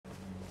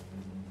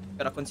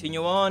Gotta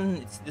continue on.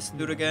 It's this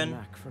dude You have a again.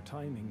 knack for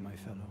timing, my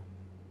fellow.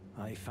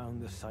 I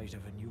found the site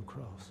of a new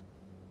cross.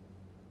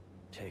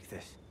 Take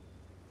this.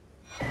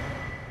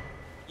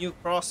 New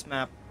cross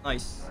map.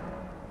 Nice.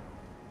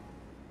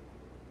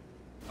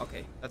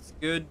 Okay, that's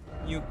good.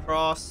 New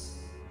cross.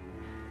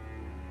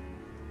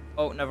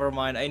 Oh, never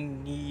mind. I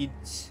need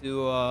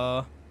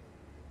to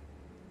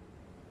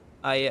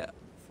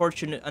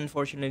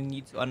unfortunately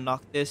need to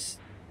unlock this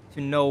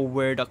to know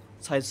where the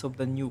sides of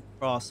the new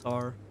cross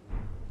are.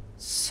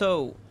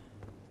 So,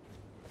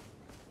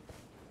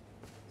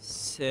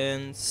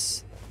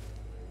 since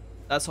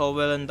that's all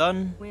well and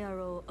done. We are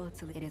all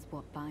utterly. It is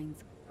what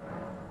binds.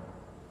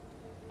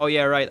 Oh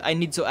yeah, right. I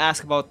need to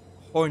ask about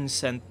horn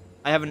scent.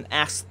 I haven't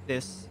asked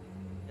this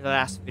in the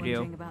last video.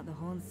 Wondering about the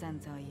horn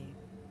scent, are you?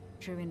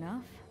 True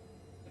enough.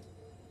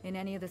 In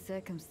any other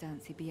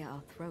circumstance, he'd be at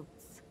our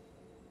throats.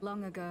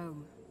 Long ago,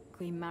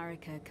 Queen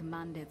Marika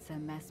commanded Sir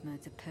Messmer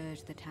to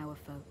purge the Tower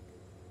folk,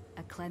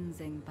 a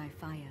cleansing by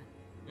fire.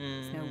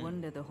 It's no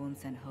wonder the horn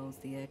scent holds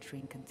the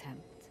Erdtree in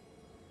contempt.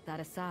 That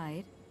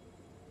aside,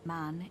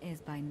 man is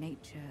by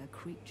nature a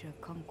creature of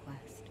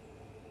conquest,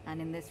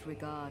 and in this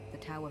regard, the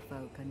Tower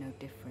folk are no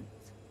different.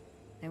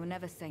 They were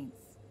never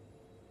saints.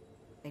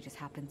 They just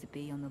happened to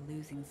be on the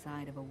losing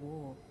side of a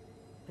war,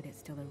 but it's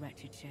still a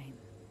wretched shame.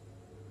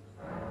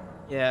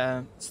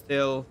 Yeah,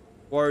 still,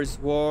 war is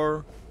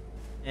war,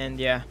 and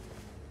yeah.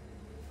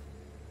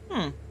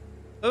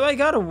 So I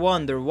gotta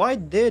wonder, why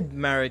did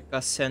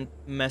Marika send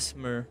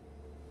Messmer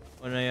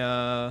on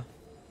a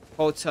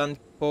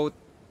quote-unquote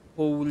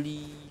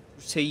holy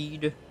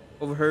crusade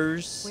of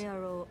hers? We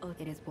are all.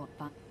 It is what.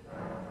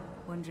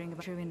 Wondering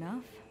about. True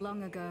enough.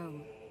 Long ago,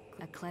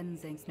 a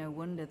cleansing's no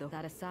wonder though.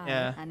 That aside,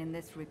 Yeah. and in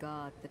this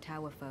regard, the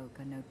Tower folk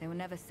are no. They were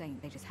never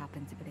saints. They just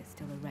happened to, but it's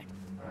still a wretched.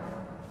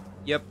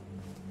 Yep.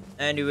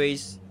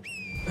 Anyways,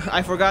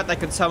 I forgot I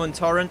could summon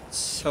torrents,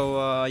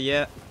 so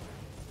yeah.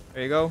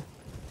 There you go.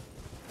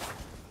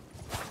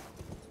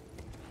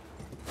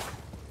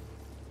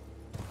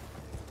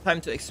 Time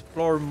to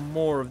explore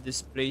more of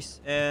this place,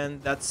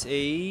 and that's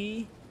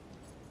a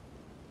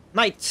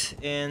knight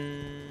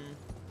in.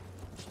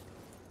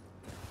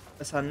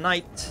 That's a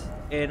knight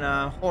in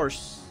a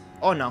horse.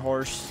 On a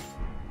horse.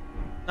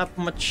 Not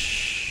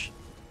much.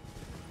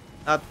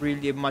 Not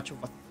really much of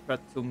a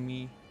threat to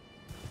me.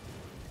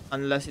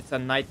 Unless it's a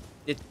knight.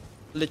 It's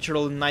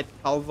literal knight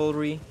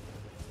cavalry.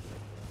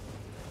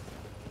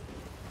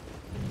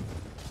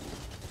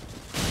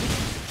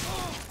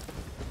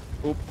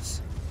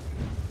 Oops.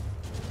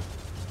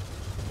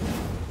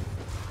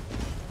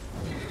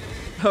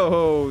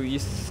 Oh, you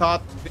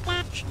thought,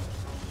 bitch.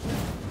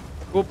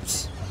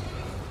 Oops.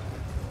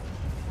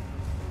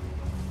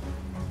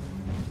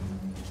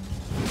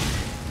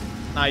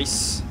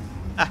 Nice.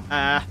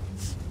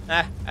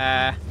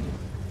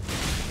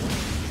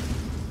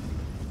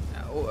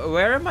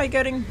 Where am I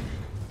getting?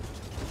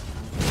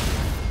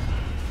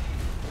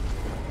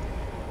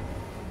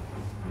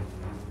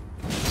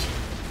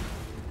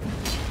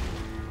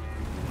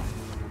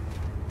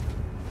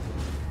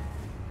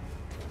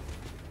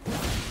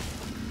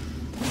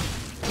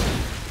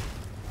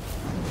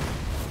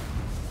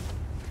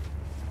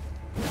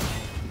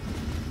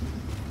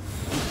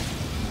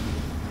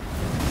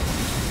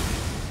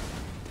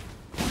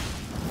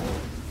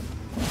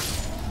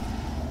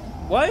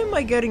 Why am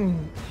I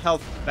getting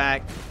health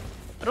back?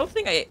 I don't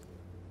think I...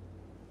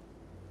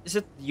 Is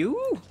it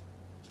you?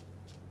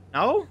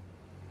 No?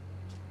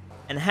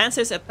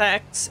 Enhances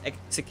attacks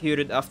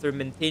executed after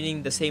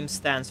maintaining the same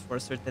stance for a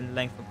certain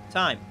length of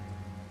time.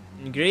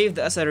 Engraved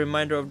as a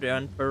reminder of the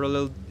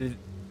unparalleled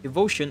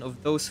devotion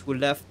of those who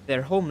left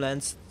their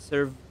homelands to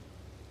serve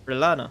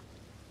Relana.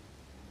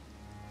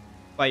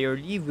 By your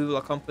leave, we will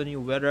accompany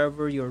you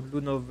wherever your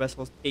lunar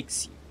vessel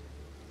takes you.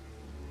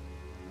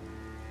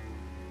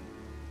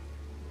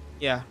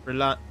 Yeah,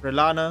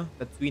 Relana,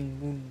 the Twin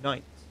Moon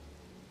Knight.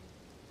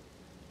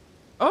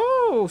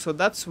 Oh, so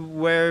that's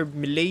where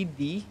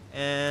Milady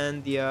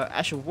and the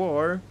Ash of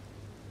War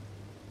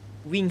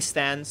wing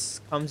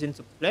stance comes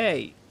into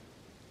play.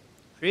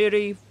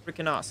 Pretty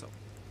freaking awesome.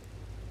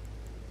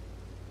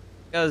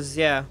 Because,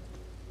 yeah,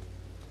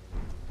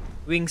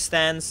 wing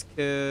stance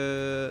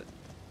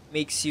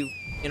makes you,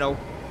 you know,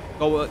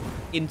 go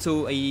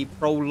into a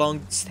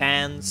prolonged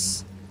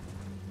stance,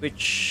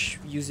 which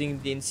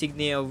using the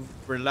insignia of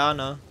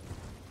Relana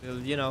will,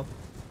 you know,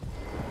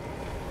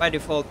 by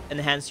default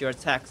enhance your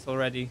attacks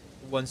already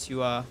once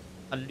you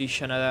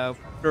unleash another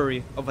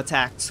flurry of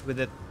attacks with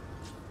it.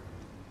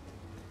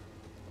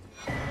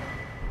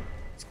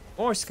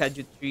 More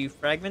scheduled tree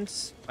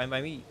fragments, fine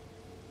by me.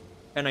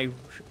 Can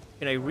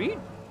I read?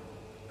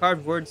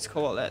 Card words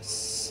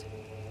coalesce.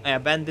 I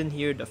abandon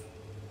here the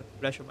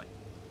flesh of mine.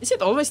 Is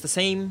it always the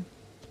same?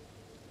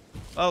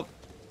 Well,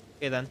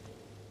 okay then.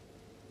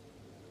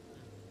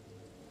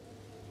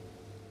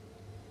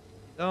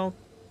 Don't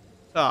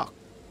talk.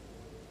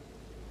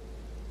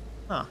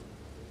 Huh.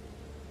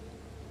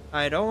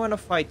 I don't want to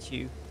fight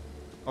you.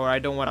 Or I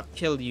don't want to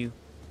kill you.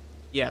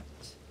 Yet.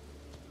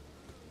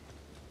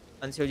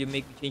 Until you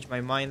make me change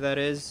my mind, that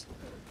is.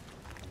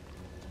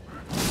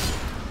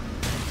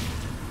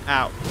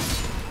 Ow.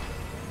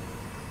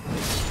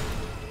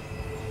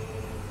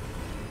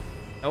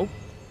 Nope.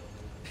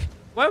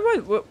 Why,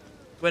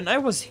 when I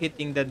was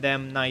hitting the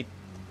damn knight,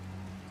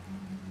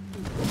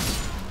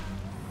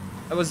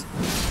 I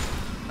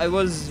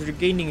was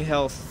regaining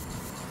health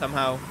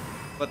somehow,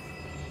 but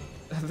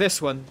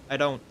this one I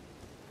don't.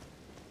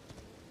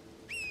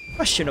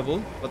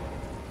 Questionable, but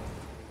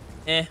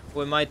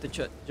who am I to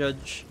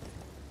judge?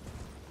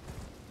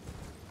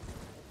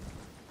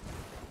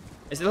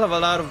 I still have a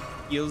lot of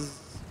heals,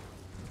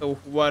 so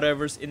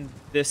whatever's in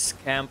this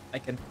camp, I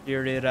can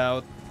clear it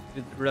out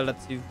with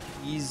relative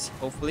ease,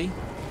 hopefully.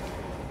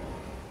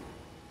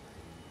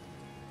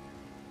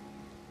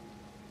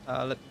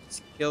 Let me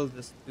just kill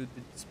this dude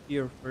with the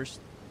spear first.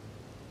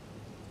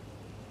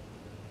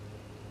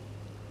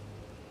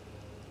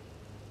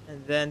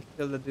 And then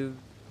kill the dude,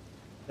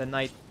 the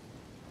knight.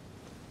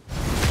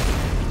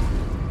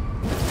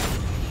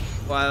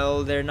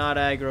 While they're not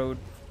aggroed.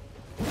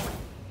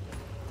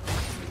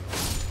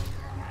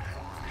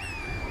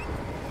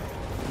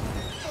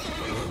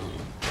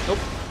 Nope.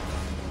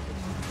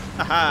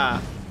 Haha.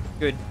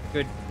 Good,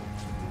 good.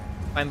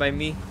 Fine by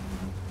me.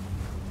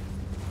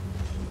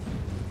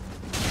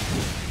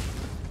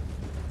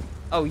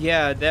 Oh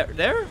yeah,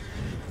 there?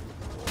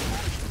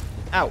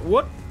 Ow,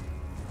 what?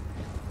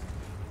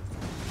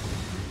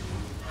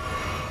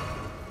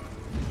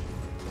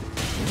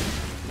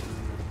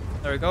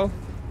 There we go.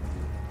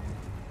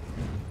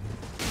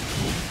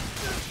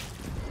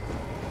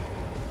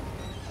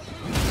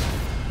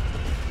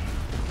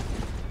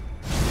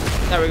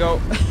 There we go.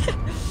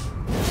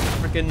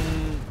 Freaking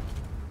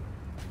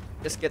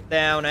just get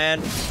down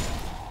and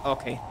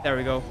okay, there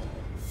we go.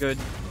 Good.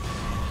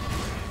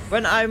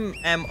 When I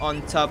am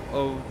on top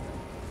of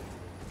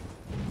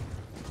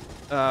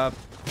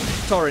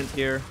torrent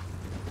here,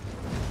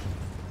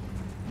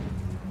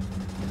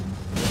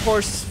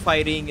 horse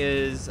fighting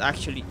is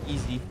actually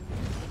easy.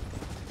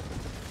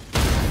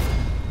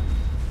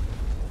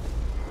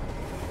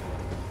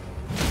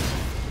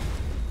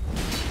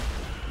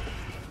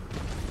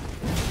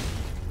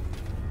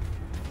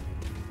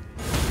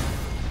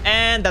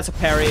 And that's a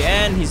parry,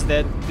 and he's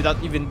dead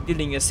without even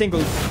dealing a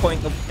single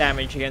point of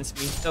damage against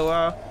me. So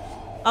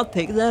I'll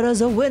take that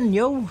as a win,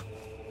 yo.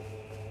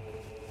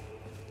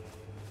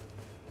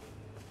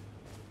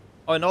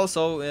 Oh, and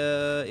also,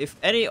 if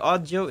any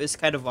audio is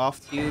kind of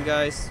off to you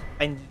guys,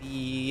 kindly,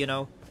 you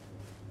know,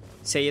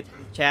 say it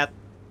in chat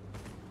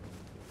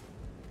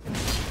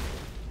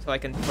so I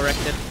can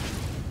correct it.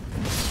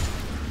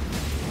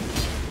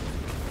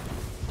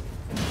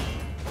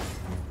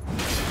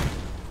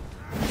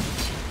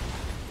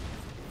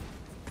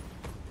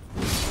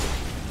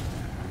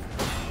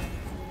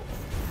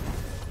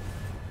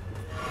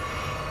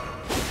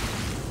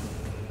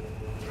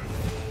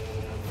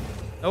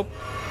 Nope.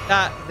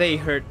 They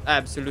hurt.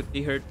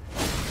 Absolutely hurt.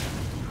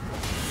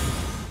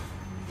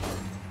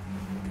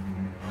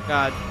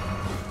 God.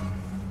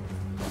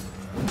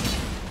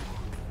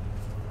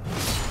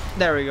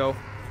 There we go.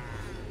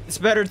 It's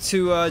better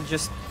to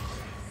just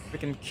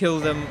freaking kill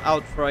them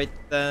outright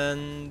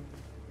than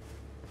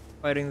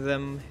fighting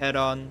them head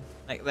on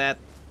like that.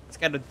 It's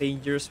kind of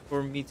dangerous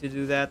for me to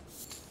do that.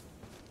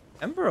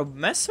 Emperor of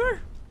Messmer?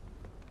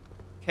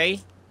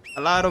 Okay.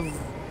 A lot of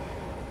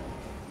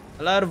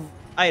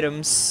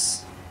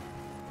items,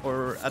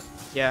 or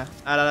yeah,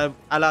 a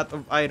lot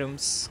of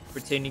items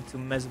pertaining to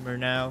Messmer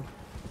now.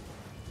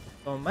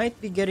 So I might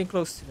be getting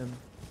close to them,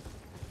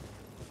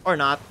 or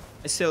not.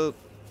 I still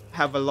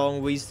have a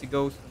long ways to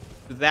go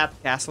to that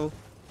castle,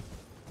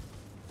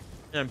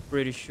 and I'm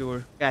pretty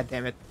sure. God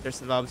damn it!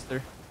 There's a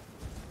lobster.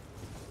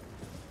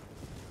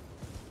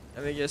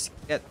 Let me just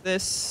get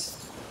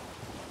this.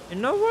 You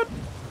know what?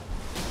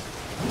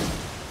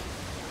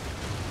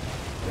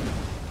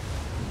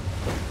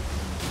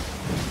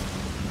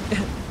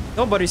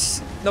 Nobody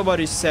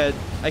said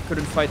I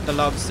couldn't fight the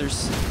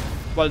lobsters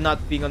while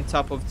not being on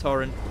top of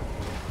torrent.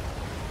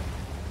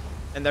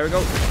 And there we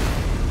go.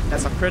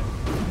 That's a crit.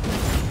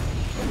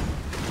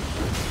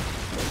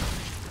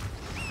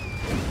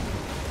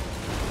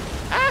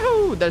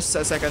 Ahoo! There's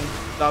a second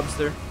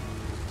lobster.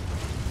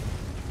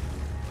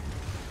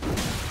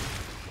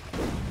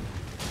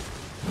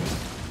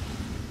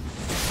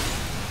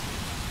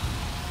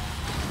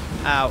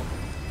 Ow.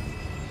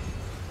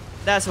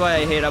 That's what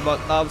I hate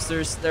about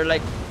lobsters. They're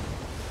like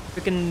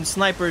freaking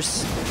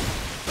snipers.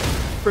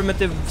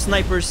 Primitive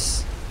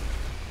snipers.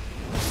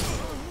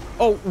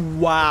 Oh,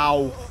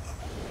 wow.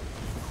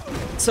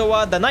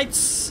 So, the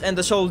knights and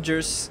the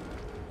soldiers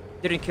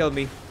didn't kill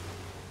me.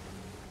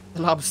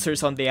 The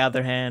lobsters, on the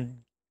other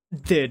hand,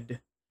 did.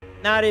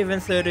 Not even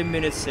 30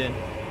 minutes in,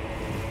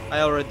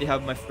 I already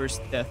have my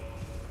first death.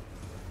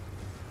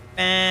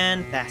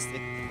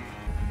 Fantastic.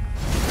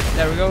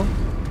 There we go.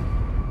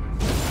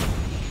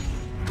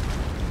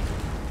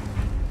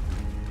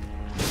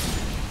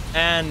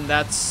 And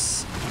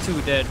that's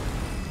 2 dead.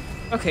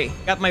 Okay,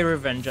 got my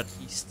revenge at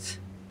least.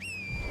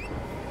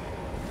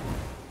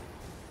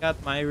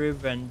 Got my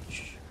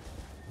revenge.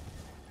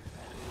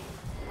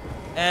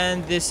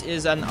 And this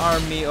is an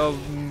army of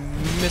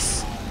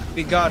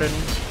Misbegotten.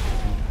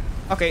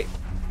 Okay,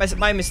 that's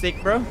my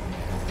mistake, bro.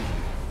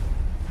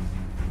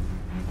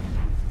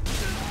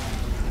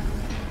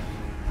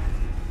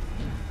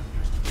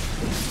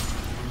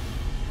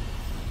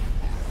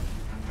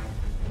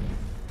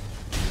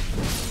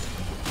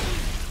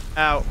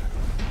 Ow.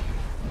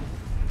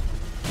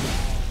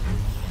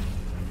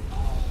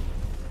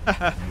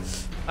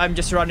 I'm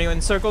just running in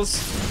circles.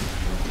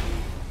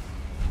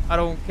 I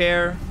don't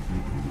care.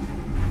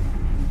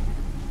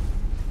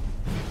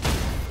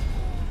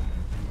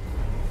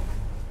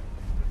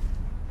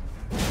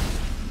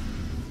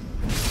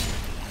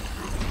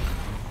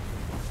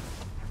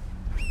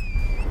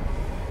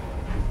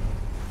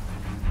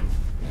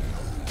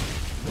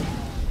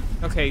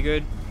 Okay,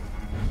 good.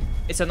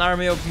 It's an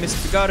army of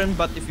misbegotten,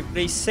 but if you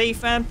play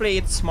safe and play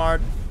it smart.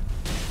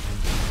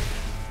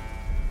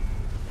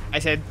 I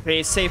said play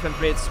it safe and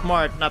play it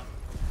smart, not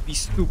be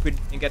stupid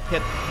and get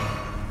hit.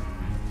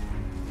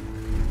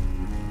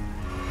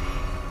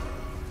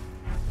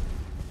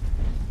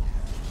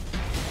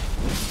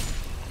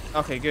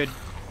 Okay, good.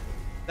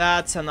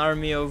 That's an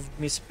army of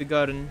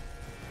misbegotten.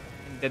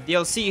 In the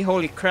DLC,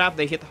 holy crap,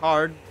 they hit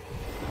hard.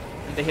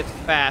 And they hit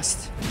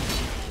fast.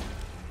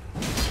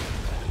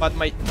 But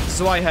my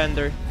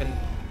Zweihander can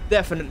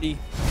definitely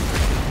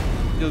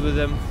deal with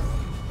them.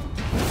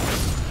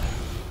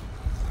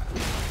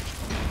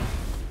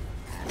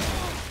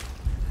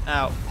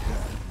 Ow.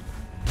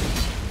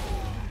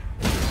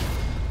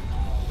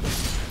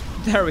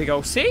 There we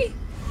go, see?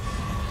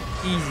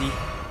 Easy.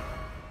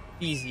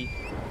 Easy.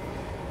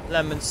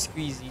 Lemon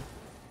squeezy.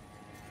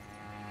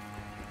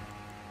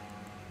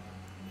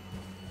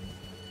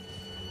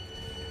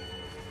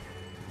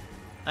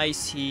 I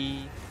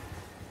see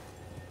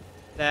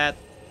that.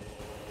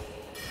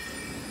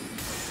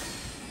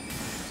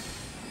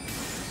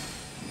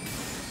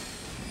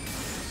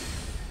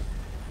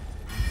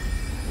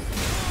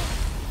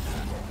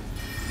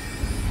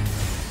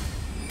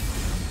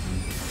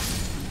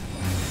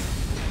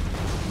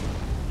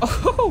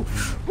 Oh,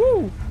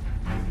 woo!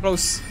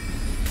 Close.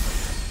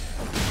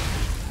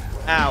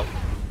 Ow.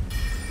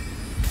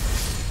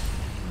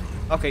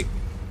 Okay,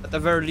 at the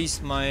very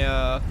least,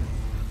 my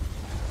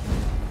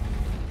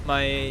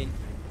my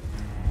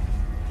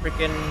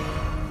freaking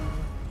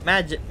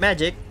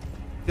magic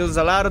deals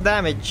a lot of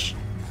damage.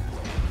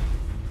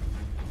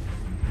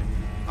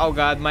 Oh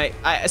god,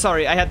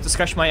 sorry, I had to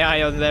scratch my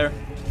eye on there.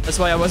 That's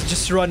why I was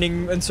just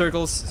running in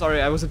circles.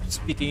 Sorry, I wasn't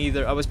speaking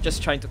either. I was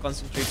just trying to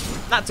concentrate,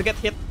 not to get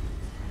hit.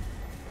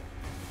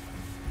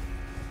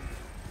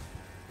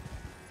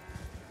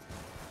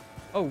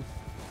 Oh,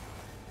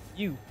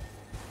 you.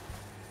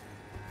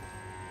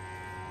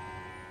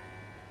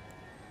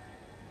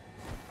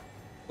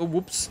 Oh,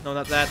 whoops. No,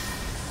 not that.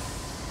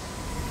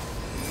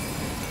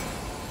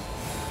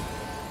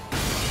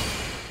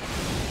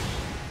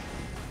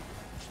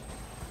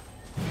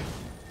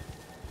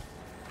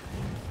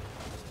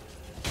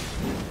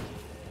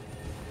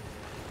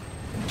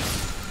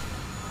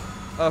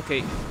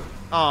 Okay.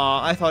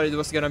 Aw, I thought it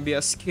was gonna be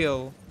a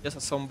skill. Just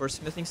a somber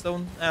smithing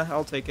stone.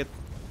 I'll take it.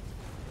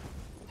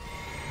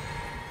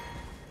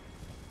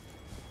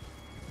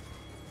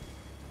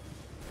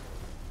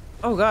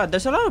 Oh god,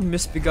 there's a lot of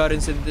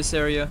misbegottens in this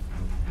area.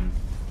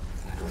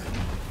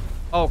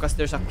 Oh, because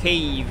there's a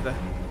cave.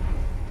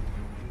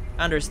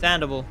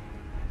 Understandable.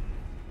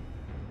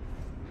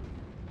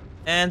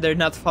 And they're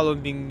not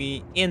following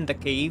me in the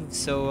cave,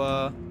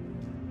 so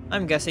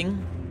I'm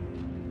guessing.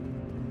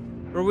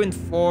 Ruined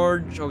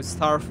Forge of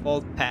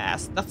Starfall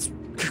Pass. That's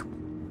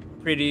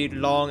pretty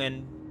long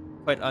and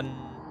quite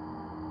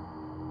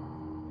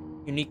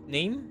unique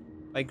name.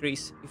 By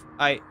grace, if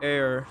I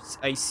err,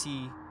 I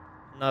see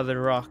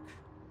another rock.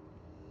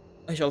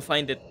 I shall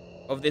find it.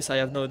 Of this I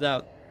have no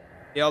doubt.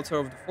 The altar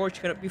of the forge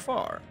cannot be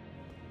far.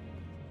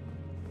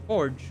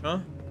 Forge, huh?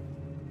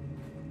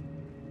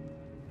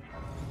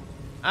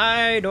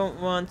 I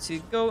don't want to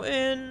go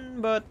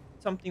in, but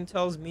something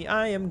tells me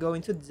I am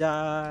going to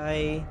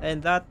die.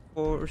 And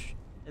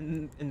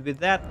with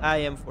that I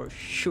am for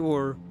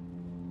sure.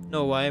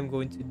 No, I am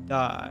going to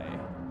die.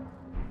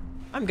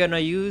 I'm gonna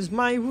use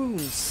my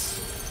runes.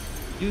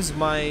 Use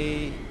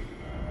my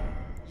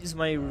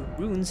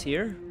runes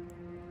here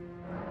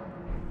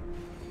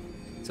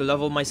to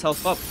level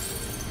myself up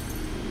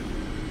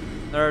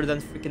rather than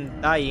freaking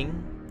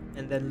dying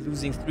and then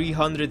losing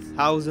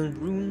 300,000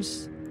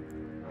 runes.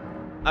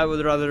 I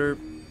would rather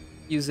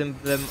using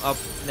them up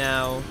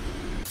now.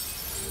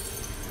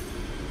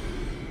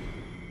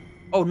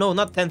 Oh no,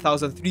 not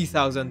 10,000,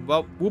 3,000.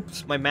 Well,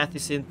 whoops, my math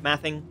isn't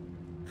mathing.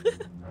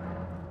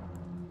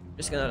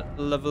 Just gonna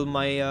level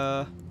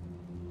my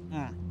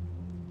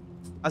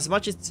as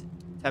much as it's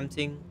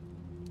tempting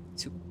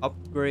to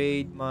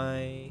upgrade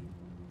my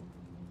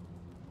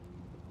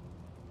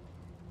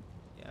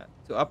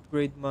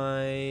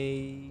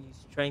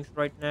strength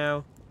right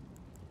now.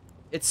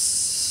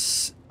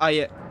 It's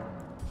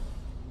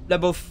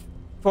level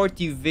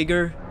 40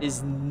 vigor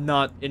is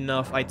not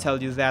enough, I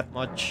tell you that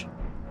much.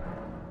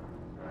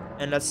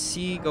 And let's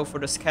see, go for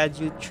the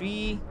schedule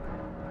tree.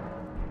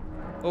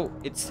 Oh,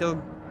 it's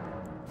still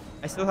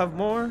I still have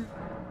more.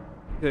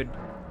 Good.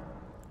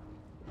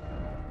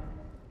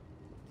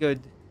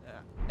 Good.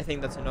 I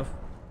think that's enough.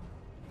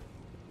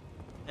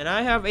 And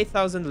I have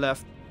 8,000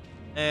 left.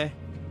 If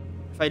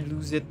I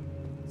lose it,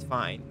 it's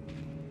fine.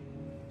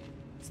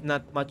 It's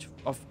not much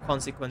of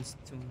consequence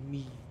to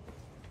me.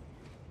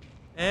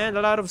 And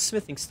a lot of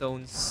smithing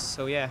stones,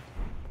 so yeah.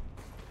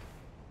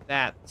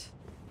 That.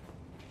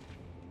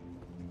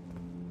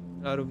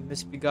 A lot of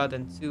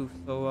misbegotten too,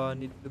 so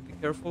need to be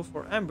careful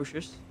for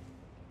ambushes.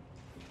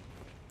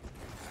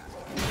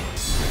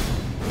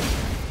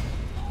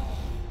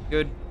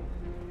 Good.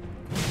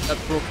 That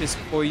broke his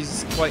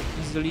poise quite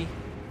easily.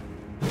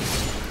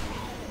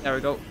 There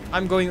we go.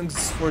 I'm going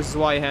for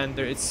Zweihander.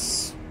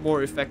 It's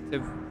more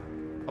effective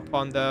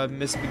upon the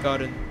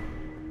misbegotten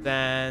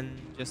than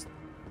just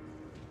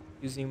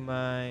using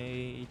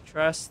my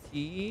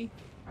trusty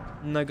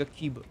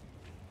Nagakiba.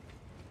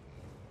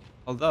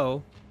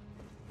 Although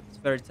it's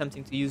very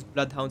tempting to use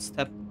Bloodhound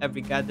Step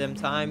every goddamn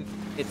time.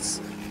 It's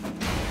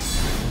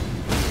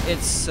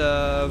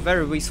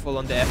very wasteful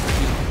on the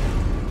FP.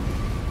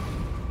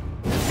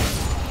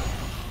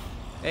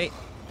 Okay,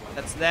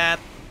 that's that.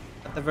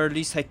 At the very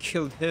least, I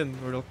killed him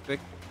real quick.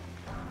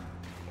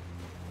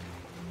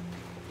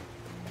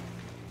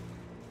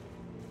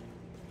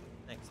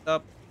 Next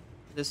up,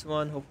 this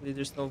one. Hopefully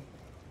there's no...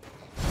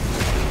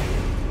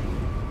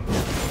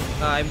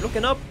 I'm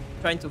looking up,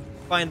 trying to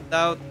find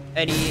out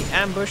any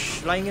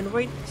ambush lying in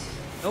wait.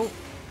 No,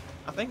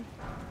 nothing.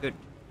 Good.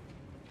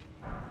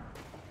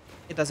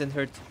 It doesn't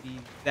hurt to be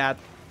that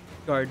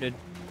guarded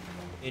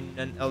in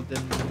an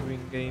Elden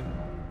Ring game.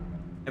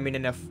 I mean,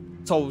 in a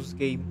Souls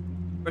game.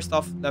 First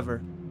off,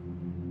 lever.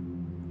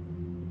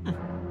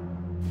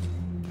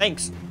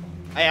 Thanks.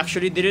 I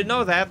actually didn't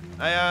know that.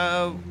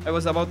 I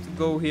was about to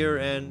go here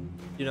and,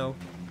 you know,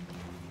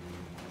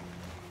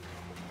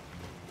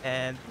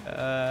 and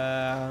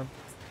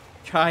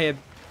try and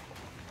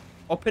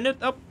open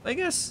it up, I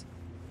guess.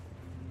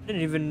 I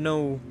didn't even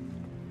know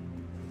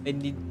I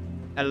need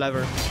a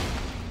lever.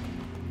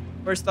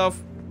 First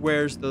off,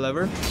 where's the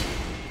lever?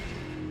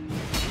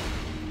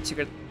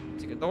 Secret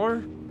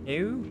door?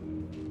 No.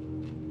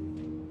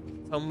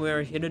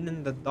 Somewhere hidden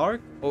in the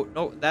dark? Oh,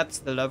 no, that's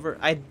the lever.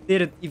 I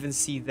didn't even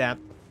see that.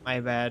 My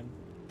bad.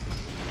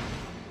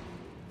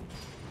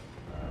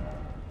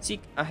 Seek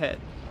ahead.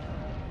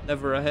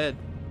 Never ahead.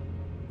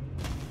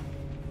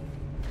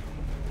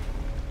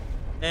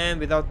 And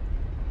without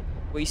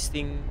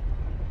wasting...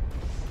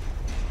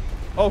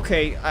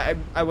 Okay,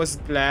 I was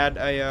glad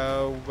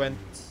I went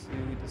to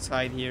the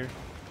side here.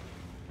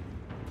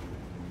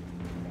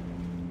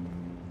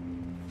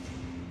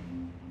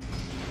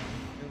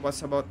 And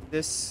what's about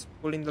this?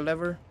 Pulling the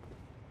lever?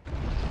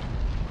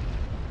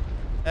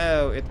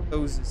 Oh, it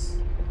closes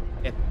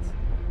it.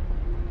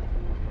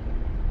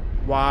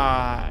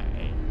 Why?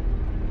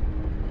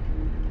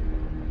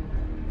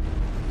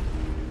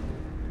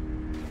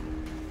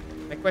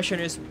 My question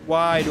is,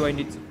 why do I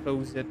need to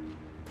close it?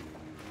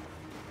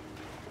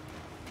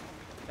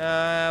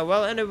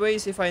 Well,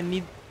 anyways, if I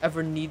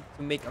ever need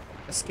to make an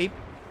escape,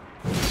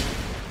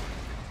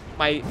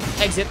 my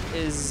exit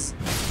is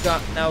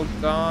now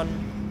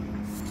gone.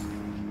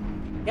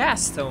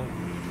 Gas stone.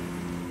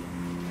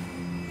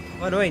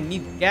 What do I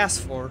need gas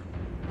for?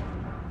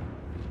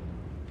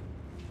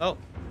 Well,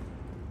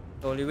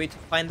 the only way to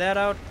find that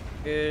out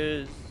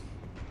is...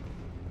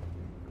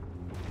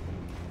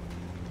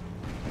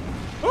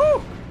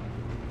 Woo!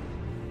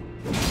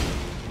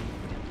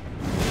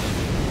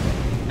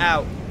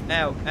 Ow,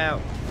 ow,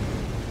 ow.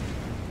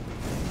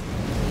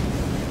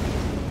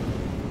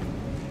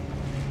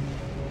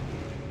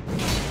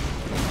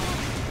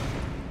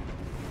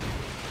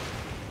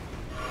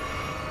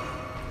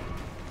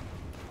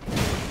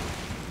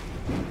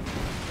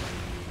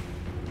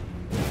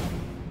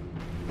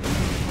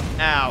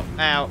 Ow,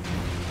 ow.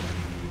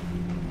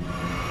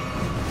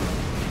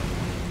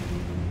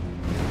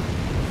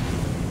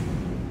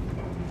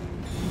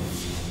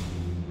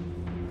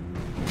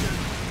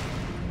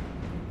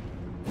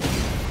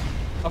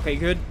 Okay,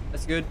 good.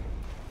 That's good.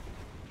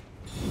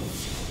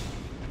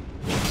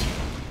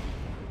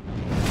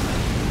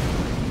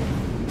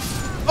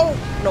 Oh,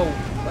 no.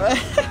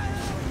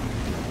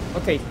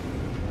 Okay.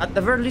 At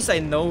the very least, I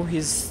know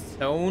his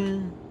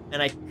stone,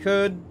 and I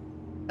could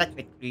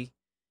technically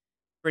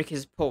break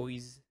his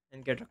poise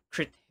and get a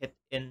crit hit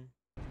in.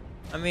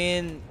 I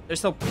mean,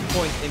 there's no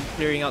point in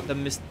clearing out the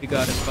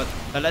misbegotten, but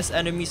the less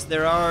enemies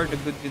there are, the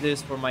good it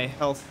is for my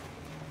health.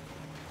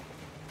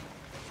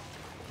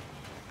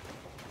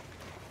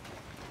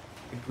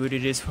 The good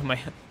it is for my...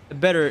 The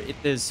better it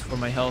is for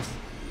my health.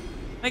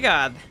 My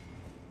god.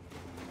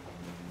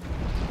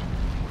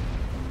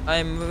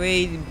 I'm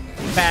way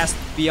past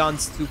beyond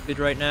stupid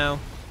right now.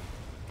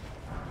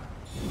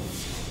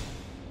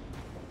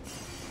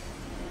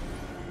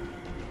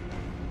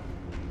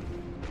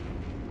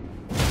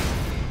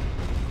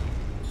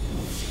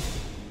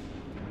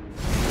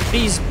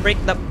 Please break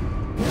the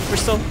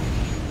crystal.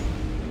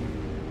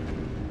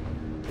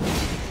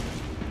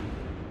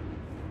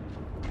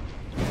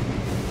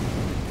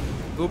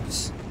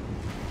 Oops.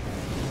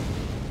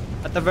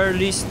 At the very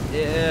least,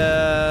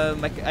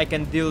 I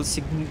can deal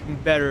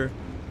better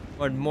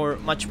or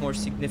much more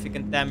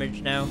significant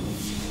damage now.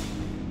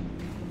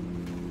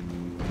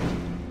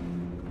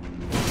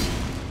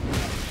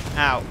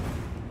 Ow.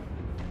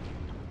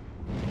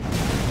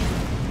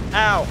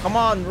 Ow, come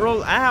on,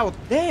 roll out.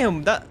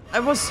 Damn, that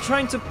I was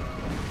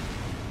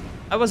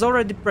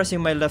already pressing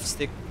my left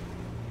stick.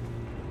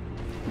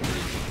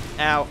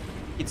 Ow.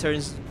 He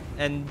turns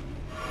and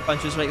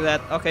punches like that.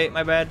 Okay,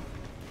 my bad.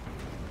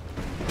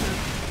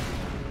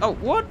 Oh,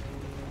 what?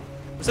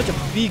 Such a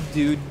big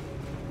dude.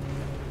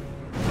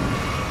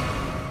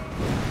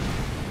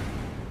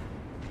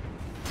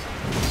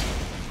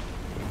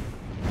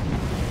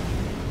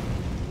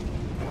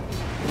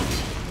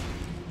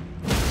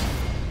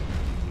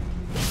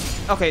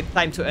 Okay,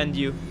 time to end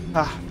you.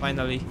 Ah,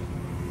 finally.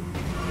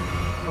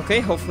 Okay,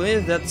 hopefully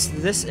that's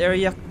this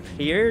area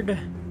cleared.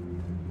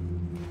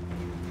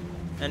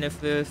 And if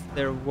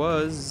there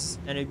was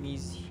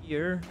enemies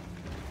here,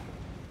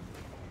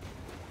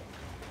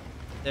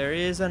 there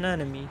is an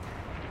enemy.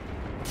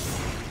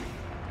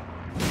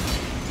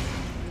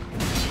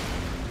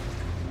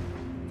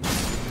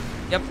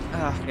 Yep.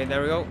 Okay,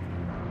 there we go.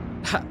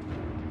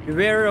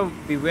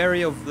 Be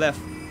wary of left.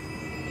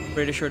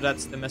 Pretty sure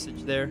that's the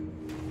message there.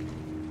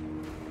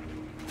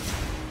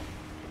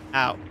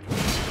 Ow.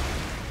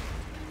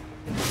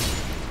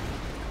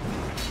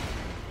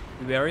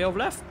 Be wary of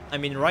left. I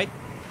mean right.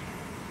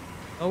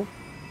 No.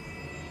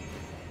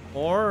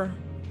 Or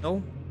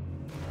no.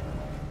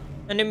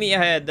 Enemy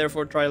ahead,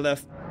 therefore try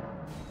left.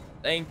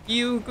 Thank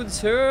you, good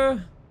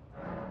sir.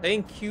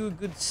 Thank you,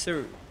 good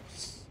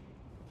sirs.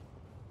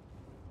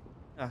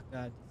 Ah,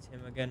 God, it's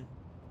him again.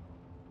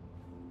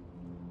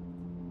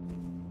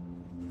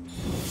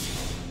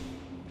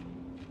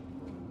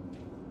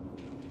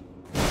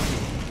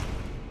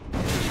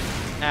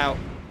 Ow.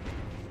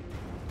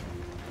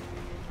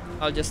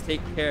 I'll just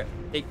take the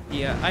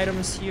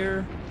items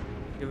here.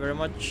 Thank you very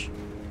much.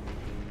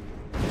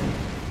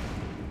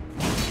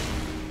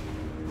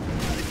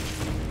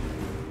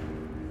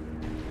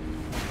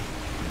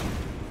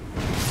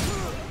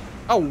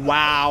 Oh,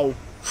 wow.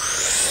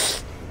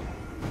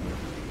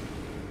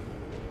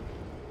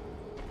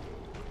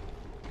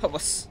 That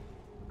was...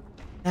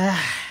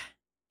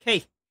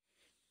 Okay.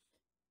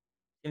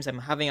 Seems I'm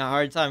having a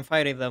hard time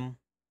fighting them.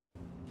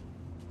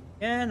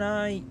 Can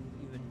I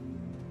even...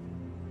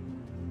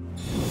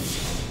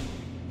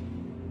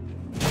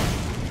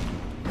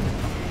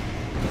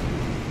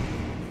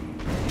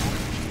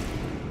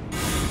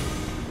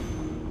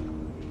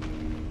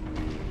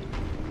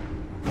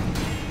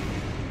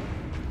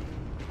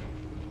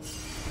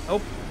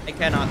 Nope, I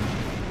cannot.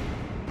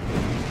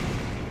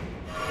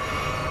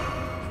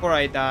 Before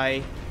I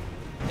die,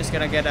 I'm just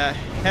gonna get the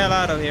hell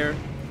out of here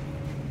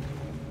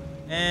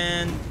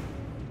and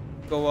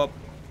go up.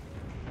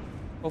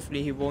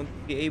 Hopefully he won't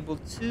be able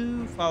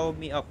to follow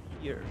me up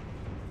here.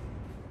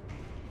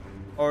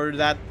 Or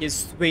that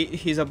is, wait,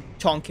 he's a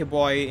chunky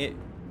boy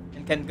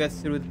and can get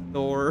through the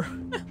door.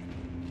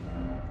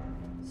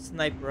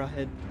 Sniper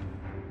ahead.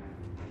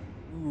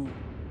 Ooh,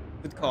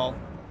 good call.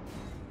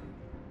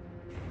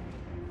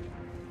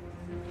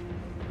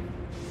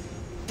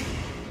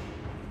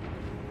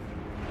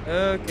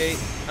 Okay,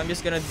 I'm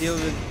just gonna deal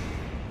with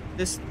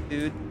this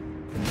dude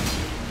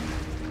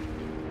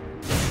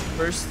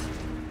first.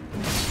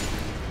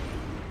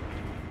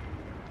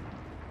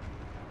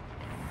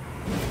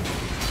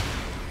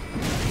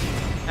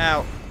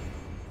 Ow.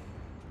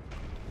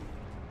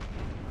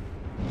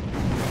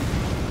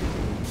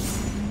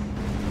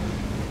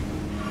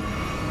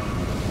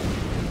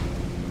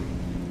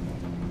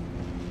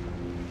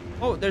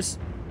 Oh, there's...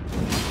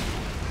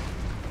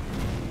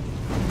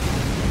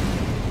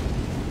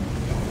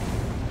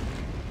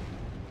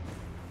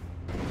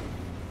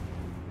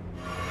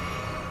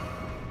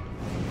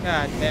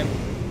 God damn.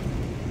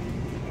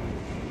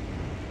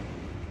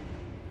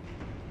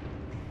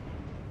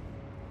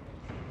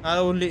 Not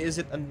only is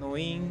it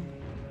annoying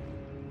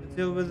to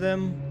deal with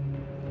them,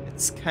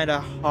 it's kind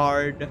of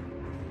hard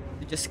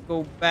to just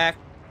go back.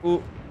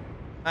 Ooh,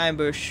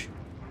 ambush.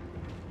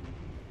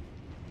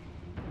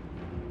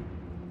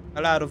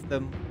 A lot of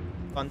them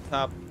on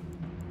top.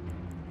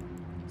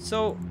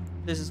 So,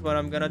 this is what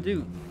I'm gonna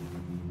do.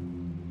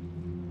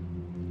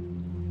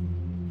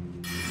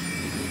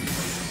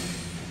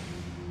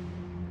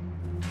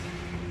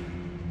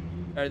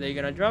 Are they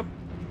gonna drop?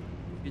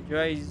 If you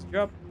guys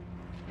drop.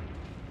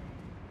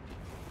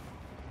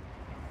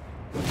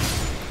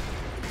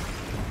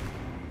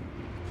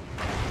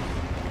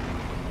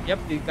 Yep,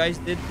 you guys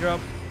did drop,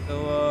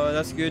 so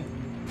that's good.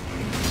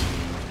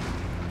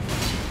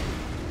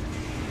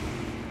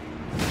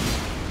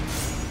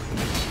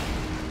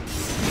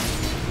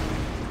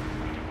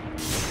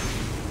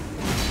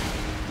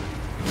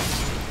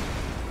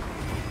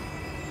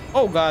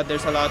 Oh God,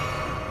 there's a lot.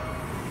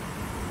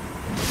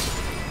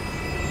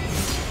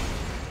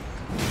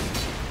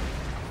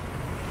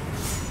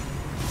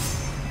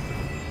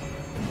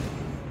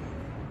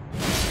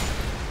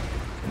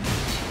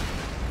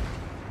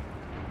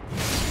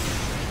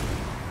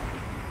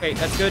 Okay,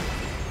 that's good.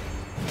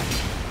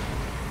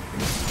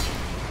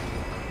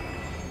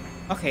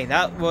 Okay,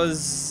 that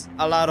was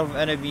a lot of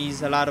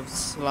enemies, a lot of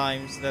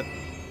slimes that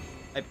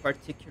I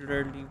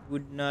particularly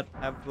would not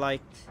have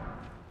liked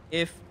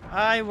if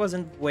I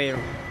wasn't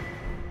wearing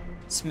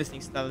smithing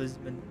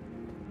talisman.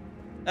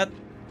 That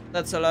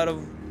that's a lot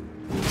of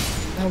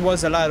that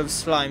was a lot of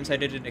slimes I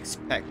didn't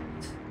expect.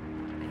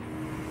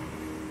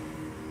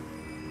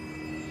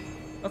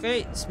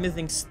 Okay,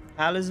 smithing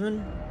talisman.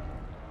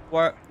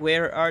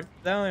 Where art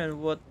thou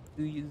and what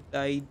do you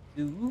I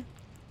do?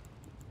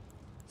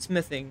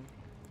 Smithing.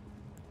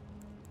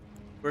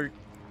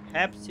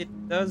 Perhaps it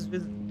does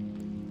with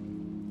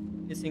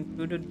is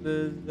included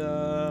with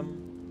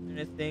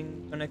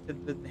anything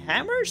connected with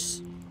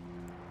hammers?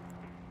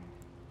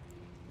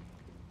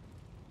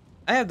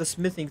 I have the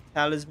smithing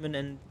talisman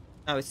and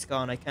now it's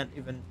gone. I can't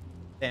even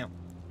damn.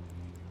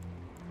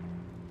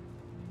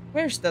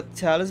 Where's that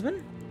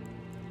talisman?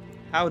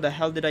 How the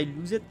hell did I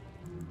lose it?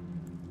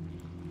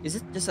 Is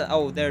it just a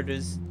oh there it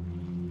is.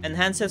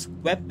 Enhances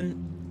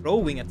weapon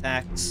throwing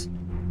attacks.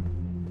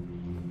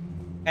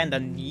 Kinda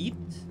neat.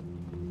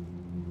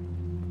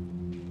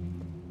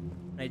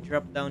 Can I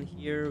drop down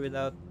here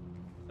without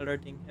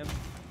alerting him?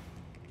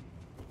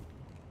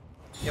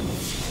 Yep.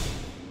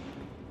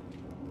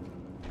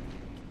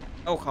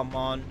 Oh, come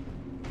on.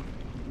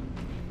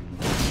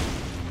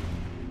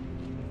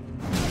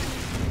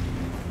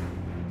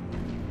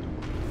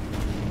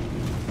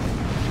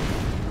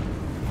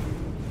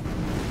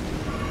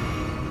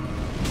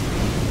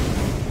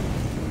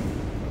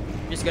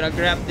 Just gonna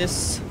grab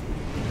this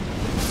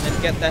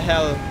and get the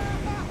hell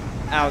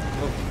out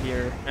of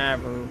here.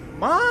 Never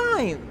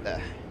mind.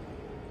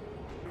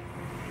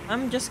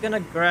 I'm just gonna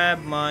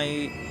grab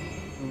my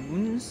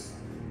runes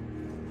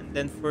and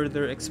then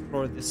further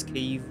explore this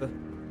cave.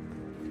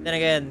 Then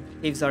again,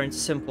 caves aren't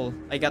simple.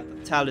 I got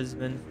the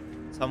talisman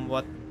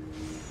somewhat,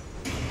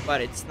 but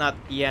it's not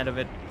the end of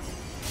it.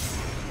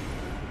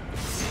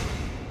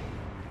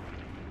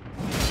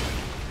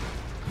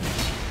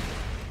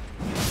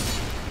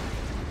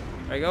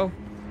 There we go.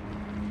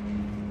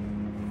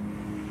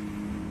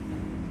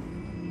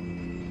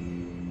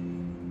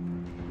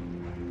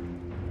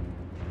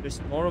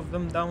 There's more of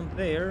them down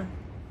there.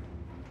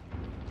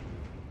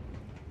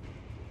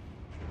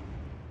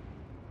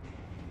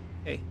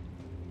 Okay.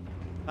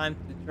 Time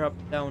to drop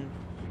down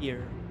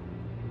here.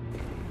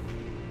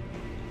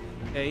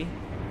 Okay.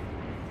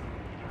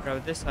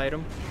 Grab this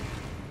item.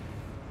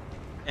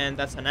 And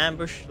that's an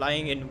ambush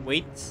lying in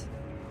wait.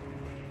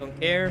 Don't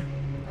care.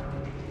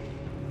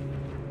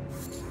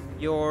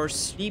 You're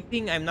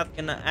sleeping. I'm not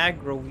gonna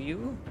aggro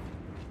you.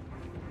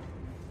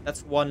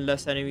 That's one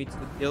less enemy to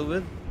deal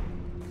with.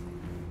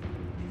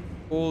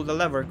 Pull the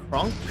lever,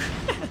 Kronk.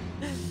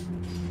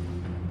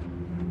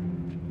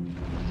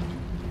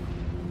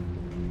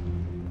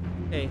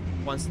 Okay,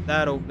 once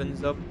that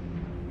opens up.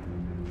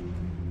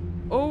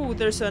 Oh,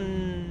 there's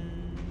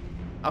an...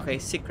 Okay,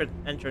 secret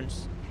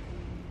entrance.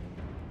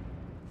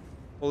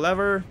 Pull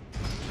lever.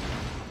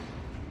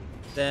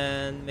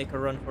 Then make a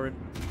run for it.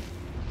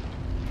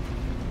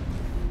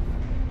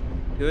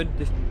 Good.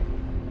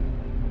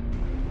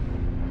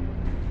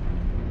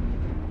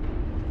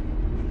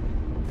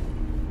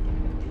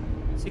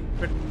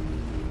 Secret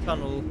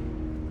tunnel.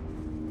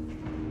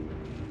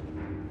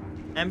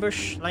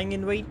 Ambush lying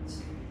in wait.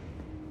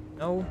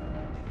 No.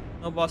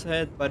 No boss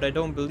ahead, but I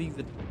don't believe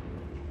it.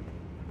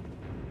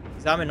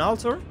 Examine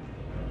altar?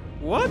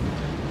 What?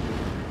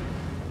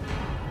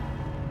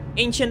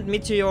 Ancient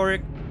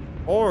meteoric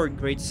or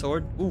great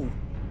sword. Ooh.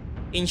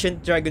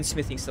 Ancient dragon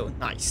smithing stone.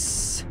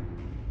 Nice.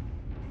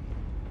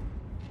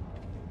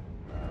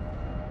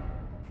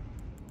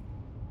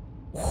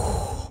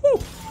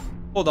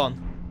 Hold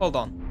on. Hold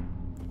on.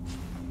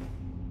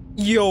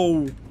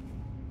 Yo.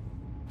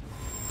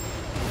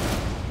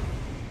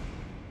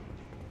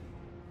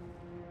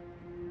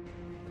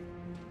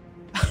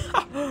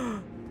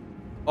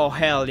 Oh,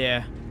 hell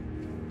yeah.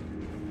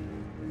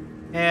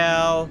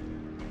 Hell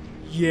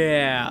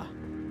yeah.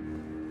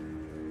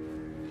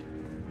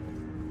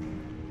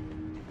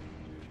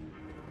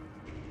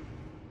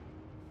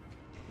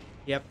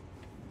 Yep.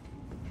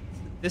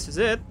 This is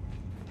it.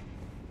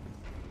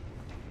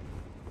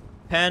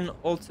 Pen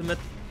ultimate.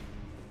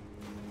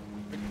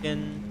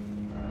 Freaking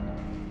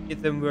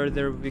hit them where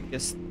they're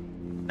weakest.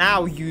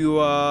 Now you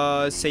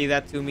say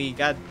that to me,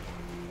 God.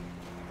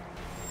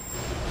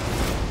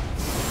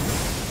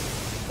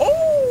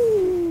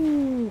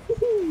 Oh!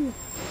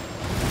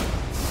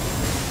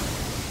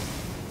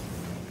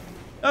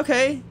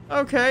 Okay,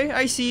 okay,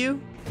 I see you.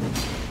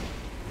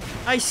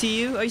 I see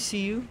you, I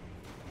see you.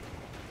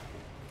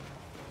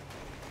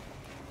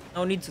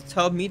 No need to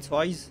tell me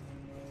twice.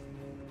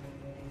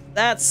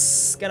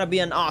 That's gonna be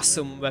an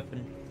awesome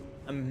weapon.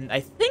 I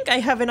think I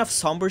have enough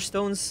somber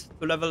stones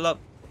to level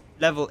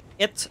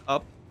it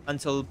up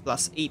until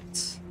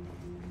 +8.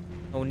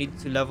 No need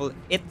to level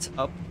it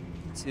up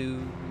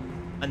to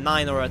a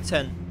 9 or a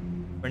 10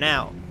 for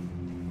now.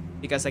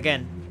 Because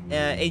again,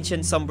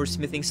 ancient somber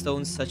smithing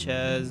stones such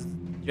as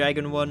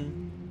Dragon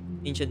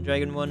 1, Ancient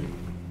Dragon 1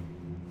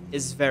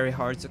 is very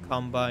hard to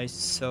come by,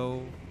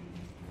 so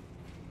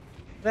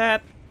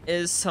that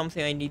is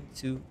something I need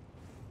to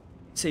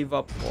save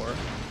up for.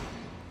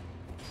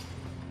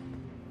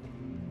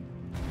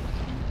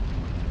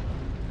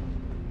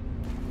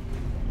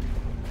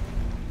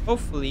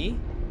 Hopefully,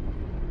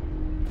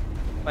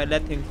 by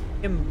letting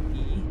him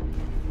be,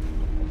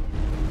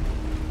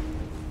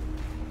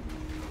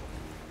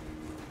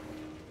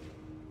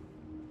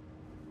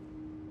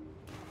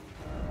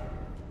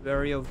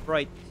 very of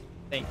right.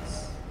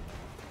 Thanks.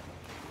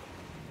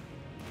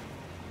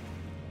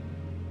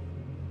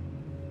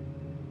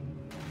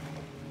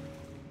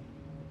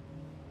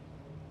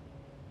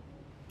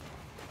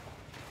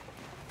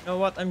 You know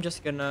what? I'm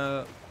just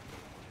gonna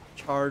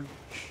charge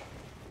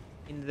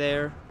in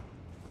there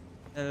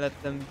and let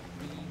them be.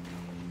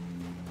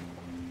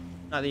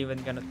 Not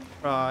even gonna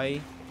try.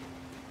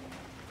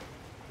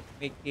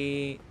 Make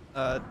a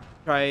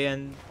try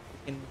and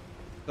fucking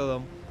kill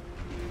them.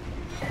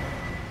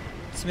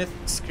 Smith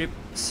script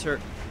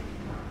search.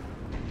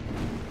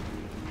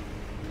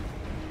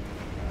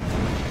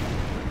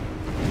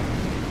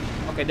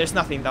 Okay, there's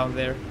nothing down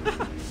there.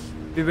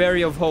 Be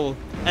wary of hole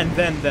and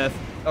then death.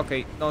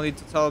 Okay, no need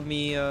to tell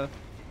me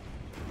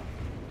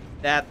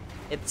that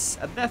it's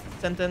a death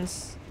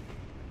sentence.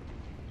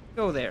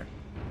 Go there.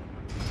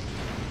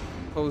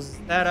 Close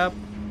that up.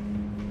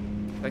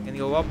 So I can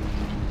go up.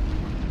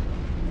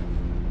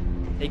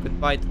 Say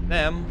goodbye to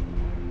them.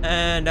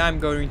 And I'm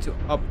going to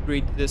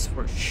upgrade this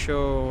for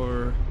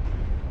sure.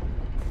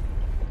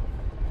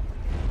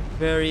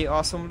 Very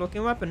awesome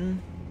looking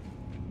weapon.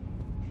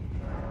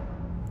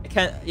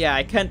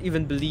 I can't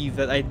even believe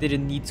that I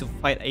didn't need to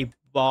fight a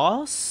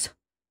boss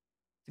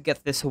to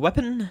get this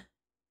weapon.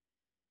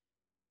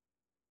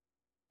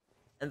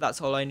 And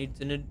that's all I need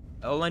to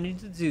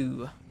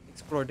do.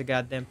 Explore the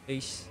goddamn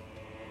place.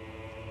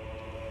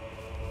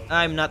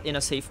 I'm not in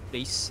a safe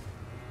place.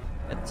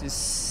 That is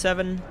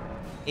 7,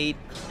 8,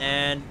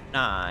 and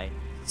 9.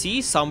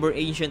 See, Somber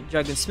Ancient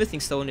Dragon Smithing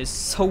Stone is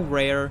so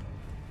rare.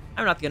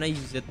 I'm not gonna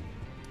use it.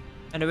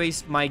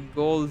 Anyways, my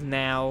goal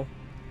now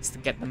is to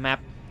get the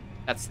map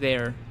that's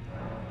there.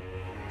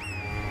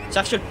 It's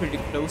actually pretty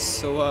close,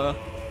 so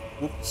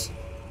whoops.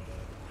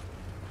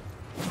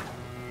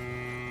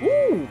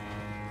 Ooh!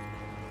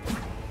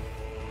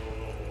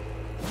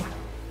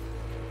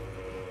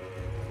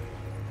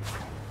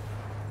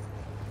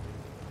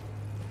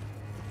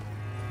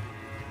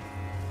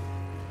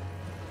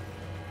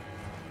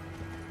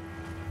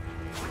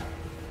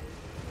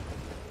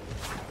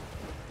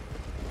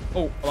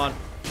 Oh, come on.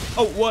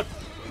 Oh, what?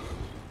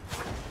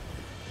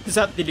 Is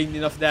that dealing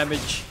enough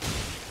damage?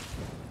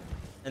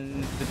 And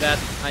with that,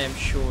 I am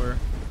sure.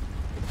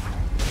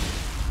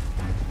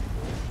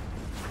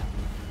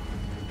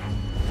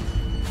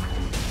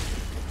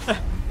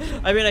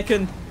 I mean,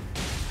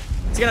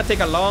 it's gonna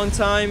take a long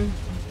time.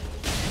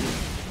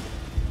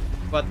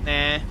 But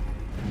nah.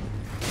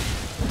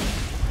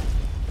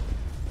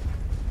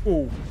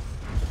 Ooh.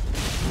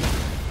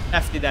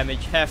 Hefty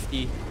damage,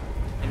 hefty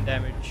in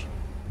damage.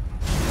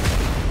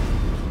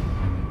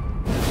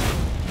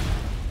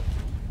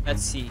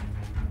 Let's see.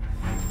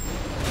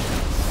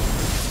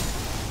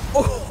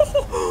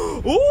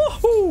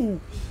 Oh,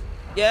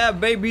 yeah,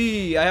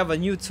 baby! I have a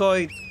new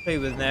toy to play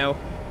with now.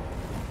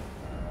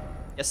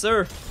 Yes,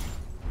 sir.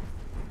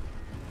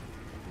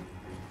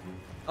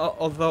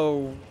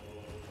 Although,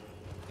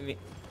 I mean,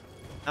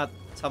 not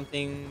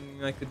something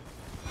I could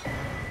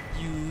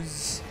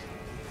use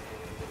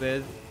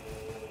with,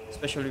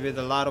 especially with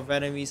a lot of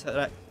enemies.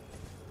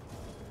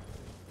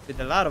 With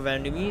a lot of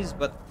enemies,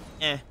 but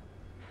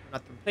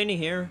not complaining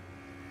here.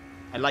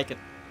 I like it.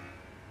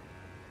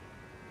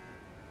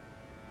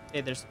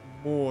 Okay, there's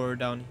more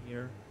down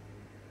here.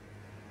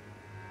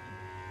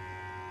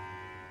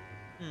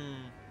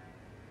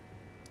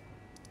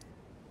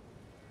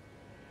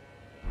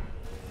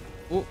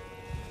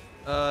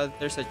 Oh,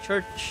 there's a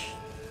church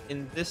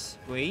in this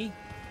way.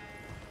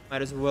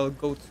 Might as well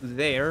go to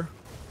there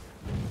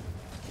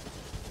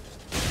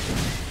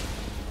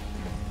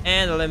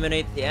and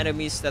eliminate the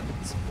enemies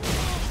that's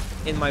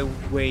in my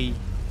way.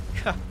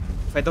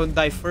 If I don't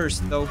die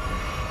first, though.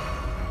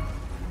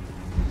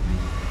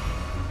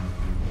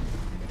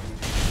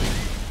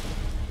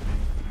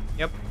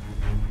 Yep.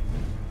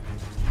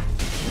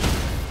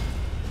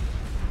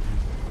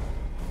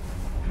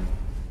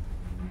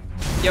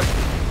 Yep.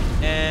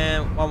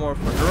 And one more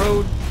for the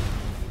road.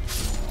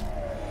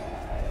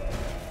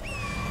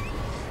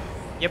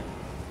 Yep.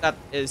 That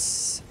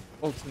is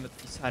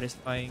ultimately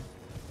satisfying.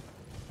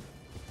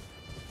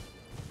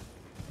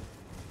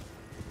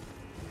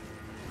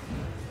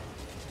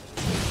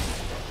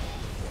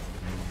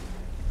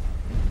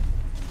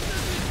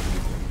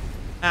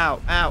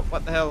 Ow, ow,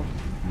 what the hell?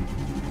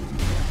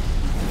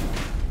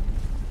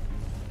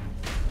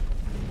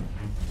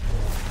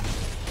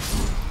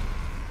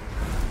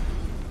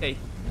 Okay.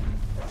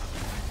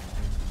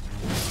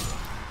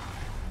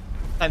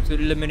 Time to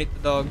eliminate the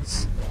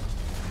dogs.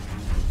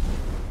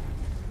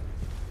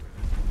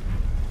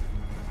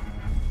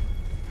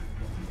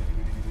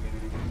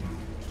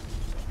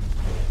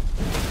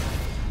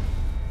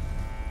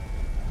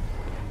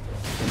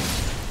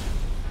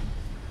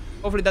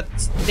 Hopefully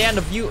that's the end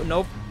of you.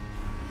 Nope.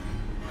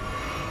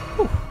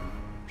 Whew.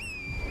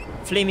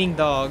 Flaming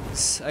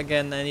dogs.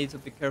 Again, I need to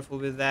be careful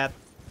with that.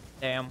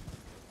 Damn.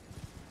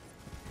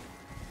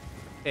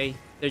 Okay,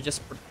 they're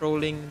just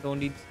patrolling. Don't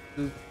need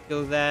to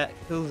kill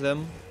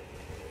them.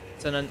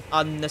 It's an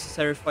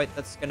unnecessary fight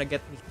that's gonna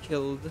get me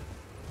killed.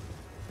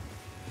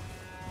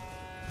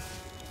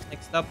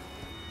 Next up,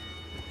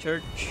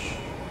 Church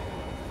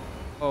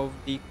of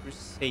the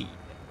Crusade.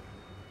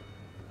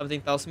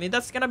 Something tells me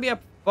that's gonna be a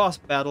boss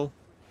battle.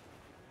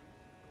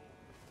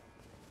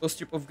 No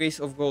strip of grace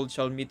of gold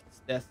shall meet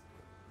its death.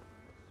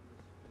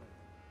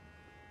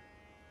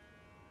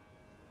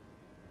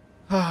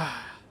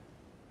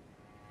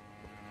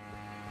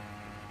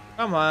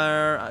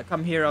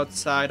 Come here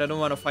outside. I don't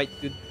want to fight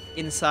you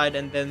inside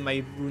and then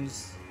my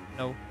runes,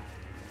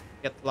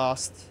 get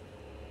lost.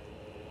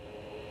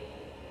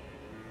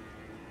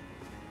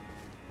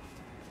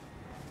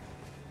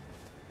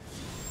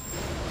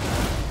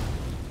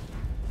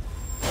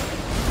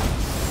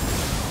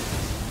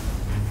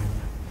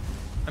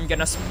 I'm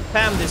gonna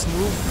spam this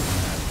move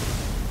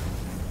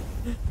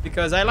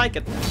because I like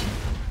it.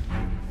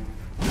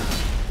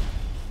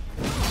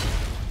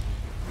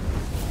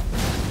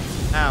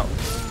 Ow.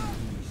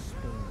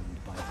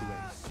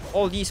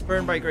 All these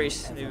burned by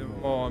grace, never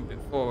more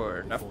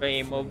before the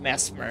flame of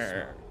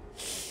Messmer.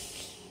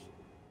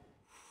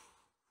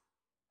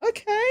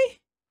 Okay.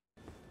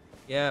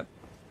 Yep.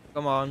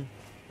 Come on.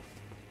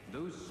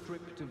 Those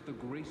stripped of the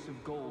grace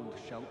of gold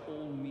shall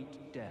all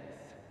meet death.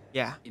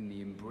 Yeah. In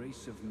the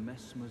embrace of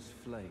Messmer's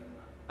flame.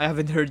 I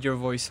haven't heard your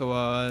voice,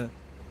 so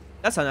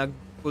that's a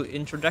cool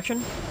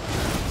introduction.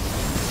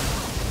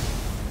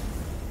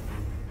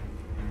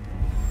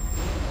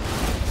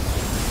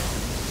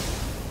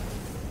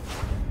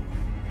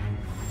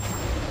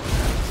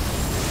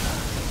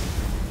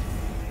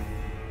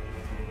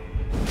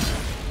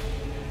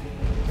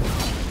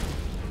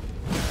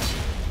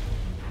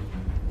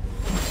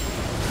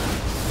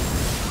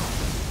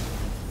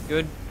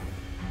 Good.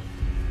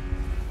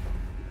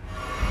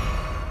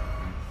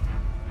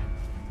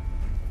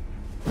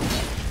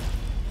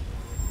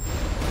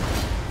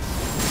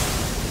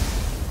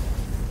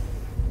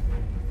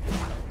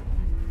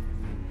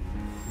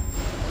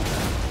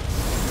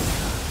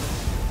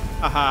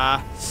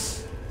 Haha.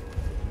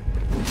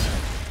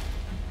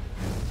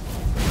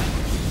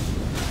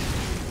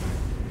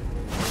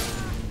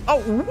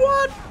 Oh,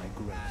 what? By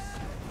grace,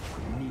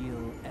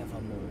 kneel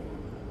evermore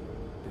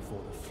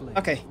before the flame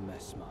Okay. of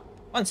Messmer.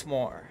 Once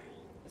more.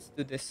 Let's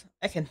do this.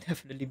 I can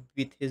definitely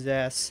beat his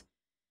ass.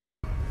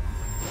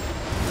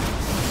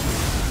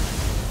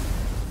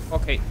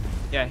 Okay.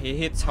 Yeah, he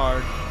hits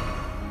hard.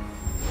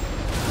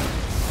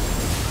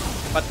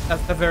 But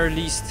at the very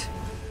least,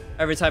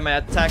 every time I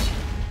attack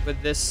with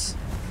this,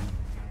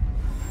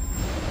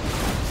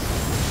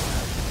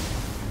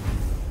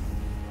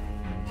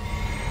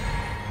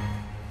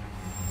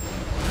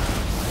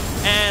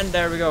 and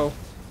there we go.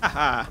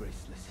 Haha.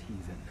 Graceless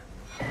heathen,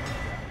 thou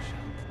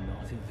shalt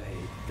not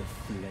evade the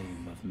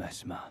flame of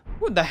Messmer.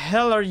 Who the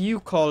hell are you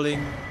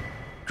calling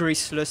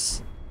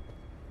graceless?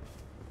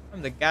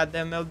 I'm the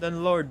goddamn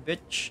Elden Lord,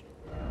 bitch.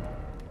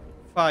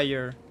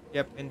 Fire.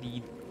 Yep,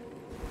 indeed.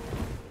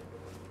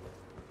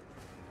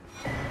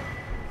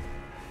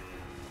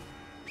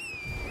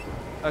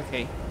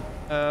 Okay.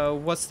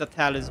 What's the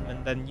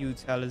talisman? The new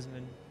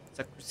talisman. It's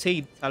a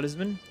Crusade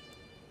talisman.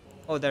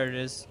 Oh, there it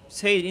is.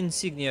 Crusade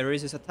insignia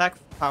raises attack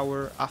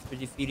power after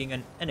defeating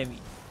an enemy.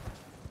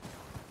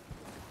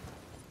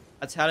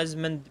 A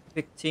talisman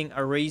depicting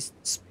a raised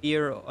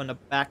spear on a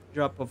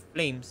backdrop of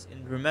flames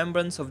in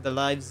remembrance of the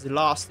lives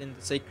lost in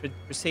the sacred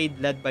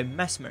crusade led by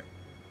Messmer.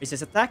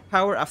 Raises attack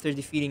power after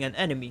defeating an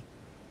enemy.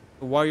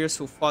 The warriors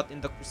who fought in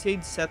the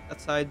crusade set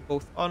aside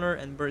both honor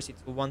and mercy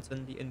to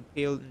wantonly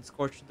impale and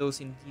scorch those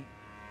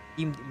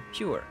deemed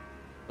impure.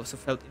 Those who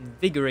felt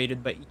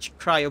invigorated by each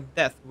cry of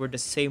death were the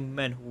same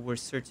men who were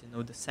certain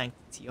of the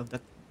sanctity of the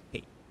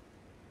campaign.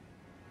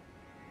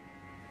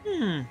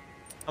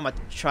 I'm gonna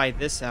try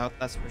this out,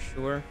 that's for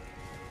sure.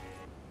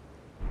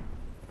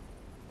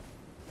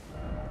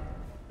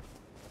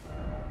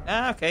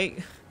 Okay.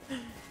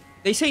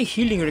 They say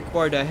healing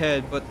required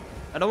ahead, but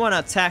I don't want to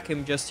attack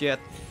him just yet.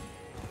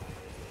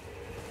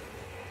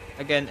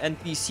 Again,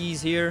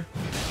 NPCs here.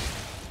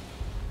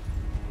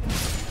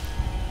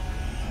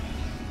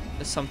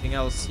 There's something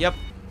else. Yep.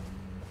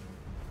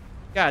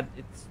 God,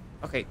 it's...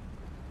 Okay.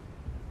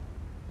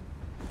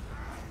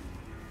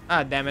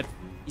 Ah, damn it.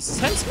 He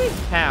sends me?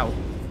 How?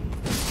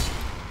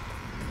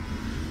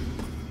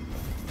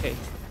 Okay.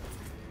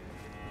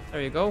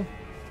 There you go.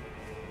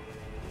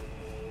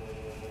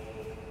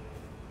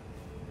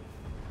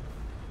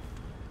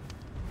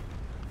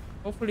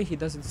 Hopefully he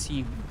doesn't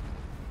see me.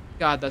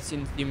 God, that's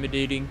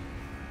intimidating.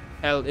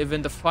 Hell,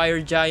 even the fire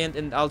giant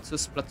in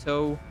Altus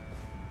Plateau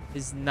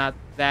is not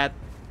that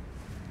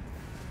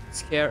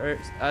scary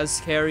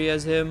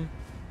as him.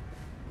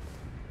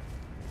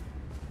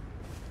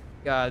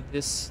 God,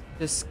 this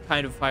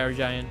kind of fire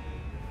giant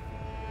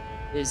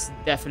is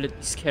definitely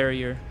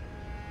scarier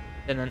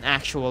than an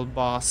actual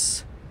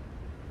boss.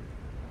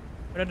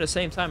 But at the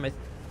same time, I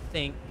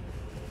think...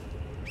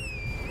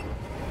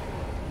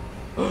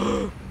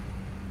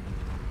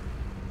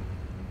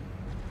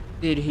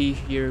 Did he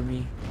hear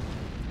me?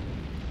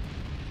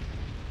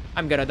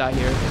 I'm gonna die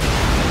here.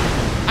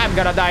 I'm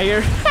gonna die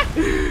here.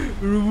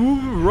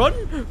 Run!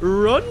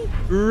 Run!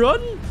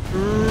 Run!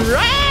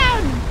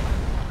 Run!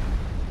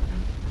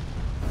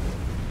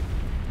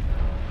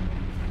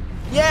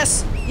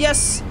 Yes!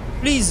 Yes!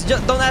 Please,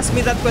 don't ask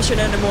me that question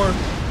anymore.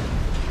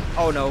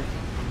 Oh no.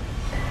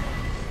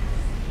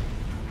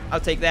 I'll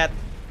take that.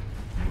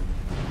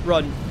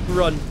 Run,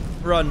 run,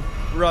 run,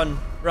 run,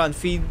 run.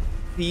 Feed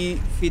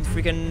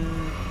freaking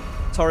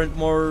Torrent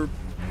more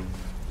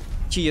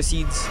chia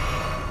seeds.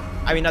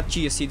 I mean, not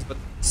chia seeds, but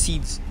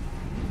seeds.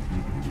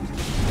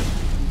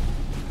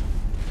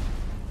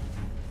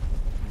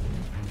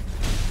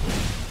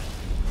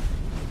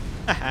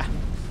 Haha.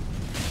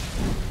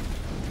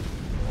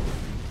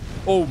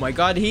 Oh my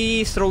god,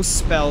 he throws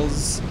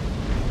spells.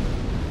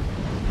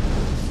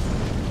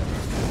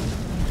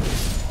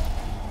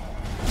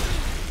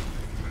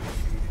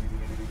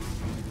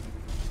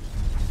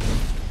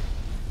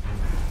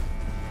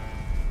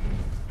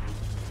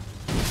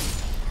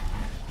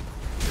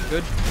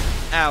 Good.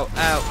 Ow,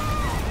 ow.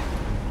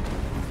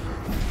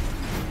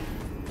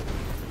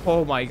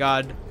 Oh my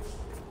god.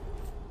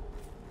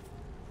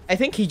 I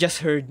think he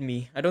just heard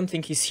me. I don't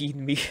think he's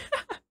seen me.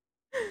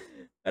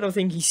 I don't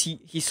think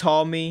he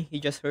saw me. He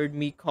just heard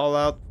me call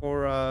out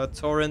for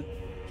Torrent.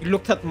 He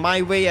looked at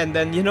my way, and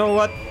then you know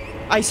what?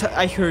 I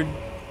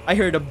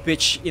heard a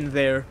bitch in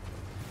there,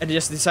 and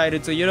just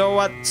decided to, you know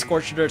what?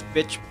 Scorched earth,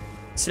 bitch.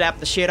 Slap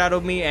the shit out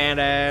of me,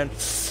 and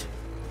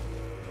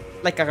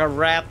like a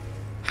rat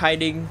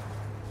hiding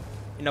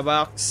in a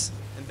box,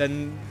 and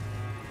then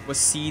was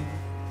seen.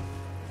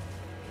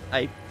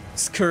 I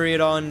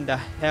scurried on the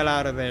hell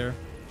out of there.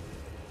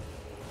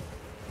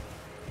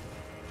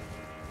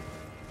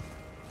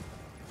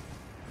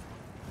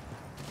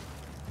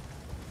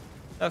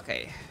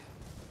 Okay.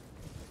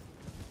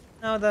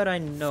 Now that I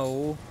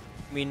know,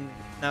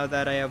 now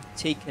that I have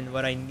taken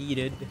what I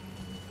needed,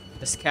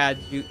 the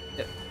schedule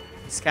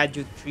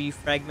tree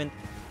fragment,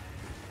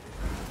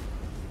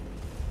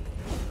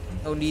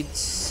 no need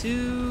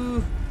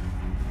to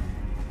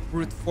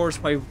brute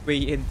force my way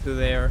into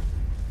there.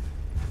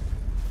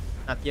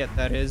 Not yet,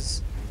 that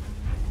is.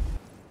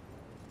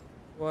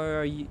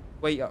 Why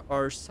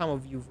are some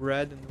of you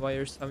red and why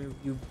are some of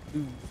you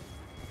blue?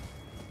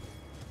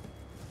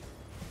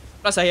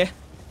 Plus,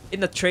 in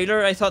the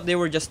trailer, I thought they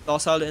were just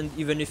docile, and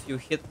even if you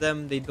hit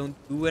them, they don't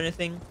do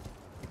anything.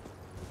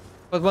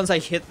 But once I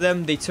hit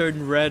them, they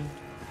turn red.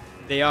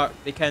 They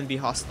can be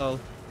hostile.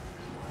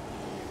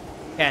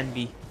 Can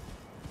be.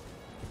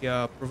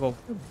 Yeah, provoke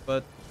them.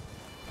 But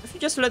if you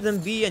just let them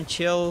be and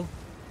chill,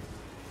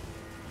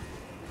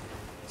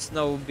 it's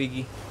no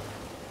biggie.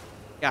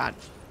 God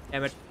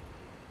damn it.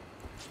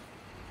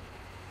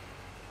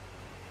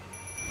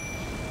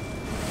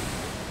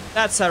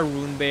 That's a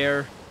rune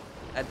bear.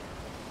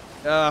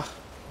 Nope.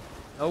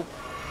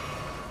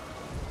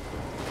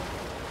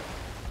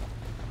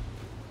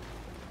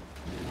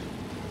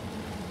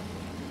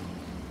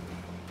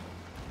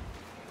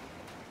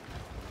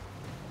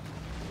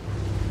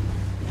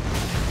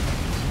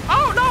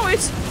 Oh no,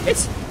 it's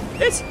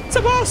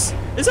a boss!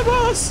 It's a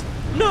boss!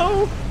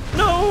 No!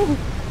 No!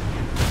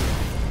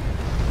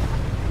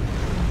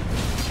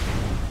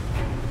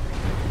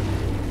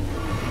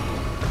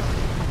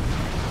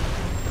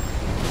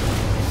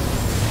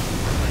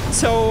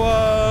 So,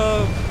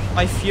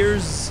 my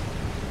fears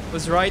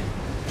was right.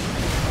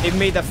 They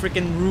made a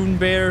freaking rune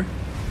bear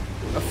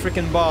a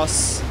freaking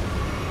boss.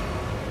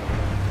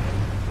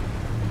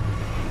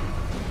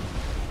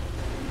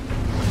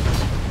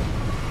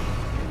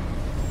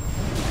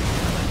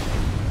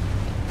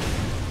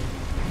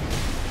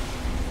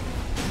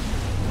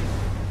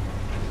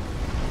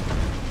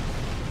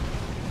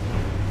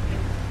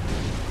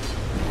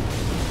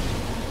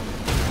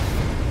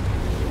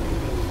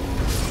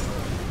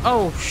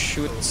 Oh,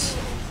 shoot.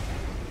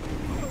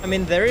 I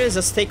mean, there is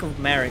a stake of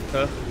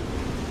America.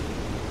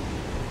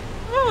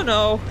 Oh,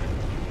 no.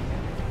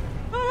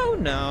 Oh,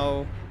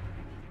 no.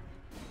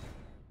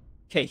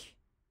 Okay.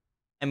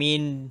 I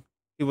mean,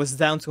 he was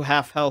down to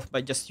half health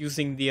by just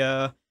using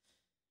the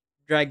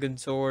dragon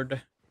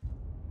sword.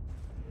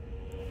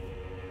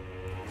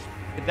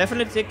 Could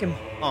definitely take him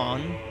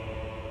on.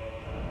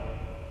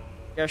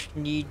 Just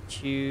need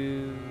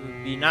to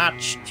be not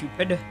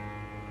stupid.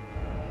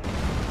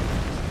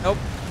 Nope.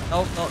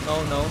 No, no,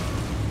 no, no.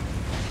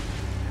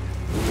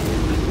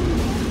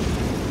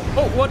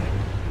 Oh, what?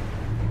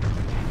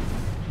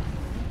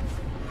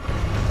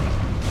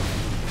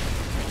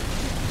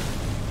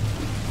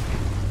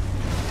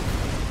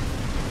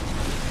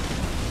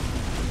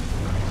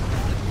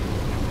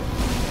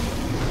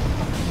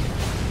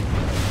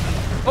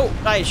 Oh,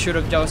 I should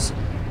have just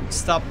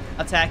stopped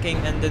attacking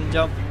and then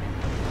jump.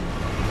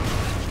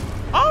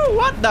 Oh,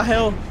 what the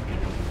hell?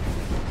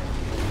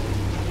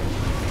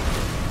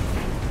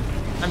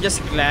 I'm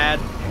just glad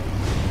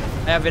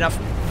I have enough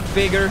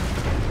vigor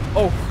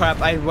Oh crap!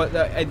 I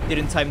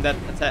didn't time that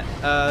attack.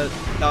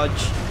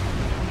 Dodge.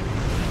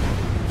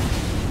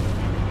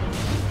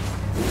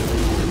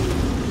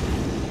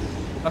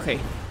 Okay.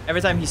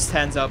 Every time he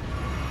stands up,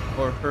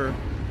 or her,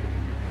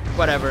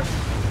 whatever.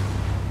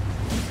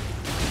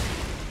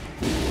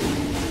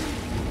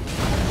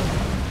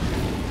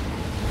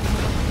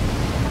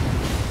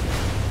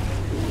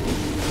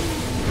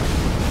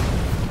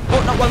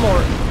 Oh, not one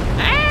more.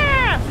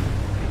 Ah!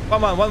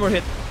 Come on, one more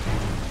hit.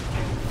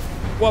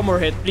 One more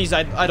hit, please.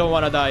 I don't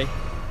want to die.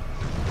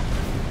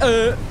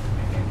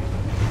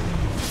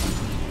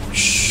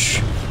 Shh.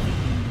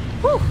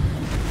 Whew.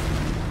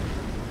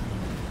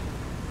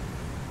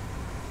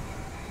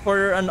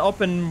 For an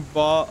open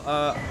belt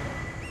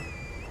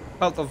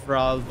of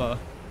Ralva.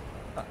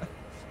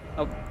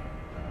 Oh,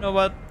 you know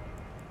what?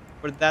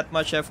 For that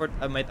much effort,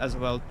 I might as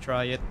well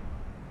try it.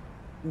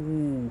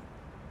 Ooh.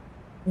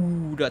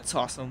 Ooh, that's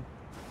awesome.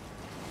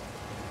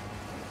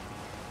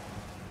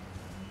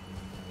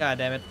 God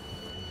damn it.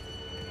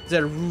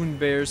 The rune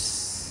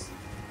bears.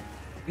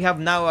 We have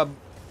now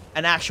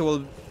an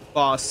actual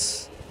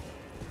boss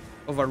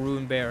of a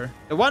rune bear.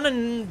 The one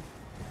in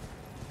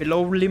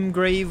below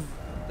Limgrave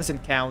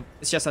doesn't count.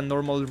 It's just a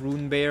normal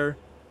rune bear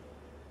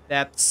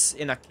that's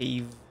in a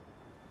cave.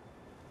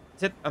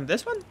 Is it on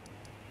this one?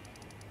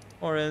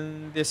 Or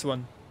in this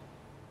one?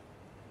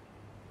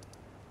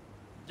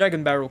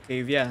 Dragon Barrow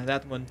Cave, yeah,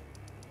 that one.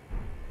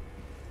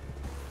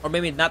 Or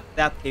maybe not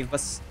that cave,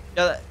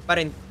 but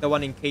in the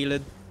one in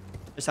Caelid.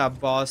 There's a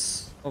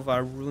boss of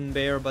a rune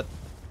bear, but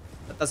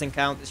that doesn't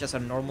count. It's just a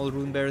normal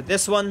rune bear.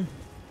 This one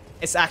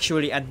is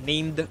actually a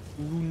named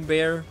rune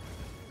bear.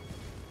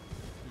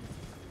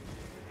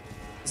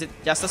 Is it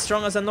just as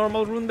strong as a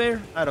normal rune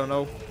bear? I don't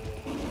know.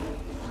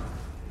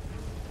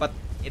 But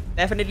it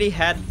definitely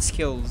had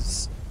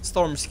skills.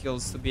 Storm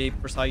skills, to be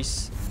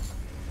precise.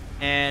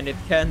 And it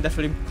can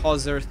definitely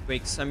cause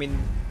earthquakes. I mean,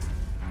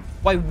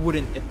 why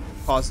wouldn't it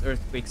cause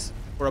earthquakes?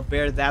 For a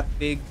bear that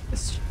big,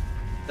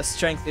 the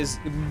strength is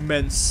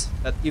immense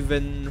that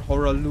even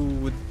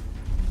Horalu would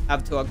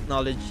have to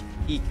acknowledge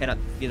he cannot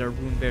defeat a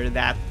rune bear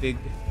that big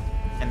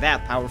and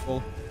that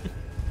powerful.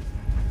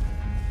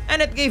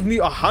 And it gave me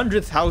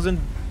 100,000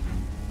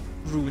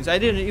 runes. I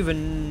didn't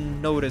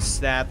even notice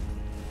that.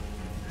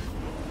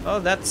 Well,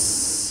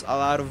 that's a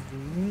lot of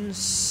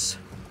runes.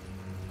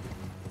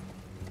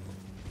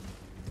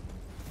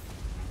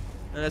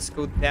 Now let's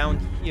go down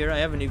here. I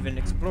haven't even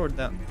explored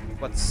that.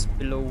 What's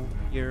below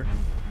here?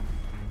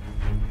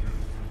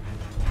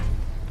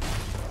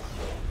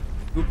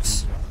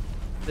 Oops.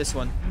 This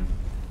one.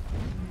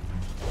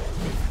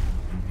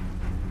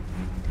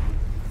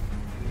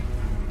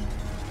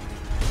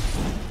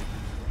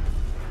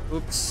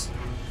 Oops.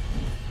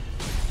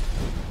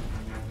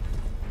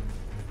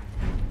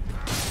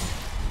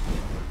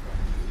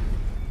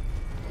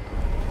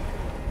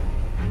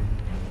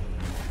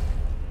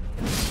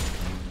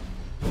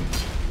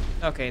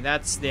 Okay,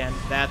 that's the end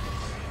of that.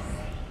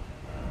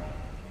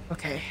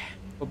 Okay,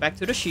 go back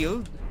to the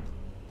shield.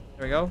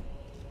 There we go.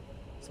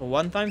 It's a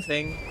one-time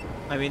thing.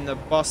 I mean, a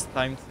boss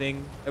time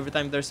thing. Every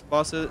time there's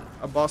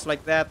a boss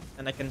like that,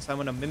 and I can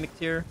summon a mimic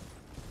tier.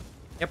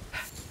 Yep.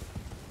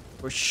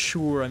 For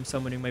sure, I'm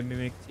summoning my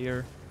mimic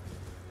tier.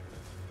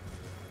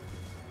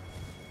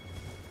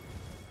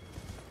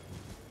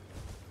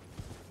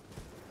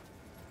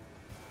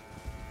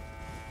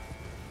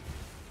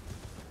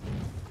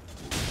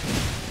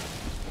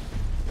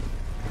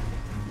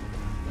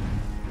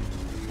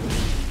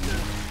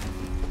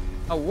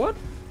 Oh, what?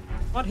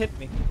 What hit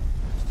me?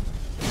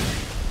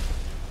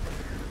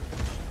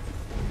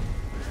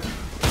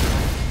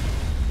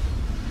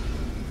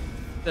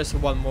 There's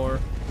one more.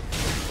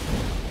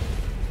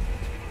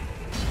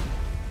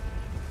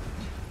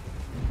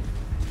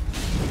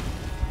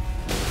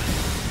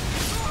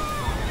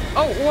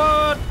 Oh,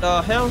 what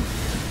the hell?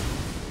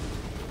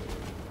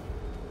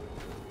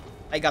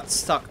 I got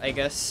stuck, I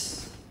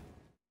guess.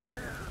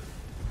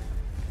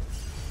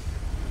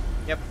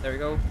 Yep, there we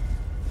go.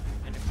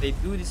 And if they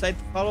do decide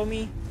to follow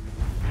me,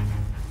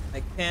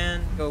 I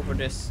can go for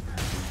this.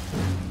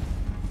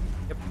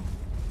 Yep.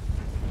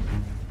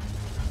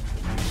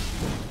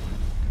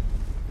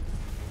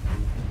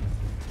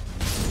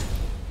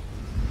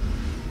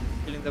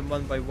 Killing them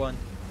one by one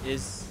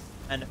is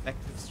an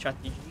effective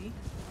strategy.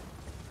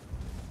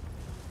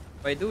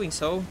 By doing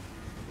so...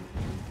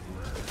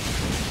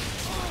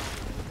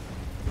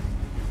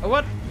 Oh,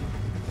 what?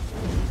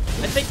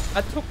 I think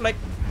I took like...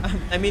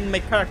 I mean, my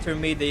character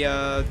made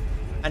a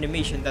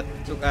animation that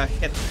took a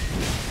hit.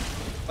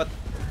 But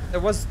there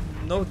was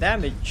no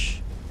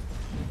damage.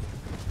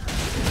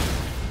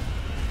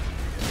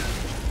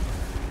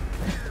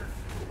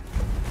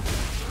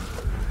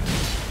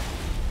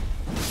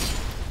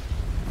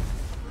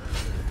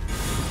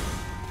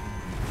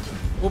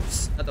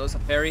 Oops, that was a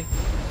parry.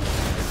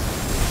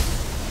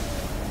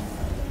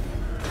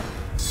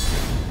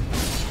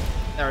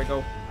 There we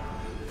go.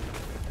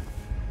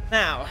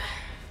 Now,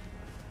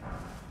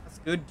 that's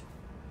good.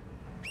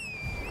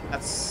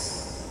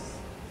 That's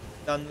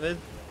done with.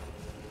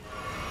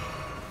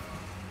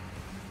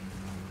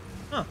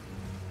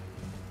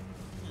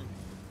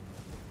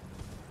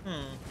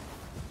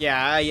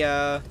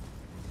 Yeah,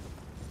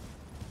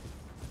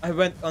 I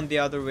went on the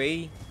other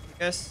way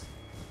because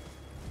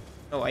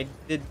no, I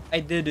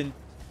didn't.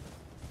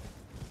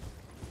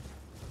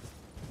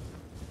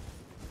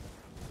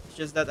 It's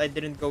just that I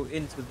didn't go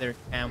into their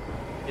camp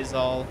is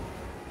all.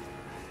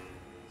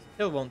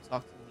 Still won't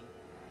talk to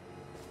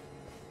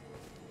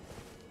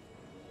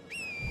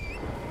me.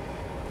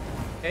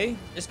 Okay,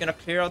 just gonna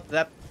clear out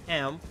that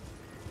camp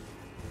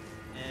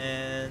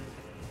and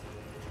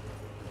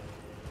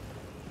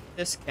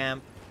this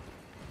camp.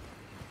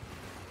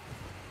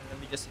 And let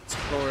me just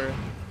explore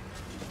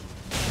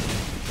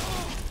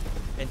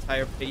the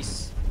entire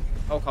place.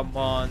 Oh come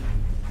on.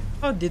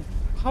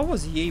 How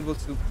was he able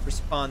to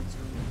respond to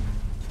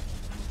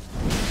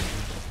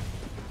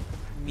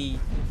me?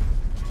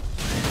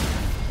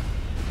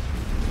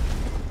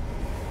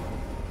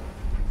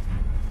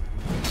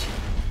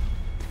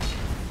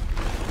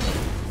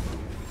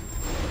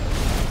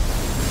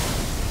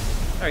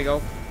 There you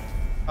go.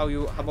 How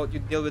about you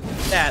deal with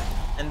that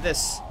and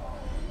this?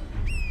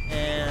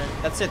 And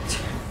that's it.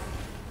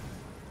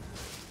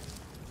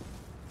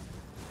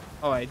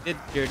 Oh, I did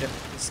clear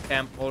this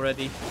camp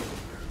already.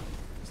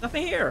 There's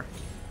nothing here.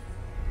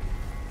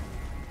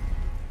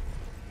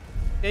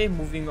 Okay,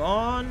 moving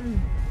on.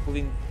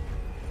 Moving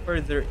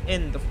further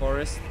in the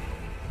forest.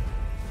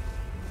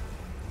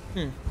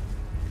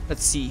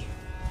 Let's see.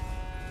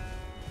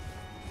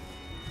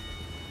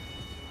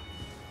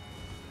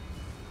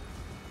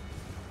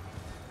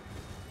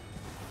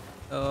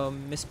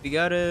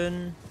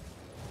 Misbegotten.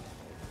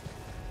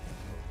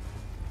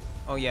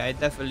 Oh yeah, I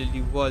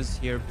definitely was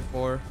here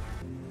before.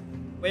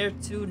 Where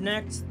to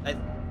next? I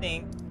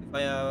think if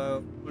I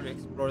fully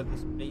explore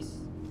this place,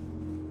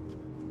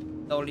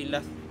 the only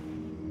left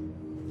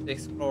to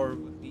explore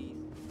would be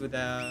through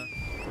the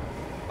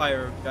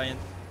fire giant.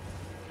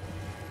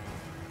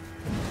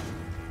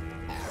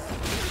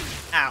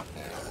 Ow!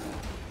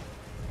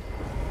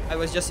 I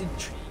was just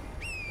intrigued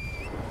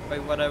by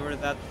whatever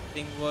that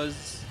thing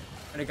was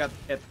when I got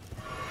hit.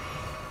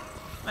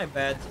 My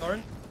bad,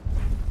 Thorn.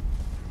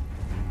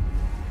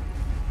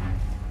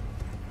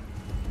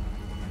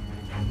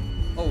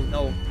 Oh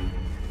no.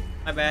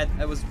 My bad.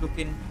 I was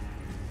looking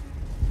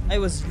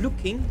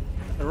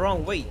the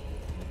wrong way.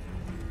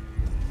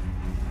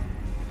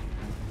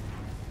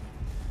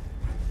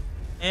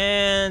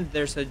 And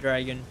there's a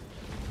dragon.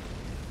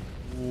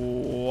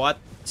 What?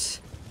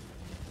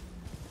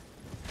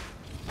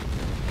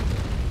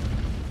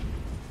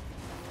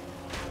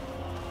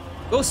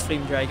 Ghost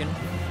Flame Dragon.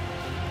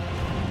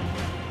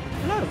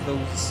 A lot of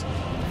those.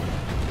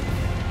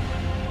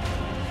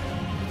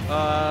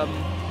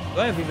 Do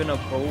I have even a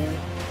bow?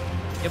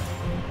 Yep,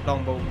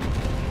 longbow.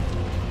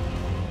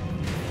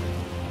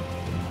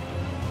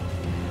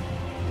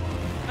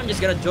 I'm just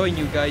gonna join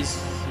you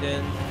guys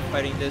in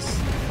fighting this.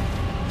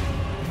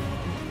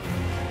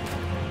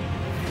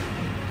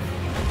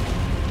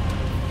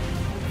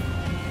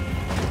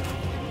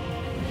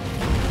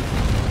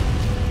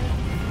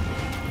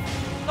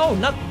 No,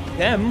 not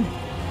them.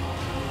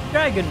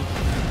 Dragon.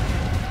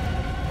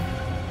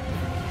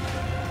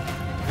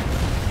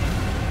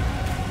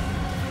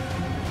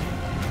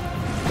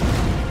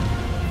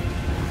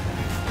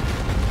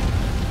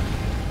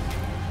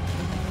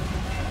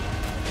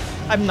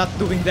 I'm not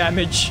doing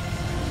damage.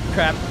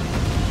 Crap.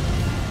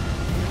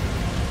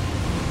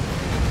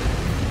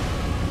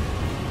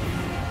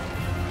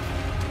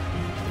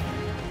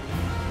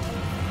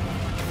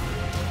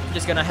 I'm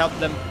just gonna help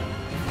them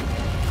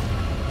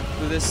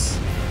do this.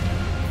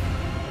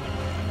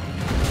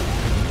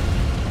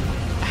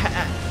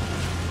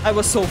 I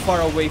was so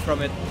far away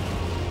from it.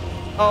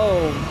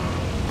 Oh.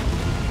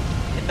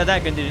 The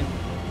dragon didn't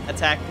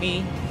attack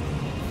me.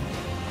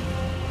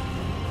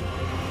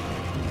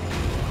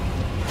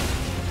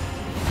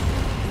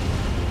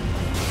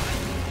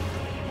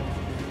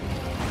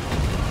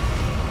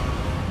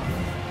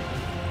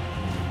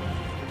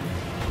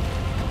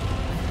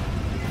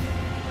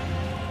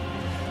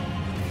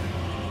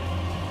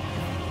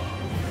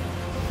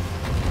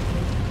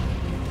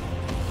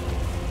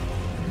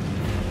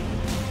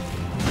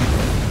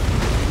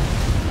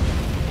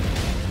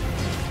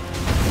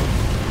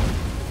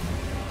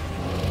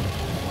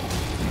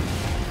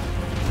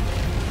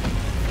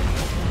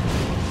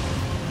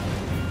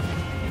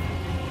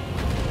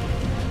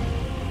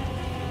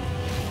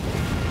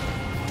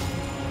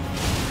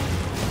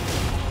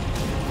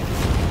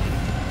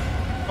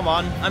 Come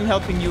on, I'm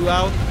helping you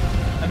out.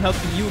 I'm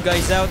helping you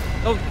guys out.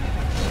 Oh,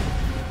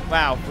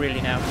 wow,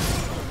 really now?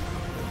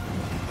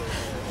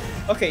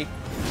 Okay,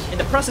 in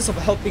the process of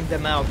helping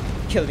them out,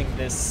 killing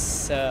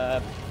this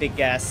big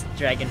ass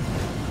dragon,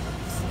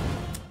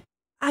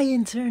 I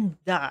in turn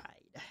died.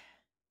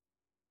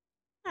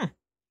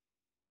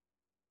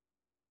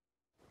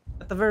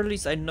 At the very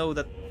least, I know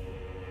that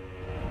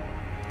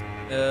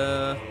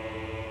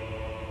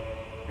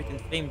freaking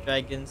flame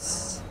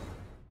dragons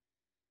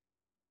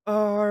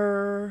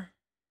are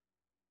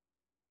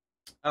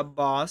a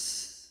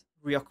boss,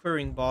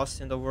 reoccurring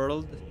boss in the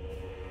world.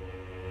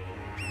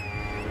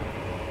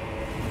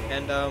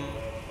 And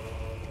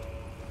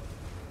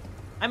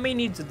I may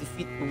need to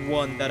defeat the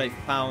one that I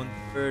found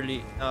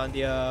early on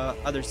the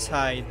other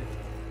side.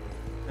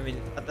 I mean,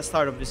 at the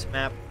start of this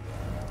map.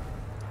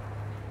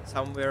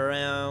 Somewhere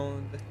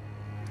around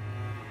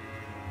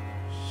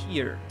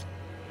here.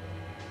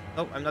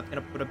 Nope, I'm not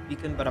gonna put a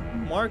beacon, but a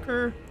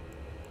marker.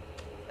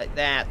 Like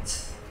that.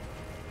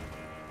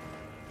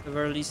 At the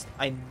very least,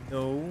 I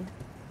know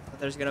that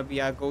there's gonna be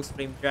a ghost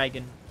flame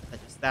dragon. That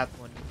is that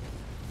one.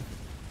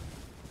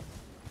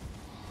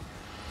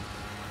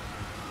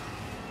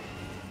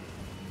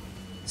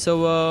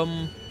 So,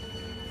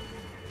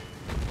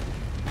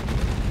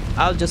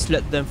 I'll just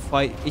let them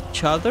fight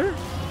each other.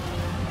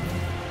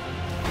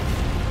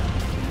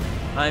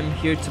 I'm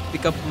here to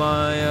pick up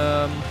my,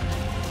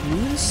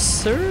 runes,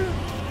 sir.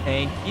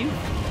 Thank you.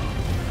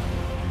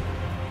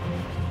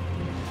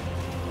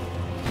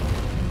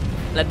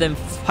 Let them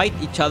fight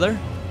each other.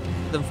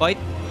 Let them fight.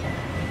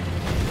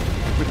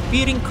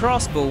 Repeating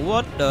crossbow.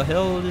 What the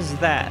hell is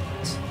that?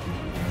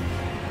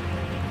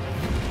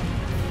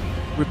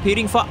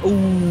 Repeating fire.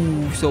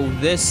 Ooh, so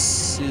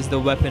this is the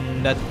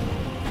weapon that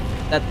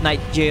Night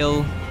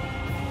Jail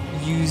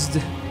used.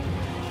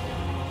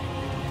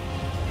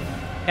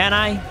 Can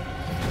I?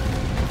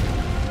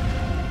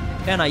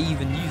 Can I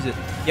even use it?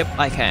 Yep,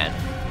 I can.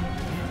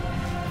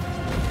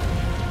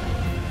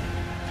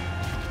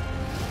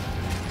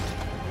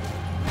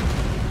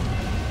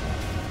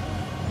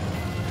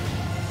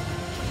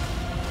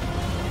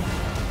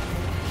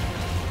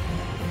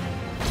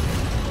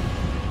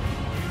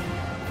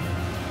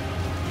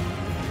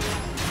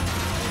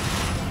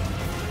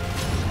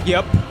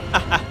 Yep.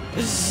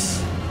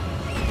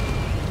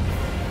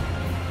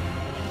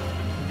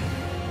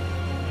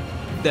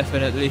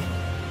 Definitely.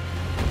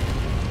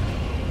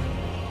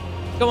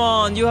 Come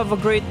on, you have a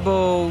great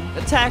bow.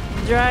 Attack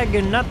the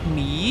dragon, not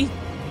me.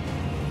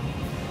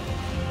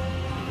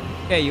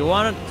 Okay, you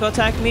want to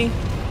attack me?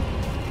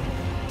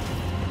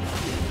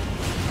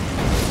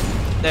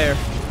 There.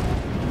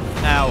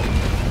 Ow.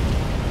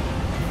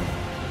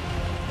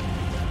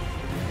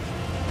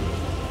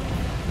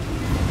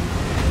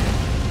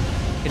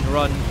 Can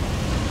run.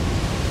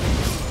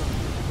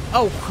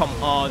 Oh, come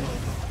on.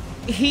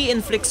 He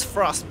inflicts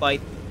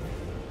frostbite.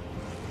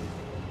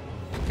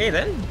 Okay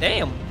then,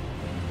 damn.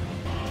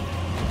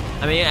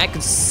 I mean, I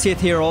could sit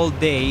here all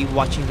day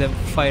watching them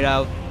fight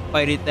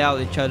it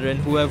out each other, and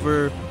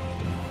whoever's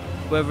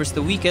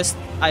the weakest,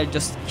 I'll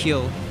just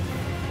kill.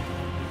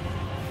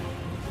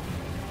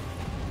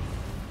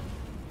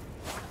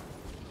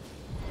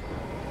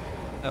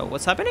 Oh,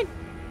 what's happening?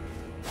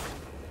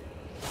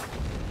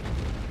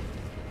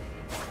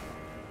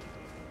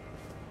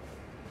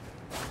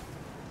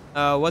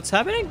 What's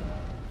happening?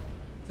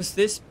 Could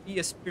this be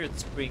a spirit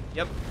spring?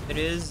 Yep, it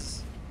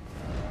is.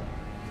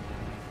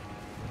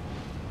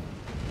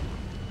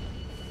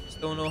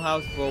 Just don't know how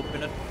to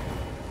open it.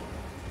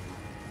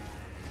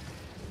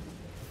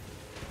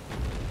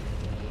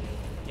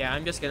 Yeah,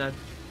 I'm just gonna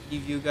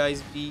leave you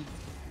guys be.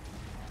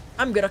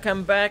 I'm gonna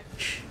come back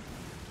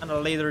on a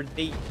later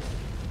date.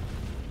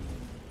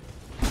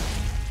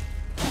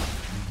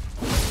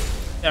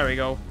 There we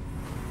go.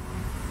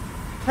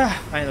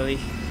 Finally.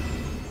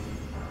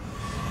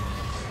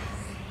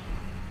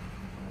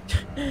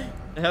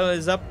 The hell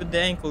is up with the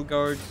ankle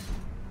guard?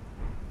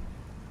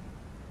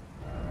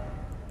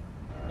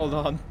 Hold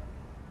on.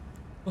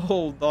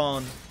 Hold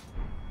on.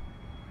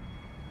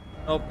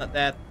 Nope, not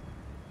that.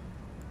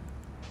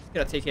 Just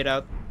gotta take it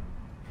out.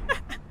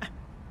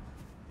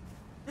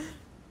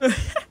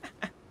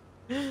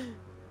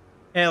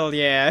 Hell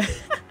yeah.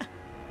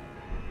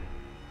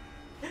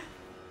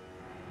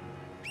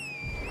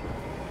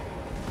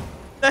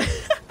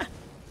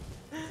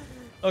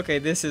 Okay,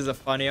 this is a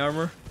funny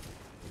armor.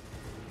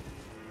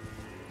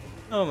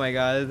 Oh my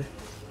god.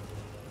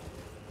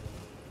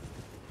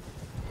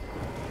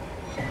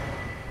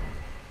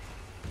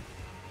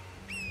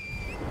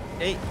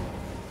 Okay.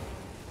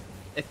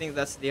 I think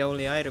that's the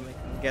only item I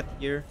can get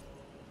here.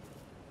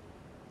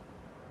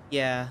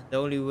 Yeah, the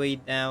only way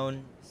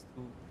down is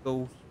to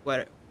go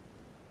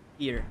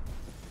here.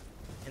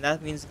 And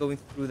that means going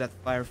through that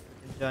fire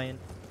freaking giant.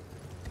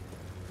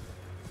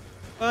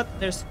 But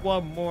there's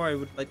one more I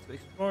would like to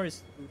explore,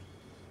 is through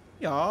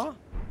here.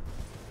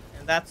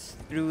 And that's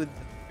through the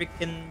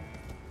freaking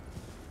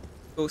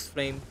ghost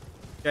flame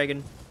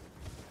dragon.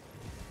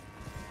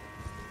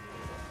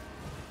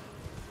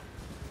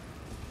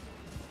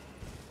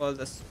 Well,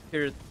 the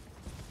spirit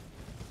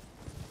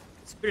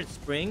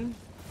spring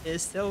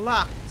is still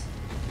locked.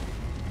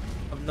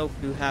 I have no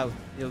clue how to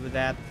deal with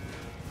that.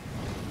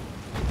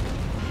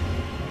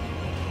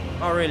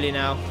 Oh really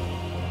now?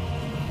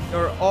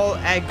 You're all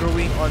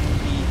aggroing on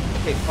me.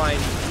 Okay, fine.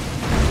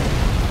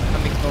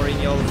 I'm ignoring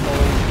y'all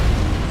all.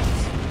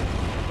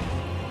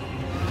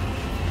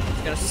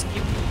 Just gonna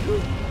skip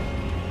you.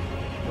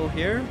 Go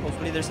here.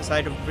 Hopefully there's a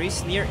side of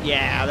grace near.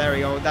 Yeah, there we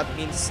go. That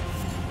means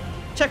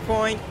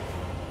checkpoint.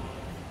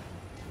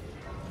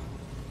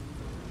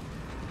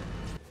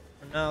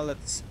 For now,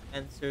 let's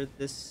enter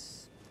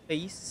this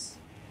space.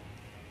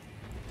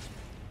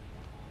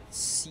 Let's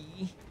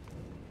see.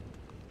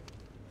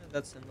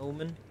 That's an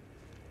omen.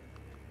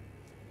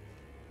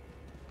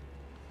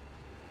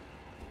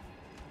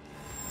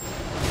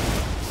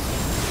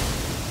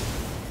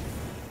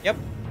 Yep.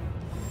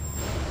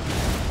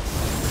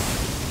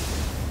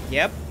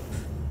 Yep.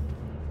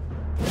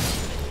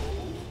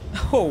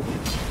 Oh,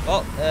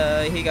 well,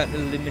 he got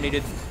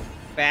eliminated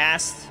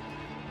fast.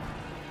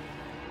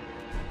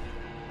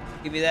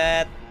 Give me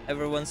that.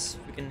 Everyone's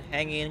freaking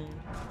hanging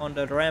on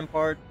the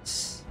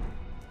ramparts.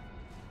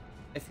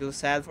 I feel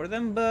sad for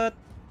them, but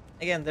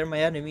again, they're my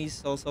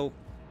enemies, also.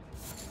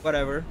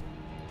 Whatever.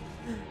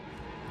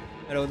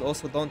 I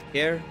also don't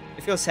care.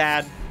 I feel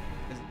sad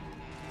because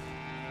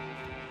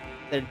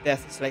their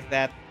death is like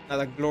that. Not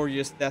a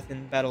glorious death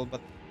in battle,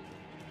 but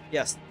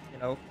yes, you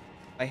know,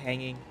 by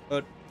hanging.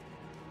 But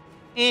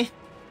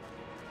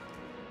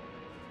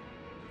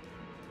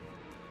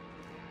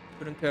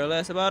couldn't care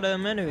less about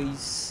them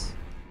anyways.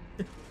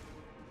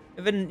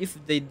 Even if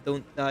they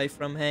don't die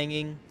from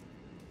hanging,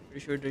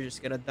 pretty sure they're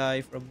just gonna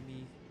die from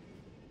me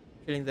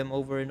killing them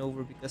over and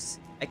over because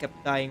I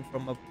kept dying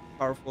from a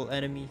powerful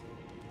enemy.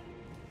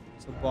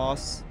 It's a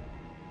boss.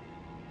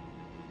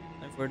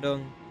 Time for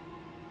dung.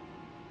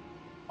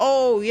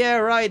 Oh yeah,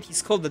 right.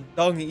 He's called the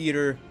Dung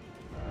Eater.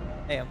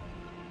 Damn.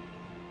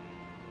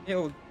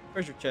 Yo,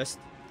 treasure chest.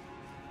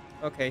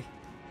 Okay.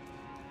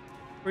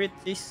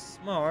 Pretty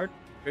smart.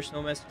 There's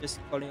no messages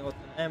calling out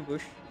an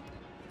ambush.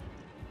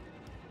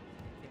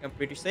 I think I'm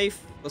pretty safe.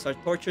 Those are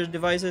torture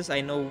devices. I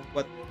know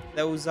what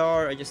those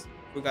are. I just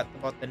forgot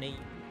about the name.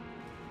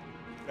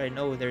 But I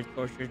know they're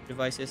torture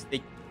devices.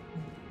 They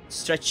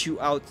stretch you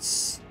out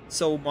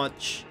so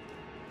much.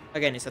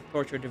 Again, it's a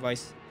torture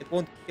device. It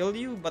won't kill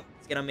you, but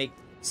it's gonna make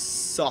you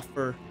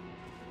suffer.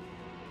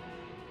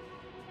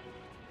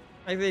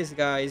 Like this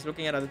guy is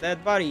looking at a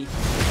dead body.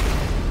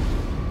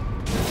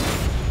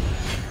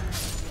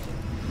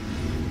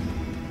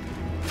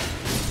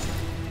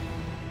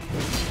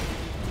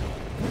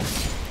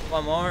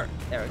 One more.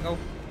 There we go.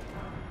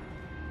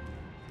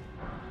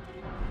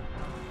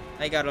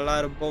 I got a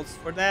lot of bolts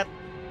for that.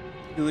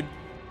 Good.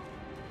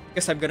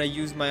 Guess I'm gonna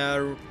use my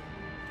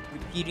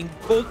repeating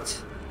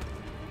bolt.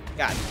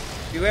 God,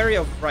 be wary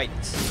of right.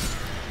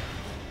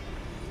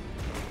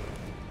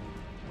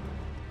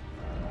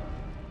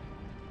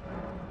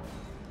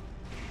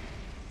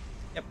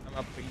 Yep,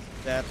 I'm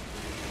upgrading that.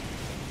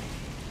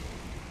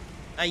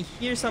 I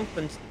hear some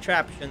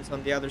contraptions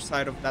on the other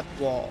side of that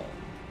wall.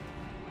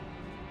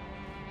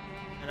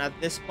 And at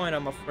this point,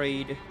 I'm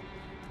afraid.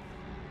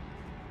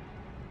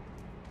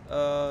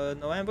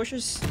 No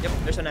ambushes? Yep,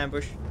 there's an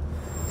ambush.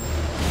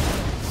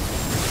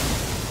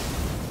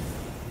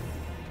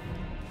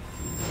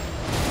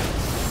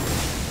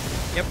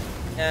 Yep.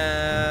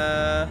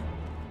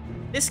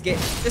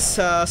 This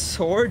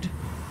sword,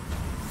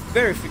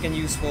 very freaking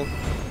useful.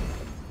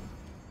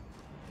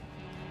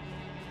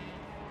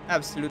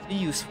 Absolutely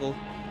useful.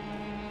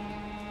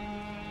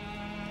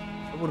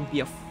 I wouldn't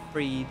be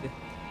afraid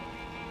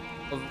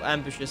of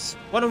ambushes.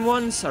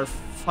 One-on-ones are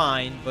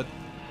fine, but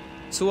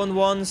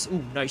two-on-ones,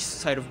 ooh, nice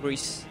side of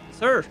grace,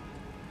 sir.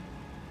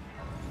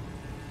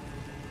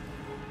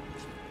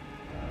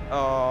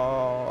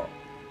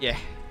 Yeah.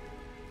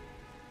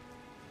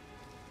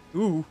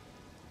 Ooh,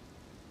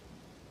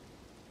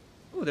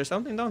 there's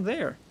something down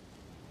there.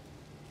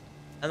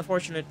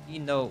 Unfortunately,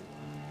 no.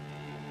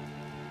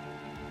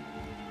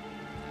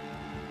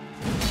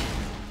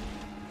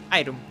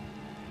 Item.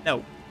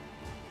 No.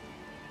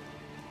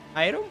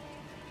 Item?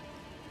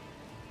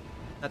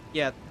 Not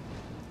yet.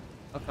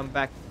 I'll come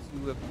back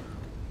to it.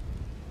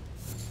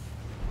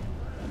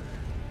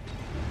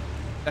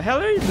 The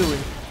hell are you doing?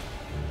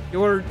 You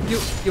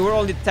were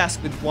only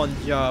tasked with one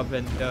job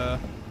and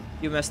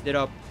you messed it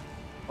up.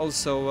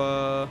 Also,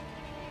 I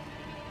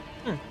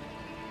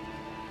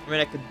mean,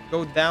 I could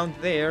go down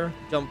there,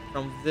 jump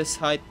from this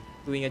height,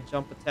 doing a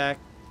jump attack,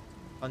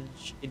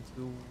 punch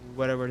into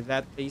whatever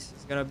that place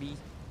is gonna be.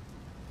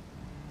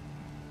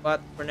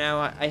 But for now,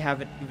 I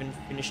haven't even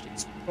finished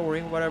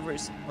exploring whatever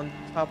is on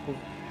top of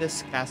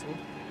this castle.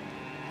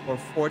 Or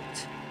fort.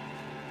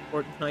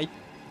 Fort Knight.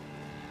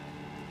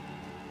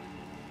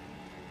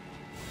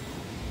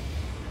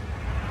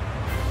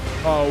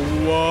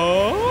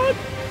 What?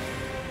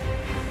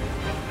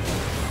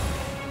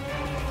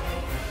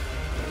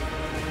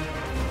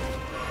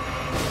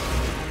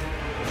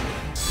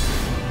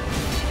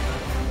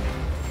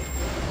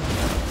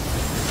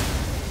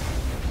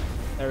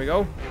 There we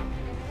go.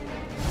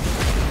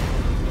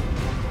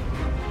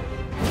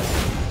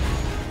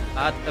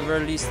 At the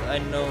very least, I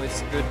know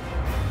it's good.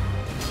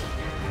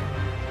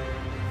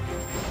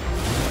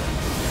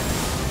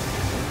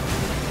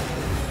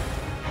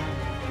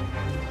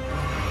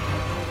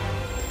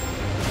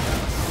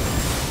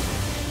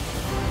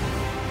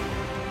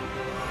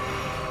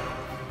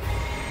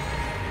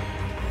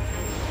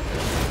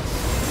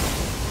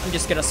 I'm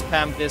just gonna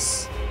spam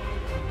this.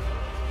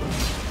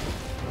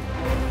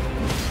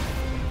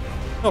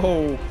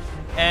 Oh,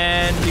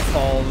 and he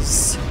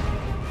falls.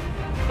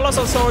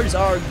 Colossal swords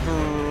are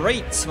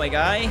great, my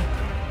guy.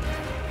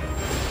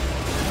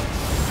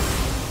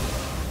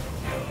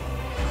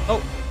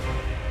 Oh.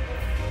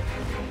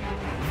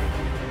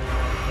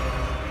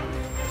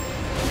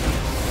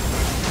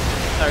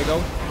 There we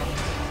go.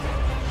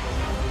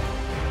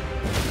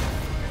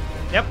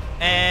 Yep,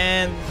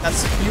 and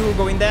that's you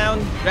going down.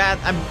 Glad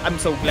I'm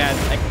so glad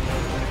I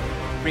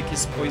can break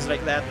his poise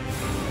like that.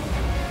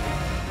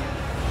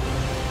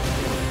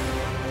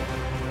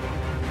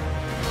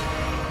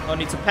 No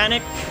need to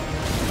panic.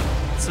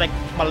 It's like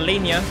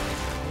Malenia.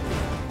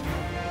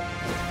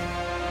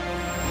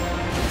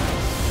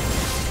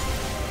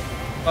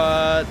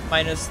 But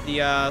minus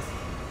the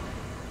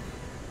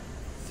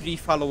 3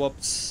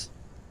 follow-ups.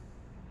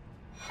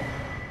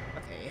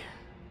 Okay.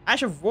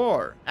 Ash of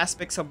War.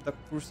 Aspects of the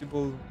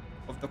Crucible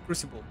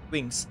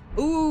wings.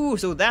 Ooh,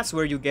 so that's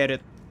where you get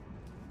it.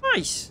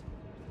 Nice.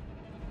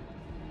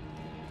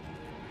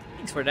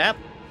 Thanks for that.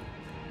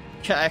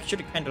 I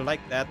actually kind of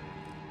like that.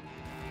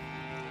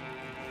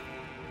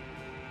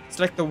 It's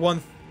like the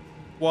one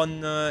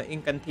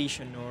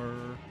incantation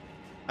or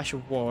Ash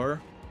of War.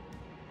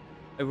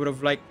 I would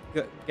have liked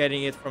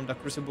getting it from the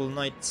Crucible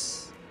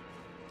Knights.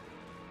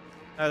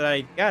 Now that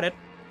I got it,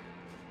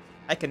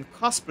 I can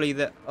cosplay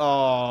the.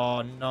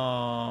 Oh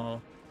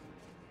no!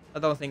 I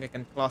don't think I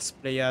can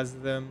cosplay as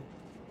them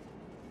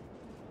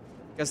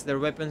because their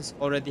weapons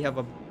already have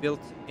a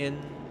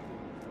built-in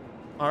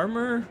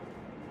armor.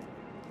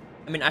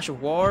 I mean, Ash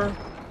of War.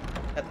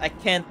 That I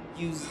can't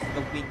use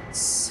the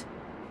wings.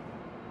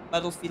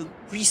 Battlefield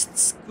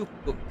Priest's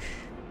Cookbook.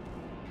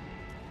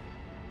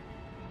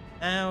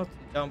 Now to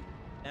jump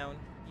down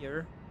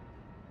here.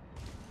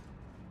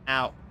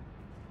 Ow.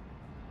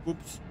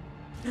 Oops.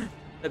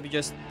 Let me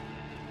just...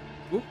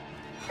 Oop.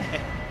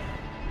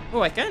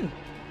 Oh, I can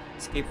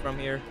escape from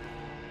here.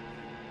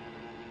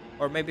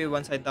 Or maybe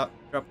once I drop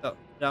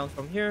down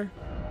from here.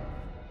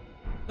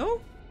 No?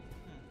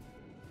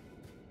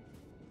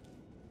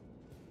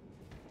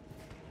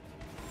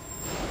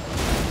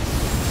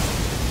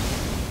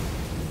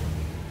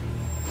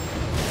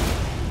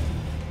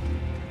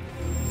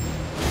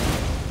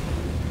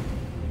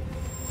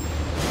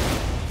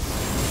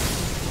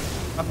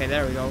 Okay,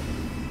 there we go.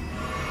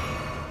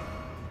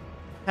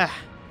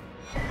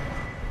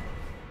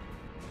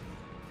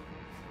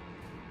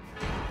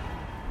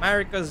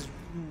 America's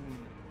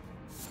Rune.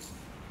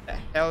 The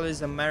hell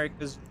is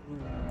America's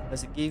Rune?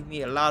 Does it give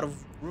me a lot of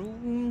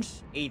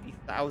runes?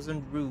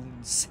 80,000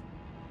 runes.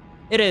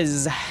 It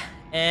is.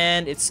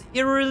 And it's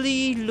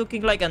eerily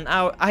looking like an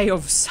Eye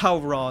of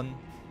Sauron.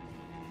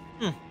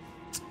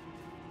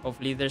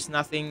 Hopefully there's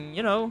nothing,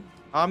 you know,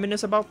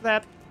 ominous about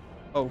that.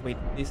 Oh wait,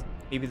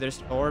 maybe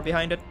there's lore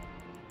behind it.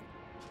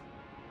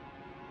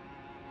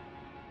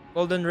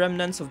 Golden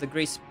remnants of the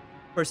grace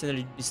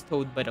personally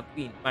bestowed by the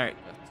Queen Marika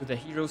to the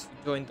heroes who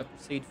joined the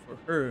crusade for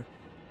her.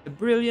 The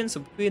brilliance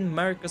of Queen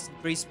Marika's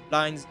grace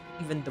blinds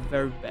even the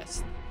very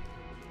best.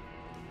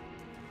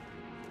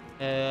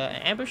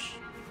 Ambush.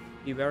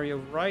 Be wary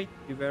of right,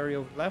 be wary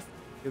of left,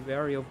 be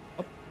wary of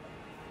up.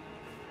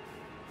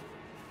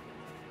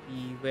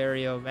 Be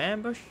wary of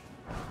ambush.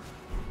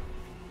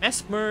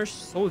 Messmer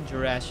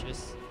soldier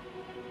ashes.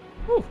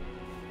 Whew.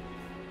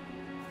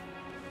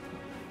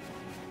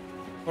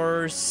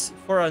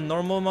 For a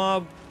normal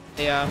mob,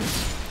 they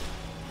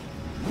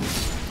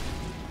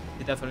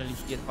definitely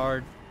hit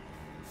hard.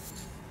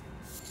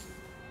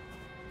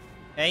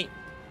 Okay.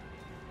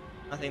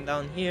 Nothing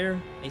down here.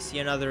 I see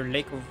another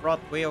lake of rot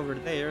way over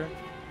there.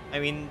 I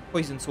mean,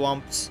 poison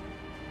swamps.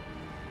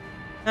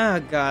 Ah,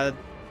 God.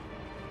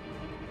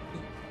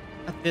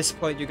 At this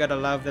point, you gotta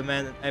love the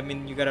man. I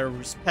mean, you gotta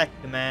respect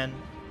the man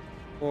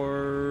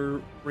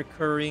for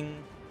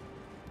recurring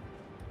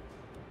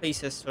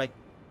places like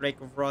Lake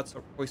of Rots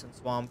or Poison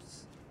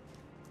Swamps.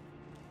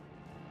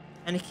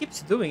 And he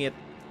keeps doing it.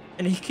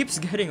 And he keeps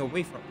getting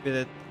away with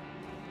it.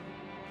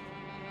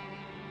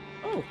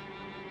 Oh,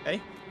 okay.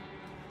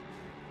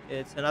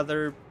 It's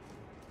another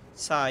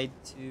side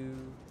to...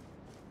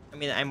 I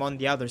mean, I'm on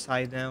the other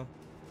side now.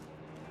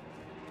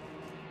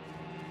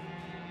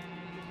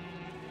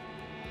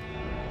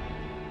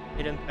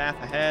 Hidden path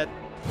ahead.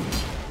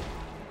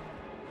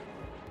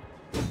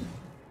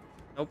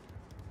 Nope.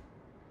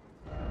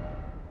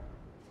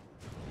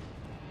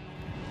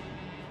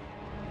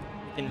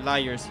 Freaking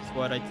liars is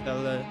what I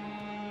tell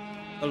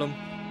them.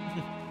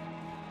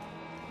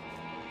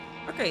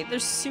 Okay, there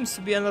seems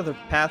to be another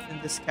path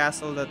in this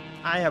castle that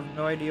I have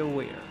no idea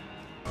where.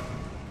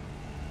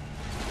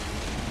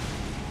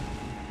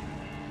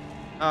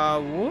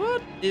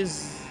 What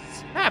is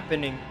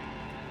happening?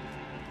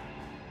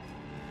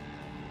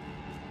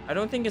 I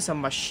don't think it's a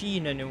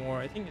machine anymore.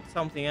 I think it's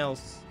something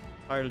else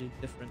entirely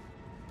different.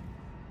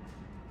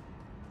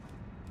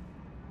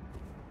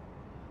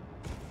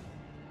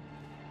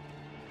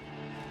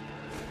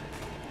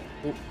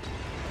 Oh.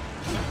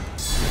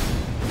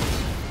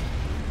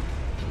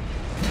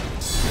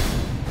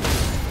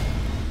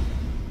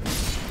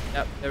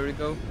 Yep, there we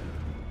go.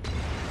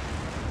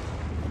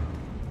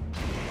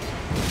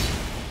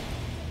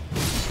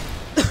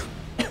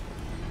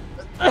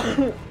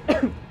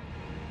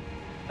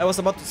 I was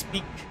about to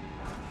speak,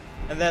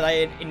 and then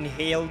I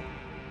inhaled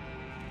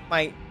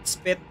my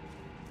spit.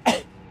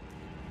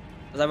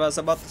 As I was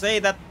about to say,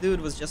 that dude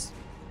was just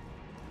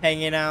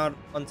hanging out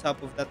on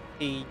top of that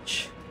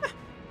cage.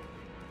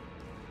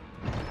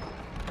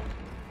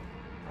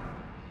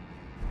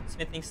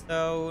 smithing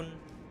stone.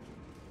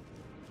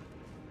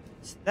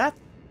 Is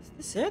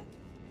this it?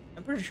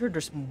 I'm pretty sure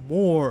there's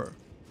more.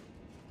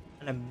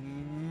 And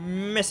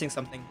I'm missing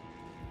something.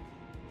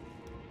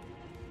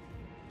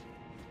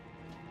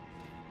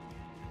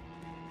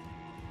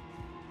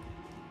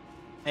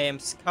 I am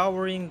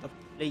scouring the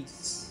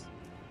place.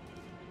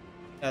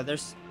 Yeah,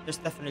 there's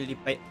definitely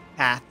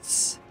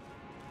paths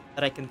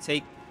that I can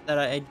take that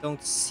I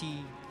don't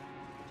see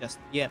just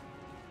yet.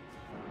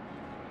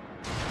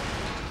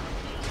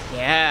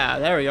 Yeah,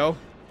 there we go.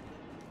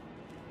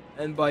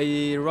 And by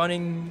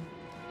running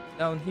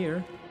down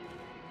here.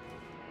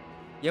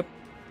 Yep.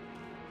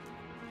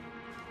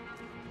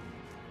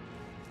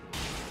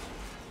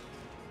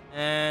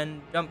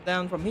 And jump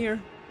down from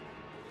here.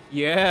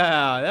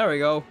 Yeah, there we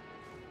go.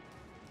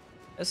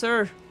 Yes,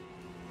 sir.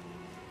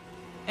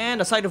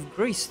 And a side of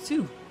grace,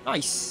 too.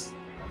 Nice.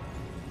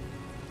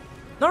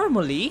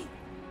 Normally,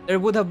 there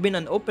would have been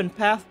an open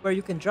path where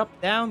you can drop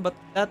down, but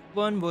that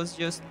one was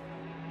just...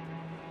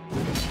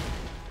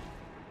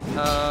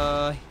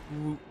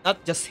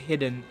 not just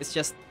hidden. It's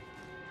just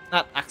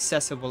not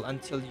accessible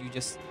until you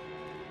just,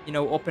 you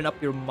know, open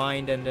up your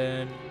mind and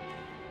then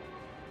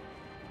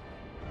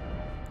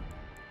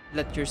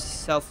let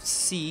yourself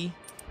see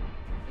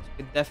that you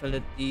can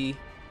definitely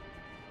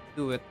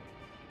do it.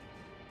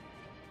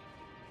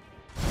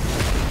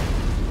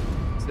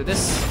 So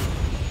this...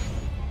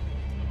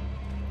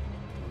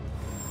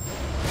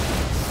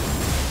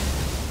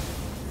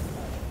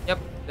 Yep,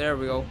 there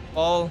we go.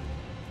 Fall.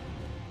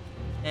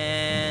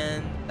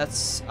 And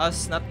that's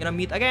us not gonna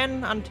meet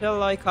again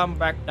until I come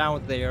back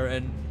down there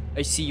and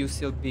I see you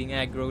still being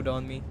aggroed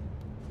on me.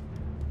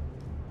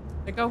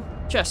 There we go.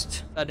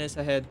 Chest. That is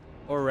ahead.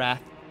 Or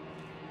wrath.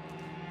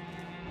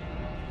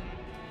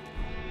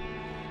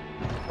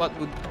 What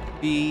would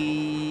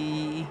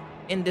be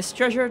in this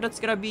treasure that's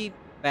gonna be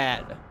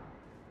bad?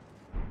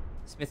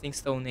 Smithing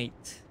stone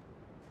 8.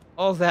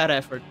 All that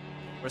effort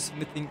for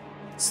smithing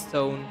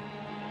stone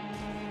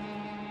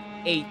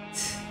 8.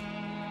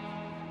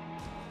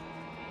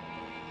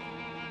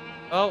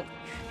 Oh,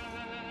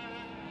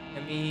 I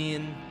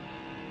mean,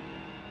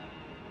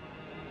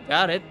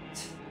 got it.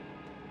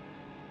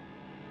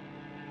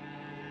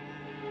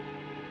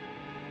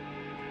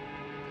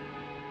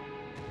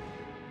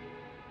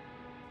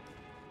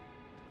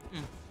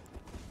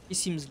 He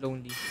seems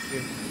lonely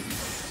here.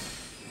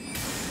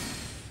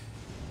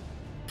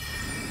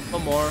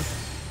 One more.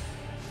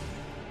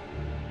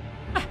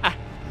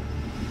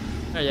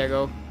 There you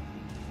go.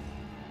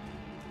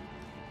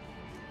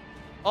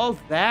 All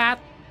that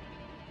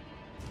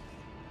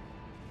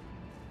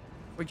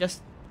for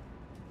just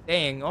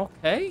staying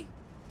okay.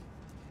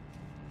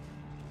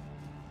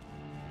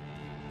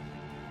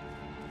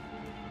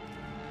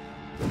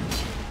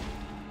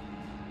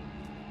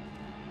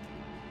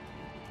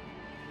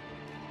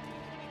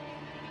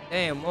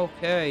 Damn,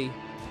 okay.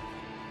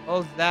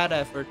 All that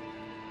effort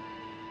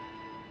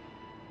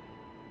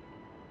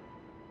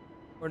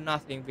for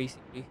nothing,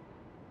 basically.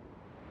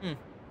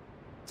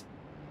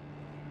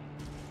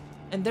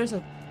 And there's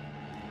a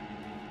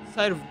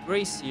side of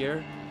grace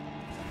here.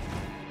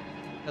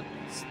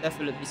 That's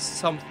definitely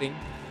something.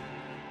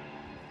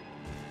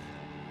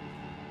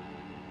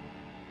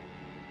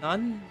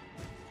 None?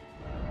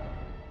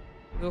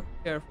 Look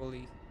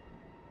carefully.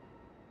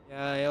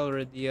 Yeah, I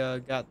already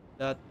got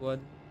that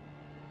one.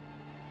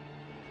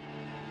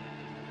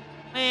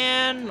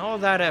 Man, all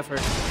that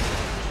effort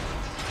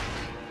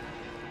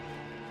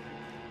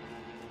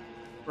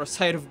for a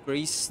side of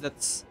grace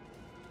that's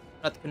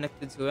not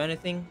connected to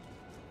anything.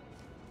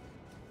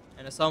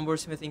 And a somber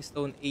smithing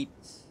stone 8.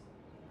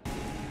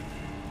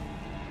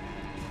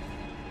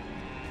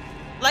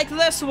 Like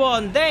this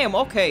one! Damn,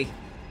 okay.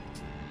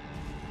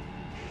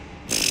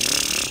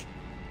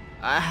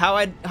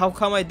 How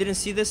come I didn't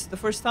see this the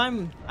first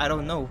time? I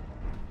don't know.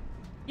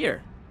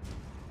 Here.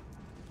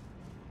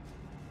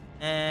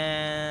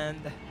 And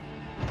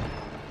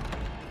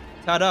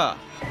ta-da!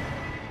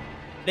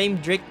 Flame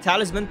Drake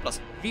Talisman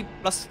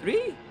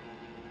 +3/+3?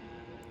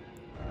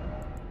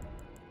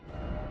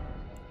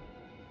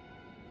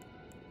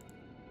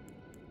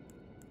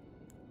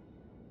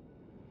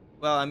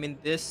 Well, I mean,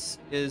 this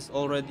is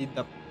already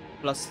the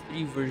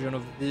 +3 version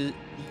of these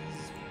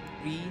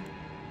 3.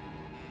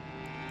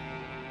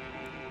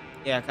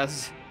 Yeah,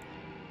 cause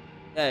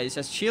yeah, it's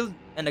a shield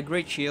and a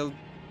great shield.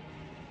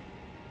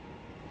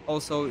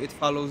 Also, it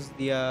follows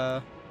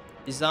the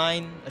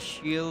design, a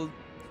shield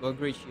to a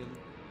great shield.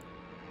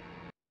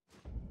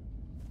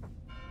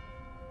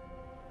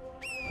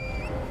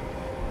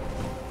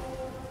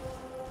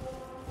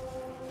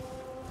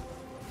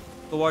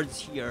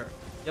 Towards here.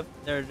 Yep,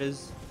 there it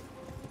is.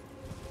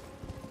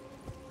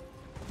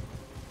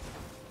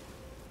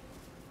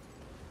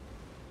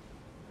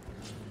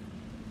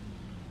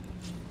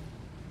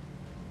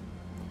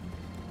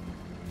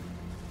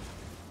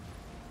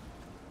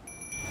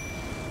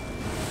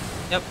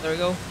 Yep, there we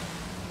go.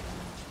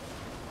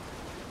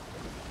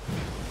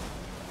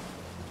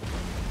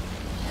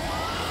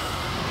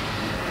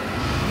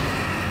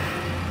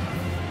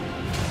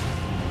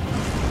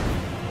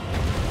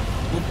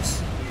 Oops.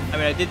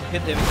 mean, I did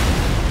hit him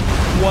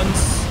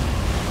once.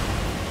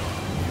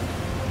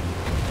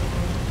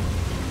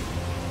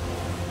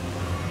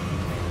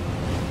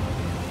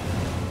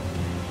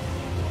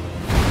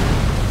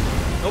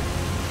 Nope.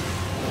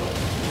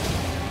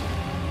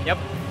 Yep,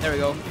 there we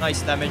go.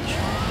 Nice damage.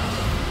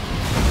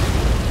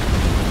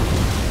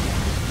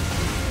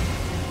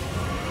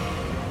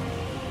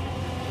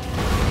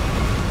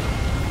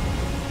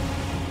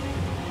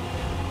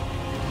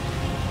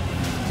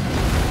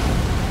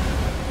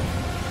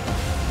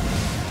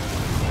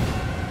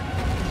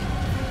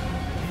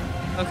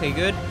 Okay,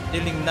 good.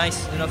 Dealing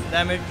nice enough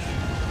damage.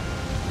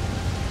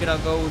 Gonna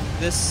go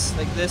this,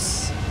 like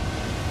this.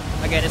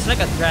 Again, it's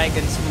like a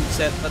dragon's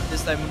moveset, but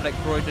this time I'm like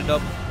roided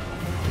up.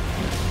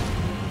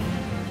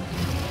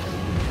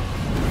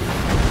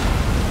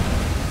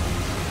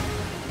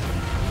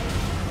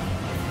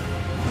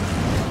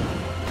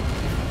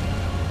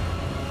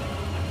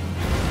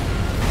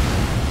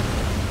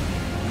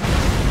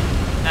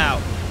 Ow.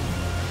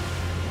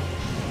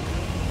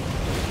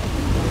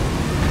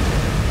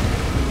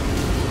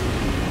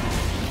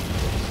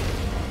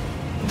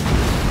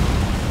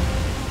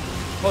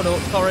 Oh no,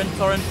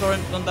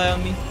 torrent, don't die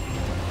on me.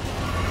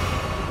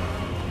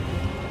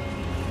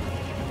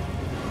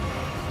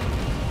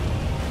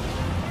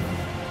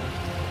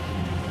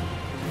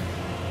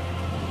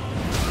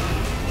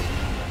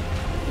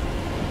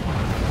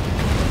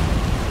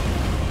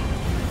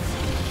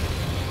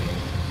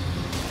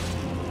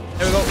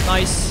 There we go,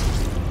 nice.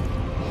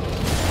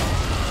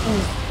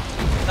 Ooh,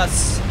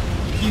 that's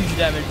huge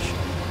damage.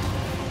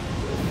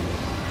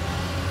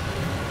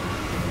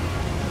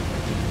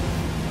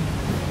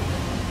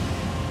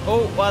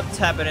 Oh, what's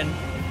happening?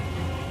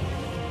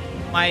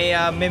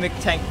 My mimic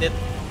tanked it.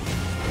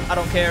 I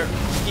don't care.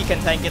 He can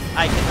tank it.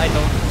 I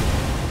don't.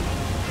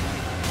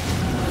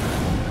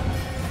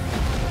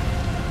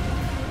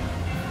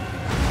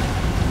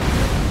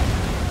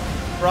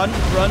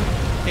 Run.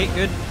 Okay,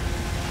 good.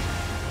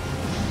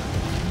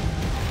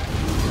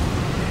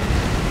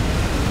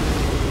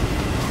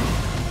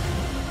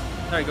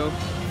 There we go.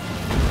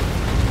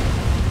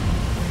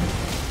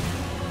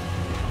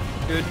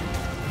 Good.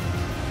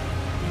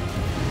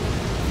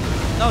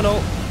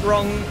 No,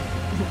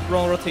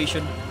 wrong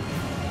rotation.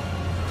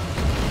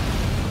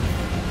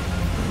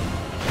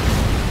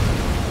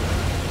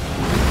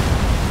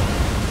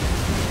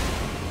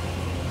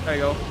 There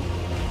you go.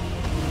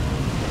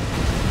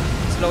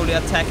 Slowly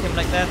attack him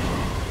like that.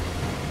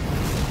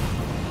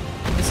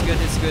 It's good,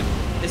 it's good.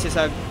 This is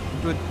a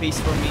good pace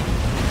for me.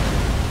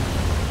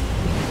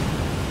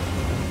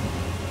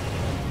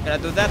 Can I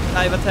do that?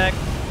 Dive attack.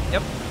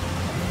 Yep.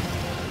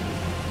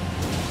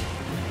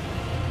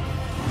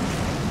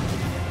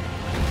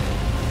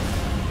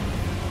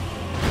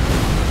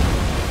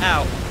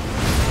 Ow.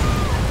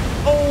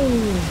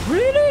 Oh,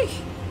 really?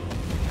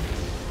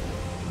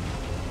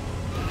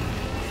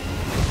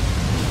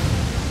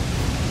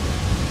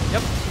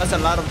 Yep, that's a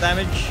lot of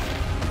damage.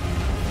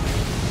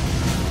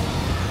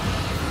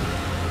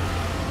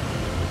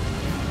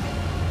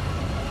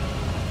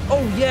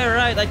 Oh yeah,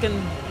 right, I can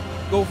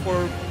go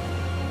for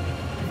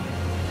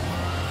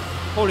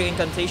holy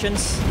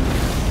incantations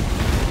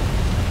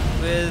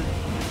with,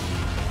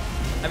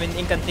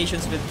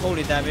 incantations with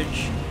holy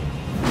damage.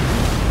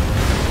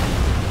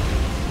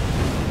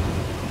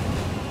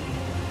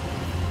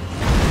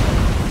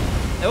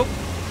 Nope.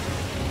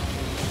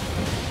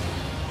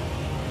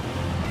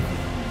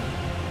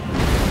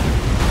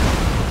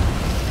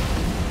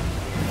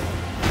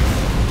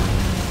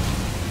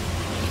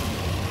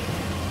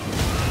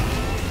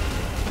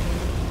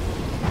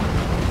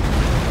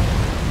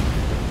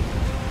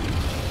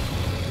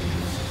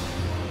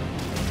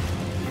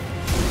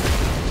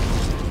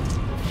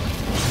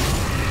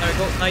 There we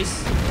go,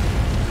 nice.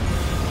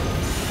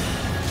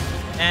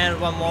 And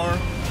one more.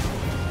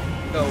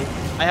 Go.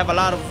 I have a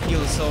lot of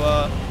heals, so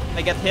if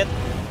I get hit,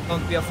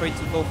 don't be afraid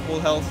to go full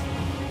health.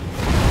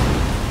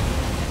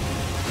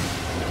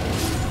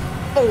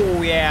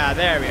 Oh yeah,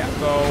 there we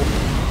go.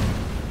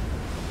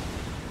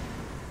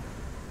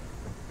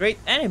 Great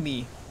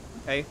enemy.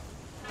 Okay.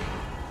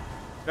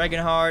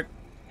 Dragon Heart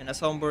and a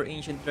somber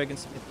ancient dragon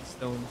smithing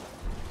stone.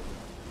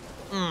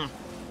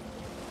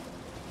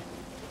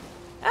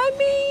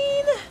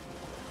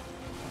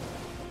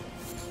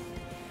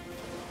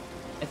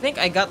 I think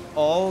I got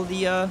all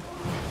the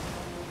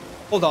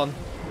hold on.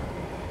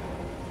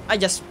 I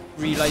just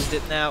realized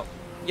it now.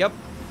 Yep.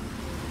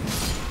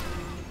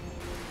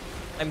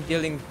 I'm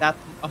dealing that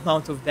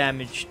amount of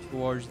damage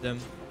towards them.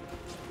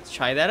 Let's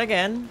try that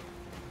again.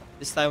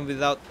 This time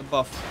without the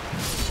buff.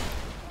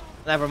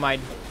 Never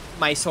mind.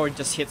 My sword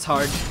just hits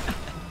hard.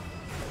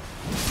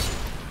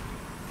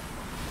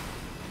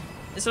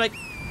 It's like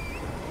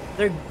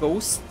they're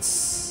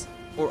ghosts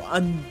or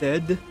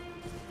undead.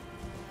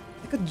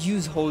 I could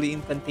use holy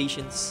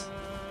incantations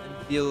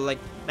and deal like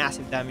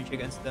massive damage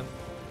against them.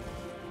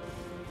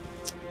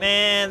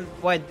 Man,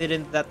 why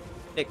didn't that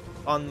click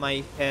on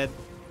my head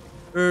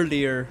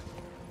earlier?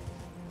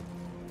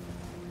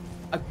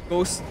 A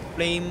ghost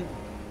flame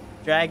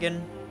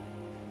dragon.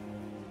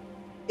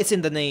 It's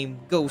in the name,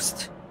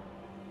 Ghost.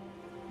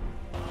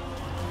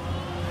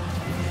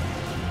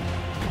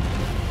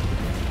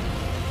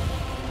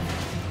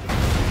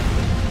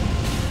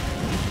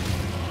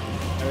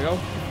 There we go.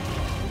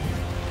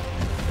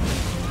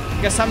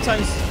 Because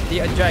sometimes the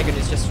dragon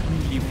is just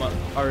really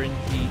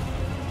RNG.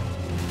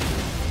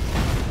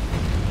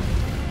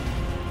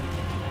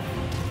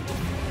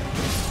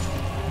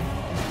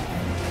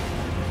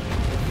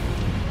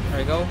 There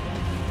we go.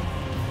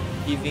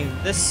 Leaving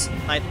this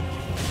knight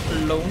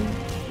alone.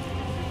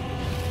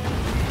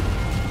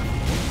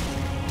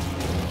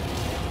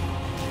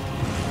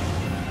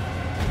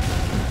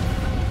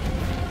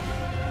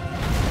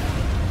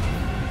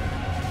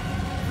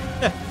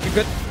 Yeah,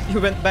 you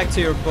went back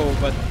to your bow,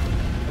 but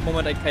the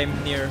moment I came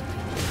near.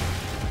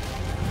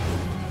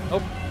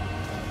 Nope.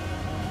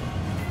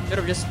 Should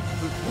have just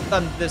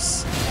done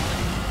this.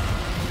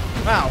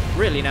 Wow,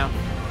 really now?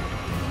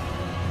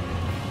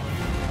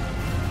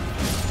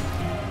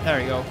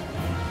 There we go.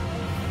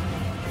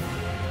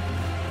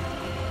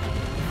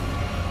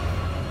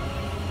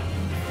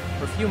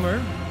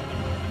 Perfumer.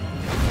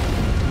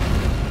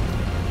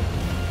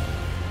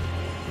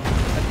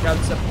 That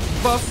grabs up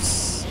buffs.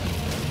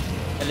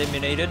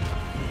 Eliminated.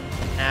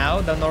 Now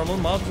the normal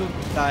mobs will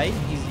die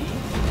easy.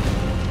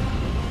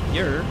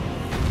 Here.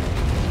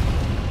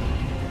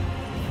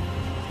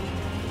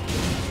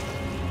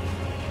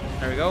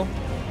 There we go.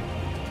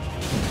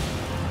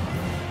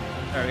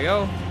 There we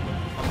go.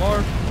 One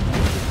more.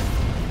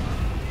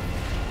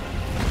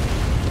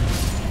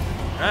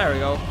 There we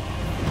go.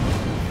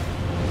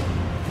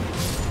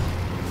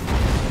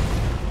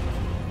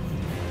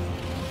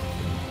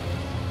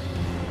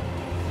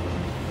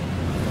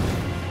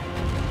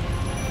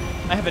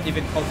 I haven't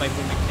even called my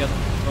movement yet,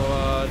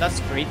 so that's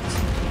great.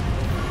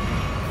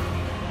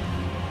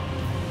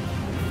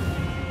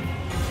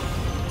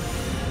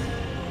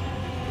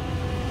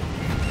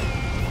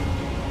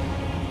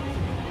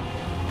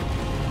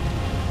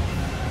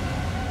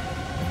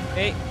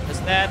 Okay, that's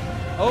that.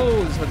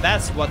 Oh, so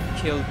that's what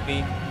killed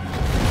me.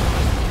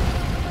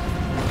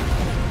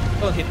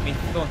 Don't hit me,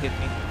 don't hit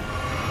me.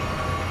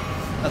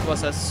 That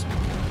was a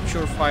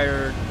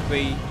surefire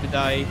way to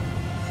die.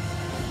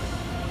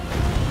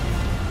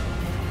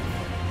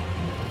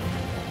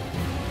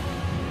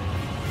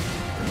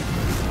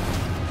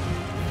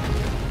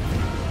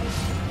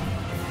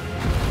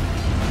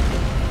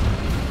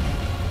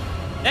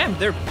 Damn,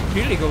 they're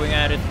really going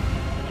at it.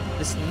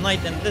 This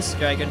knight and this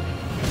dragon.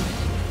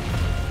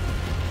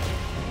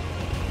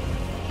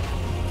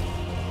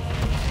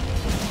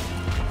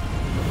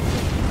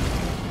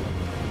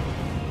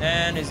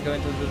 And he's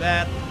going to do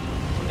that.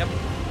 Yep.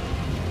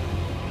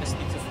 Just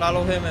need to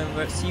follow him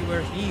and see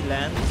where he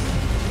lands.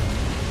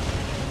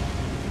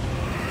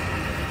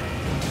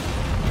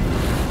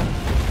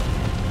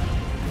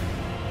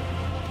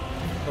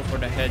 Go for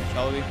the head,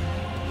 shall we?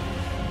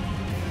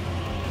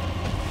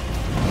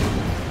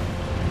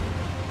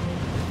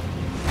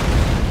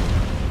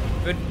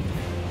 Good.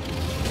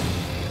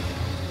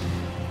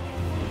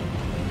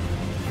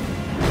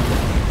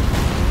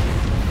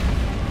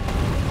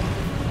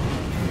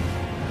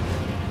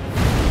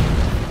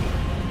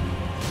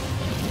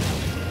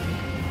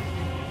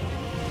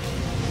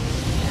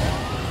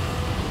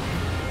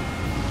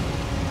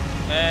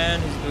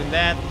 And he's doing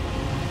that.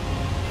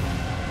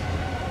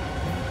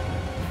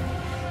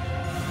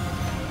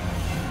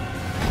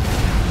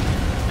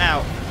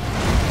 Ow.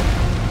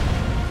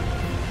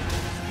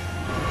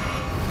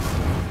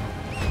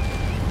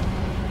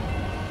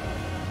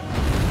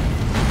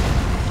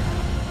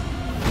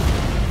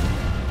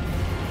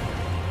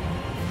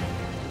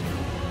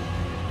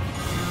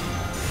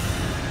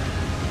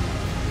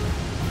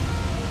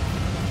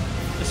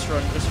 Just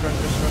run, just run,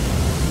 just run.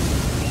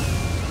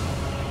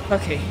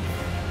 Okay.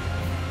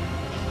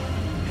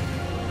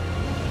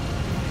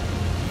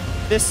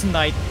 This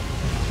knight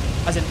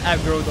hasn't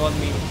aggroed on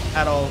me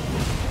at all.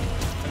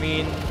 I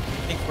mean,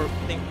 thankful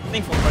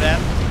for that.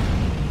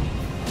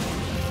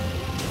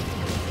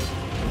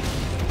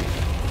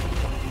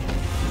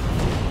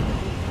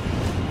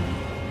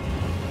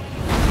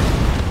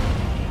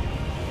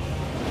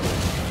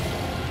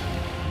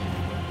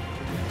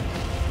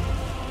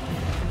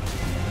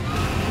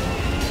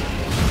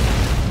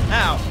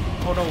 Ow!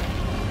 Oh no.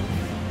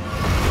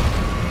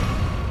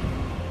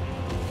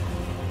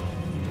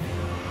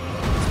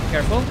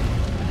 Careful.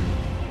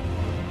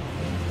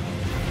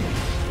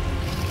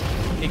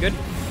 Okay, good.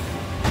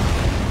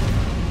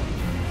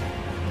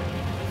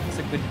 It's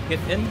a good hit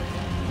in.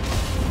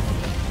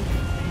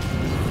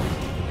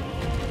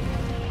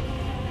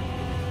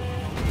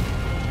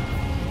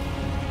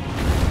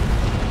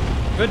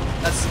 Good.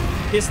 That's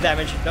his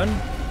damage done.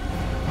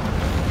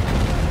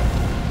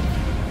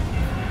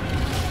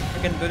 I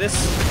can do this.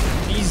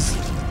 Please.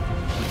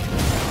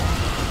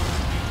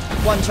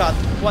 One shot.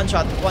 One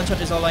shot. One shot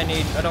is all I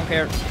need. I don't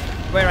care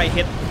where I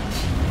hit.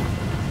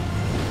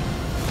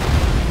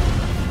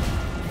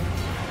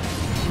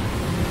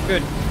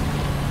 Good.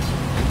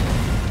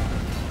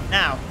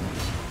 Now,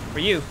 for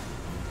you.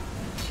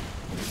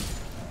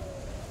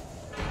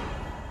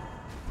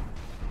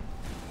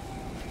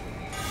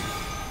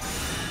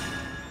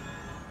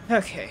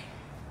 Okay.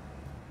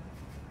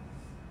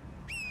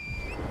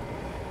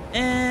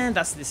 And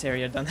that's this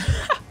area done.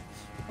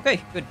 Okay,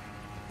 good.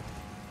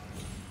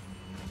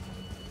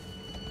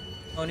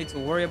 No need to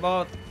worry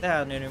about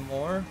that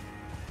anymore.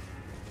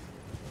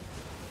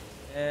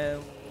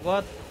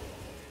 What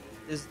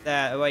is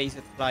that? Why is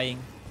it flying?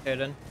 Okay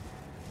then.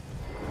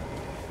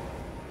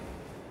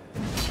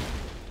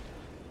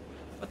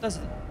 What does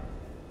it?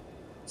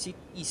 Seek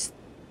east,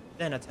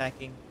 then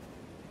attacking.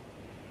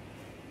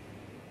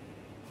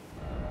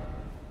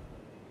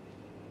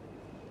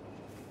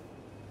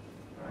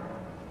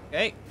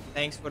 Okay,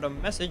 thanks for the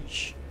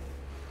message.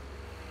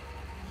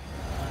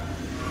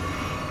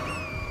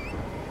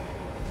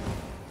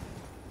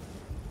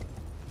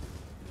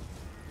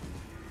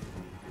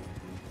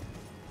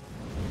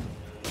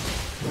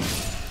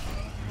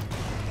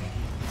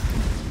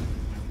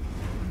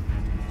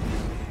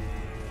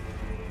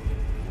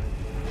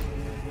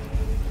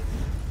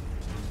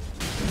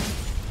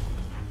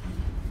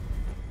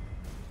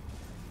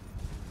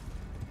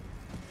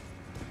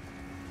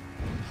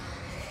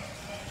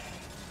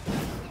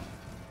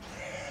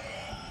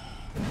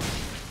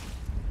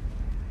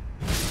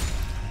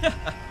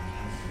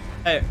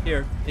 Hey,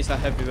 here is a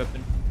heavy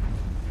weapon.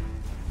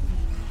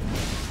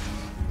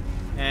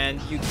 And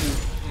you too.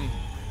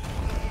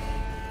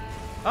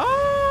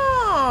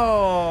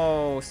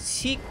 Oh!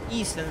 Seek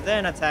east and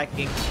then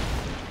attacking.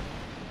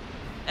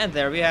 And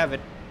there we have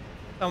it.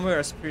 Somewhere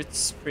a spirit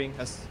spring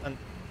has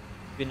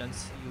been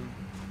unsealed.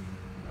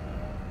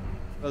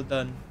 Well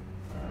done.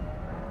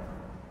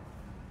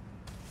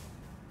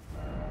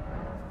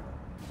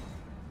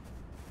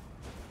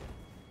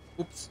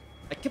 Oops.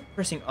 I kept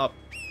pressing up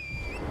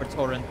for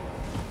torrent.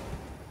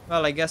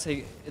 Well, I guess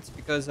it's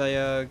because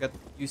I got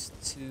used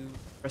to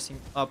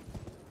pressing up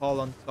call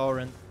on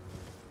torrent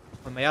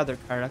on my other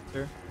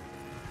character.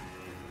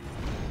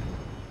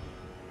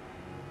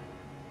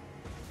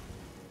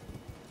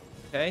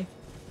 Okay.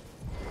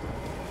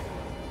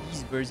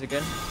 These birds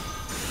again.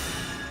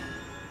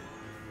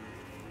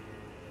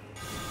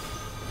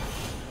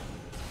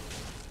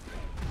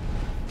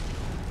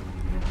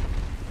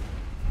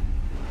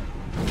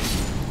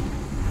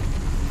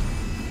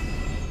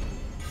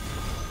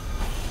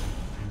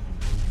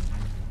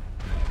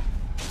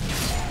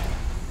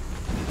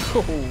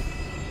 Oh.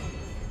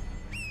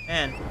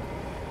 Man,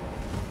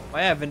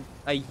 why haven't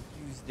I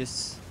used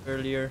this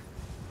earlier?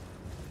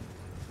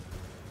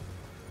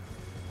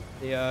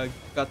 The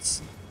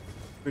Guts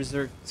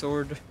Berserk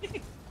Sword.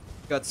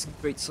 Guts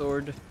Great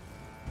Sword.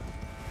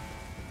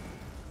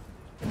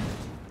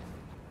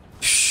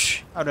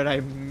 Psh, how did I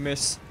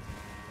miss?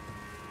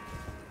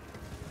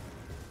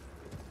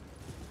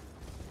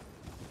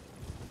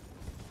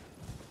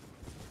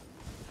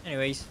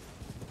 Anyways.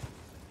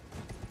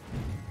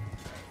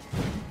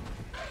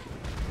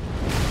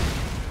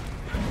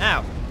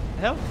 Ow!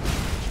 The hell?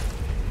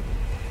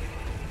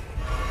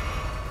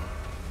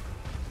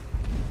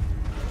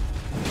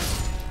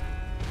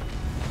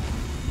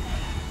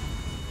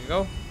 There you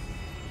go.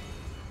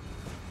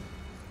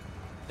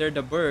 They're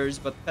the birds,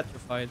 but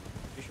petrified.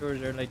 Pretty sure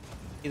they're like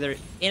either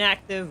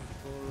inactive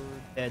or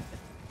dead.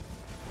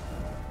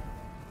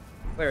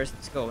 Where is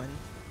this going?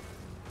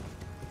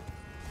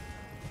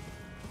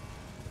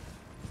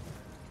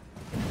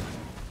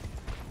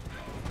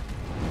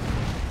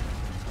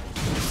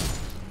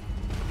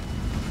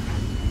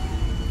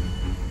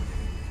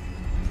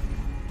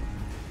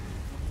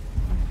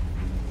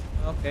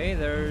 Okay,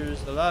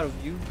 there's a lot of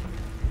you.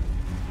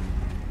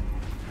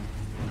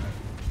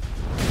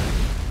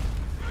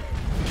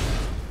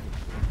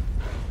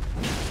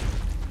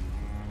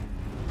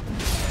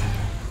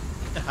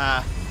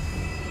 Haha.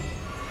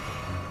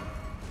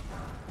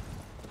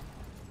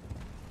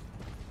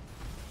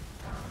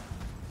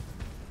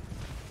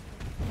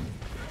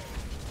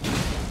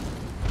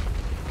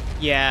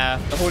 Yeah,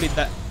 the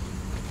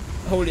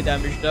holy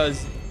damage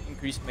does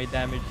increase my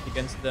damage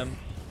against them.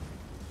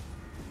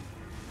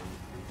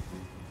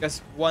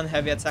 Because one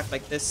heavy attack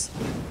like this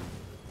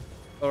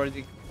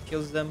already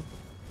kills them,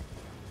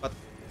 but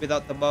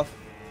without the buff,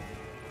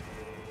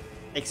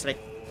 takes like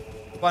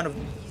one of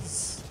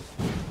these,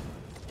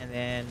 and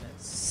then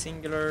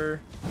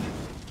singular.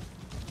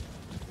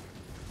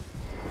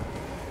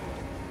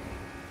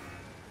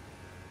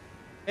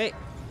 Okay,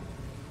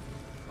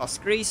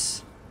 lost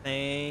grace,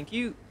 thank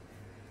you,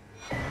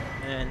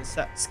 and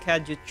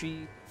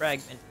Erdtree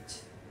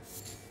fragment.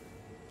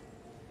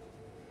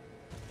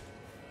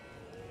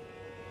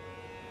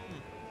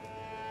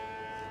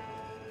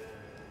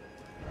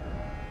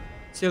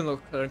 Still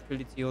no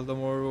tranquility,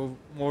 although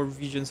more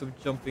visions of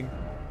jumping.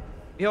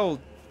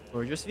 Behold,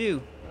 gorgeous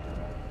view.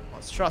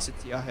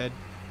 Monstrosity ahead.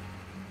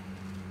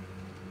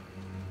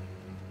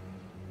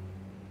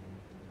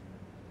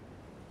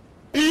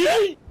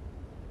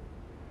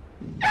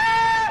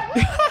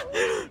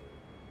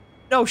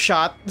 No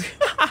shot.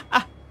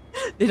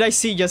 Did I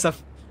see just a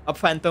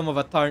phantom of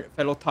a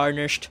fellow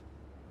tarnished?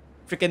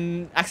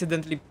 Freaking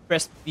accidentally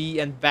pressed B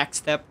and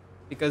backstep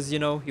because, you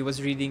know, he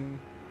was reading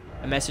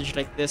a message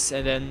like this,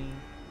 and then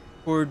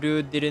Poor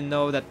dude didn't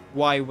know that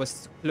Y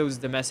was to close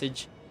the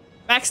message.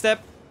 Backstep.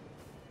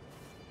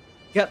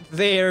 Got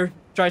there,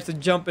 tried to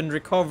jump and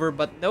recover,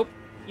 but nope,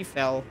 he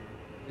fell.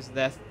 His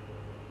death.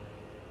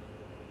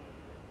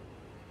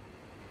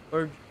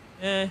 Or,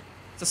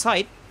 it's a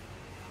sight.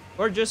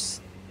 Or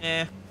just,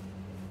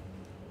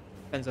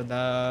 depends on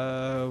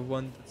the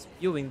one that's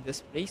viewing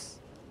this place.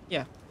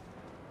 Yeah.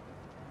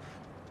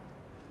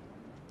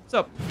 What's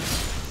up?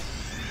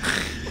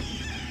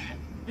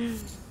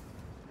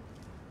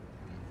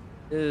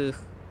 Ugh.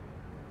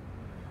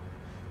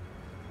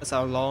 That's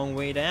a long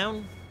way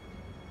down.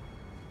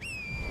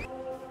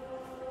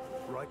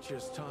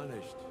 Righteous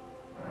tarnished.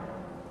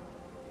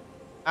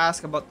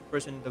 Ask about the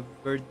person in the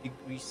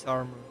verdigris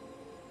armor.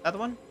 That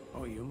one?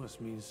 Oh, you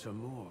must mean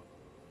Samor.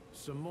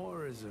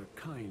 Samor is a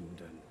kind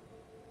and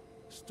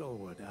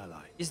stalwart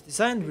ally. His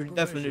design His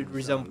definitely provisions are a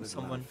resembles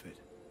little someone. outfit.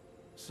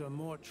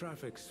 Samor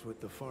traffics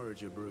with the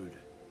forager brood,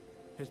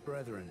 his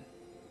brethren,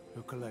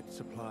 who collect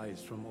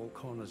supplies from all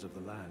corners of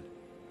the land.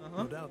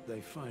 No doubt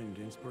they find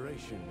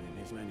inspiration in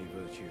his many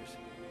virtues.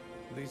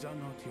 These are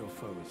not your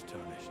foes,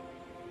 Tarnished.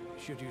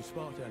 Should you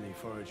spot any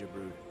forager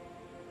brood,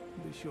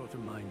 be sure to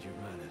mind your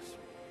manners.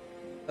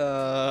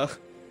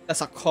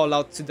 That's a call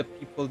out to the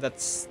people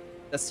that's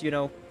you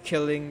know,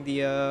 killing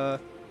the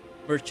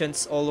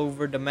merchants all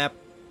over the map,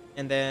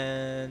 and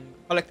then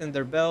collecting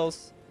their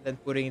bells, then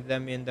putting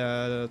them in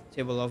the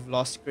table of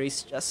lost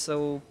grace, just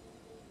so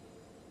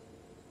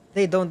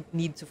they don't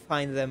need to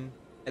find them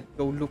and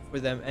go look for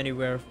them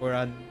anywhere for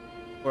an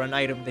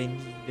item they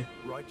need.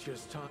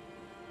 Righteous time.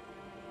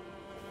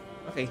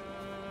 Okay,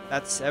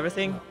 that's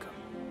everything. Welcome.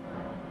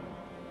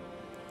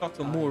 Talk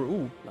to more.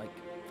 Ooh, Like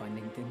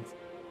finding things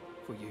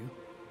for you,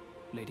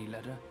 Lady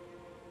Leda,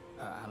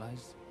 her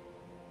allies,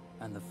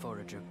 and the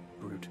forager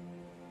brood.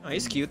 oh,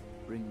 he's cute.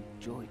 Bring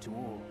joy to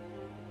all.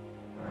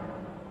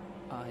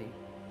 I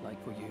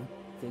like for you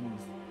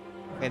things.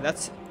 Okay,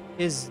 that's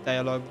his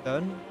dialogue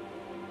done.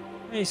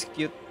 He's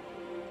cute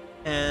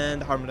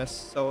and harmless,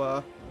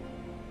 so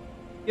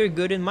you're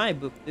good in my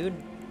book, dude.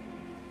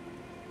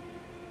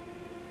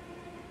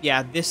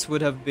 Yeah, this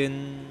would have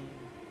been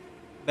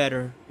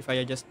better if I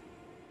had just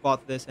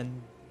bought this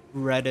and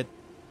read it,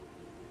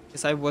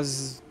 because I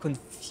was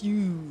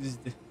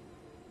confused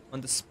on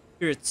the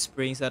spirit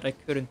springs that I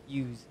couldn't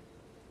use.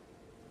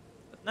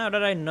 But now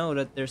that I know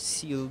that they're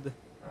sealed,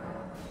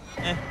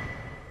 I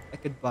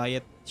could buy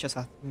it. It's just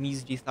a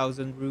measly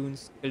 1,000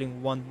 runes.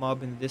 Killing one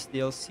mob in this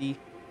DLC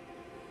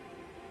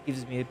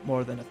gives me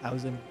more than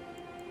 1,000.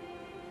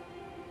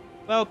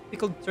 Well,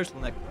 pickled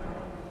turtleneck.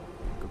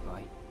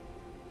 Goodbye.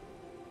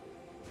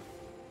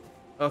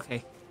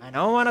 Okay, I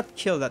don't want to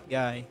kill that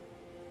guy.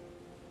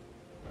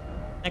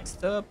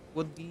 Next up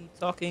would be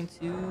talking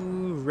to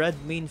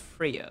Redmane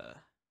Freya.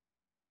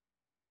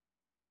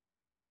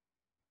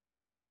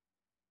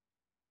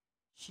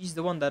 She's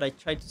the one that I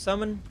tried to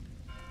summon.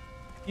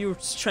 Pure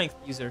strength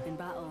user. In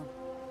battle,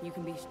 you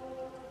can be...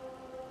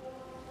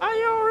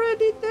 I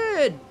already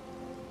did!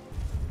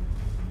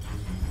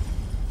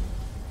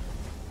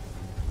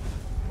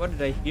 What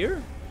did I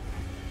hear?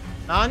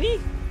 Nani?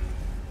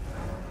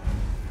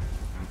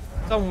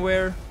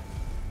 Somewhere.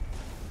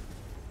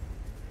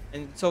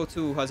 And so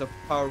too has a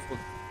powerful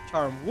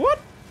charm. What?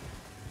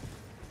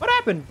 What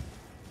happened?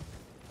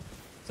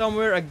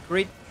 Somewhere a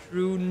great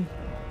rune.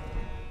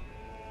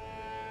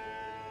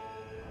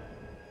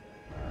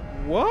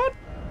 What?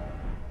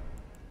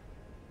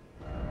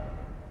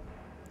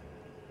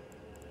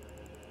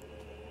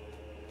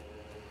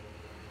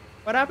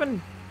 What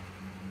happened?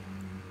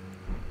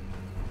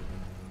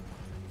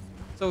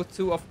 So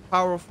too of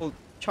powerful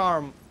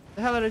charm.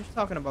 The hell are you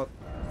talking about?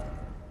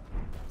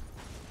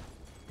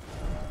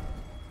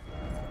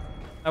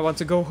 I want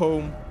to go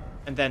home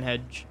and then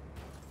hedge.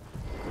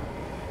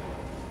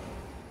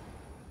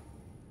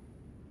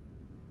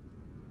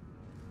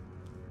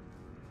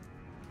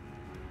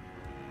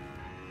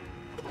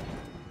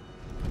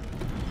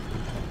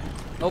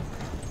 Nope.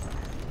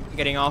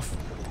 Getting off.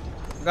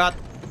 Forgot.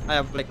 I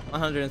have like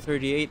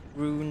 138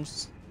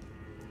 runes.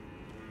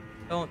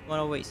 Don't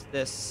want to waste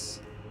this.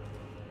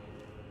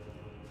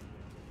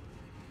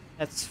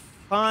 Let's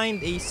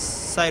find a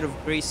site of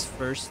grace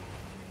first.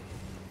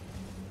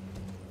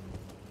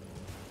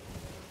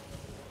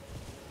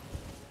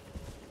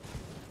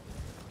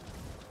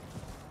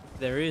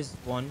 There is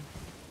one.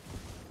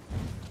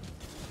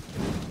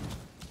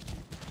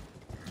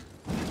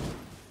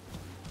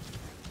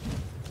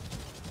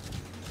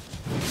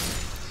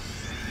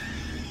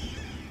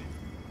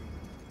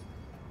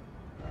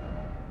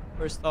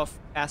 First off,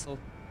 castle.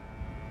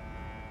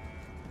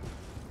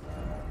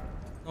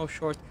 No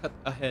shortcut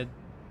ahead.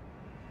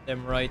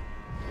 Them right.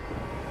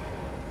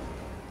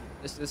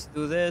 Let's just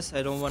do this.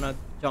 I don't want to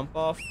jump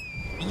off.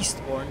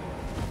 Beastborn.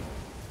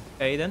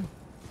 Okay then.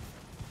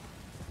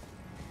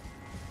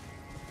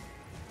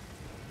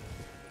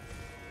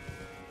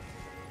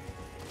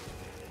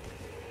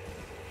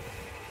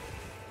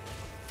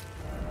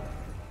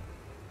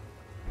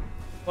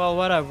 Well,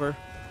 whatever.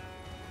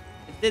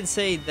 It did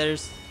say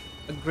there's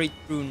a great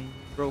rune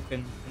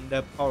broken in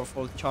the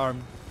powerful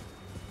charm.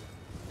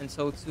 and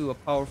so too a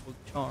powerful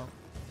charm.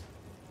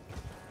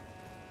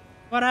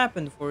 What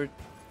happened for it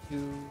to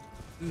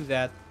do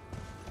that?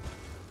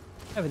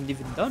 I haven't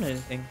even done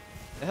anything.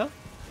 The hell?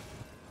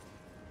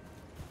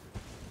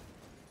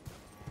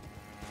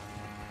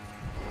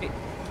 Okay,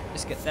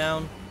 just get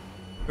down.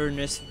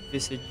 Furnace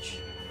visage.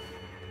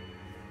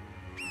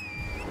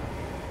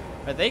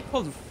 Are they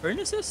called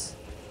furnaces?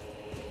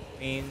 I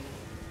mean,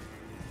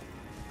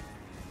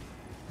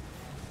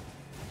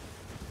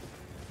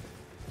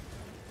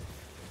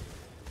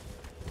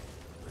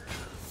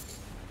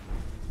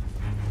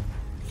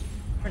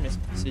 furnace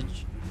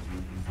visage.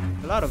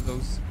 A lot of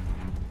those.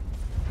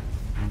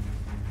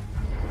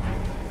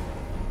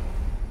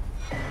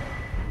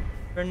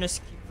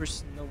 Furnace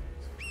keeper's note.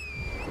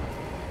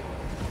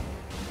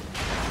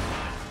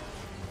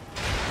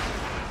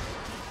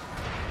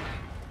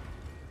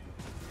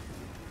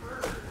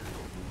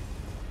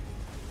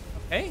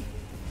 Okay.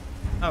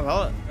 Oh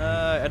well,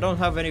 I don't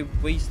have any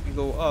ways to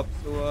go up,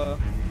 so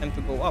time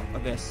to go up, I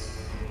guess.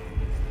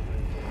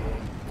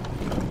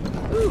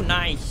 Ooh,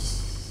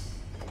 nice.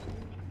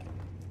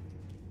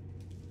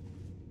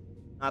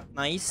 Not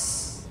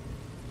nice.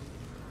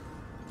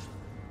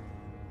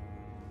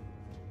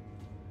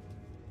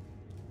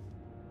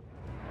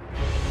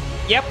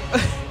 Yep.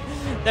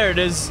 There it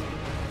is.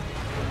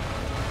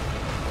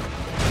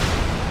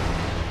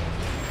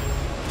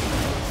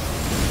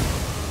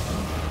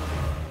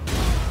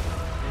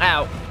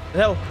 Ow. The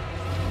hell?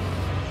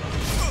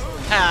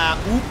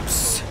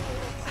 Oops.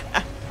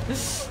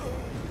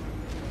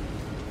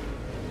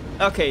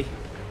 Okay.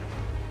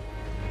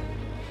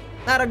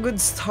 Not a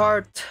good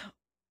start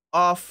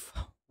off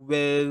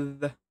with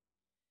the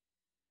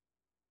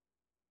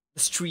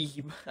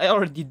stream. I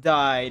already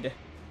died.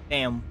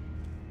 Damn.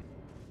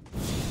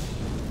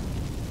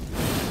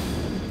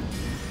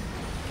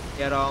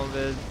 Get on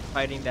with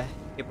fighting the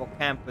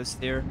hippocampus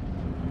here.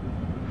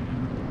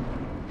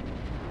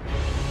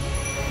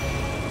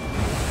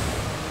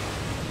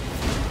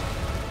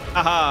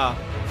 Aha!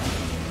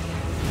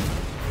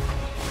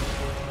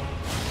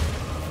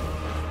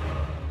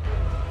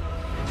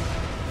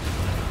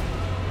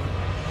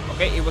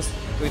 Okay, it was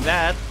doing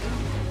that.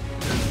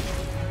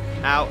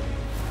 Ow.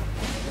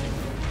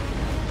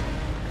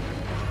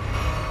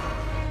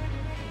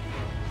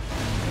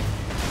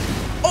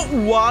 Oh,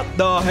 what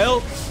the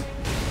hell?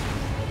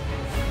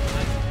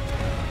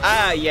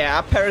 Ah, yeah,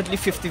 apparently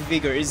 50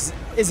 vigor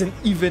isn't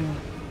even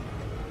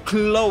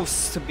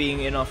close to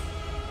being enough.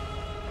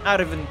 Not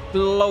even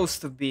close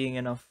to being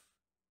enough.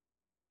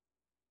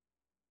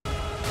 He's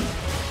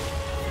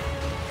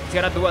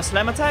gonna do a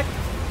slam attack?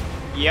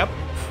 Yep.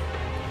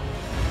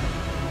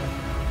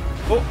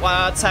 Oh,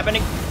 what's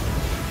happening?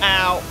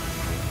 Ow.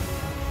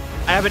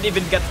 I haven't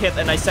even got hit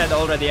and I said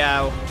already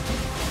ow.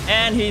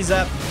 And he's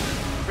a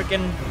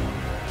freaking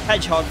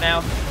hedgehog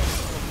now.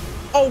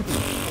 Oh!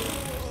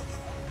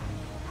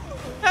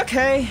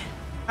 Okay.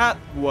 That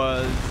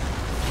was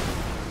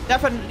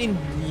definitely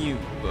new.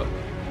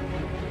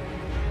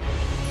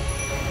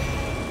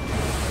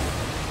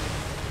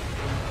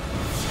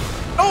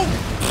 Oh!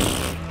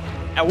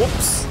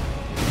 Whoops.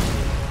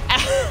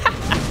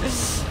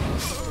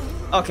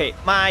 Okay,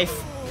 my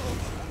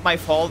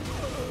fault.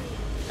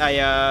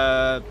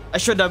 I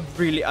should have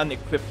really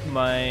unequipped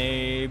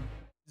my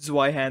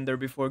Zweihander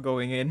before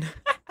going in.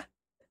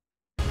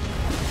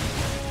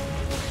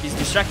 He's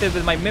distracted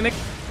with my mimic.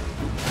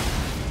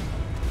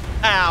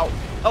 Ow.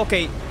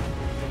 Okay.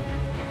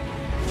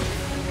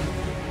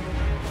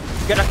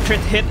 Get a crit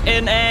hit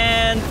in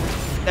and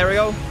there we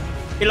go.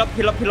 Heal up,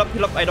 heal up, heal up,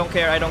 heal up. I don't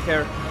care, I don't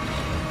care.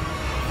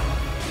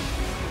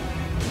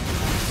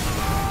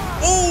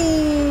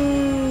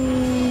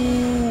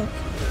 Oh!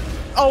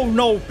 Oh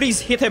no,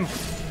 please hit him.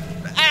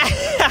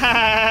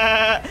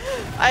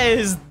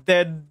 He's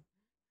dead.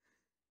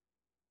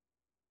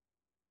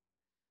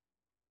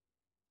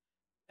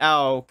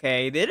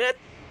 Okay, did it?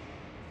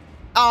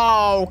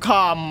 Oh,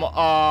 come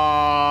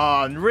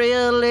on.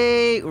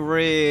 Really?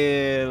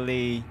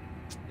 Really?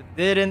 It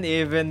didn't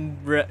even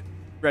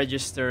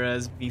register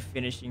as me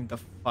finishing the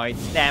fight.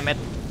 Damn it.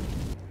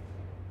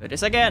 Do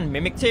this again.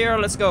 Mimic tier.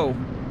 Let's go.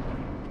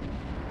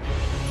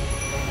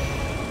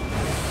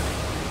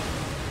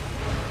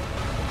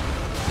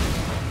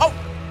 Oh!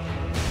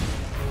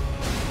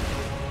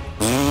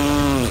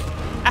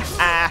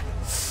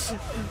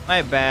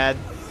 My bad.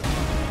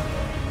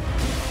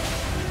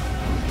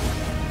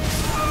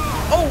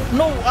 Oh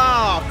no!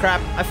 Ah,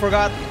 crap! I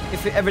forgot.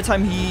 If every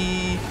time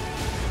he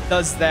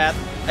does that,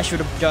 I should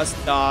have just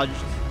dodged.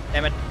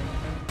 Damn it!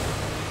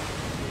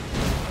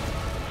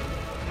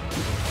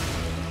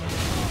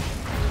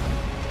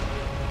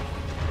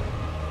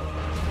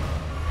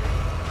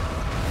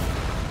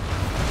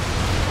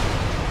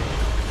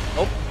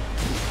 Oh.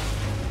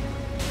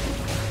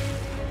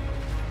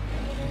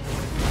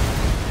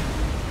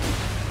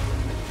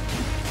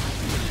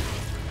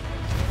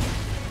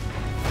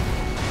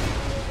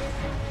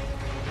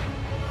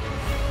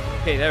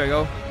 Okay, there we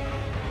go.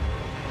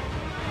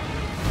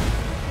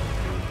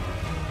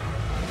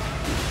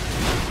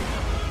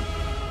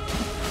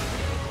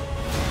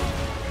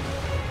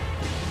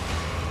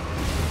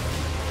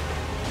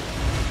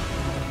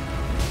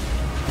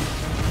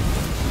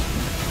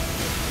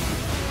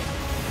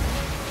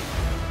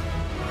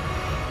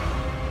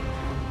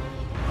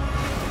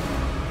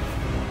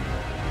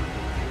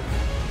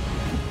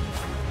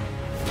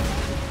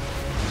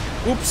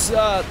 Oops,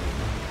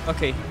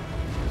 okay.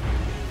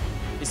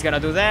 He's gonna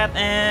do that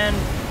and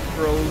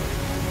throw.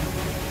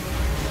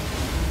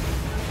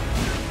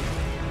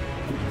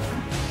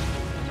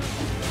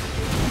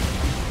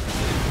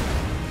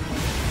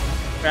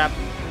 Crap.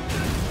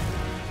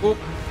 Oop.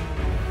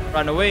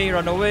 Run away,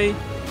 run away.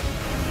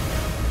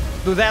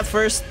 Do that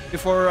first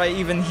before I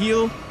even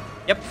heal.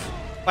 Yep.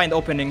 Find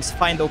openings,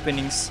 find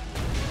openings.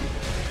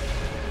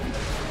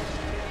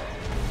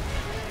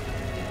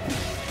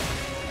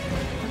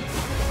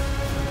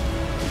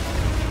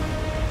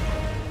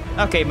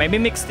 Okay, my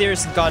Mimic Steer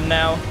is gone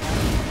now.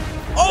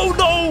 Oh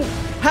no!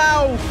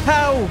 How?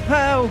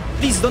 How?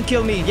 Please don't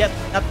kill me yet.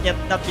 Not yet,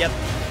 not yet.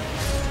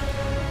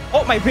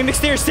 Oh, my Mimic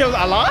Steer is still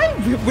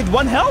alive? With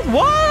 1 health?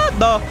 What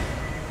the?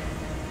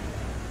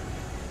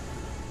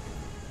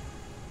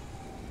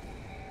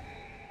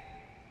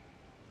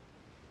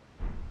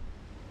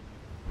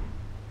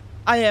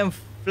 I am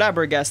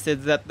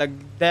flabbergasted that the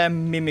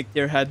damn Mimic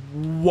Deer had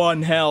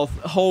 1 health.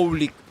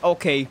 Holy...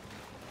 Okay.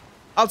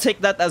 I'll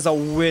take that as a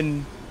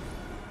win.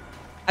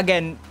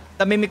 Again,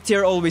 the Mimic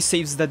Deer always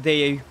saves the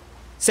day.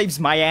 Saves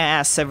my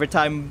ass every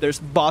time there's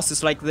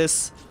bosses like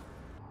this.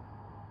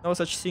 No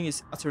such thing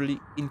is utterly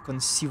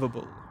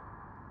inconceivable.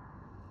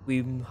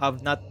 We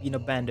have not been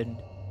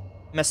abandoned.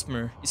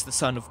 Messmer is the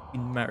son of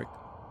Queen Marika.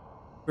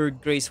 Her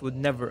grace would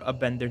never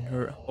abandon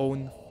her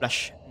own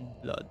flesh and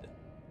blood.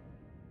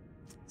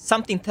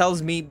 Something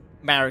tells me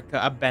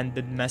Marika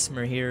abandoned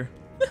Messmer here.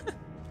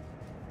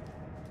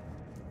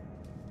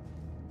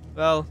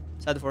 Well,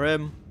 sad for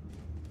him.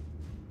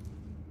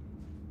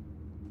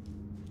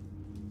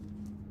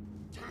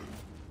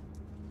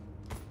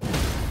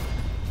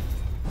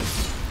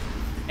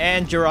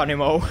 And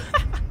Geronimo.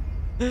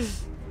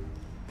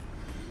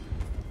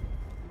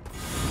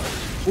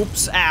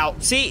 Oops, ow.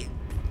 See?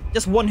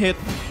 Just 1 hit.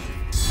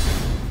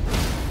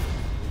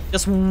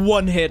 Just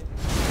 1 hit.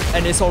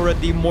 And it's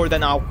already more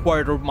than a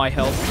quarter of my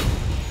health.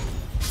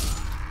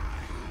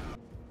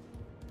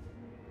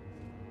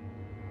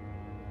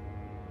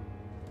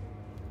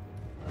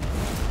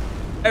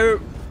 Oh,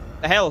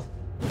 the hell.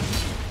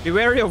 Be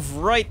wary of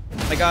right.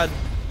 My god.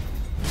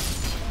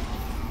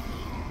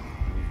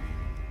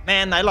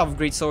 Man, I love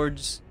great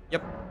swords.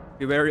 Yep.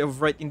 Be wary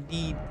of right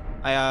indeed.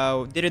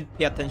 I didn't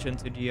pay attention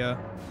to the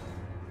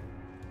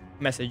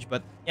message,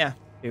 but yeah.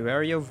 Be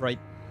wary of right.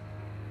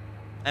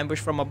 Ambush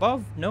from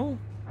above? No.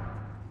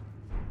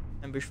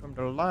 Ambush from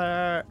the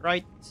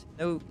right?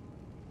 No.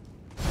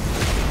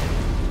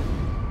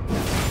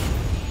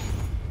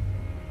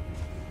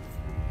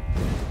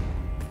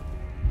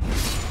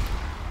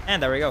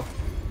 And there we go.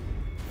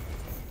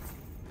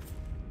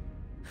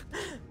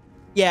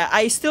 Yeah,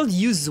 I still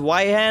use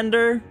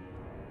Y-hander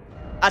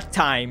at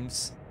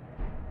times.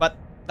 But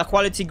the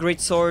quality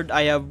greatsword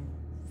I have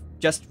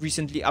just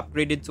recently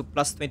upgraded to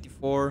plus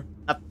 24.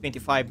 Not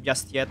 25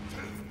 just yet.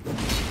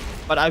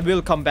 But I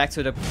will come back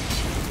to the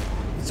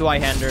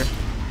Y-hander.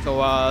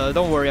 So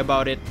don't worry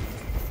about it.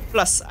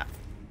 Plus,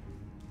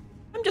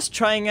 I'm just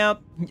trying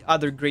out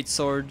other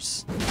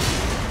greatswords.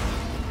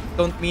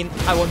 Don't mean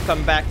I won't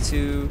come back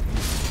to...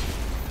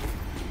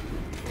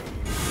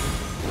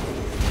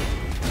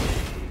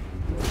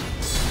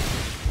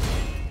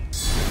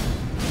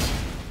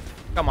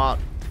 Come on.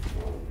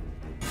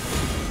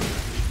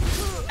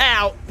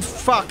 Ow!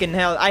 Fucking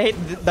hell. I hate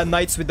the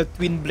knights with the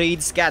twin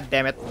blades. God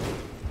damn it.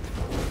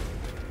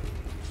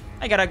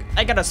 I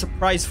got a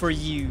surprise for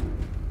you.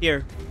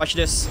 Here, watch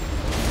this.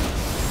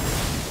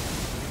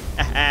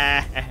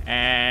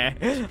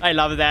 I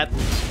love that.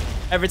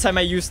 Every time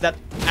I use that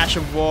Ash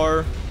of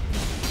War,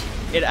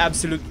 it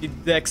absolutely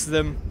decks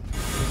them.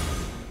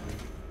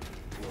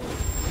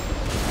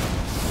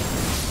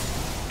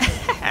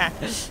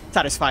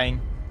 Satisfying.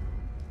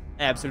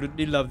 I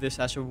absolutely love this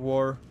Ash of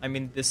War. I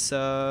mean this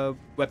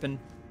weapon.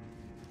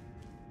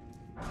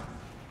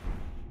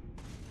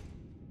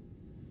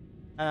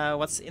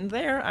 What's in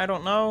there? I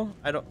don't know.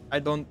 I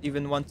don't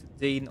even want to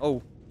deign.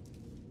 Oh,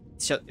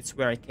 it's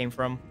where I came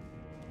from.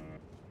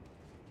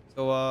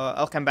 So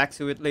I'll come back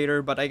to it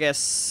later. But I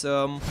guess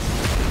no,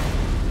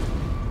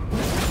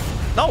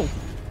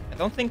 I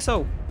don't think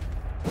so.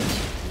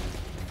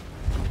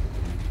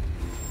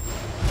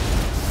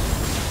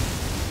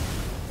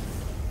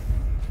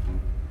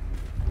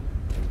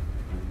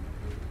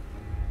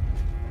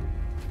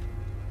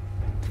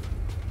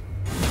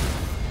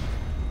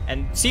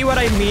 And see what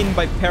I mean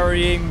by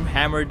parrying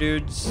hammer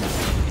dudes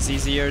is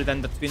easier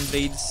than the twin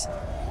blades.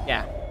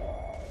 Yeah.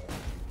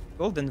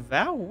 Golden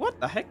Vow? What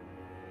the heck?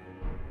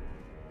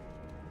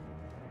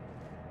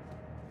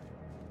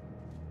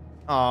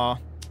 Aw.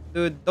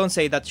 Dude, don't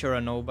say that you're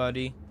a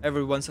nobody.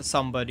 Everyone's a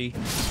somebody.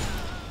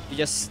 You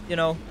just, you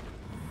know...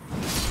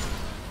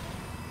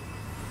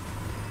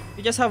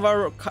 We just have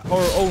our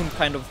own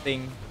kind of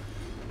thing.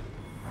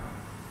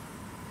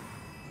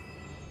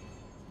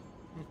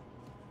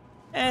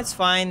 It's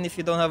fine if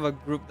you don't have a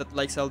group that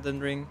likes Elden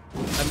Ring.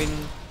 I mean,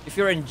 if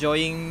you're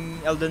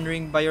enjoying Elden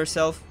Ring by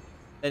yourself,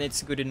 then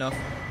it's good enough.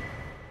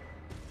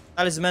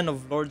 Talisman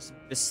of Lord's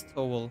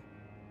Bestowal.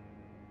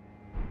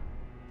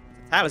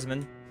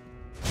 Talisman?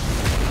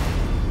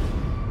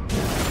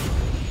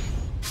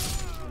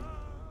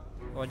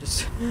 So I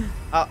just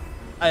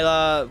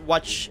I'll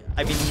watch.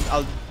 I mean,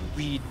 I'll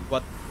read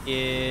what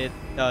it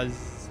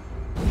does.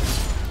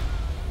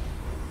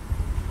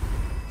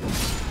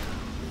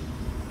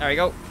 There we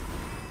go.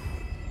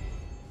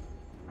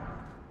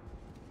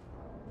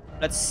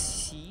 Let's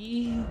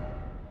see.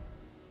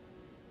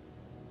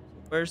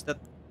 Where's that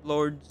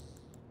Lord's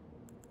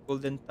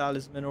golden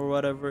talisman or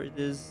whatever it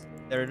is?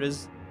 There it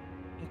is.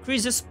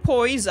 Increases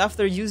poise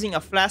after using a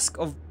flask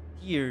of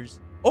tears.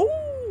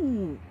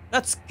 Oh,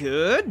 that's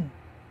good.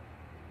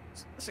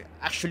 That's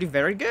actually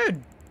very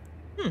good.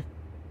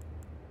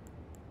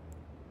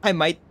 I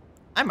might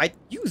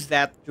use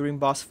that during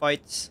boss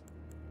fights.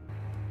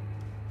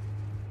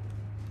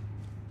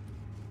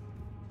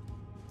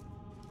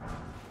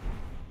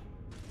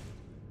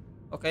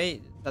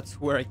 Okay,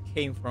 that's where I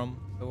came from.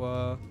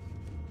 So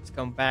let's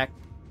come back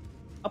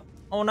up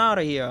on out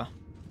of here.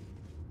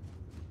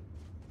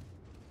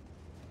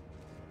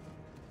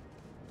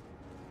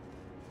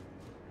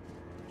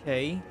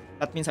 Okay,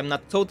 that means I'm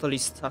not totally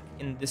stuck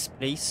in this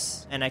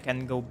place, and I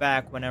can go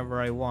back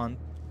whenever I want.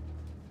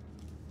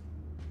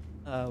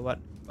 What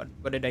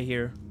did I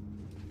hear?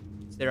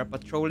 Is there a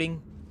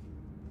patrolling?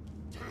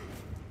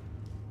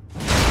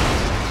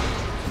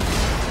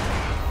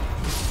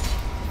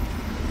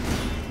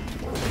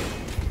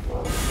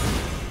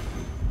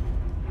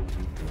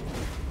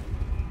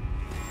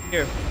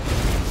 Here,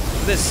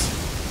 this.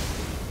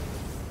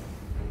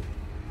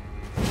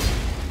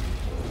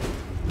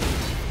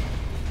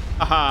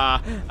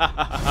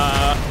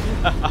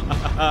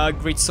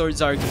 Great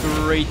swords are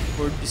great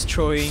for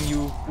destroying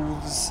you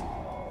fools.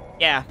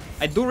 Yeah,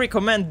 I do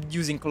recommend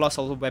using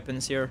colossal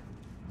weapons here.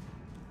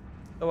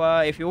 So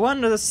if you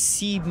want to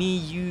see me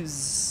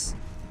use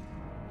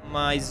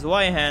my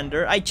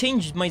Zweihander, I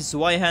changed my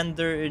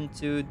Zweihander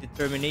into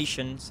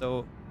Determination,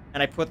 so,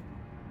 and I put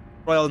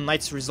Royal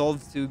Knight's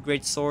Resolve to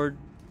Great Sword,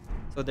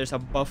 so there's a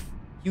buff,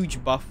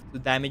 huge buff to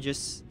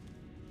damages.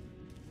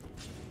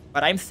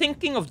 But I'm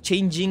thinking of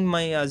changing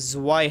my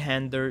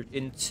Zweihander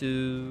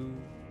into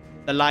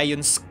the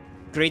Lion's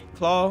Great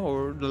Claw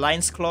or the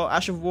Lion's Claw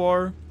Ash of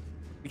War,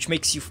 which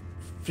makes you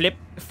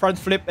front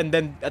flip and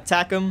then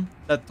attack them.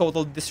 The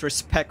total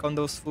disrespect on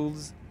those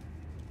fools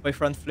by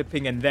front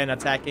flipping and then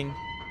attacking.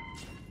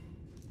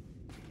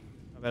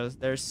 Well,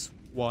 there's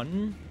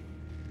one.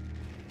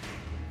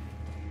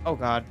 Oh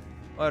god,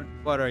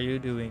 what are you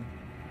doing?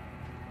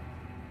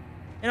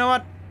 You know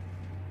what?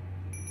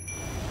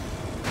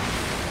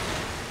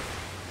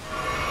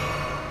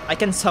 I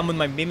can summon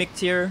my Mimic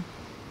here.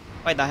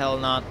 Why the hell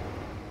not?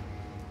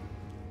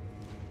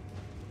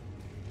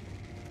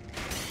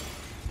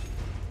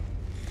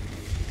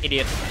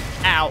 Idiot.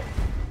 Ow.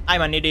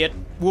 I'm an idiot.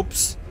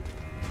 Whoops.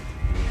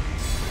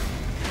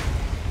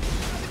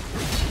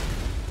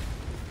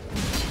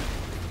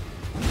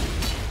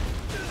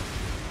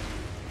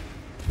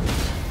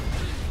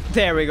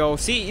 There we go.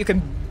 See, you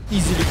can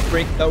easily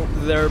break out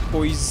their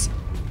poise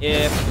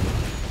if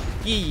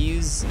you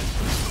use...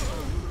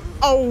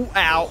 Oh,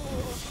 ow.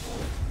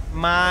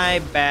 My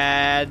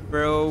bad,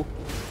 bro.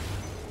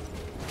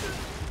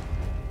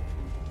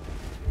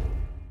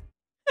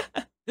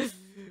 Let's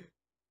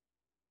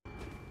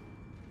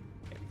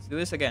do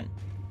this again.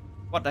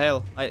 What the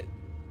hell? My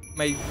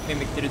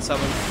Mimic didn't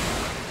summon.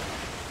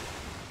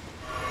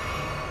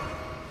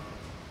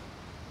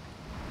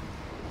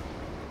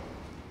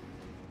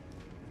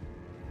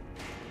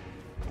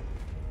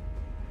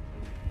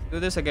 Do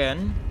this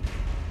again.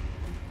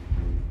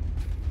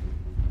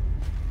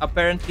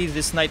 Apparently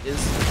this knight is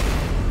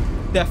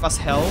deaf as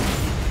hell.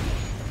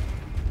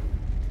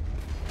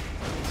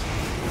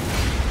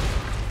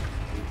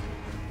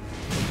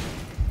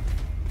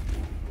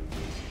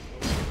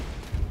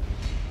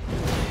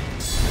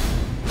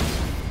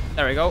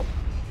 There we go.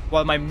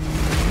 While my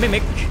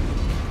Mimic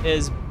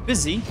is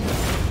busy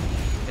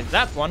with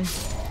that one.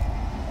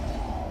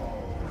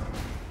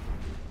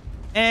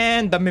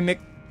 And the Mimic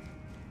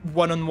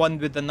one-on-one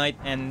with the knight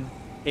and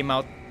came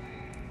out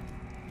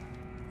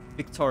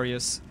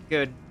victorious.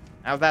 Good.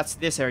 Now that's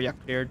this area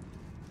cleared.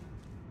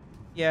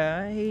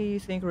 Yeah, I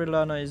think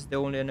Rilana is the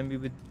only enemy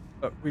with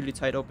a really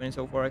tight opening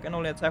so far. I can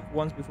only attack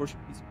once before she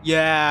beats.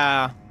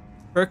 Yeah,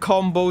 her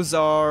combos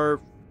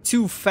are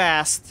too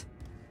fast.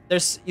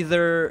 There's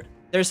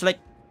like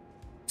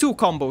two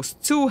combos,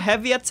 two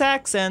heavy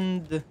attacks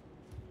and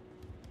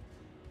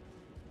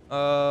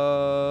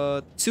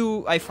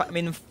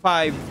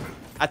five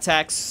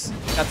attacks.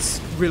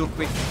 That's real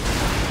quick.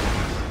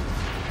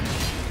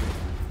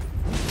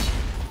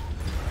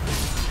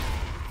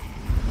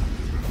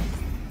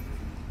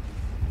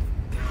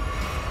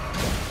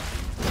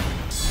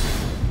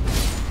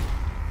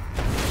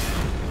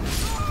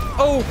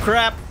 Oh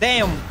crap,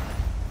 damn.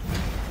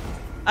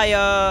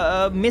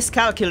 I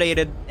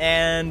miscalculated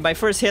and my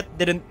first hit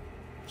didn't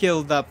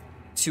kill the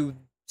two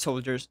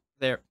soldiers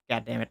there.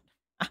 God damn it.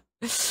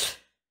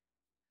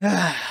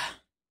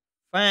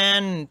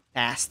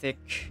 Fantastic.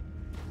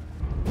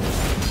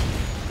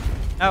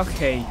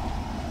 Okay.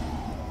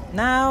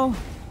 Now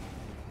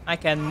I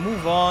can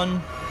move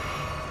on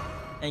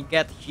and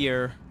get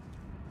here.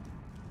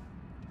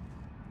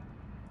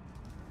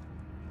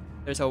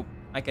 There's hope.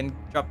 I can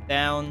drop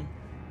down.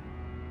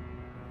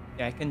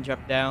 Yeah, I can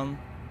drop down.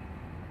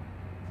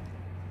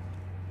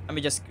 Let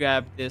me just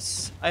grab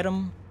this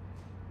item.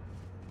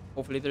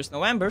 Hopefully there's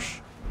no ambush.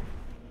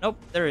 Nope,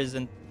 there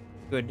isn't.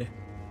 Good.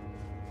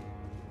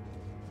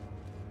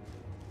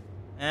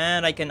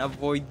 And I can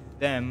avoid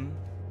them.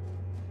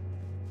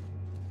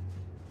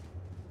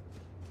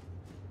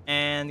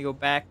 And go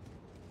back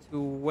to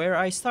where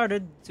I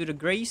started, to the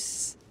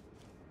Grace.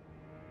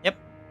 Yep.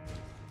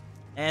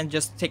 And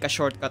just take a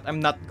shortcut. I'm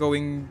not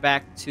going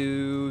back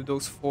to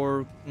those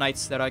 4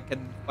 knights that I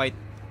can fight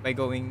by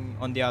going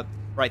on the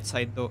right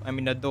side, though. I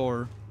mean, the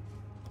door.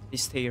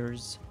 These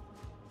stairs.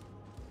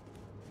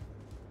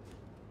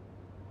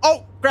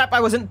 Oh, crap,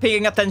 I wasn't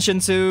paying attention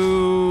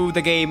to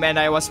the game and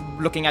I was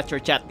looking at your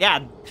chat.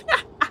 God.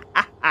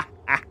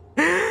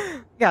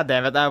 God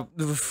damn it, that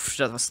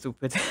was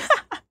stupid.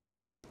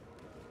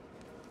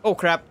 Oh,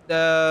 crap,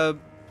 the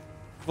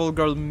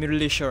vulgar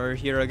militia are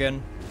here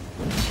again.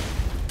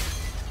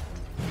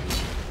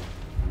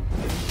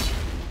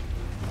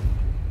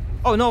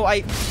 Oh no,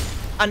 I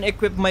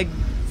unequipped my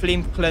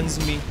flame cleanse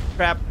me.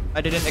 Crap,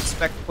 I didn't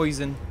expect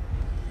poison.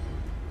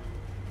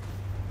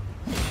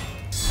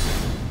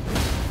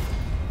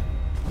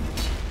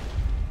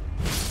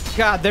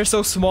 God, they're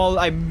so small.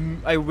 I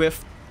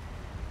whiffed.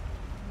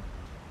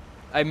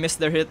 I missed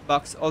their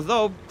hitbox.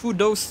 Although,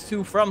 kudos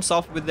to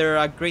FromSoft with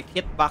their great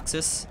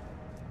hitboxes.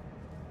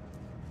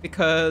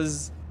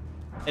 Because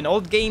in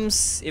old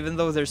games, even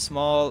though they're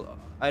small,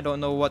 I don't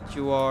know what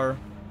you are.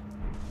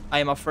 I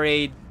am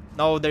afraid.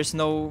 No, there's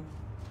no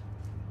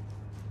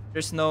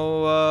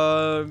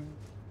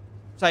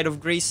side of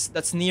grace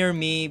that's near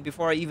me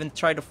before I even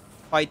try to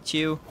fight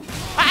you.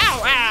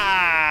 Ow!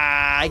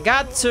 Ah! I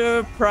got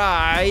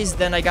surprised,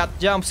 then I got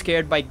jump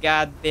scared by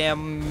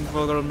goddamn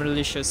vulgar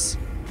malicious.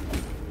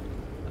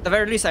 At the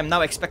very least, I'm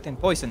now expecting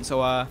poison,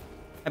 so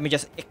let me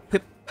just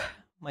equip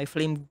my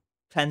flame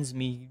cleanse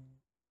me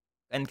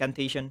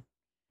incantation.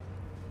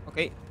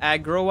 Okay,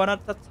 aggro one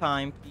at a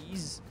time,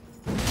 please.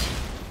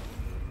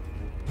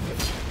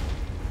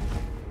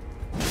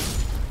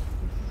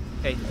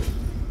 Okay,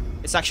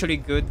 it's actually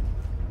good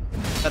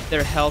that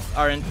their health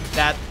aren't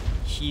that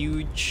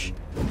huge,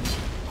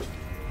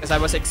 because I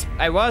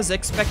was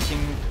expecting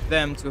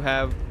them to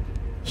have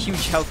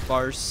huge health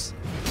bars,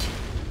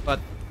 but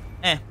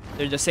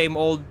they're the same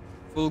old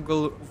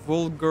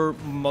vulgar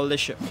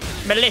militia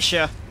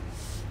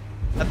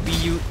that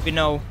we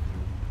know.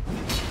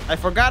 I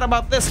forgot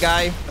about this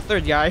guy, the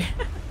third guy.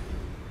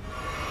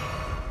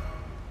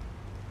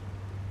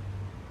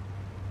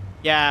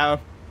 Yeah,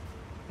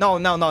 no.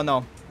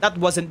 That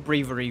wasn't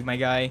bravery, my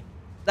guy.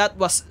 That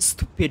was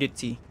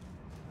stupidity.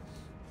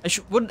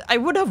 I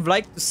would have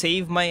liked to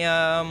save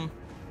my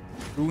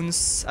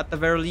runes at the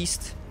very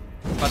least,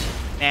 but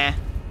nah.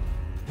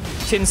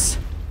 Since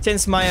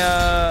my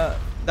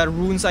the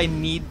runes I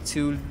need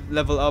to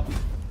level up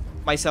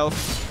myself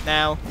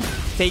now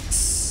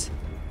takes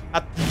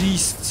at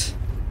least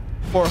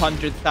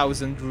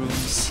 400,000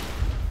 runes.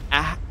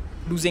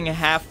 Losing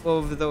half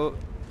of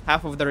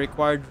the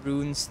required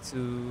runes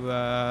to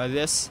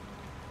this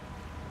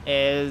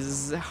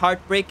is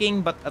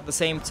heartbreaking, but at the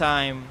same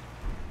time,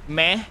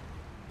 meh.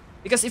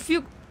 Because if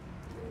you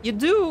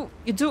do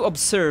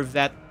observe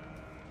that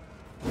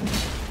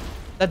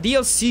the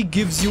DLC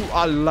gives you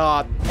a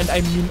lot, and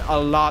I mean a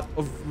lot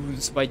of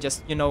runes by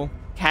just, you know,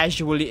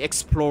 casually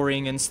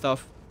exploring and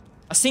stuff.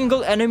 A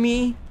single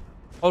enemy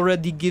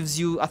already gives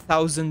you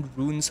 1,000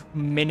 runes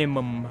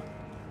minimum.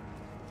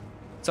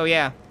 So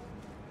yeah,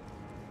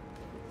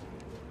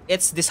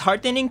 it's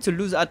disheartening to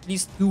lose at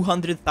least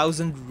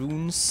 200,000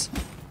 runes,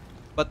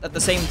 but at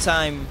the same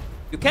time,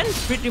 you can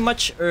pretty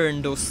much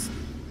earn those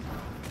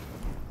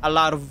a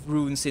lot of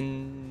runes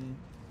in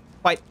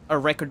quite a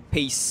record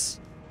pace.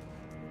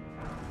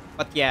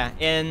 But yeah,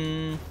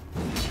 in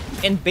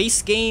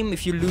base game,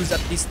 if you lose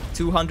at least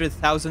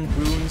 200,000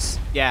 runes,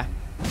 yeah,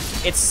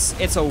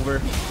 it's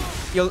over.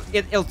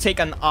 It'll take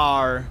an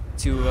hour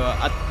to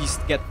at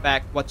least get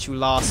back what you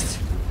lost.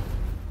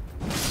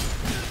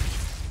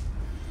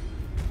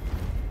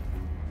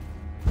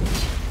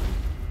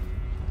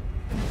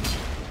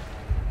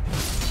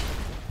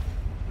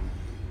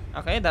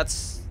 Okay,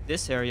 that's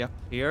this area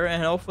here,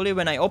 and hopefully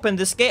when I open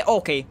this gate,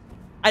 okay,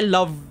 I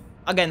love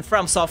again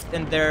FromSoft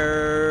and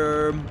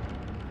their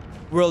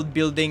world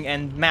building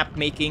and map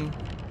making.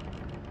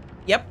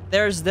 Yep,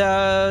 there's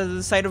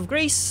the site of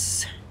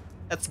grace.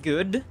 That's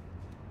good,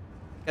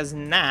 because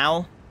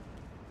now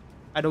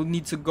I don't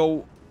need to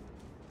go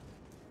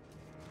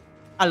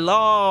a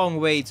long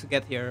way to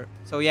get here.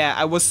 So yeah,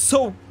 I was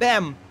so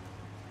damn,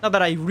 now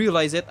that I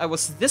realize it, I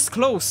was this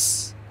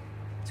close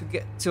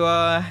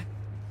to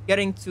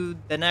getting to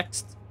the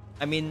next,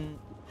 I mean,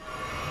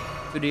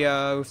 to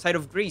the site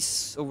of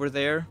grace over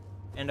there,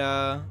 and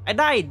I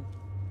died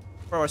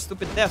for a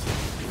stupid death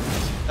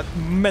that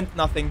meant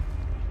nothing.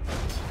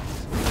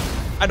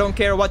 I don't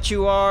care what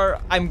you are,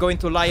 I'm going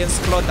to Lion's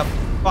Claw the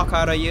fuck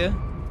out of you.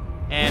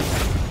 And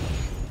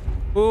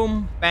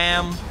boom,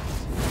 bam.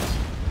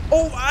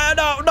 Oh,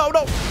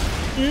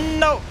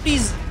 no,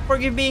 please,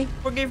 forgive me,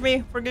 forgive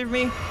me, forgive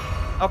me.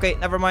 Okay,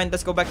 never mind.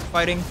 Let's go back to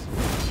fighting.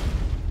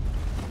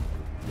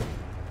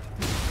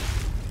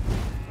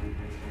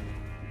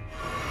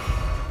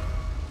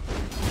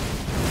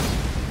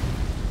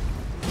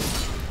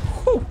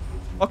 Whew.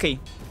 Okay.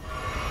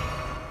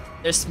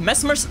 There's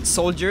Messmer's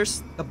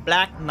soldiers, the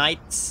Black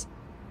Knights.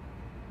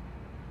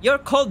 You're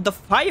called the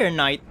Fire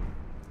Knight.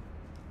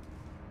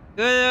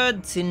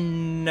 Good to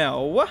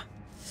know.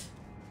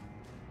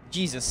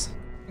 Jesus.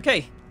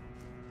 Okay.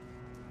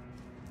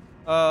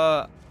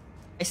 I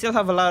still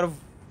have a lot of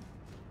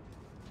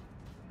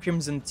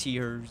Crimson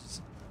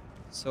Tears.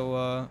 So,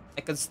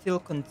 I could still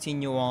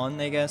continue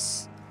on, I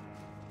guess.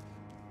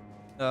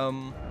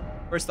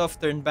 First off,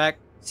 turn back,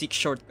 seek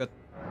shortcut.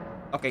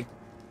 Okay.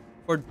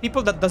 For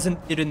people that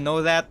didn't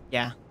know that,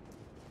 yeah.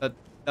 That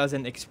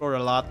doesn't explore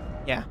a lot,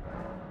 yeah.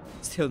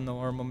 Still no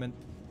armament.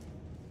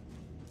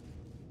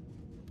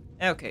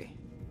 Okay.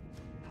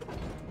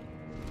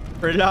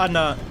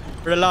 Relana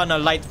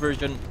light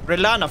version.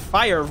 Relana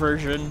fire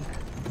version.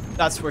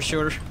 That's for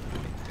sure.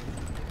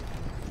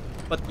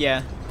 But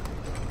yeah.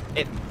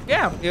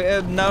 Now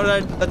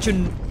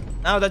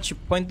that you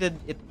pointed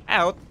it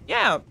out,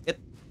 yeah, it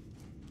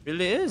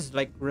really is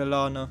like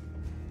Relana.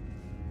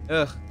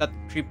 Ugh, that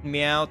creeped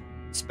me out.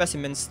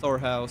 Specimen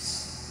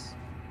storehouse.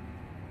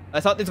 I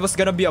thought it was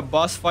gonna be a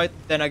boss fight,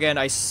 then again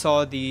I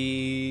saw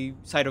the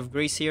side of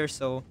grace here,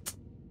 so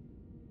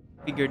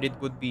figured it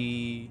would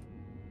be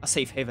a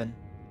safe haven.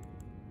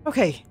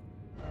 Okay,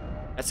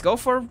 let's go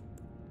for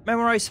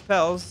memorize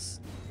spells.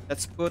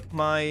 Let's put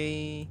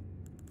my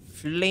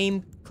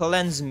flame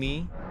cleanse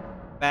me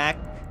back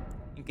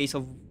in case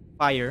of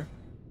fire.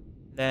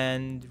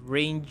 Then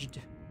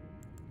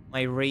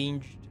my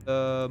ranged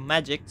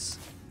magics,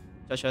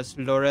 such as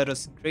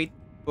Loretta's Great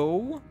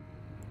Bow,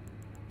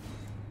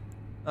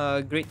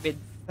 Great Big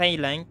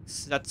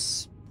Phalanx.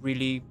 That's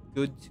really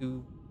good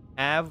to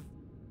have.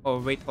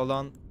 Oh wait, hold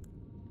on.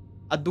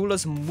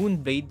 Adula's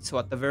Moonblade, so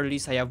at the very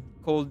least I have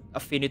cold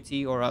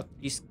affinity, or at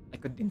least I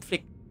could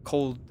inflict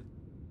cold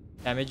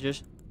damage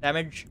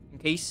in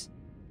case.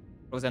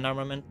 Frozen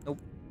armament, nope.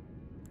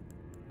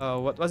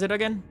 What was it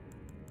again?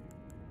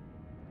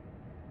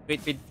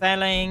 Great Big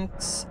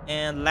Phalanx,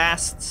 and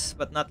last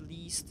but not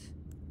least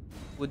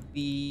would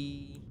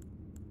be...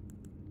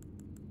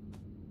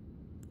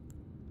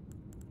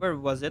 Where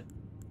was it?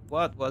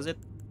 What was it?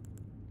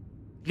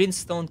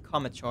 Glintstone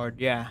Comet Shard,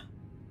 yeah.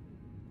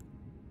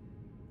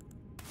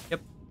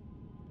 Yep.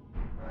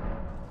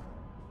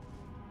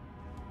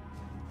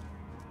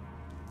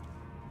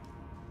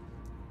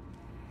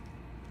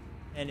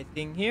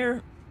 Anything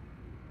here?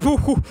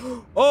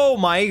 Oh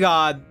my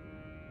god.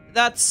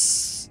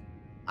 That's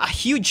a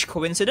huge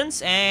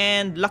coincidence,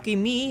 and lucky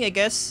me, I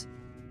guess,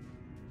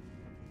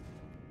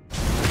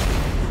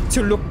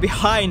 to look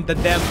behind the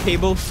damn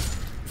table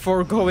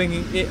before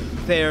going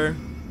there.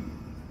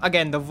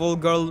 Again, the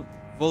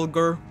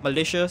vulgar,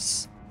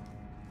 malicious,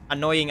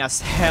 annoying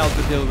as hell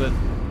to deal with.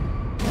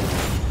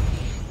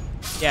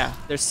 Yeah,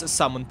 there's a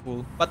summon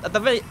pool, but at the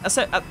very,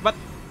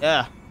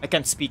 I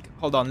can't speak.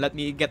 Hold on, let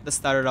me get this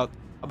started out.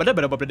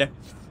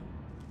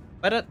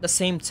 But at the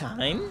same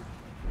time,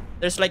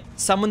 there's like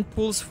summon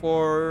pools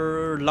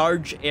for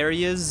large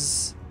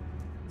areas,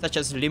 such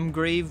as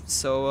Limgrave,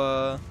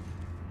 so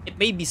it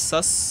may be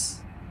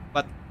sus,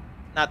 but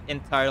not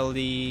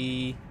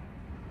entirely,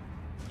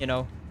 you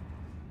know,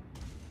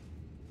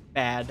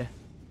 bad.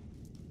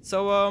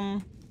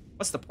 So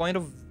what's the point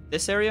of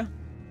this area?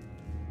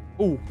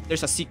 Oh,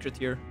 there's a secret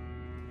here.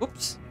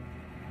 Oops.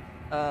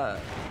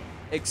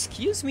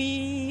 Excuse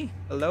me.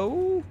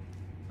 Hello?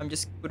 I'm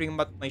just putting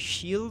up my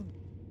shield.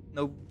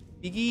 No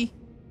biggie.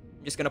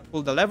 I'm just gonna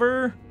pull the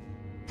lever.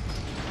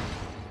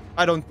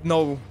 I don't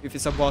know if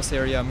it's a boss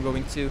area I'm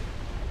going to.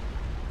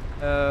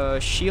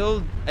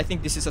 Shield. I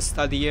think this is a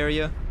study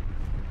area.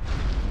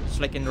 It's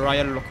like in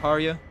Royal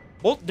Locaria.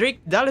 Bolt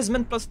Drake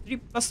Talisman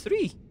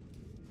 +3/+3.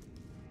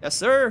 Yes,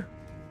 sir.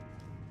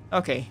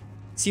 Okay.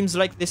 Seems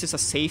like this is a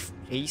safe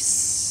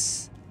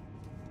place.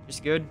 Which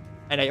is good.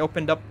 And I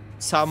opened up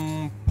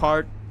some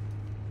part.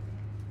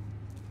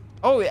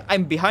 Oh,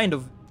 I'm behind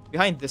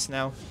this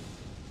now.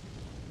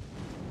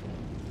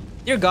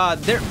 Dear God,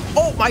 they're...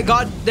 Oh my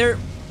God, they're...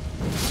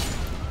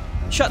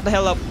 Shut the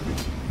hell up.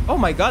 Oh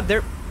my God,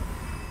 they're...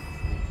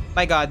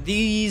 My God,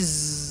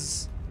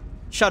 these...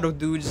 shadow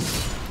dudes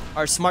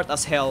are smart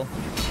as hell.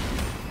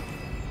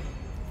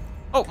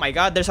 Oh my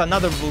God, there's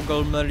another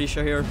vulgar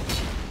militia here.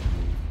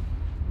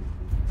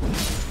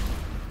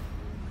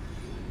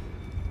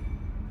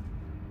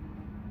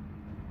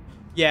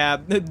 Yeah,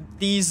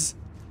 these...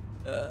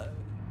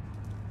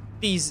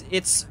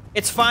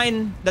 It's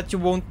fine that you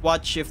won't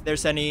watch if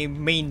there's any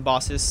main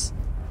bosses.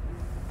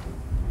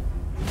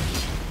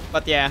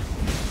 But yeah.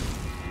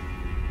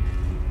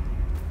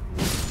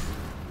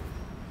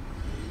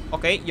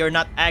 Okay, you're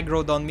not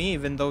aggroed on me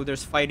even though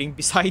there's fighting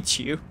beside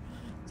you.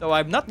 So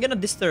I'm not gonna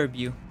disturb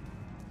you.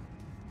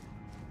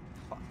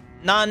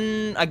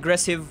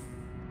 Non-aggressive,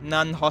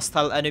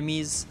 non-hostile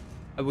enemies,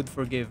 I would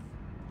forgive.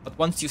 But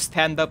once you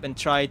stand up and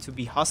try to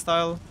be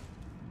hostile,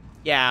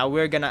 Yeah,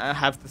 we're gonna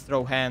have to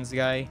throw hands,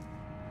 guy.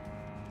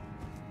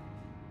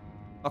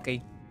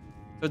 Okay.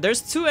 So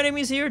there's two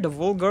enemies here, the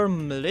Vulgar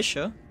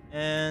Militia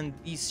and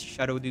these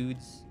shadow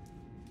dudes.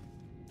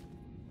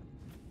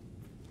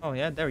 Oh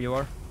yeah, there you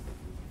are.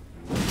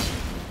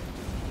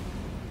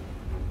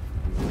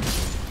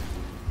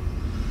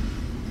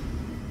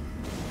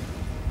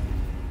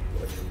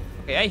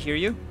 Okay, I hear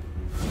you.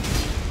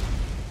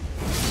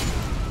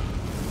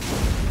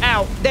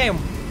 Ow, damn!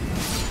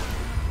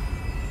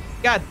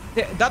 God,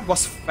 that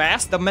was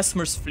fast. The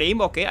Messmer's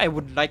Flame. Okay, I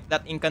would like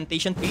that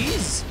incantation,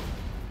 please.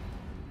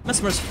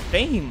 Messmer's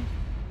Flame.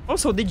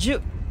 Also, did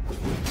you...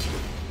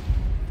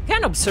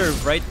 can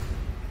observe, right?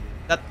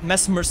 That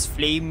Messmer's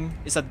Flame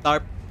is a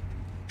dark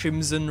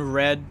crimson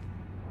red.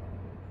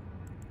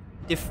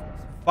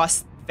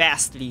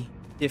 Vastly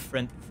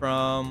different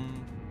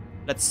from,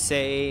 let's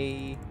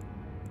say,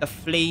 the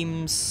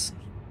flames.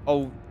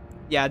 Oh,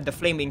 yeah, the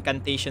flame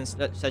incantations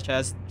such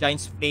as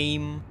Giant's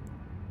Flame,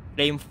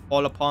 Flame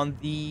Fall Upon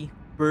Thee,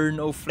 Burn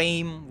O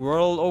Flame,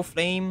 Whirl O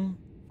Flame,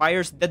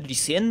 Fire's Deadly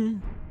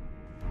Sin.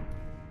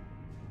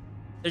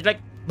 They're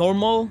like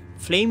normal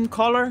flame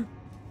color,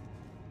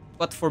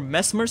 but for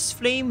Messmer's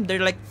Flame, they're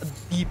like a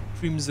deep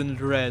crimson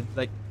red,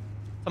 like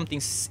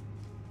something's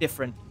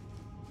different.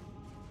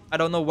 I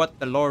don't know what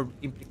the lore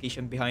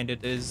implication behind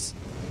it is.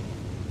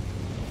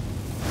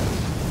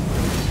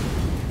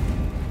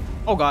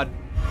 Oh god.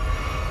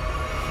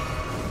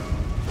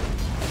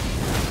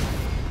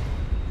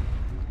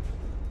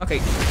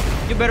 Okay,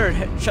 you better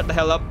shut the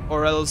hell up,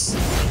 or else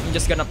I'm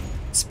just gonna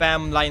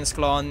spam Lion's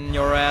Claw on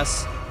your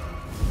ass.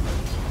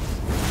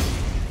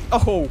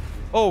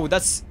 Oh,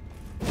 that's...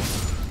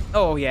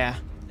 oh yeah,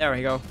 there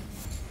we go.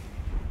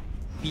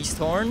 Beast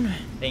Horn,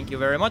 thank you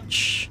very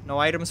much. No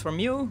items from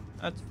you,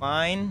 that's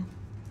fine.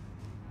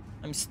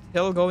 I'm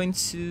still going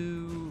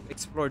to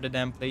explore the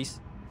damn place.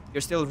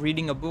 You're still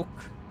reading a book,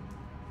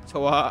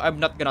 so I'm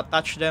not gonna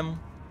touch them.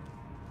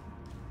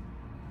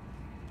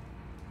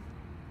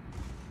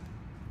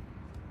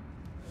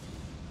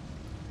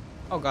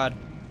 Oh god.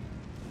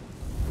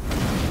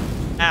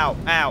 Ow,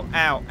 ow,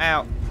 ow,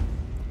 ow.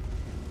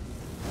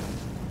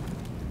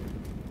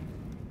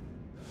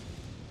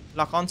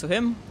 Lock onto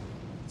him.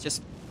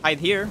 Just hide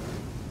here.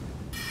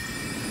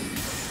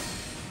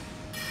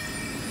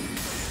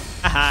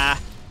 Haha.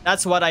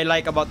 That's what I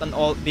like about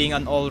being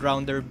an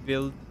all-rounder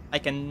build. I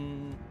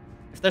can...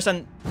 if there's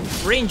an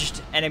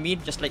ranged enemy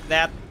just like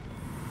that,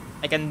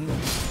 I can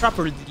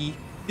properly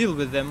deal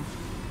with them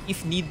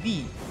if need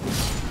be.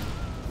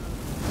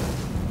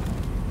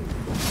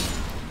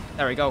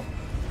 There we go.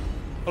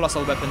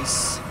 Colossal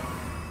weapons.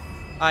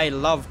 I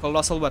love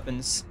colossal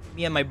weapons.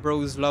 Me and my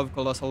bros love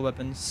colossal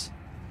weapons.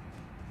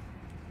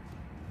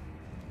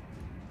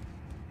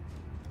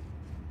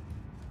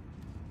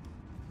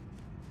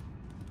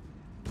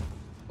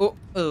 Oh,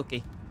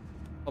 okay.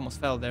 Almost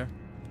fell there.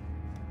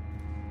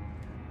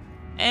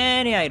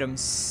 Any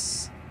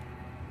items?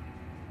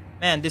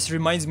 Man, this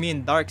reminds me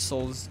in Dark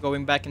Souls,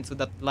 going back into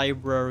that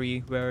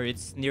library where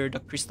it's near the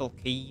Crystal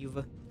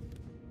Cave.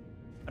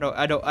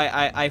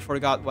 I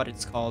forgot what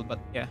it's called, but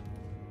yeah.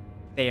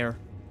 There.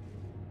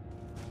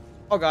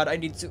 Oh god, I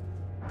need to...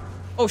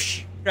 oh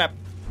crap.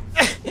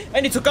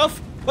 I need to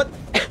cough, but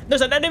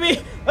there's an enemy!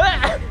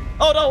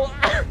 Oh no!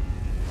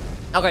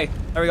 Okay,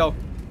 there we go.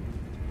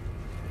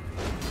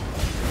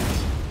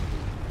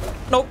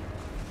 Nope.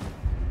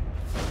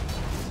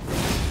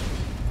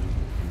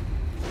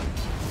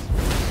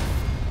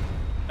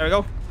 There we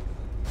go.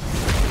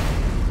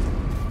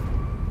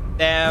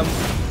 Damn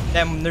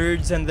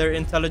nerds and their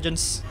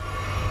intelligence.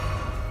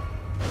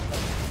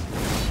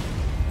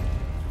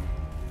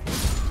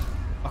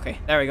 Okay,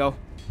 there we go.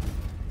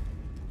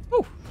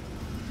 Whew.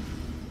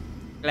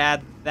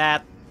 Glad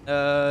that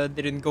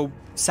didn't go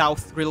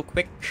south real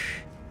quick.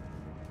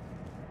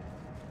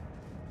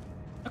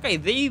 Okay,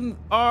 they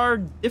are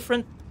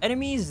different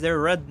enemies. They're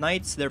red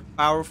knights. They're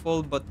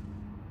powerful, but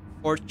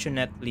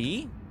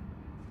fortunately,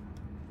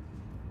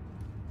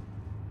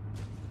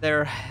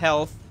 their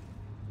health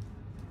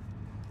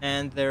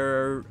and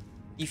their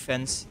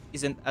defense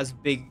isn't as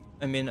big,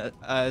 I mean,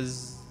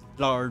 as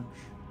large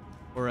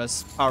or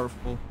as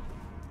powerful.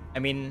 I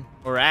mean,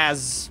 or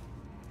as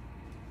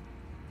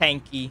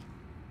tanky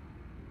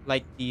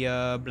like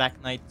the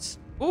Black Knights.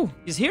 Oh,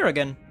 he's here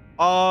again.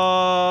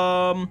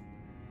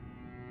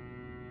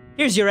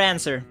 Here's your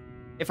answer.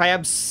 If I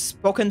have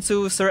spoken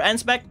to Sir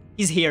Ansbeck,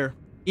 he's here.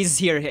 He's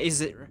here.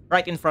 He's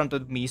right in front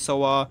of me.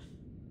 So,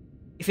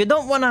 if you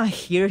don't want to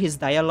hear his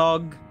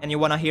dialogue and you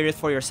want to hear it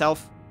for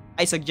yourself,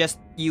 I suggest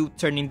you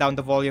turning down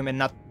the volume and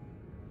not,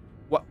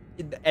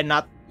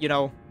 you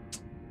know,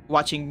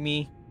 watching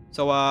me.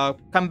 So,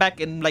 come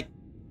back in like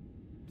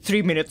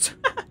 3 minutes.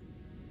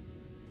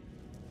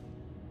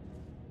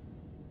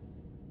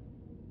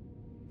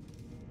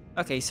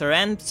 Okay, Sir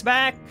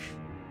Ansbeck.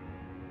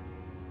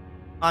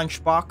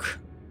 Ansbach.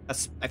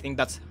 I think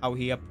that's how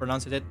he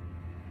pronounced it.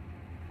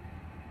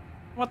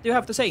 What do you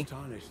have to say?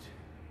 Tarnished.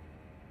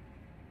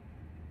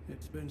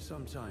 It's been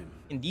some time.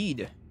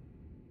 Indeed.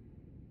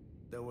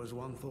 There was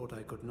one thought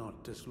I could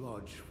not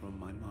dislodge from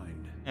my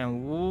mind.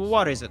 And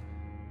what is it?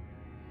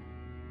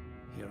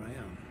 Here I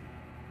am,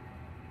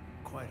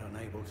 quite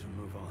unable to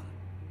move on.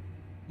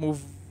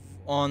 Move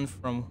on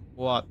from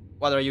what?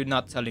 What are you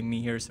not telling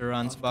me here, Sir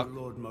Ansbach? After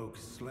Lord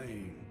Moke's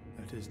slain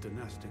at his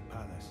dynastic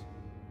palace,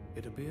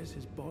 it appears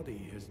his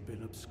body has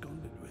been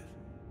absconded with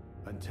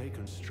and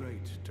taken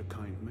straight to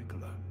kind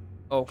Mikola.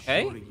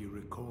 Okay. Surely you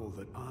recall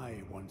that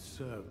I once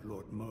served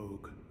Lord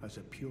Moog as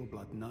a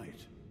pureblood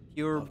knight.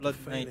 Pureblood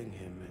after knight. failing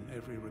him in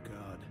every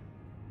regard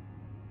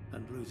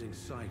and losing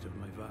sight of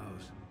my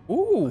vows.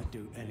 Ooh. I'd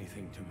do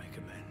anything to make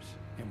amends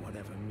in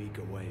whatever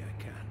meager way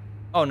I can.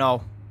 Oh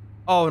no.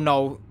 Oh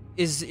no.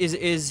 Is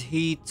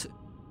he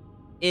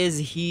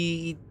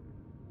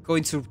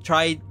going to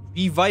try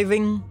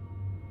reviving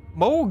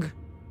Moog?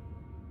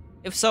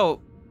 If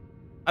so,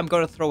 I'm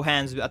gonna throw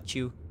hands at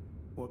you.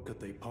 What could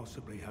they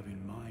possibly have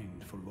in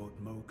mind for Lord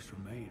Moog's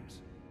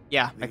remains?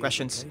 Yeah, my The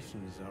questions.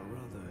 implications are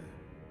rather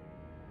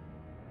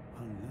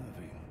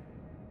unnerving.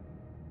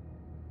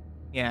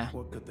 Yeah.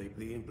 What could they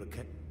be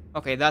implicate?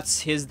 Okay,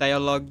 that's his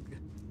dialogue.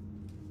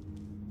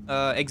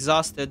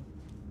 Exhausted.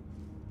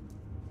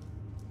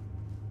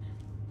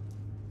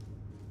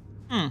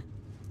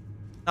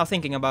 Now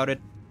thinking about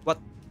it, what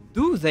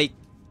do they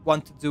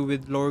want to do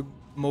with Lord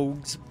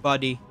Moog's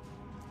body?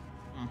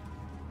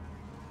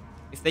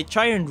 If they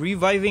try and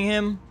reviving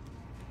him,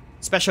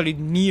 especially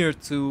near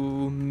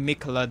to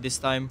Mikola this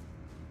time,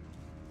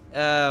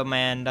 oh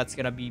man, that's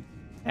gonna be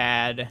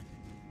bad.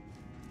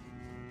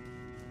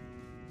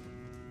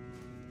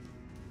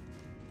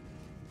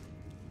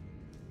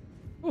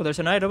 Oh, there's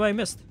an item I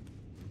missed.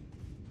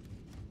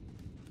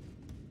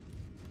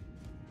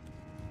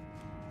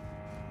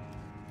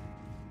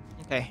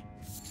 Okay.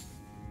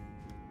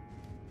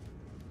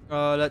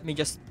 Let me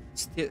just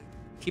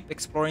keep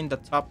exploring the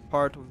top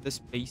part of this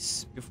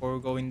base before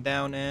going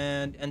down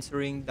and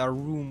entering the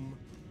room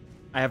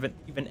I haven't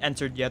even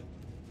entered yet.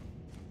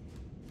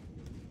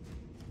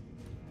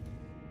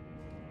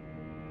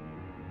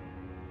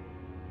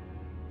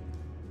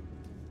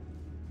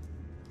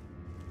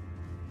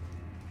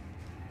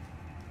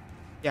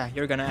 Yeah,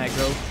 you're gonna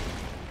aggro.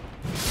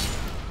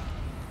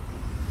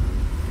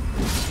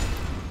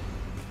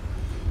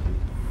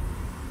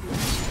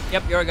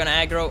 Yep, you're gonna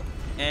aggro.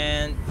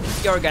 And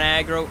you're gonna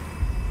aggro.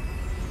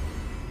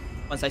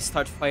 Once I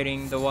start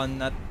fighting the one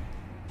that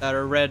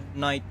red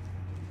knight.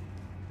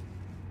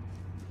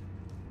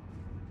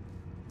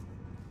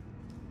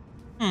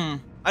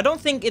 I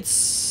don't think it's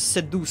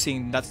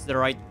seducing, that's the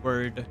right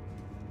word.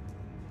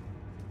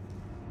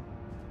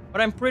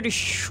 But I'm pretty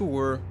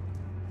sure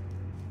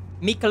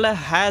Mikola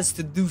has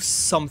to do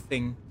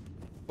something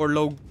for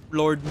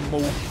Lord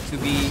Moog to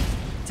be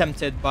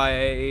tempted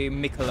by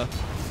Mikola.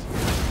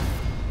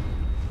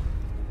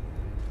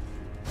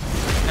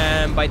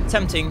 And by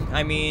tempting,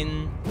 I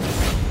mean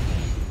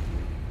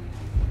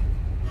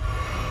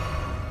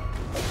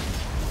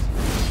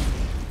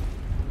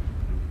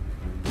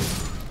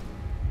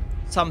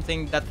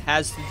something that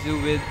has to do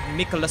with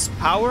Mikola's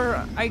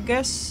power, I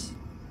guess.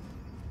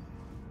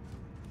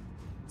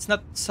 It's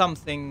not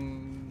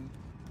something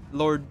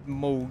Lord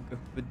Moog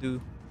would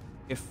do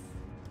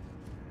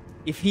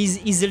if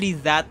he's easily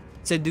that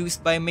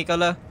seduced by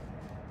Mikola.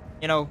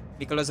 You know,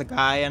 Mikola's a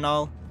guy and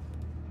all.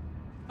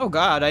 Oh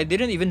god, I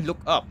didn't even look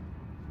up.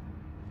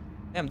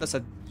 Damn, that's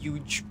a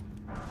huge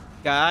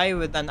guy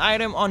with an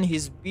item on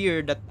his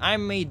beard that I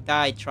may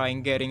die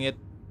trying getting it.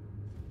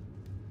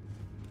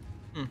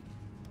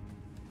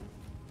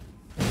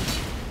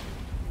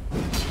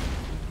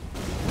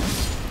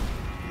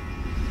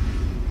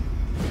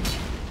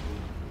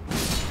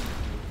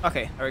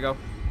 Okay, there we go.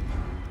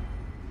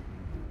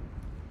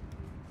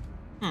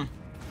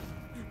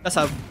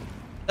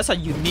 That's a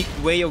unique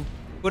way of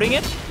putting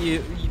it.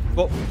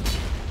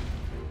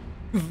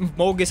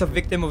 Moog is a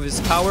victim of his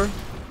power,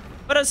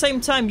 but at the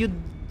same time, you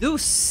do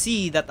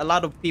see that a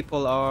lot of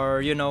people are,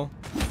 you know,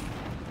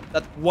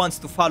 that wants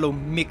to follow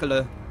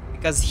Mikola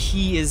because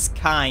he is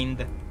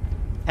kind.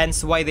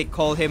 Hence why they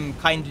call him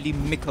Kindly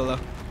Mikola.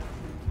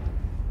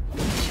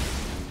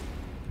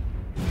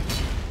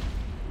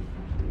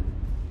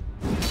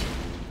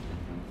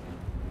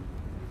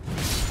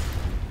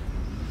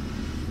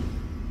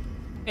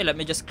 Okay, let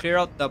me just clear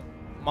out the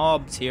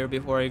mobs here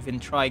before I even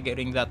try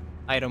getting that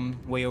item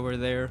way over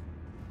there.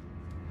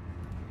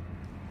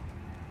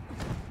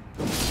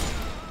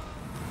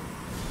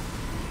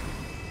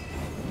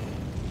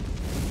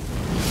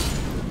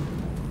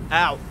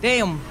 Ow,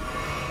 damn!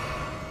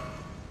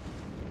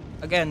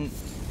 Again,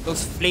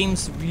 those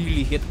flames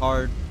really hit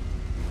hard.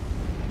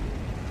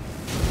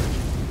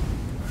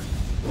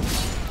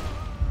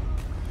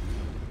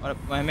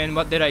 I mean,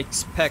 what did I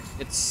expect?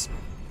 It's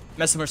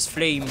Messmer's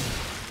flame.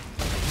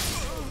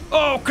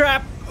 Oh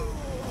crap!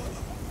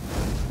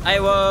 I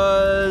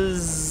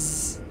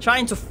was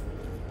trying to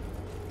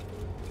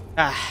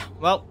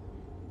well,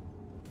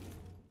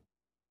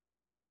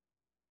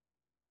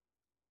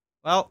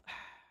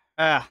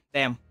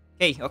 damn.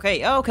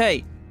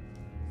 Okay.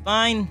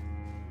 Fine.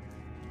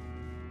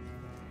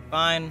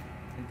 I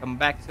can come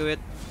back to it.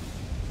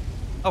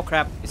 Oh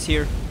crap, it's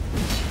here.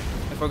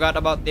 I forgot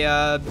about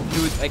the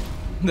dude, like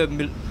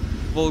the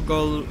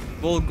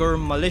vulgar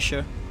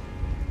militia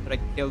that I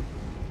killed.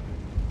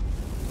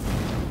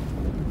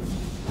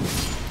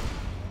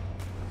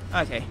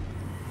 Okay,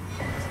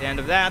 that's the end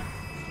of that.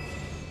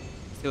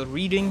 Still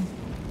reading.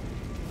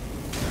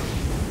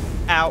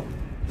 Ow.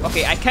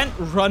 Okay, I can't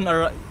run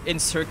in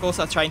circles.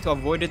 I'm trying to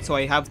avoid it, so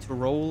I have to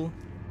roll.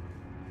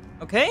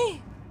 Okay,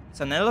 it's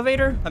an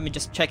elevator. Let me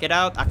just check it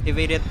out,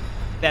 activate it,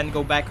 then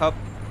go back up.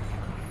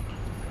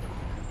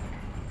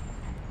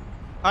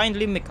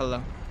 Kindly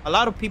Mikola. A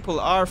lot of people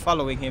are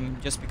following him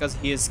just because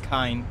he is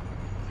kind.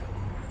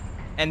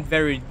 And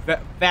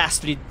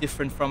vastly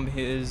different from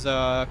his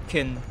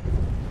kin.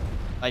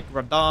 Like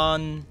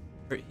Radon,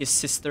 his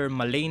sister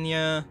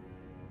Malenia.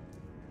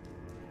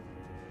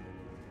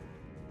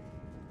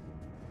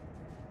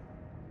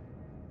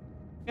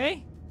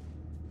 Okay.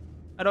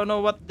 I don't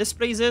know what this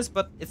place is,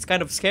 but it's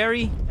kind of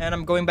scary. And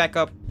I'm going back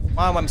up.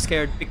 Mom, I'm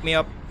scared. Pick me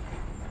up.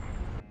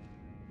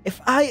 If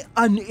I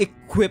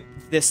unequip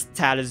this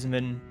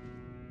talisman,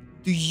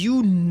 do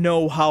you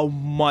know how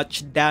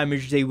much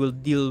damage they will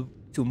deal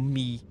to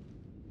me?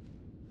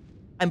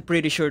 I'm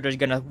pretty sure they're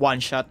gonna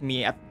one-shot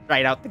me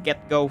right out the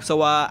get-go.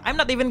 So I'm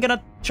not even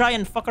gonna try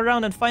and fuck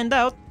around and find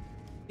out.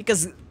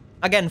 Because,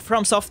 again,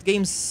 FromSoft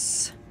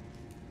Games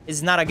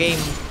is not a game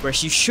where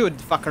you should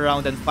fuck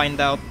around and find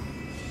out.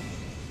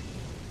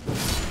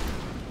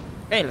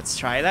 Okay, let's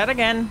try that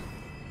again.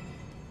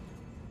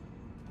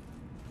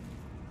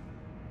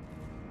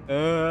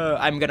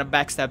 I'm gonna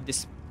backstab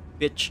this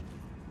bitch.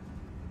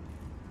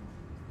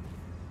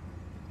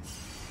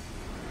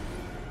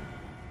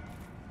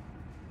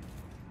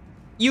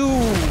 You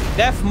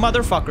deaf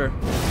motherfucker.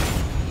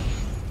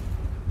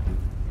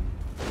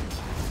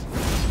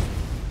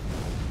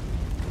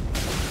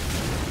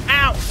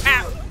 Ow!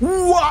 Ow!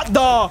 What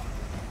the?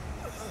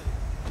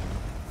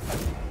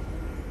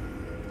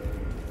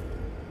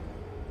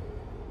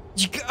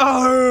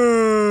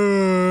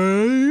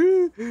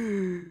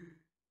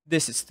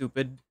 This is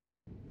stupid.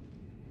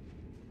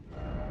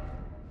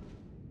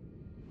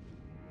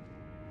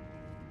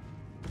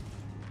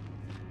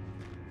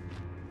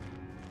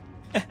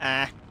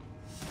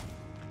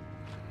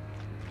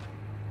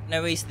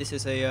 Anyways, this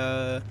is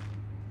a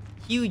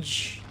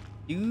huge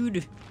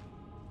dude.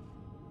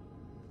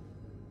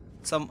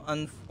 Some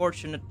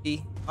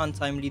unfortunately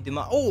untimely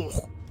demise.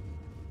 Oh!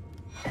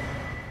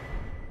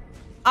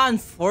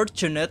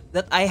 Unfortunate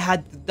that I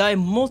had to die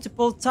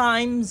multiple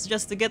times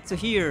just to get to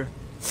here.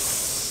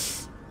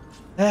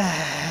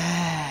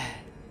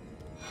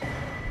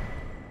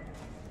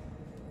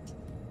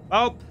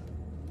 Well,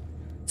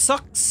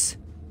 sucks.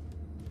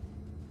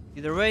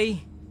 Either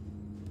way,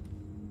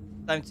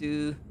 time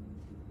to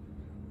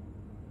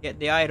get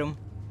the item.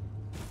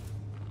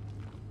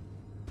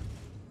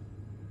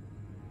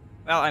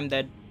 Well, I'm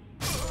dead.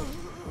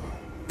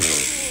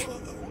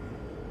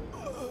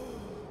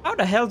 How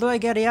the hell do I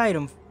get the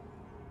item?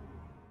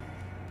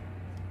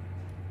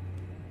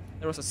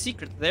 There was a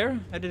secret there.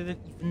 I didn't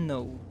even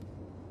know.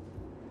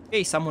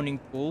 Okay, summoning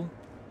pool.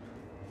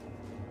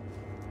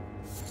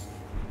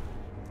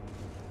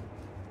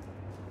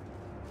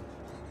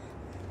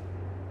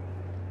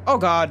 Oh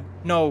god,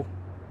 no.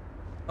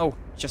 Oh,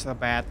 just a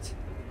bat.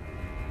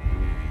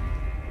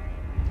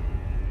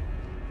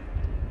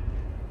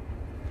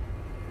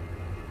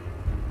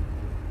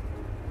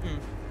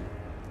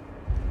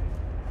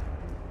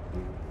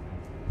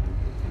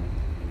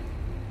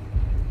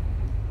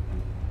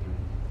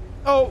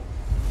 Oh!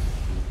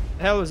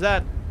 The hell was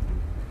that?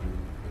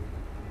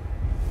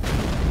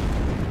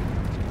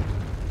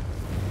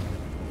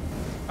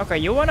 Okay,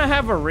 you wanna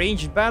have a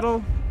ranged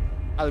battle?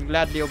 I'll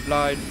gladly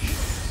oblige.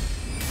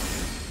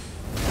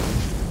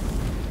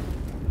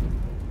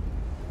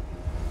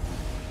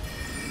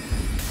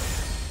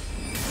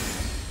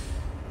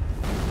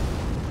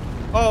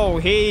 Oh,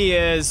 he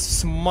is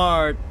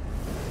smart.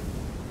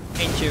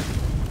 Ain't you?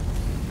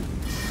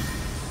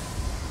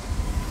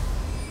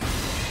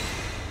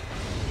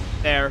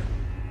 There.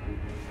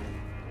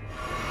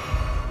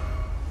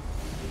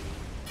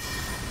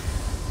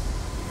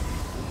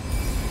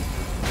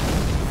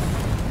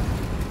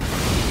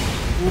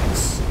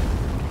 Oops.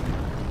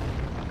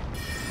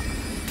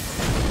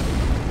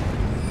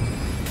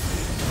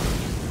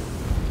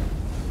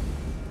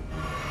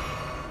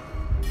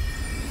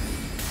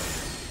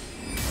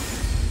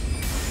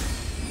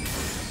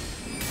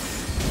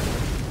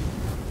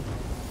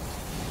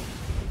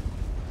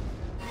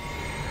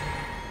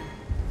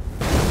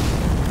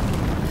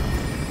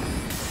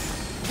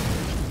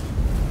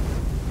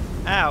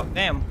 Ow,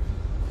 damn.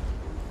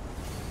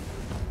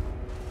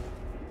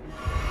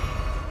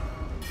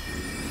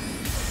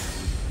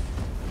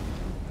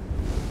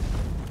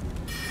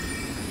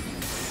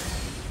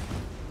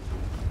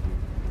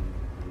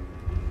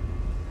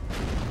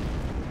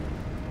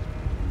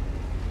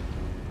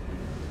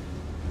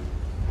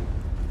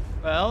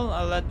 Well,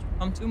 I'll let you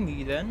come to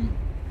me then.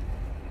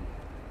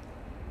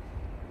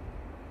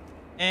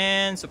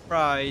 And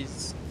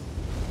surprise.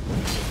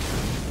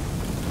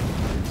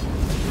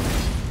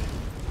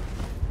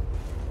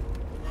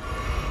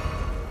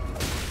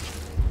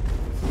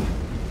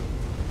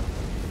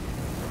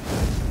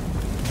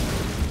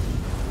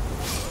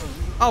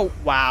 Oh,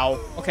 wow.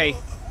 Okay.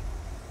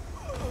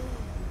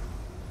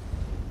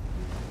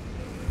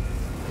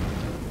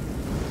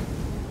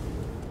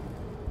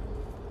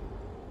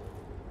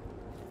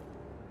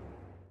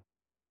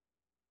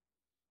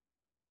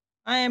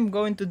 I am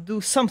going to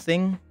do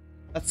something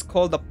that's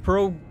called a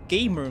pro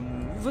gamer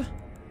move.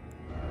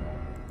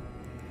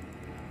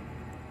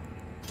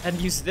 And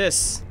use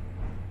this.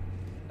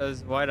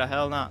 Because why the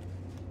hell not?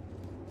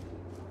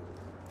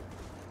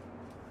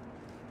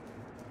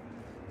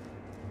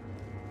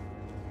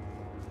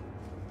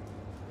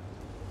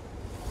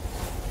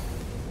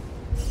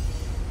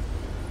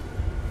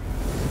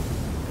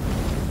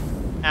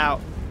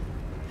 Ow.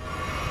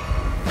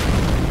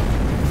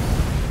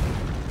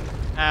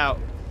 Ow.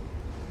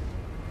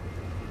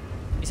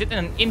 Is it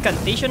an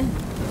incantation?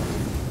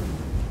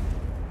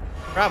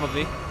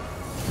 Probably.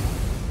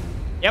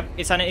 Yep,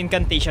 it's an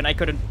incantation. I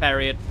couldn't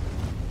parry it.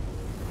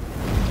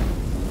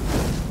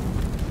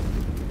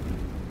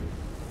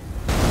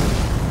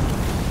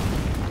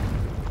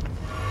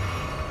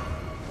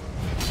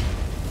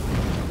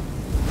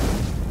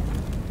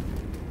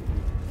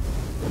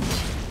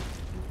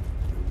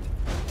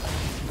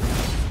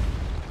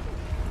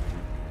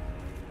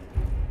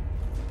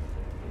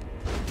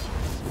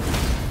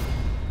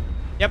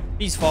 Yep,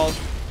 please fall.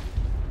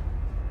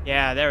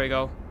 Yeah, there we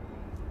go.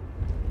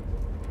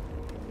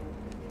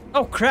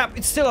 Oh crap,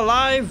 it's still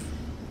alive!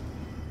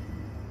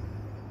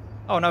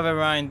 Oh, never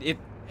mind. It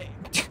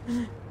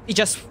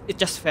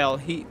just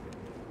fell.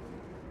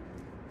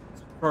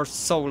 For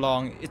so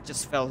long, it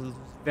just fell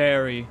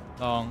very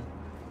long.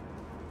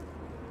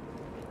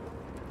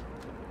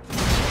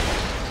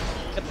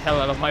 Get the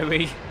hell out of my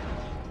way.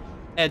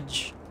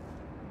 Edge.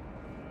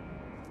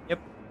 Yep.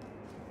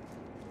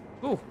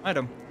 Ooh,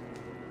 item.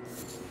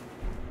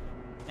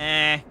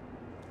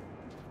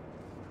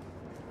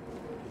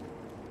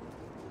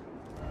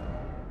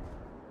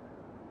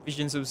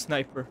 Visions of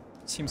sniper.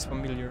 Seems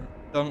familiar.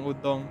 Dong o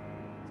dong.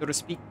 So to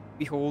speak,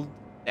 behold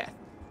death.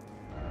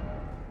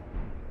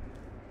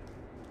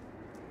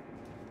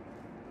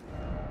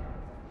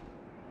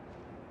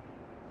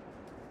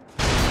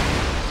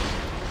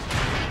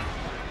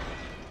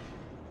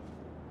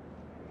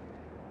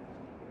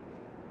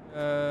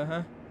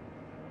 Uh-huh.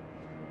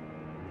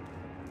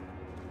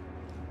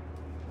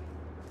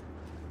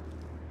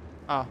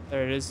 Ah,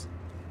 there it is.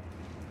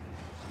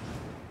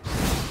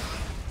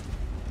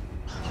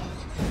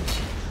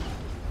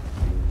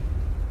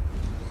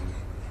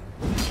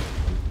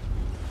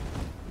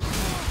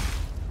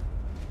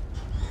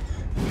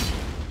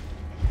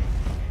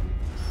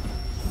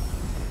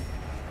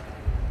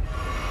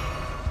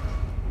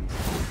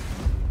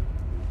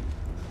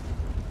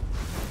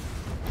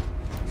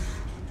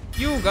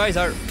 You guys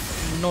are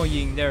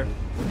annoying there.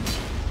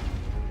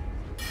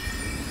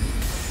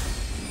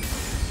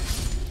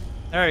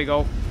 There you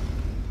go.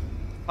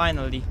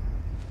 Finally.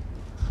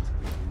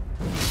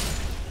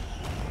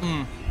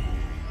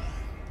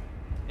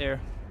 There.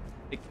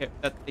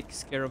 That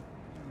takes care of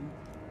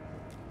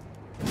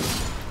you.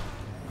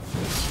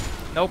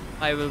 Nope,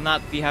 I will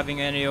not be having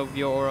any of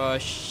your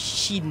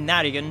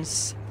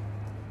shenanigans.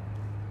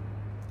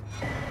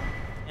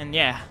 And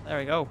yeah, there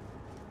we go.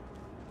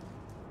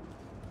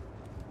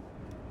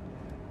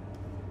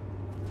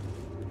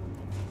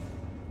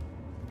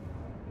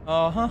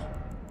 Uh-huh.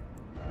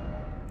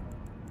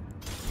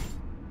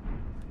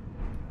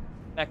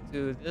 Back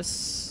to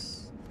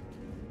this.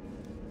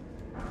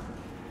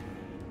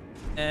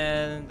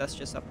 And that's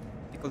just a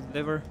pickled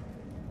liver.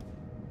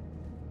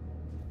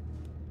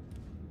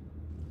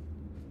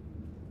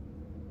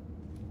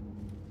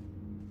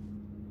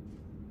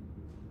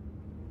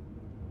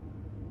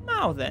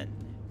 Now then.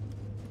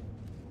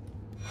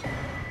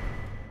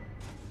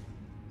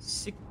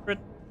 Secret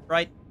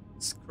right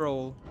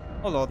scroll.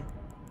 Hold on.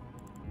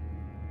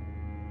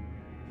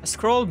 A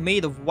scroll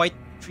made of white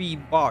tree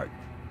bark.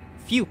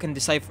 Few can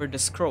decipher the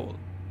scroll,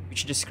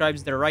 which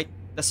describes the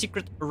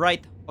secret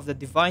rite of the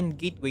divine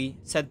gateway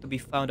said to be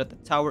found at the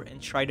tower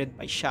enshrined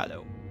by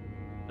Shadow.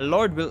 The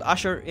Lord will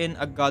usher in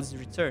a god's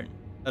return.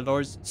 The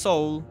Lord's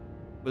soul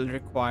will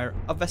require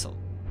a vessel.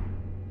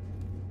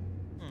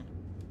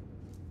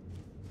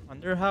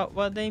 Wonder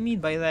what they mean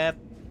by that.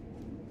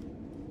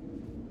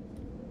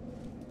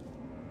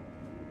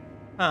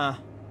 Huh.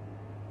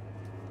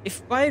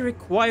 If by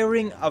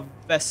requiring a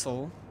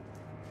vessel,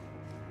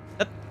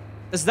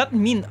 does that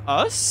mean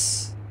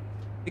us?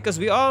 Because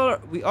we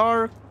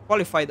are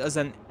qualified as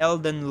an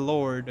Elden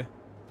Lord.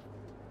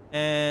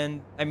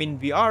 And I mean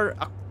we are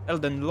a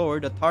Elden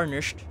Lord, a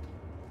tarnished.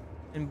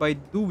 And by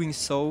doing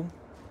so,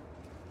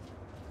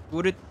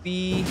 would it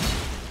be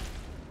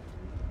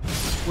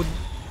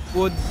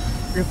would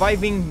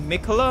reviving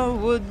Mikola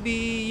would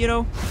be, you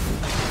know,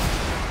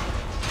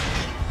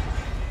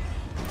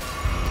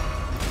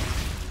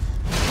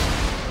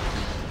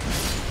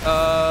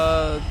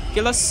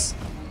 kill us?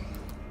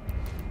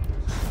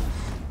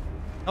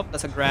 Nope,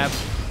 that's a grab.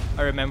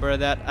 I remember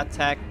that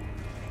attack.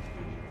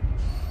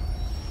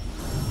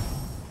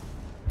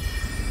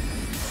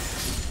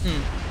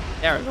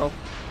 There we go.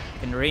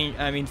 In range,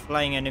 I mean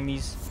flying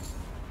enemies.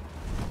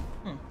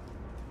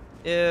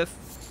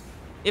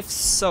 If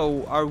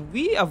so, are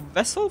we a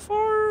vessel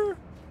for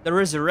the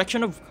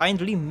resurrection of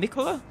kindly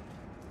Mikola?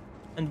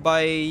 And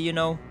by, you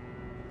know,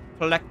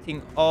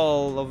 collecting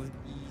all of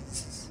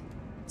these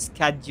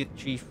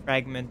Erdtree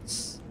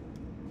fragments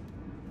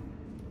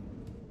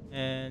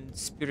and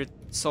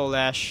soul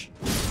ash,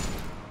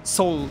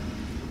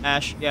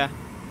 yeah,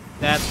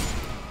 that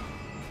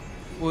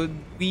would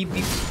we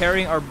be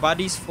preparing our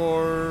bodies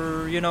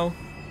for, you know,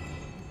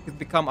 to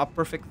become a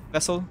perfect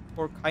vessel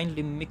for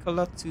kindly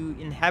Mikola to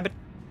inhabit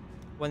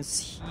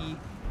once he,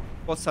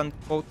 quote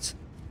unquote,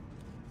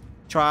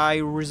 try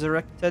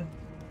resurrected?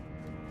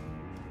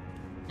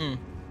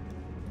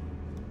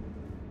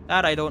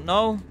 That I don't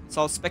know. It's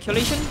all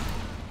speculation.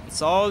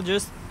 It's all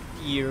just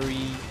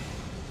theory.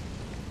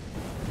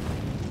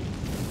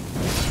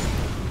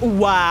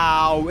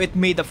 Wow, it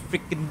made a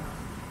freaking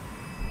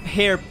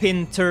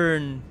hairpin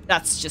turn.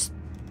 That's just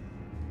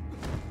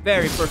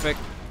very perfect.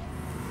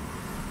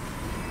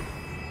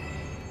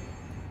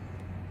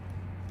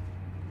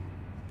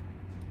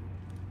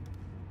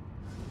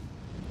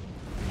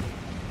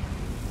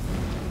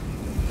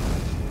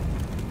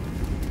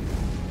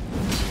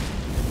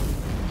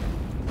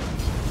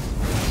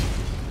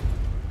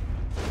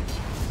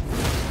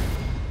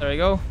 There we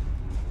go.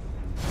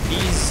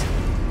 Please.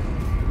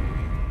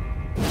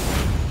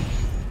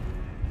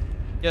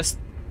 Just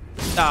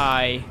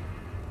die.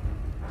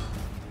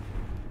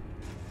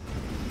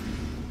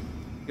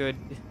 Good.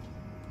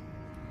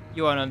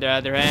 You, on the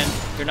other hand,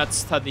 you're not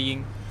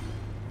studying.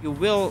 You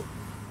will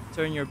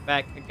turn your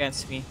back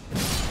against me.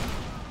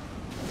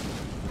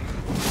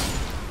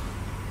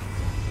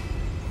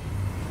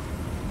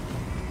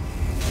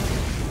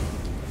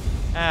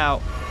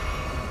 Ow.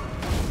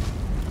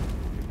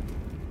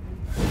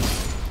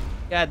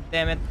 God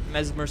damn it,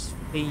 Messmer's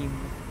flame.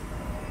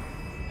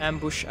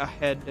 Ambush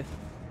ahead.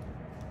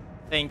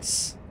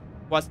 Thanks.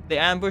 What the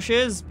ambush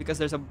is? Because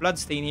there's a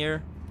bloodstain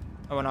here.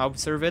 I want to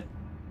observe it.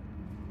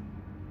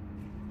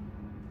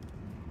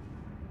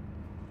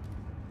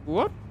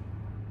 What?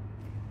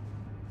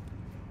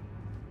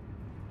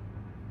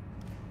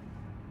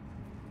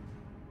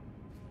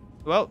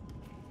 Well,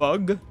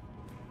 bug.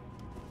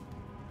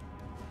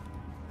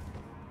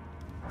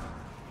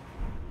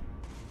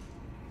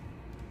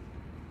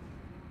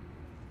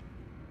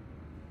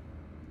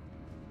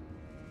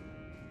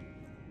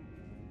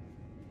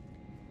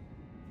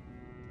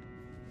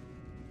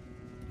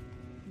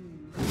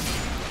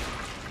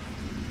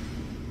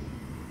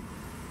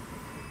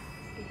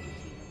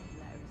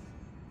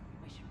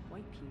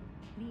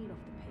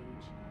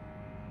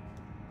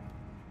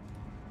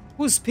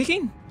 Who's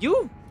speaking?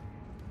 You?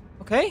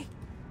 Okay.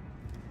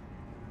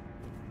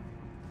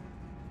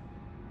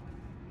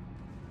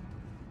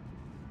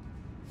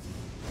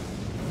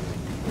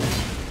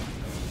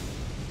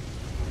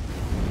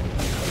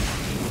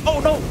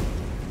 Oh no!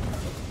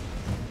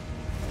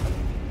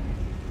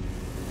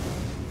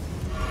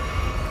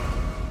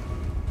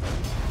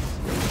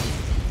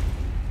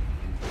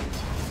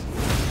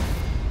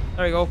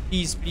 There we go.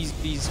 Please, please,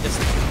 please. Just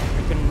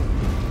freaking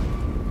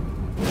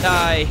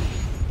die.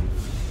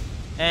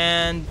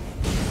 And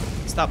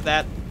stop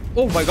that.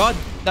 Oh my god,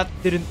 that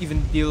didn't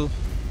even deal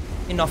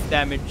enough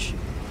damage.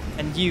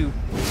 And you.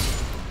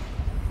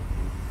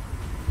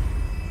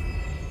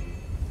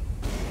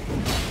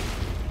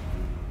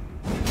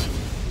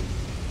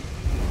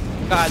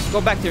 God, go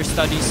back to your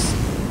studies.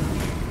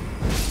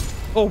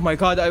 Oh my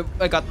god,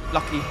 I got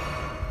lucky.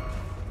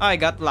 I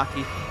got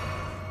lucky.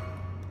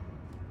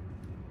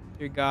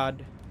 Dear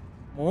God.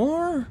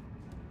 More?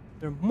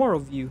 There are more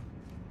of you.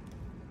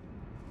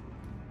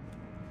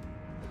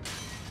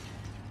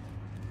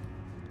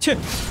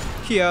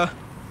 Yeah.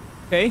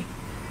 Okay.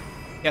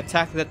 He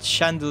attacked that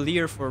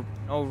chandelier for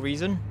no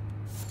reason.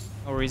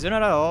 No reason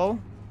at all.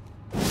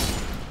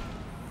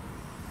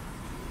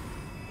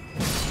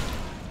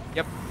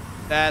 Yep.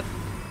 That.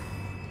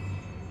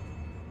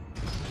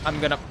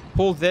 I'm gonna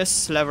pull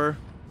this lever.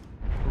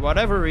 For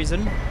whatever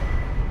reason.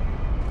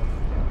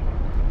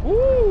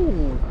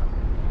 Ooh.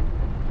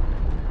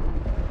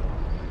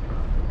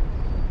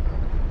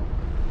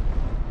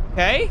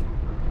 Okay.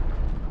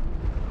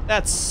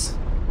 That's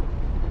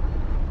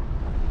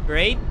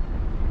great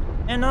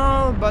and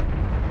all, but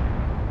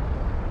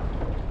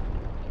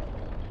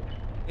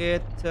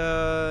it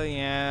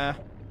yeah,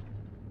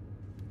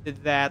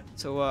 did that,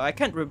 so I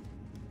can't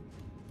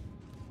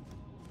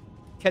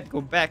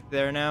go back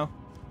there now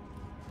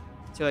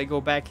until I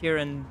go back here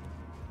and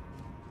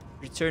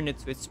return it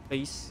to its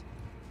place.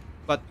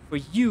 But for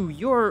you,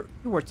 you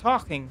were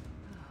talking.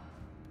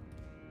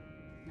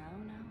 Now,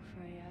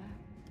 Freya,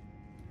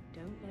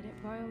 don't let it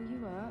rile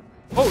you up.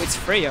 Oh, it's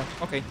Freya.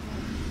 Okay,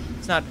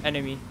 it's not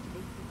enemy.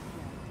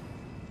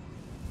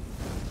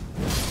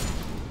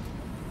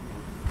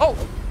 Oh,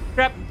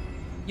 crap.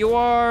 You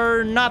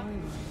are not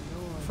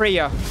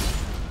Freya.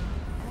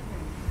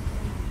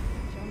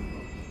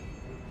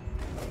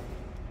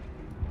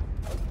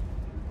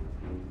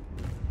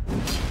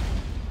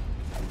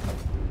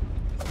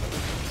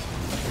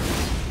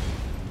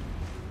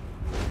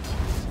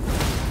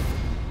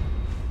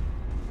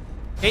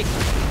 Okay,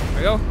 there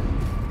we go.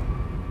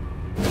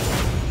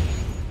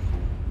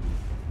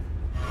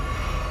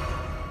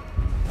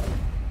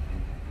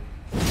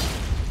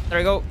 There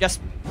we go. Just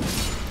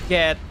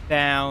get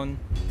down.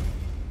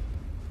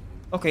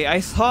 Okay, I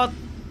thought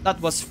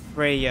that was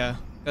Freya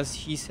because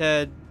she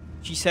said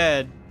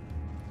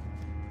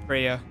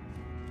Freya.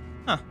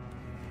 Huh.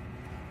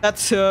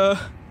 That's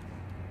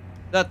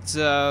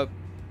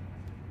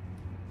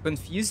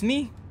confused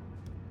me.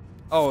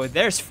 Oh,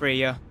 there's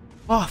Freya.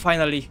 Oh,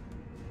 finally.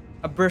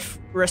 A brief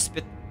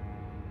respite.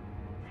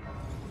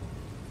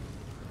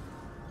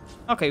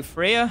 Okay,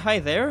 Freya, hi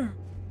there.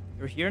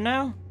 You're here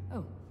now?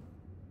 Oh,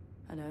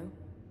 hello.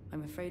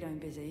 I'm afraid I'm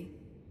busy.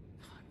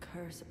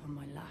 Curse upon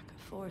my lack of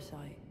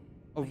foresight.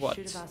 Of I what?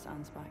 should have asked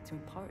Ansbach to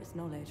impart his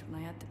knowledge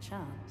when I had the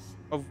chance.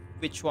 Of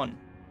which one?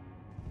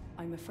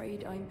 I'm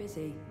afraid I'm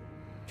busy.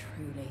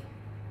 Truly.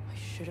 I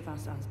should have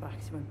asked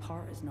Ansbach to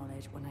impart his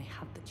knowledge when I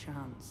had the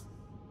chance.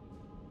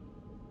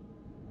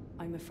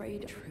 I'm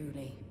afraid,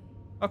 truly.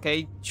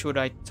 Okay, should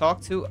I talk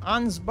to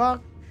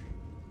Ansbach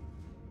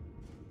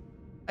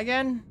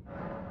again?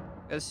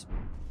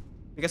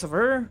 Because of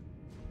her?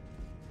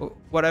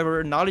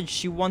 Whatever knowledge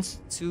she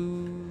wants to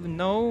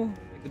know,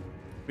 I could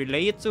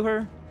relay it to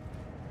her.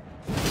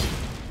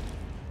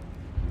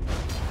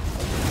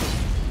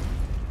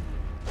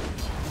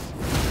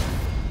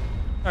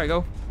 There we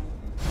go.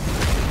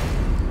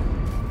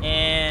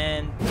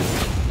 And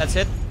that's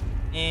it.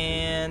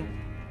 And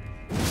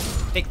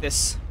take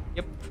this.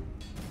 Yep.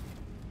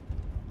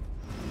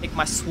 Take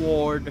my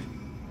sword.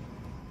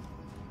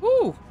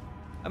 Woo!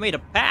 I made a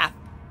path.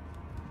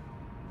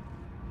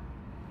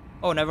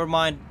 Oh, never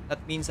mind.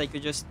 That means I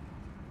could just...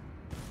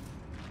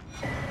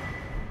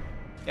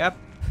 Yep.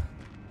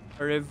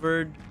 A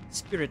revered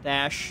spirit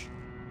ash.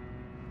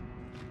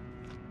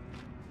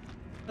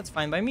 That's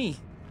fine by me.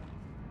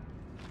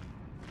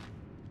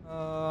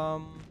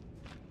 Oh!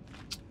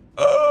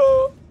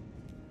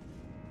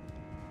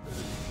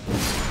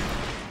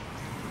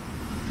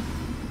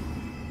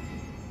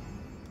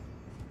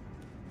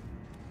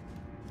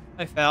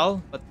 I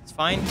fell, but it's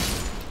fine.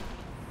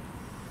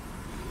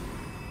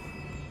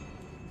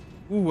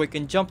 Ooh, I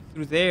can jump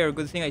through there.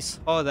 Good thing I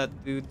saw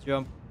that dude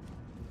jump.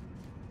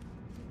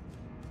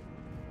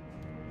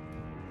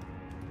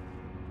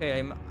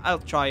 Okay, I'll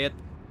try it.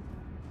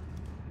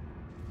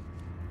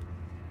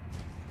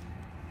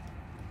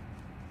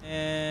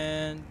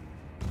 And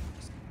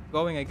just keep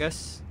going, I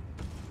guess.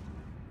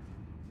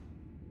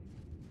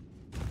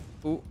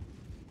 Ooh,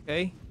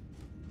 okay.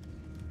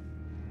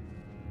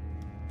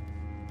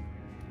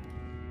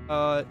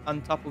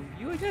 On top of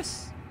you, I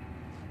guess.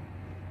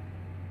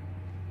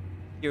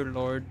 Dear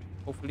Lord,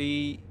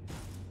 hopefully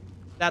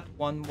that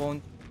one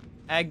won't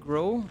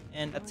aggro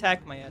and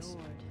attack my ass. Lord,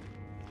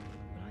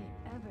 will I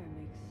ever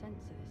make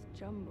sense of this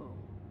jumble?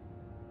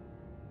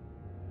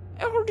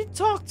 I already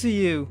talked to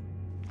you.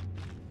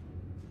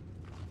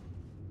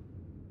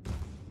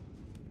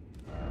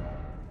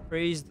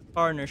 Praise the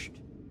tarnished.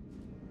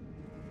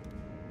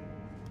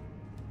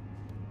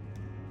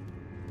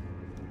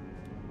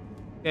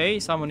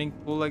 Okay, summoning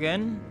pool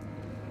again.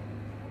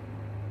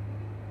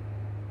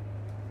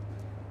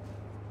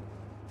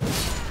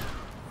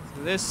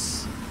 So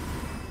this.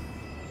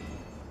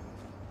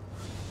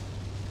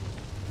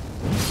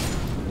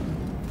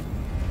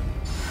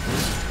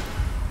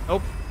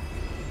 Nope.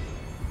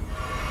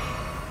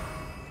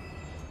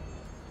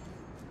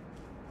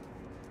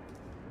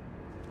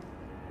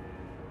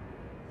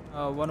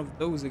 One of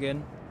those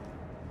again.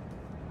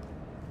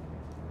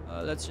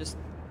 Let's just...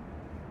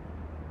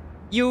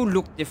 You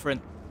look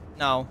different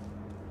now.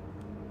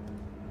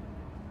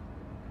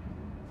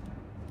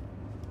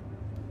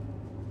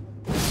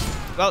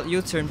 Well,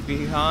 you turned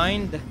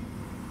behind.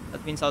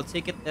 That means I'll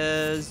take it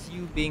as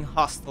you being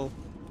hostile.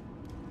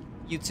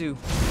 You too.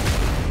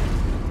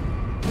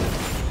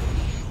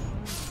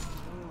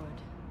 Lord,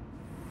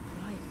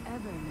 will I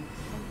ever make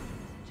sense of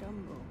this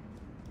jumble?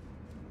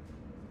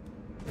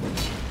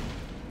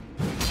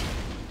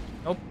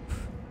 Nope.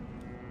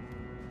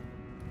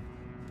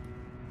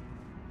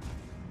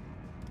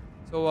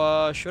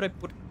 So, should I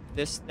put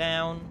this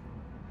down?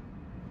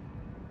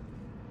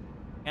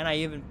 Can I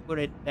even put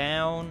it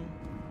down?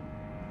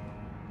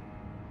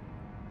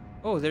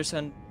 Oh, there's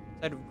a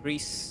side of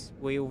grease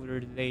way over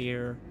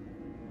there.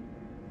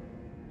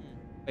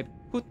 By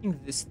putting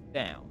this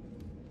down.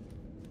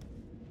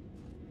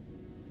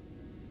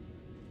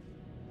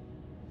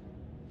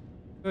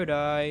 Could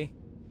I?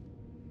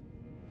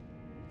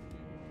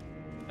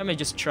 I may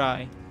just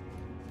try.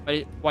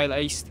 But while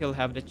I still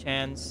have the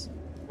chance,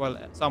 while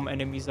some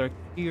enemies are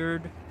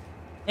cleared,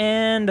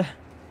 and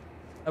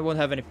I won't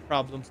have any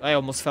problems. I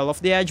almost fell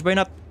off the edge by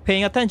not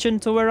paying attention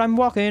to where I'm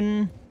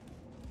walking.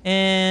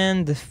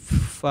 And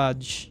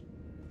fudge.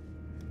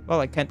 Well,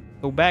 I can't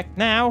go back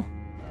now.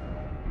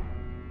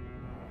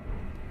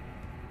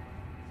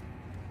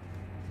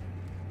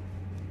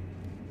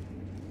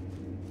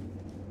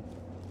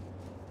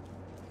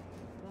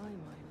 By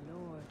my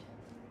lord,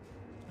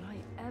 will I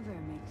ever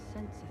make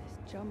sense of this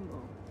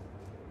jumble?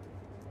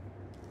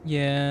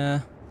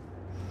 Yeah.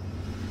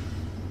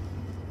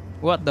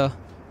 What the?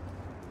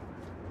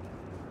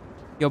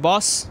 Your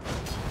boss?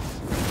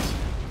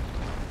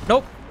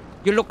 Nope.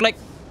 You look like...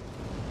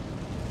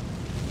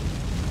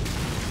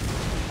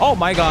 Oh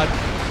my god.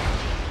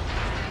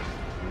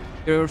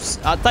 You're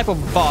a type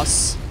of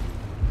boss.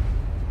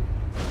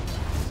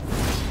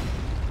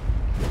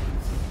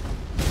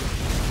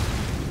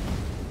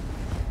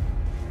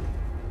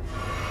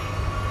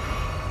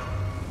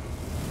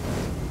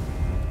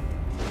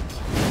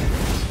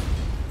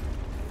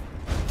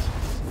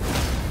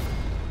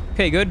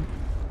 Okay, good.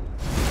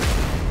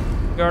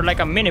 You're like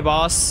a mini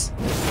boss,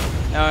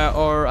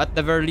 or at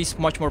the very least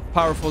much more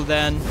powerful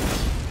than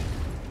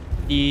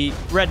the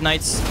Red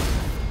Knights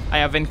I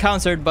have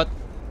encountered, but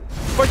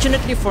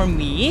fortunately for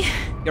me,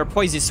 your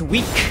poise is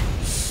weak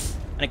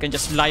and I can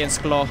just Lion's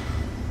Claw.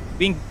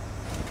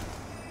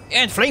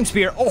 And Flame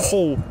Spear.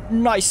 Oh,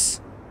 nice.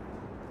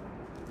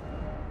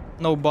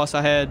 No boss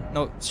ahead,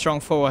 no strong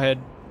foe ahead.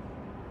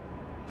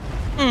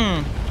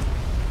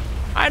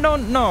 I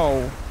don't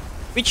know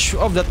which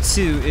of the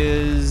two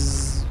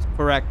is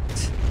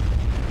correct.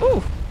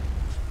 Ooh.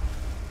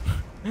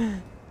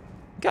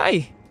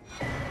 Guy.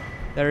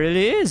 There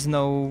really is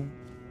no...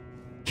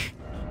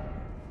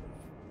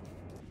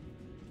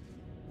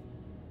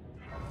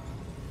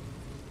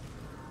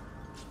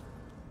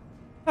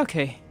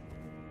 Okay.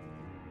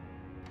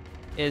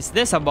 Is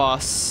this a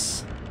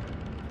boss?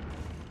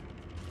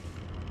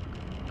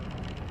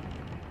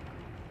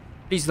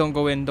 Please don't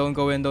go in, don't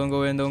go in, don't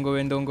go in, don't go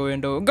in, don't go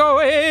in, don't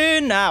go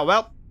in! Ah,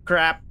 well,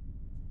 crap.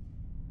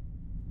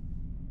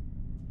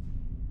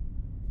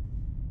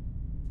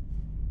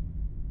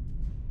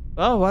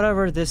 Well,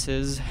 whatever this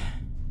is,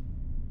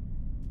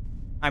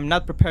 I'm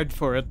not prepared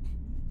for it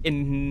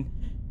in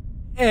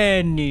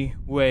any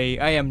way.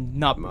 I am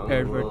not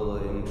prepared for it.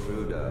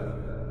 Intruder.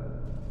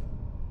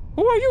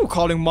 Who are you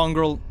calling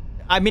mongrel?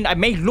 I mean, I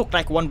may look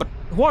like one, but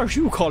who are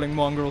you calling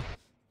mongrel?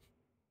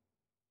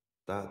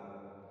 That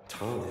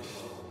tarnish,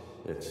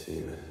 it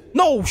seems.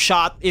 No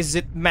shot is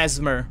it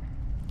Messmer.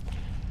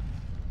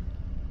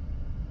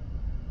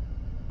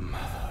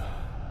 Mother,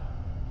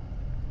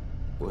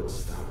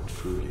 wouldst thou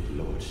truly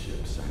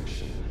lordship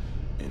sanction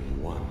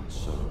in one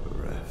so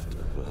bereft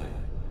of life?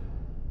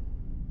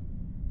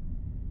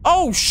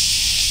 Oh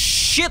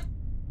shit!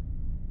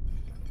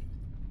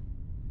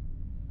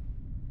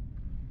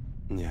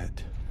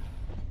 Yet.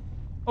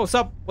 Oh, what's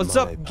up? What's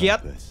up,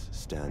 Giat?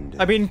 Stand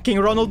I mean, King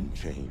Ronald.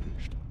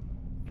 unchanged.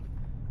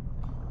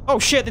 Oh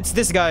shit, it's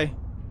this guy.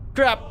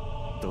 Crap.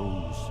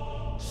 Those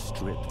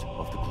stripped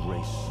of the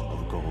grace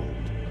of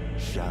gold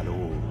shall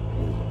all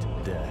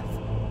meet death.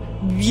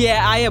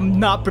 Yeah, I am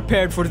not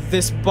prepared for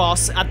this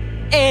boss at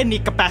any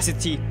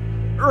capacity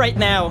right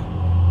now.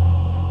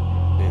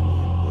 In the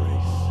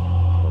embrace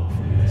of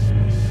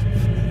Messmer's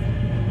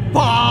flame.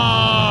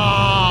 Fuck!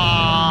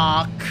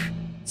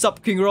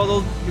 Sup, King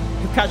Ronald?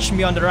 You catch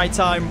me on the right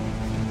time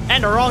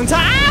and the wrong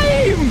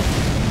time.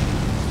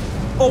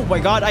 Oh my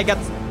god, I got.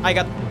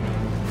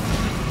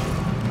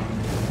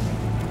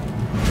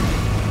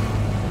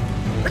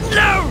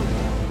 No!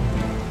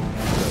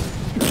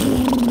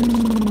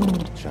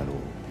 Shall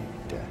all be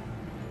dead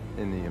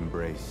in the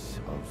embrace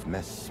of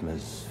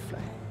Messmer's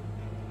flame.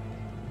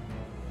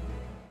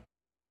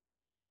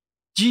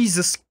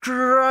 Jesus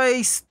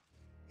Christ!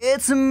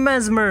 It's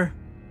Messmer!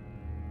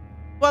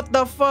 What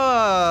the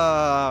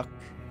fuck?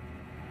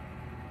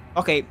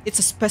 Okay, it's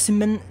a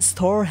specimen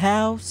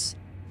storehouse.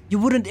 You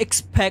wouldn't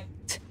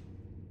expect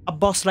a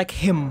boss like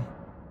him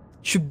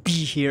should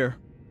be here.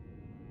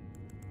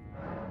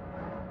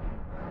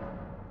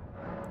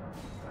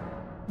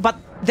 But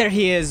there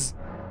he is.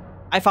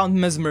 I found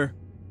Messmer.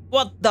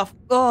 What the f-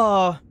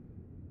 Oh.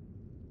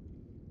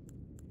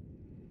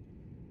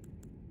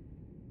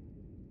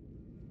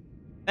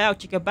 Bow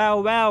chicka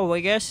bow wow, I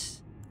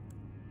guess.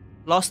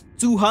 Lost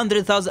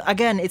 200,000.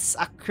 Again, it's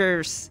a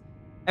curse.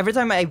 Every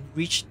time I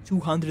reach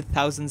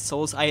 200,000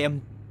 souls, I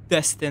am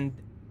destined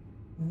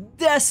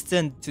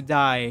to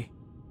die.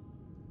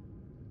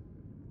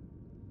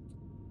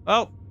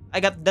 Well, I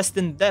got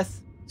destined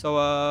death. So,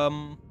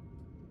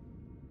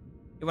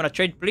 you wanna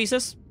trade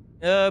places?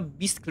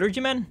 Beast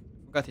Clergyman?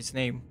 Forgot his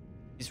name.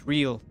 His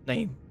real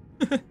name.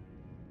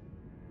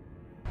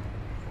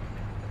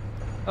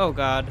 Oh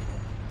god.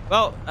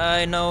 Well,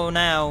 I know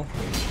now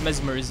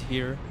Messmer is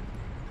here.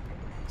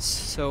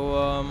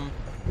 So,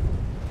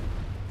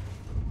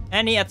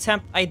 any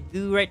attempt I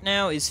do right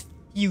now is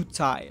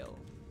futile.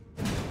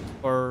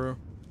 Or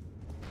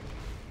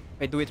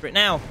if I do it right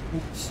now,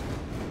 oops.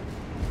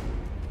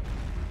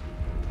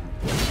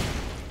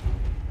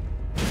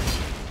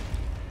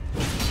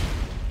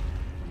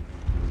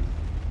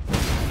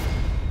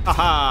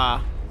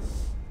 Haha!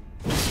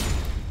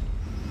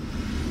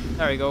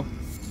 There we go.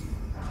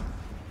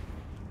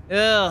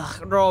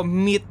 Ugh, raw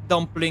meat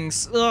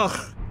dumplings.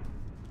 Ugh.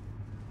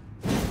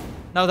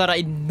 Now that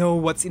I know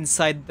what's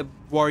inside the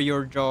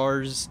warrior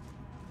jars,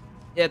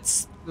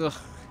 it's ugh.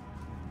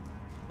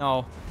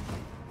 No.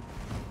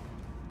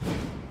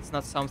 It's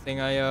not something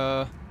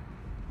I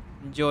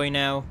enjoy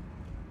now.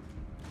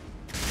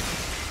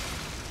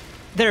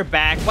 They're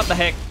back. What the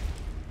heck?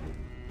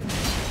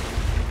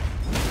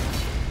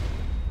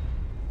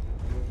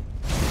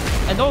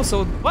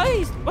 also,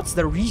 what's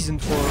the reason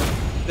for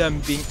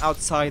them being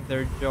outside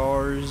their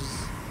jars?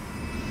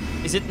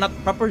 Is it not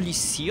properly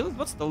sealed?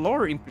 What's the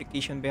lore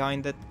implication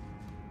behind it?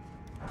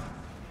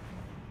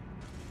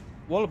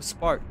 Wall of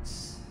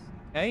sparks.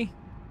 Okay.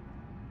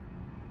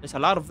 There's a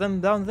lot of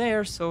them down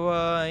there, so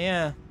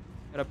yeah.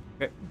 Gotta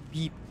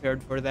be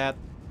prepared for that.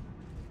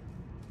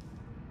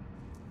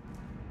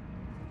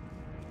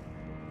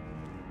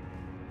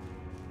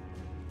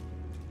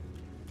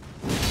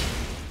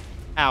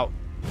 Ow.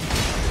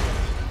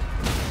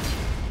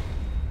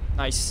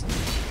 Nice.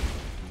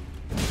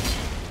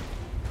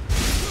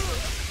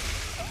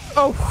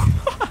 Oh!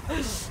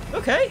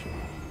 Okay.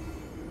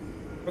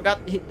 Forgot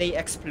they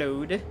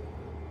explode.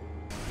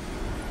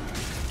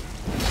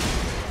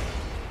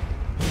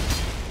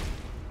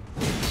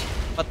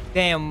 But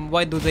damn,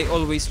 why do they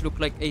always look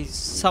like they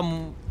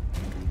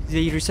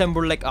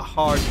resemble like a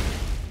heart.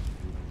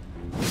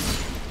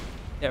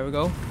 There we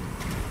go.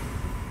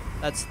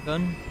 That's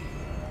done.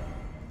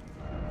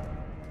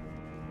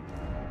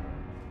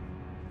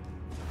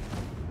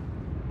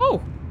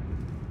 Oh!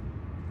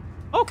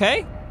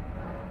 Okay.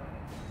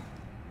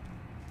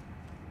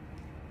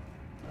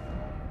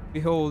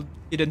 Behold,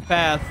 hidden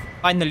path.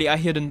 Finally, a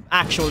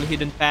actual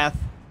hidden path.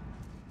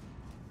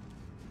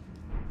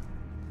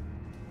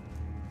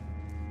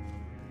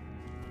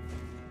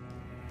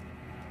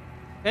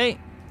 Okay.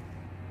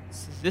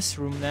 This is this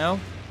room now.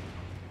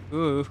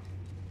 Ooh.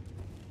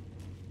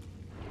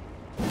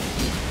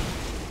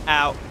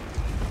 Ow.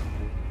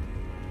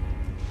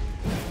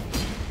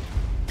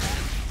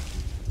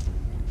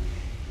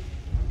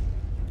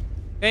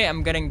 Okay,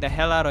 I'm getting the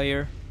hell out of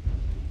here.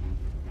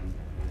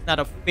 Not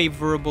a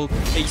favorable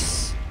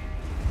place.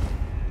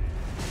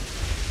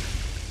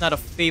 Not a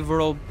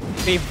favorable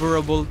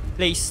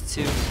place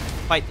to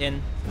fight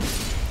in.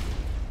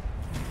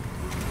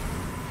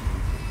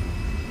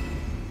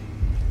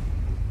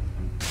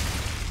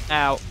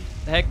 Ow.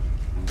 The heck?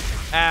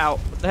 Ow.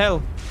 What the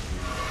hell?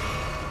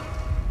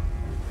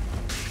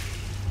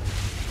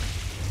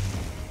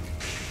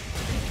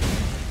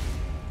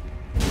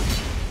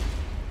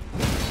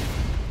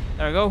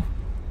 There we go.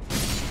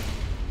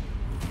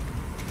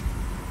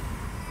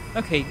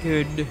 Okay,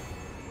 good.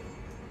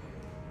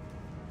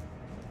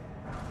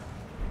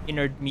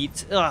 Inert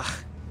meat. Ugh.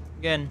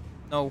 Again,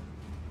 no.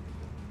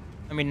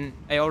 I mean,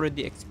 I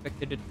already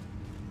expected it.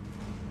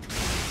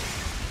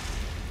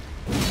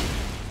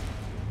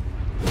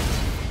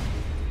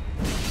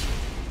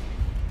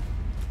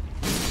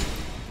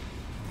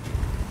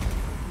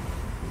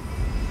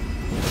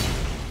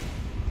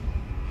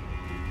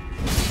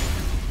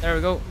 There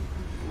we go.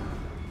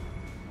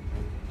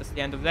 That's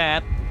the end of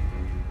that.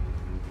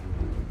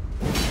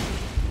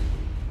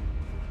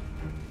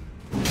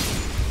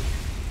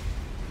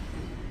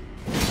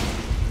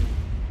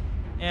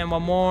 And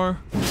one more.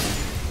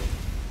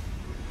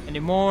 Any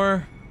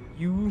more?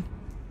 You.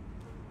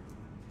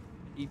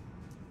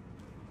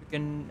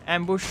 Freaking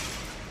ambush.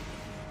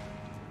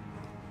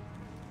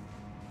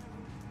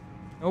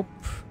 Nope.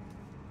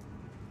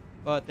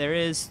 But there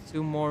is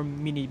 2 more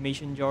mini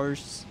mason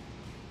jars.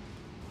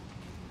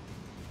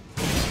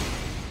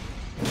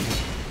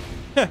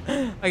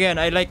 Again,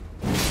 I like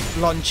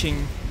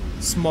launching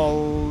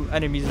small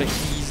enemies like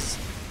these.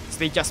 So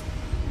they just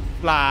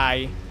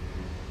fly.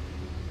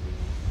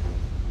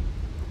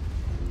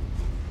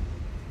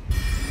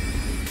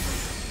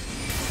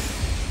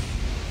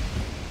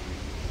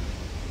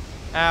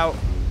 Ow.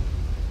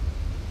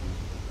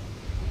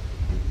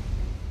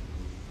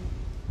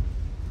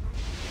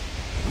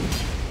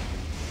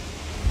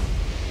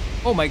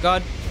 Oh my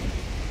god.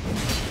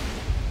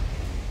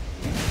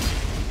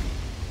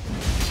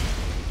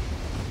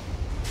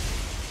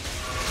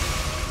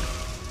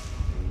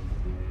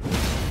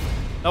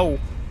 No,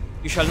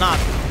 you shall not.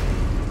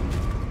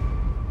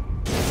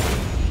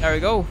 There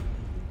we go.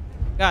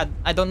 God,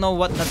 I don't know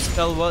what that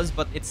spell was,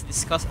 but it's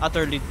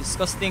utterly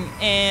disgusting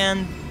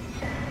and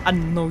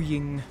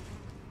annoying.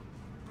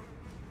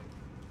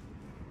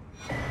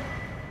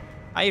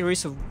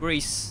 Iris of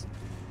Grace.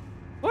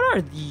 What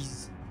are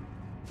these?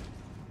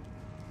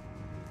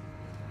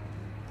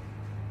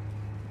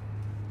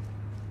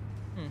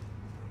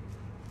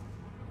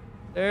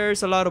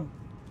 There's a lot of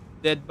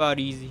dead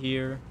bodies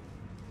here.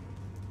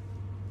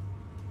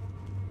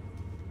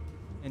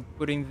 And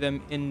putting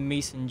them in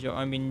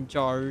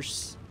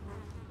jars.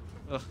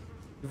 Ugh,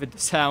 even the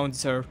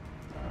sounds are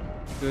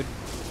good.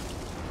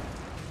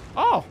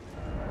 Oh!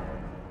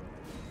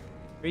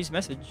 Phrase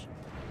message.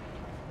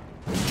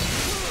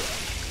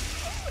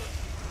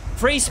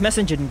 Phrase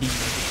message indeed.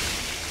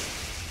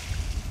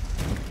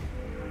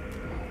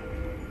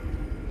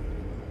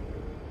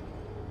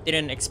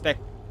 Didn't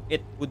expect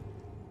it would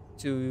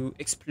to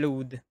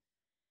explode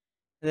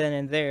then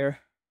and there.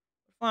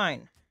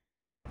 Fine.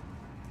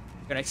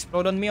 Gonna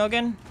explode on me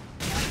again?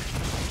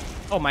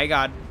 Oh my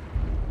god.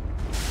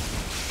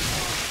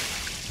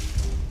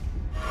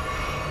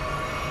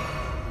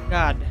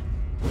 God.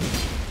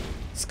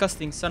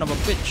 Disgusting son of a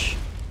bitch.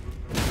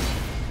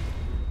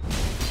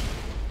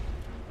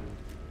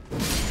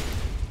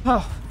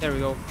 Oh, there we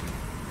go.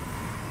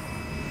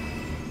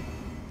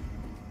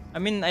 I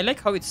mean, I like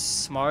how it's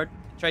smart.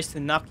 It tries to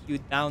knock you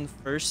down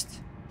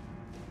first.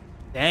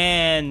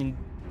 Then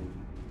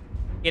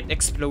it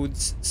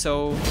explodes,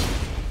 so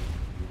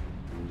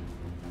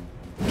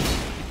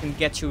it can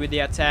get you with the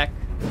attack.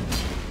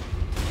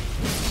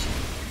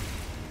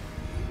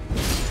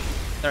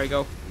 There we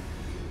go.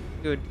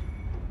 Good.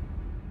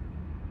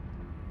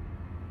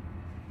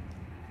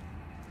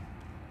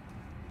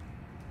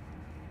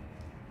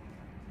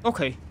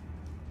 Okay.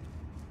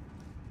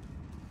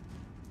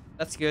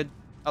 That's good.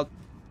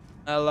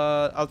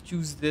 I'll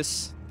choose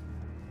this.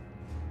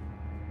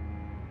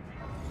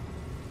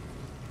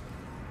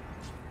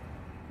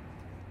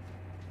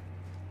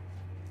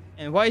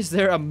 And why is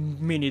there a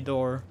mini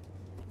door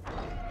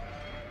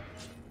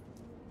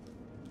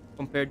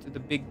compared to the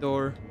big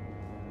door?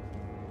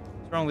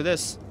 What's wrong with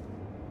this?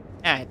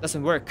 Ah, it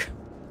doesn't work.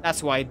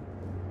 That's why.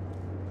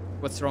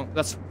 What's wrong?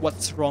 That's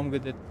what's wrong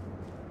with it.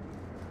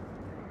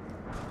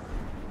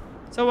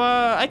 So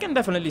I can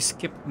definitely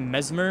skip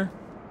Messmer.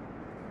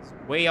 It's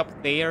way up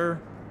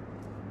there.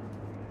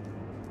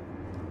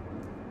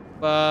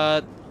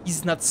 But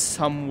he's not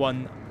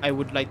someone I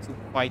would like to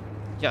fight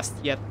just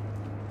yet.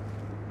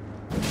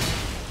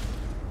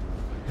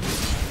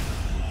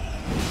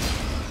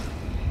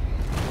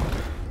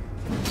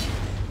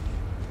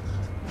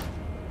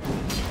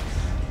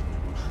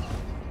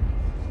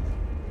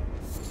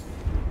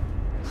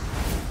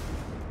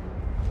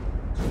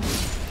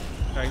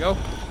 There we go.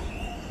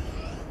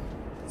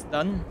 It's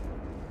done.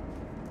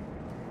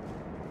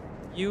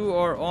 You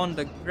are on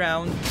the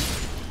ground.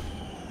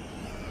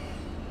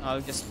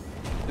 I'll just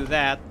do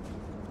that.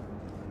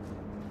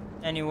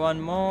 Anyone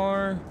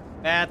more?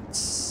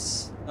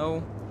 Bats?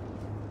 No.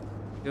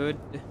 Good.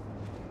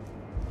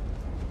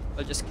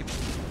 I'll just keep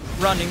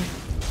running.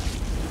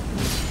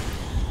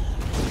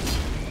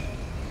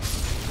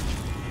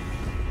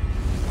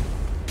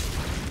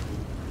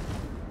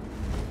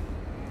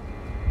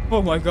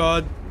 Oh my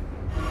god.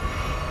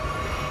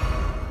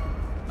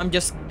 I'm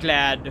just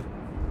glad.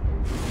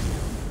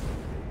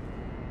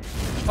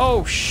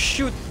 Oh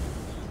shoot.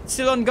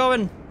 Still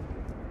ongoing.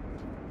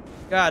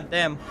 God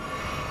damn.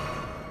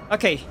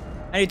 Okay.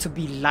 I need to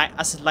be light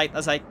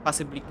as I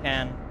possibly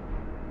can.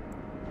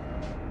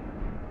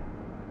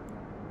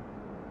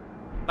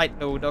 Light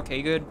load.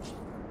 Okay, good.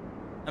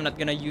 I'm not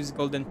gonna use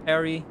golden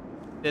parry.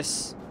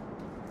 This.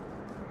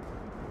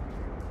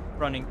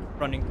 Running.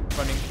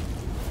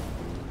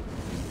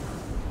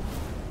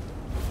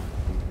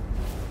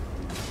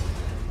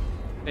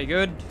 Okay,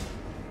 good.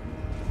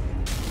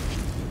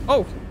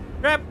 Oh,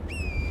 crap!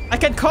 I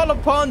can call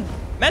upon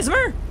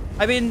Messmer?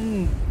 I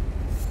mean,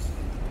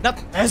 not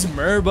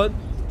Messmer, but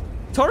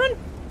Torrent?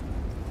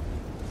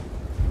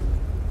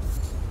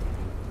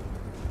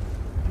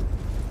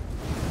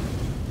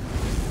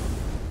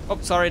 Oh,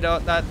 sorry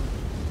about that.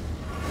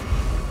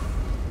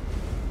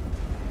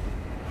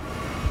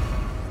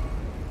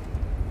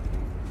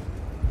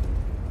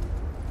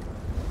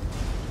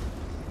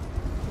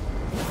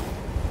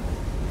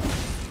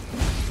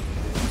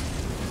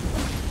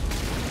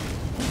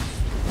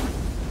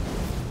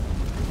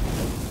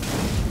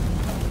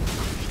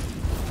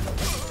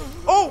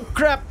 Oh,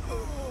 crap!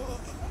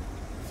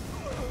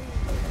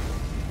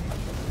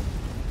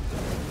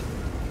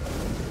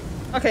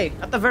 Okay,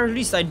 at the very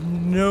least, I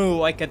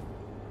know I could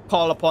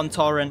call upon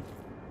Torrent.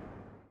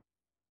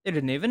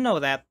 Didn't even know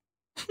that.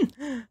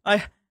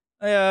 I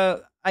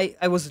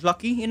was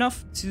lucky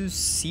enough to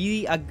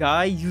see a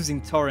guy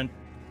using Torrent.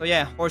 So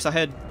yeah, horse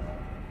ahead.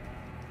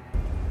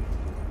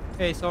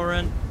 Okay,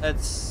 Torrent,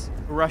 let's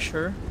rush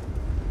her.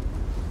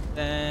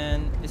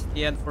 Then it's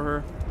the end for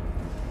her.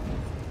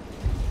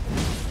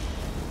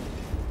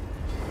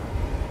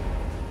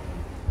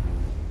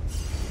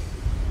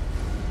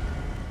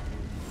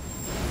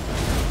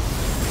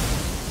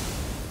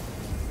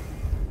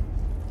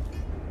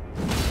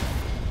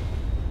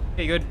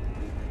 Okay, good.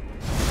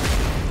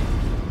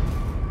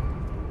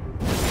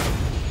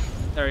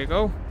 There you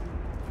go.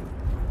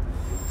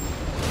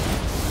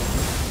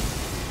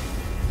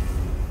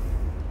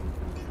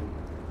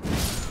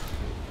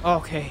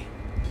 Okay.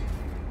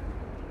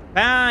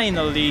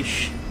 Finally,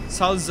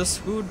 Salza's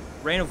food,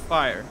 rain of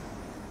fire.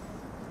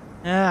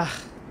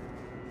 Ah,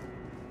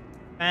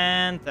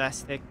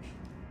 fantastic.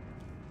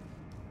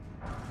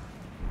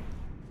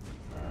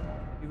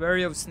 Be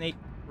wary of snake,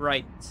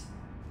 right?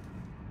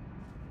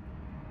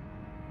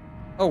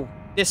 Oh,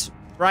 this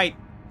right.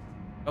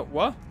 Oh,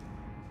 what?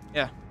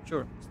 Yeah,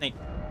 sure, snake.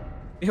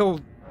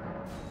 Behold,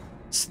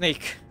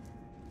 snake.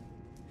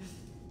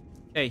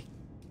 Okay.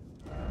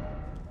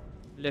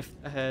 Lift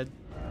ahead.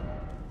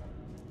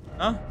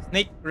 Huh?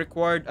 Snake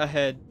required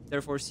ahead,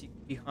 therefore seek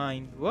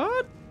behind.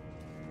 What?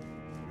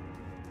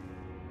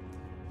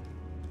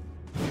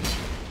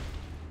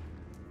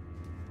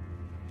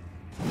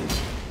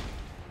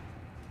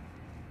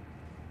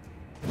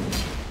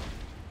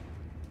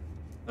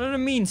 What does it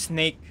mean,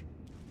 snake?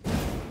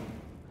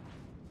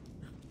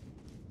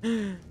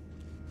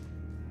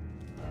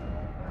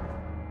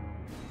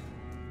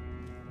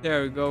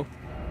 There we go.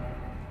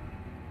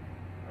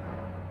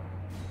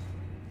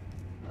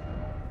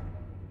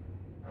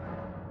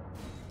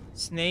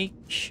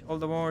 snake, all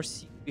the more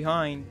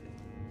behind.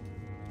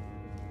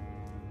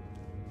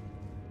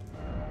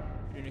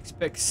 Didn't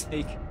expect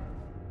snake.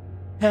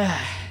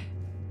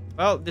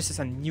 Well, this is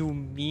a new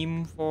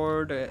meme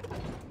for the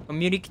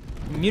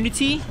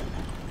community.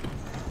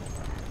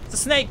 It's a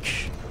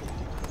snake,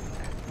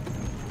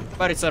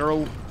 but it's a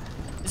rope.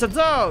 It's a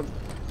dog.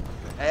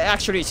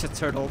 Actually, it's a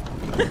turtle.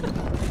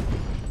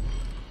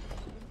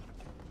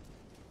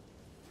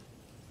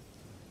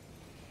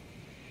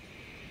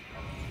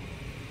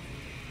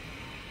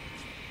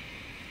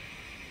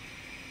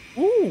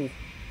 Ooh,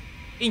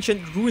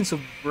 ancient ruins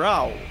of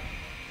Brow.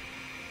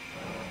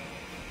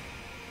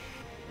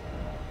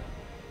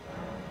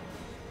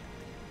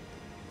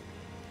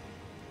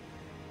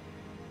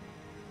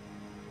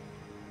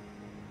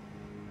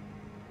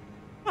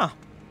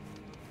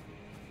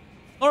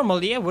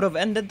 Normally, I would have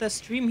ended the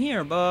stream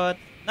here, but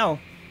no,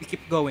 we keep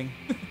going.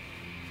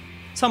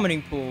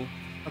 Summoning pool.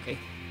 Okay,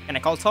 can I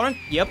call Torrent?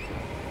 Yep.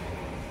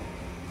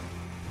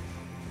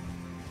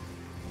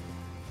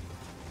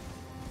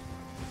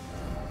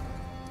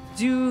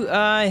 Do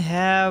I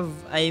have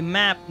a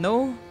map?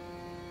 No,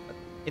 but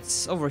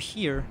it's over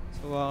here,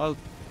 so I'll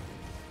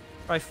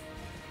try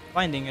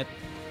finding it.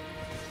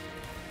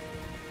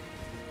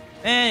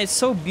 Man, it's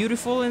so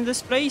beautiful in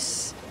this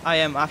place. I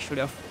am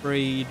actually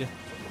afraid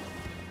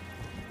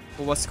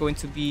for what's going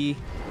to be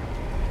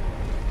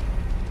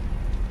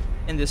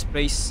in this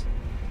place.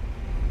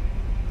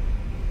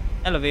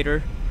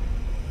 Elevator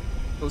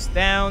goes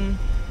down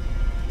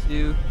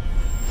to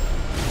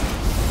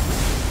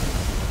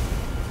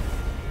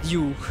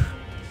you.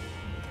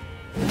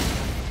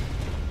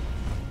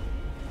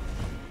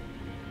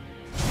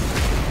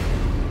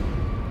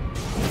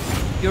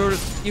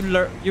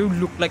 You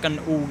look like an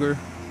ogre.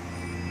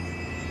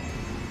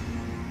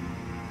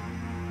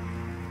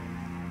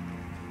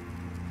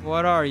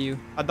 What are you?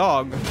 A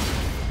dog.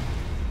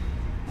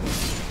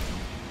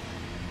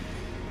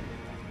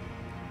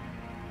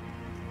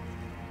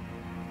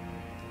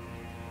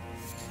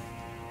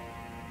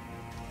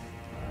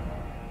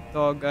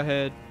 Dog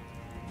ahead.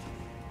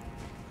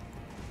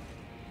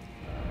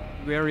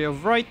 Wary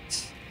of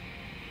right.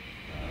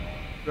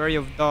 Wary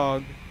of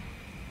dog.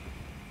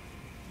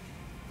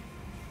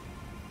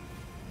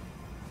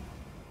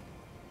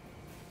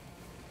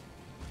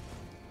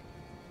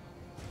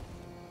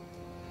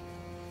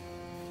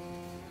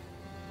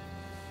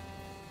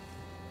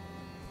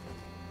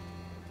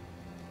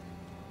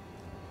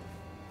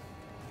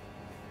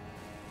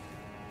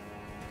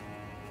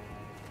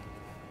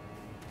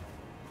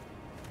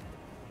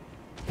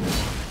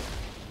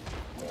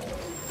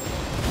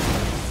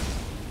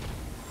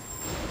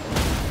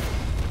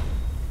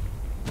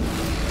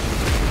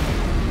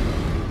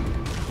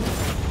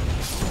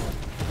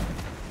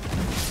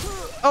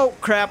 Oh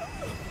crap!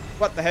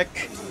 What the heck?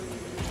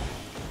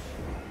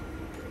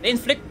 They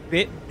inflict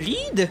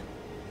bleed? The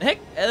heck?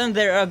 And then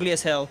they're ugly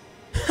as hell.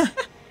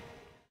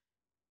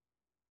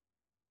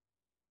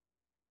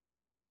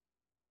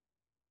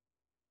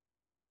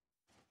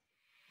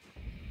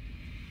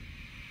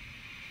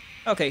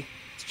 Okay,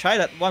 let's try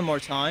that one more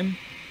time.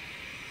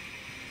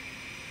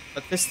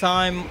 But this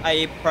time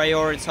I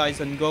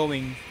prioritize on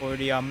going for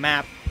the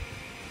map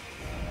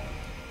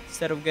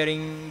instead of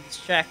getting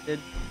distracted.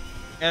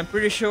 And I'm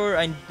pretty sure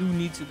I do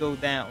need to go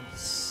down.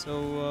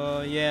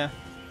 So yeah.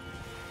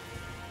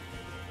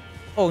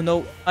 Oh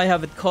no, I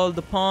haven't called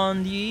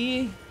upon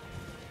the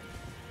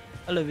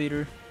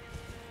elevator.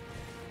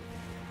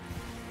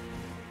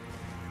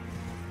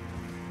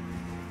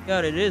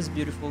 God, it is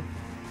beautiful.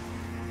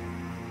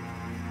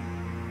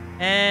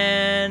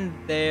 And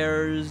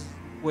there's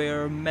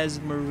where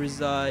Messmer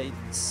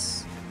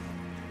resides.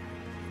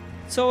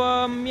 So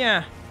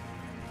yeah.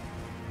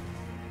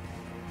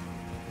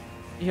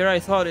 Here I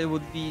thought it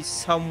would be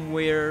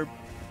somewhere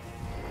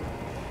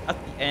at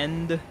the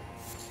end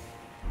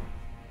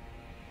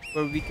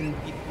where we can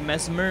beat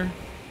Messmer,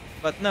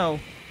 but no.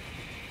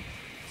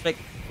 It's like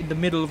in the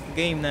middle of the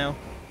game now.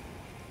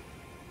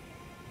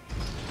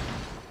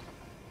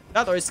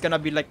 That or it's gonna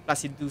be like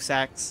Placid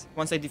Dusax.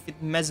 Once I defeat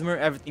Messmer,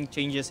 everything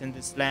changes in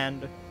this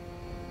land.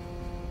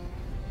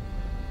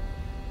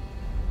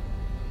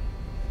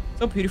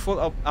 So beautiful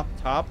up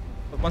top,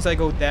 but once I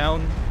go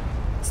down,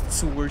 it's the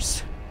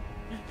sewers.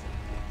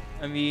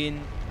 I mean,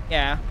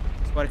 yeah,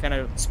 that's what I kind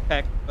of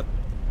expect, but...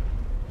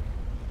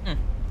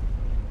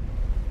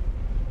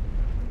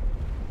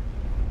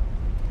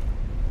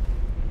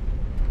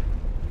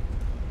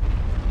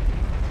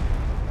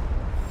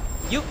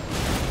 You,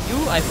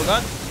 I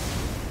forgot.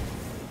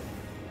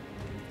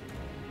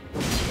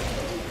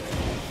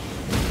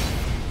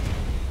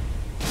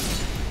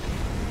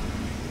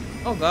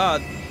 Oh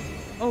god.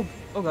 Oh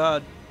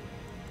god.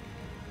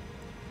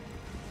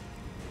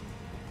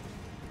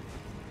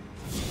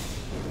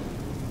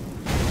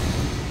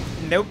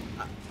 Nope,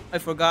 I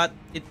forgot.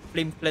 It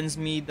flame cleanse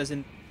me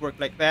doesn't work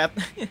like that.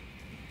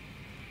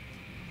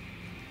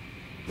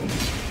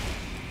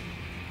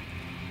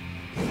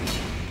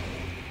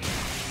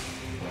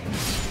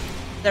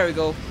 There we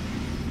go.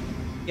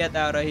 Get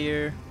out of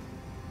here.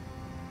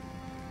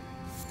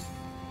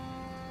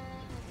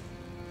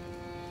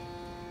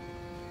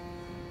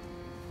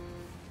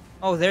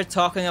 Oh, they're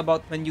talking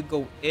about when you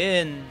go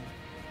in.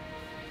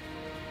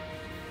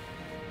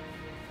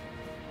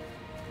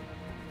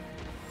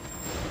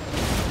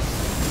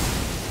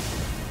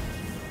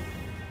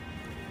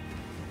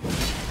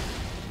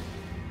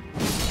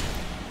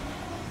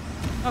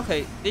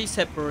 Okay, they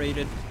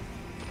separated.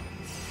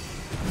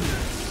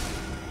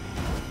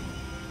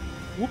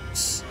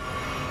 Whoops.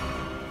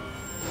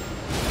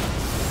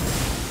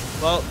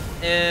 Well,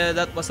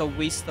 that was a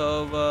waste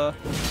of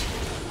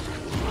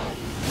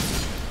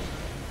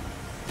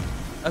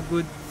a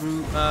good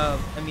rune.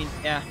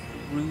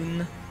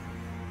 Rune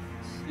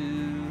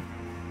to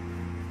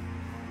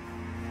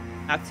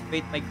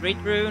activate my great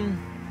rune.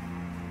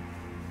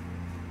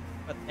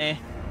 But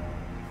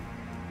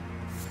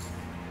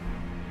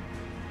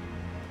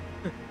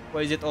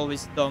why is it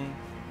always dung?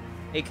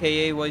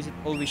 AKA, why is it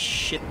always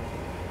shit?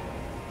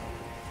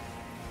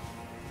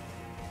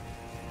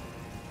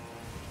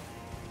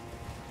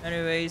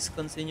 Anyways,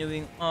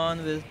 continuing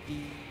on with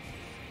the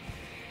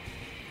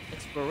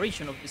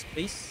exploration of this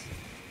place.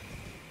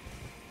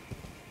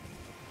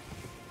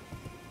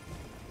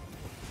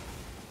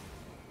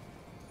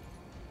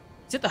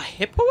 Is it a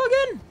hippo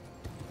again?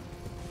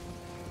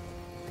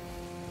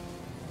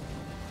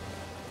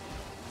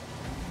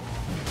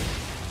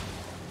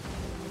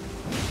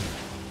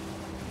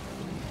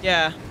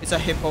 Yeah, it's a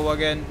hippo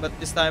again, but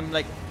this time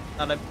like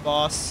not a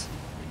boss.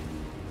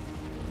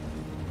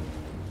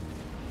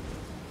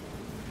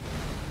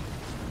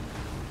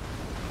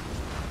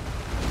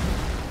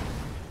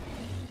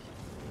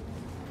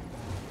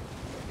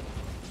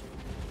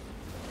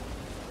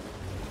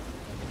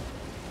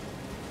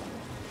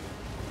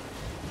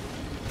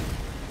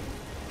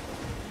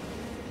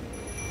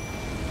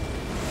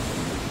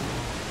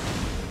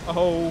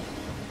 Oh.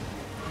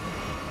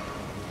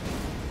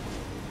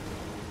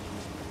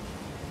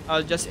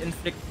 I'll just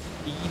inflict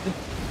bleed.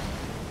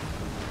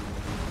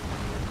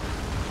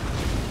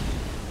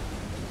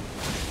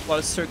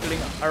 While circling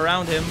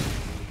around him.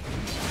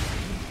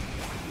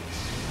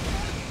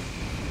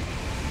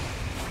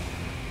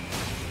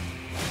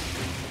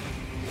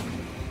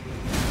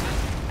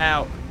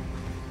 Ow.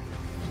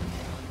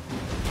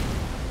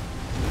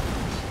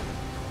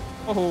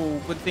 Oh,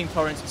 good thing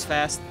Torrance is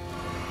fast.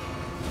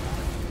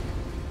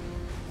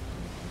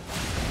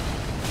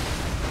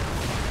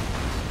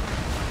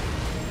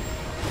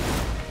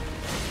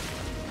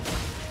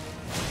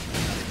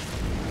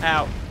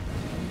 Ow.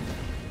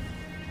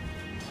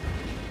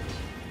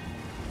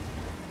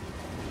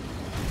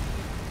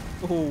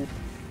 Oh.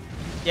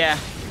 Yeah.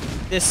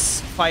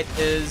 This fight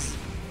is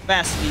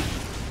vastly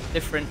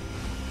different.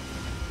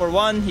 For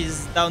one,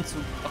 he's down to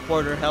a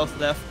quarter health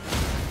left.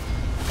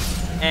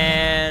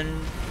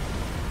 And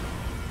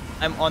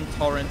I'm on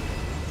Torrent.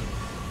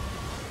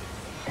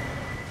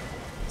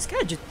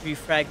 Erdtree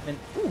fragment.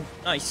 Ooh,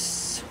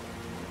 nice.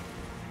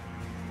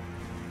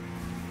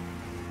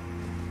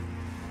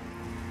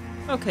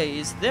 Okay,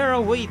 is there a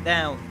way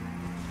down?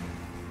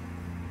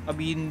 I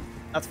mean,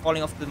 not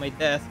falling off to my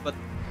death, but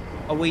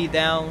a way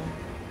down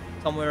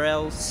somewhere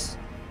else?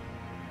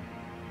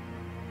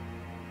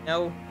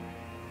 No?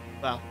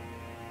 Wow.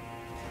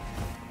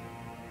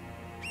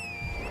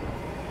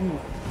 Ooh,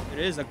 it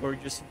is a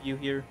gorgeous view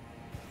here.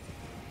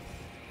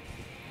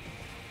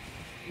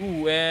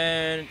 Ooh,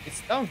 and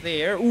it's down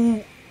there.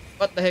 Ooh,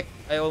 what the heck?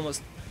 I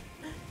almost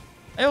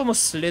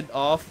slid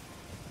off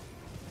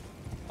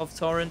of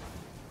Torrent.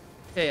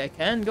 Okay, I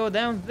can go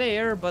down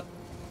there, but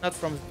not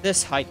from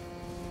this height.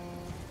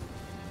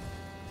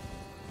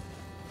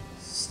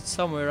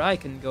 Somewhere I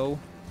can go.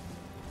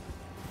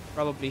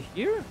 Probably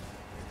here?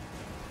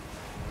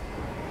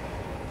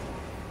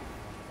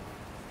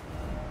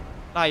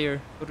 Liar,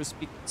 so to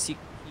speak. Seek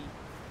key.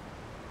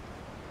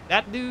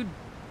 That dude?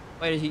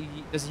 Why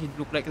does he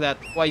look like that?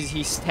 Why is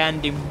he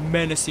standing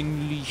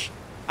menacingly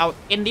out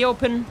in the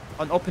open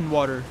on open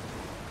water?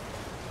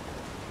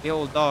 The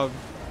old dog.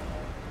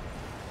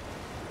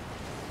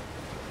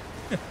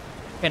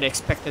 Kinda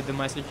expected the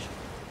message.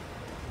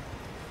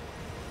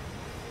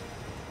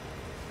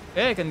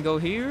 Okay, I can go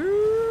here?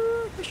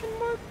 Question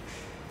mark?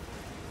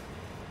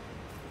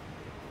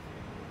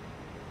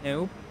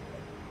 Nope.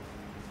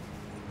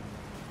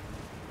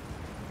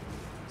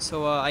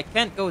 So I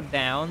can't go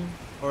down,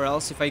 or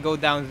else if I go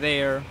down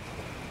there,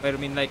 I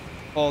mean like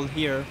fall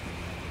here,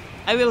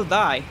 I will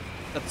die.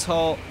 It's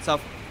a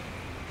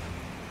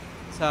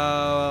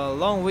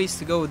long ways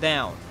to go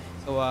down.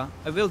 So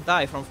I will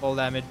die from fall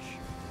damage.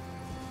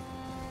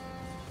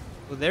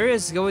 So there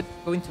is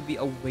going to be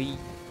a way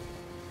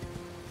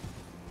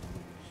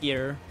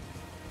here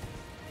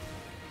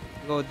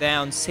to go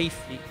down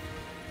safely.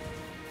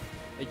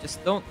 I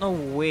just don't know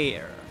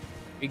where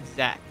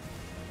exactly.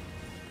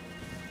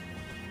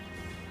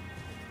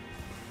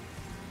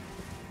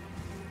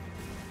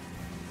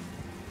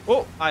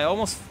 Oh, I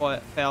almost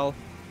fell.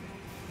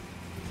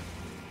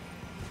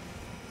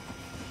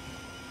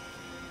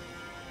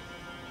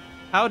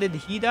 How did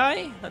he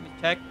die? Let me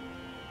check.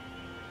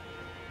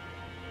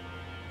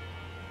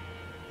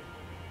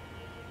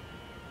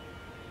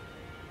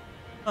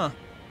 Huh.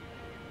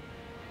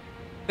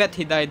 Bet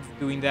he died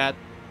doing that.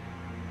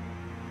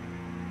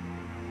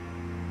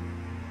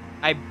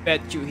 I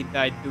bet you he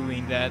died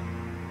doing that.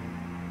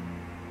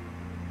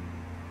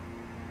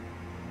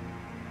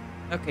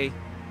 Okay.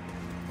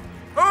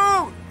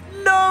 Oh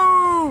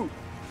no!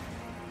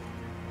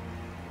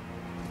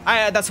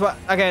 That's what,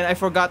 again, I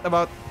forgot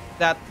about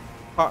that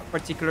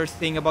particular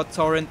thing about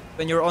Torrent.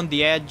 When you're on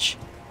the edge,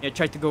 you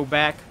try to go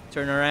back,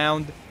 turn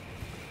around.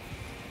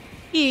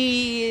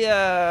 He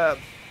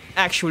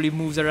actually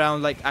moves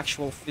around like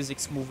actual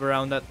physics move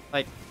around, that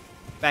like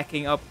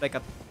backing up like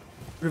a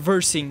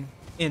reversing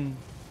in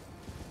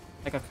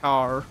like a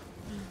car.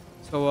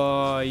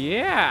 So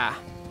yeah.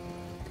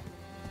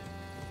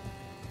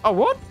 Oh,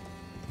 what?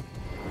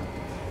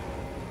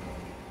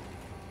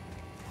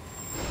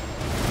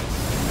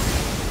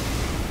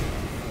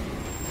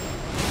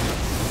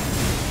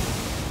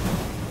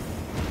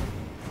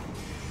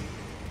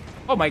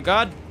 Oh my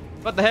god.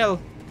 What the hell?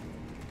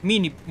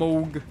 Mini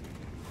Moog.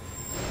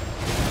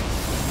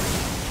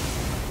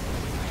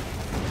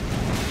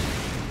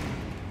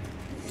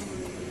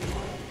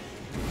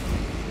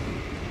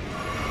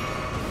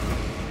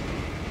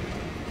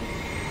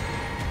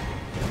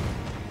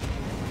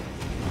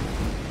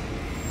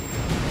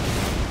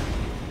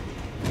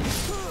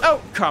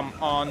 Oh, come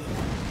on.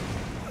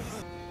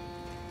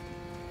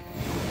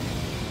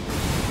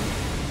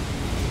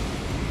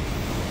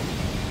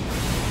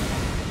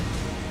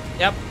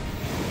 Yep.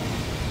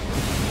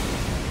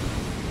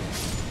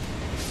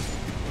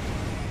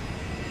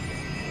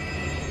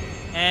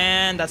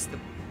 And that's the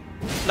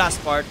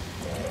last part.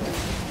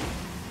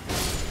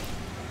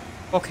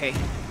 Okay.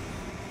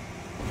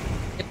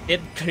 It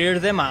did clear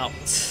them out.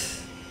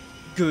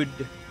 Good.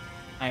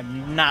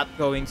 I'm not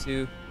going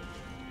to.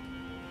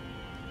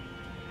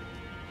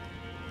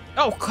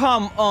 Oh,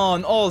 come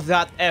on. All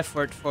that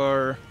effort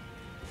for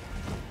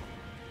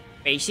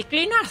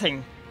basically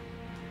nothing.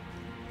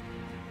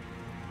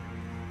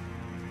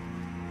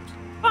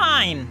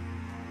 Fine.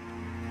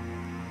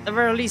 At the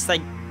very least, I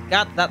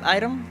got that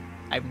item.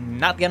 I'm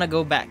not gonna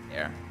go back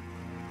there.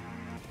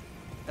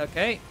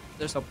 Okay,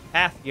 there's a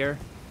path here.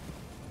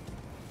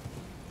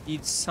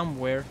 Leads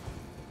somewhere.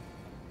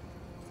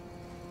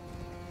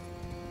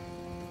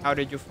 How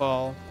did you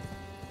fall?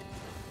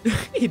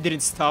 He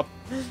didn't stop.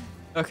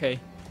 Okay.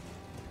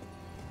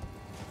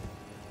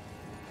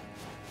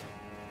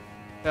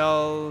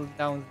 Fell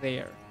down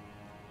there.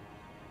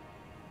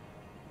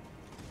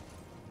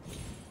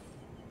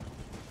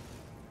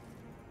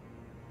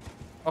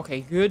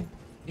 Okay, good.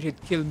 Did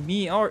it kill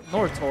me or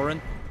nor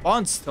Torrent?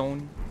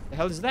 Bondstone? The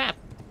hell is that?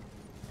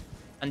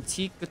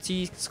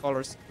 Antiquity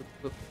Scholars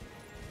Book.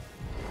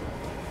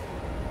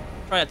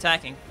 Try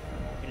attacking.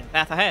 Hidden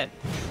path ahead.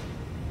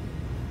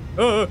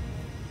 The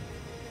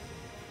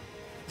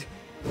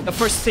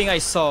first thing I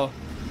saw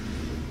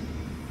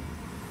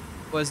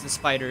was the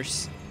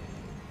spiders.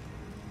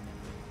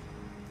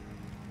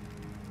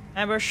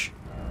 Ambush.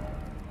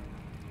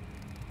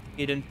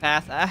 Hidden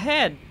path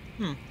ahead.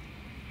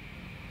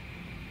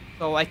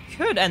 So I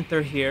could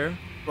enter here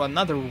through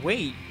another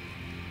way.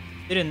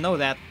 Didn't know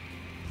that.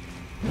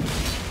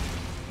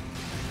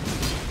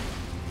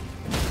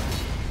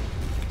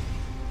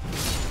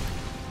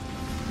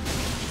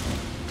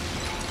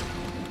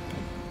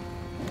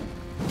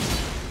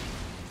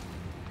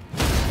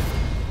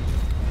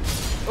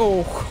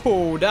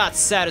 Oh, that's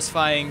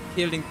satisfying.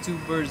 Killing two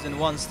birds in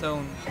one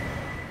stone.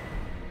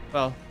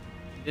 Well,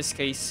 in this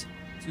case,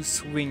 two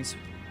swings.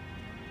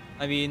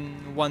 I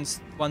mean, one's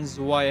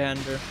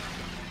Y-hander.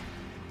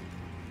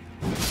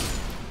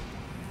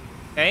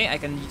 Okay, I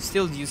can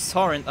still use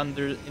Torrent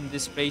in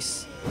this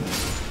place,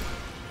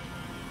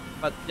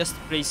 but just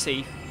to play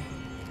safe.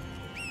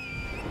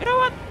 You know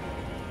what?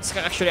 It's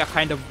actually a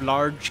kind of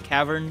large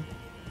cavern.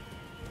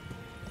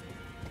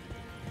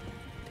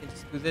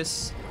 Let's do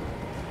this.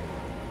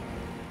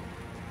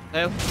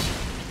 Well.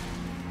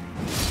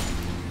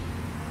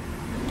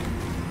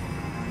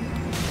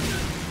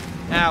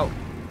 Ow.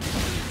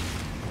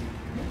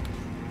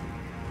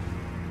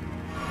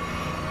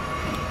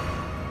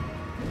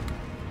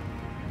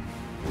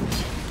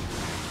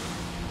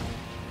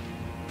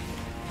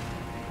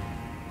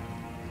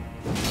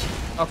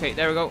 Okay,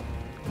 there we go.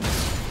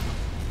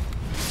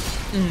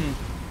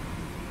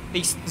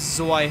 Taste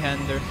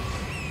Zweihander.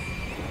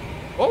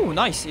 Oh,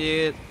 nice.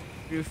 It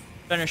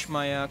replenished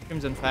my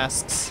Crimson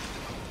Flasks,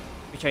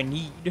 which I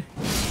need.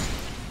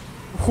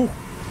 Whew.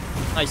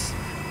 Nice.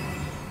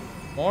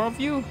 More of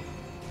you?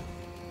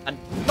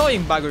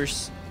 Annoying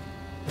buggers.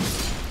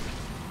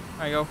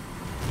 There you go.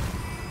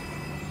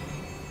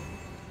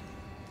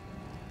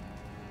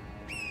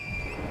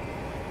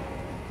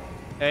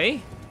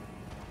 Okay.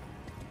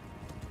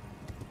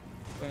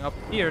 Going up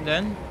here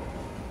then.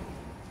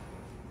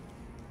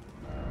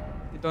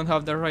 You don't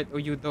have the right. Oh,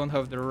 you don't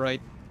have the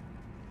right.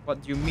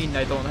 What do you mean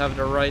I don't have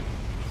the right?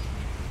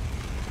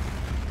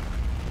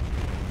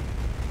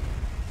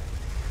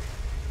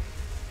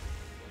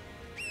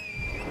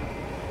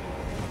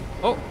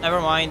 Oh,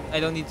 never mind. I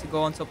don't need to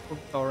go on top of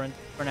Torrent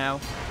for now.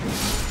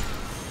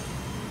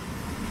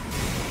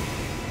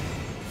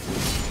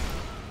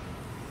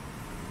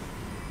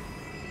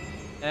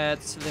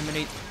 Let's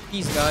eliminate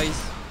these guys.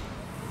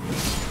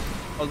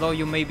 Although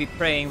you may be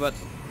praying, but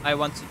I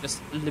want to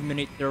just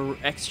eliminate the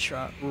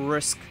extra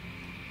risk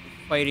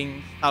of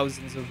fighting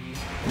thousands of you.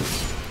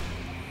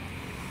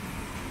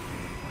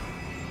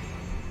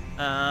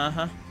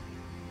 Uh-huh.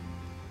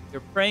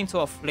 You're praying to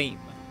a flame.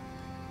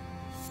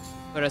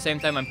 But at the same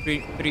time, I'm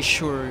pretty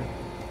sure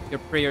your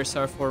prayers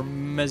are for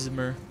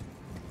Messmer.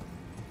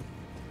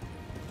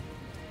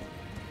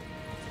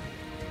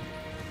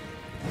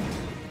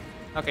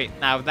 Okay,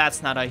 now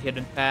that's not a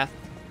hidden path.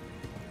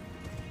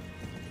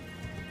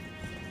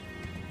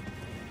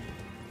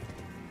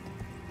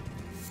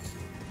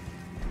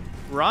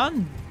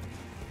 Run!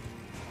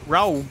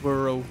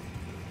 Rowborough.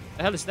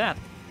 The hell is that?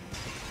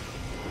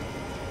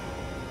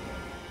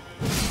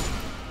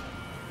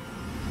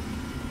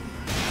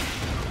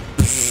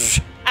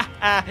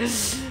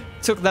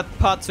 Took that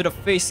pot to the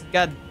face,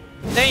 god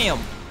damn!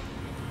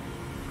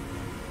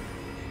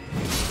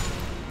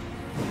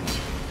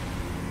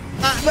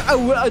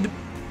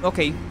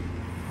 Okay.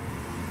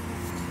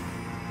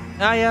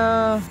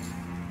 I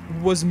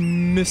was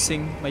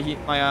missing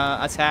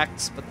my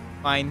attacks, but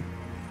fine.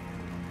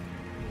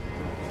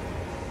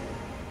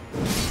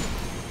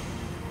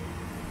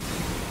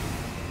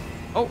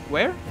 Oh,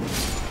 where?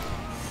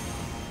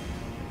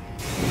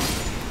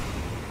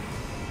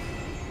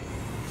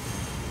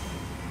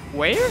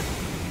 Where?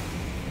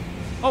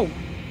 Oh,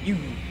 you.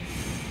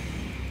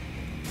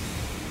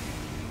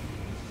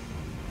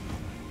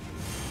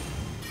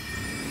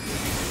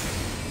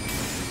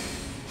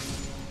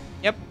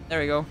 Yep, there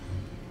we go.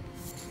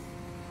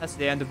 That's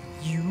the end of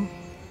you.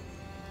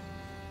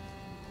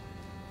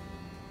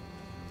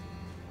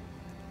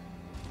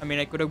 I mean,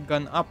 I could have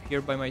gone up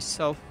here by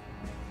myself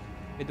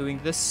by doing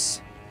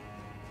this.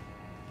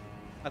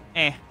 But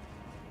I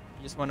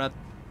just wanna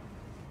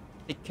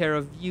take care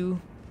of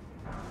you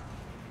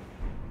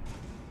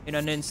in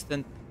an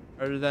instant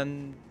rather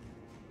than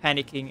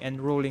panicking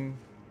and rolling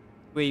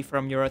away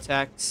from your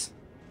attacks.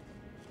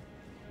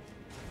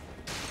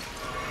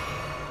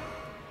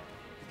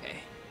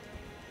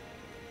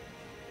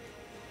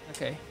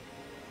 Okay.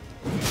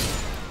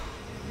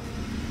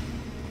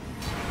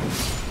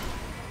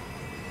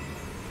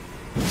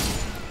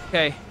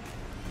 Okay.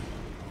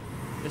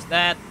 There's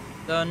that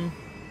done.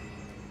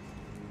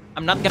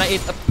 I'm not gonna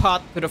eat a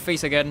pot to the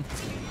face again.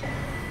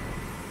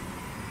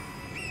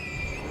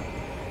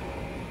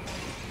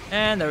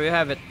 And there you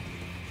have it.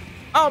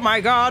 Oh my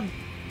god!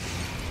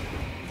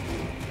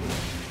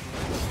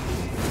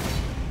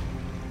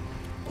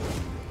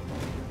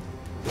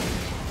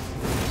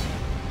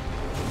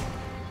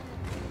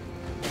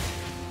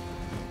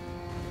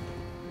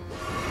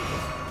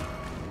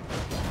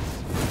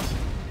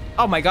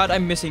 Oh my god,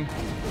 I'm missing.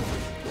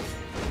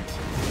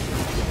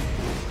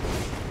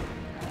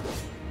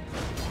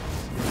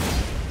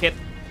 Hit.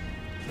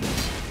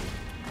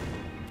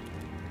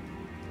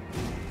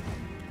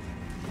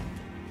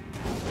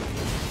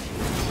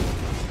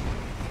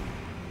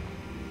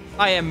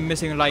 I am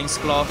missing Lion's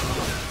Claw.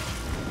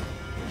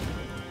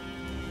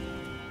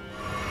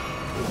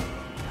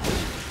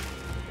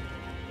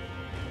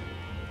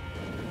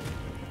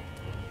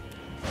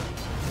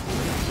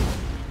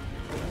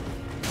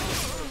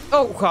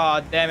 Oh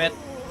god damn it.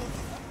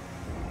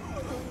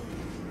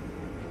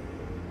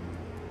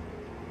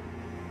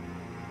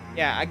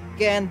 Yeah,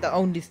 again, the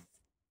only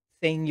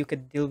thing you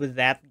could deal with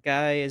that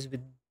guy is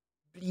with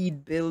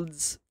bleed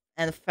builds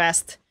and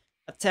fast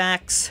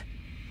attacks.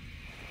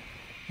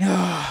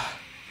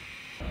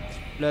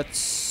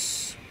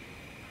 Let's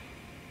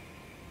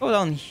go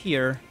down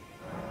here.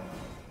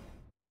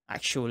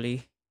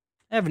 Actually,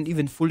 I haven't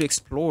even fully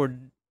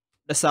explored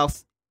the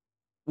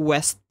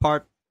southwest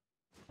part.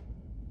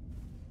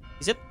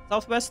 Is it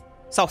southwest?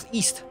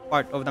 Southeast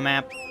part of the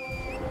map.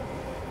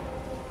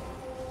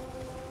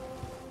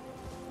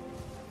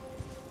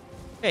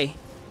 Okay,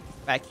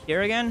 back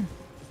here again.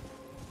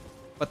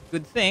 But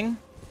good thing,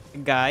 the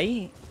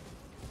guy.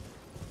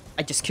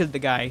 I just killed the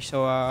guy,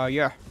 so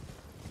yeah.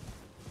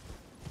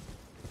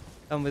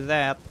 Done with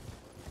that.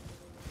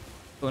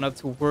 Don't have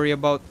to worry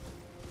about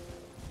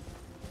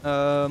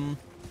going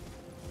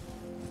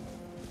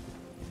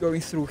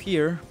through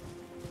here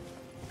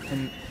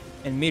and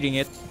meeting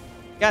it.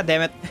 God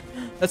damn it.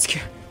 That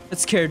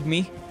scared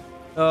me.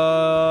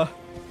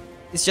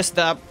 It's just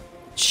a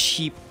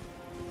sheep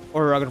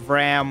or a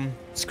ram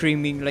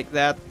screaming like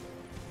that.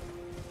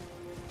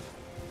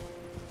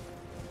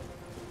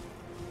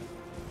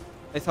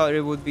 I thought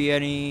it would be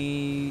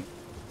any...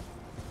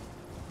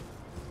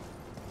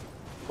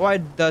 Why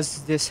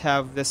does this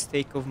have the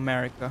stake of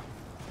America?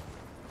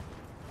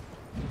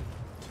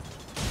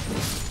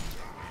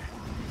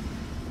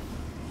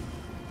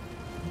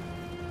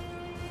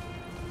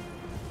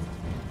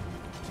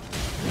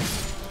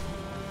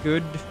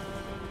 Good.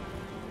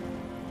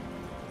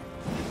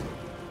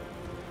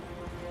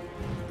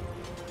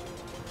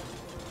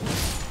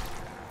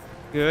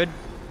 Good.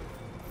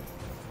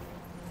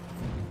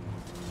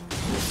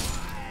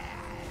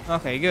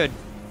 Okay, good.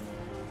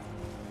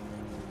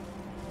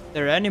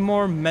 There any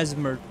more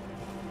Messmer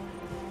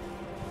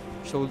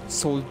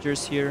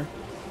soldiers here?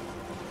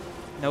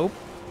 Nope.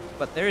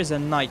 but there is a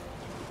knight.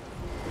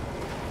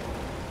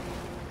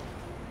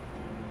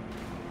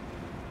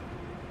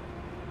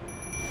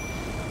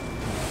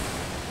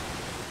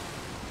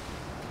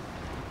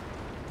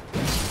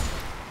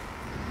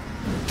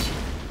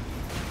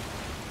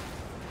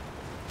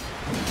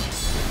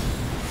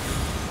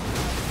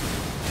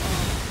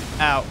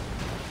 Ow.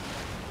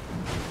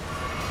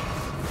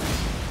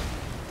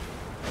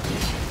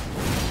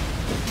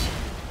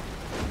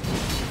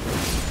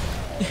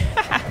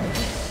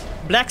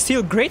 Black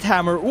Steel Great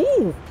Hammer.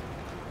 Ooh.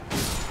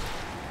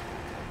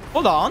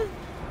 Hold on.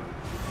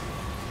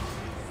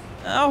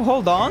 Oh,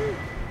 hold on.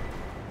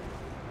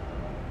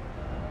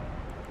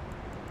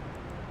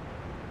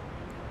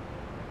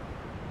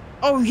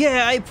 Oh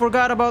yeah, I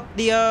forgot about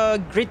the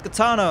Great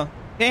Katana.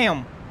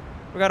 Damn.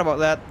 Forgot about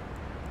that.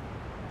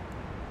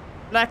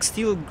 Black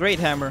Steel Great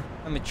Hammer.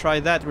 Let me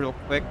try that real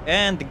quick.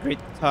 And the Great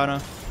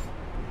Katana.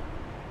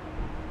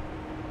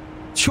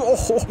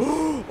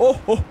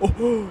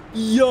 Oh,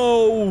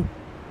 yo!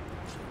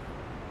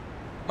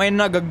 My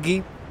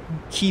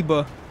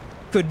Kiba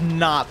could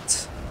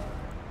not.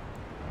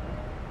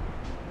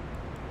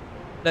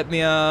 Let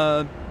me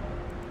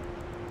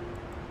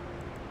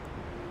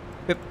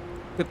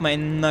equip my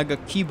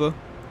Kiba.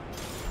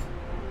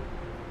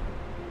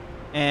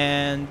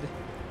 And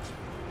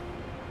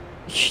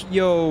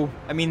yo,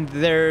 I mean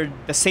they're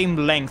the same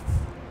length,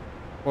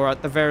 or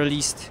at the very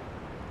least,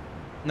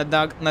 the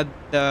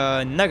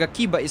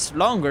Nagakiba is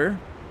longer,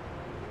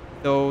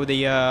 though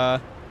the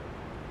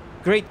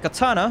Great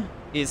Katana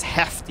is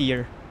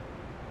heftier.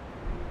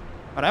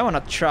 But I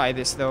wanna try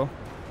this though.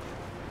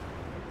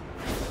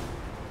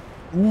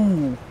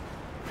 Ooh.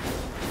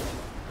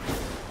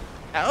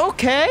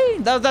 Okay,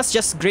 that's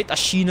just Great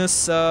Ashina's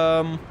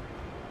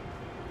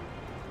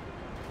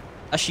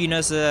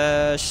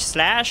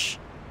slash.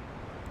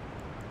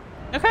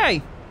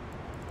 Okay,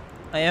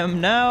 I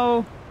am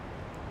now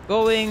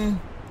going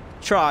to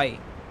try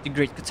the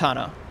Great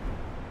Katana.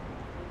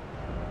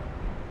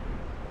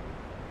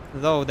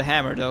 Though the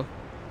hammer though.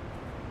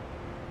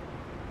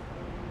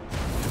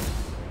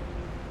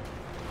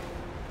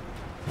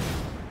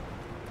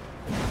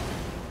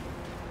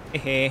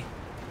 Hehe.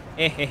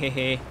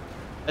 Hehehehe.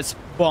 Let's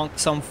bonk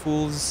some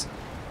fools.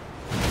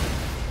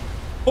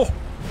 Oh!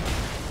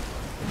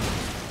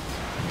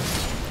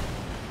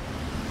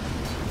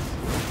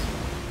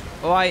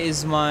 Why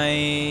is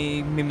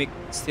my mimic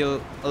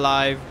still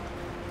alive?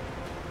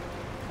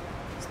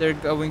 Is there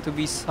going to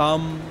be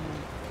some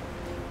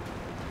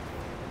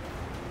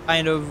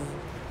kind of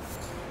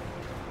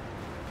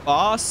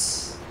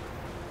boss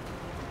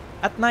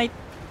at night?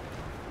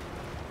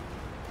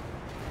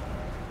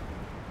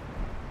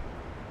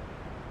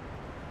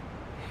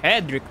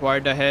 Head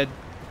required a head.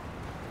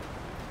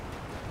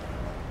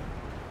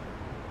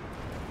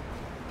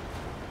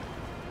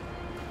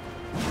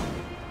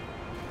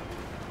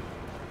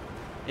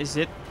 Is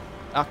it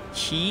a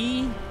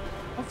key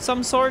of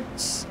some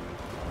sorts?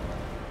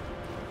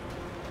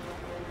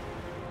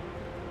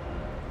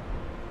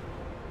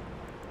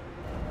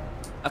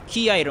 A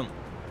key item.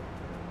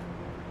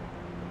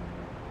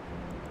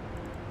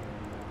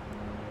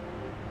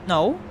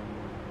 No.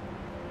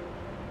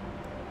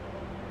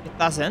 It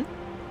doesn't.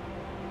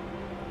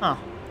 Huh.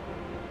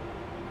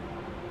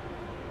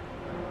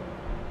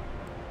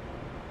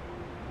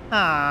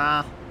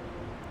 Ah.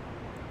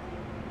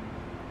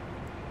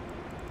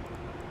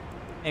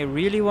 I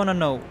really want to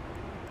know.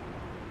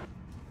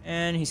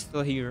 And he's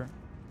still here.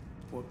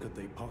 What could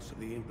they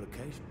possibly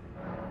implicate?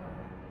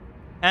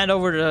 Hand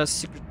over the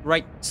secret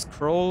right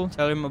scroll.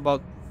 Tell him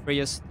about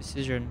Freya's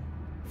decision.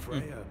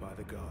 Freya, by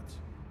the gods.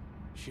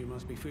 She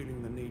must be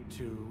feeling the need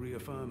to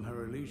reaffirm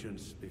her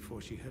allegiance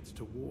before she heads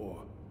to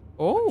war.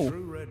 Oh. A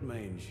true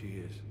Redmane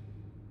she is.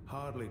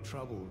 Hardly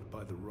troubled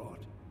by the rot.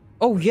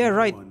 Oh yeah,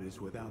 right. No one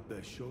is without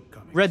their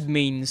shortcomings.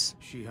 Redmanes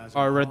She has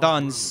or a hard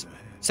Radan's road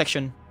ahead.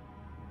 section.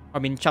 I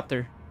mean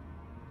chapter.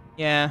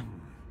 Yeah.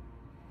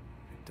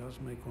 It does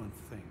make one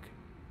think.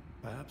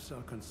 Perhaps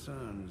our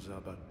concerns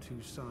are but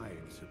two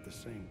sides of the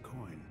same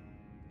coin.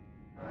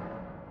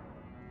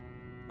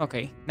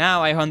 Okay,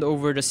 now I hand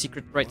over the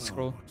secret right Wow,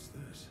 scroll. what's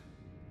this?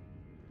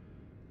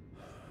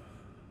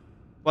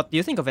 What do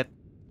you think of it?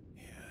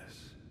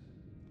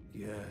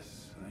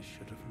 Yes, I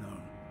should have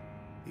known.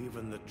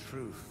 Even the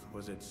truth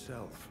was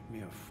itself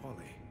mere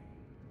folly.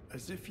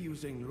 As if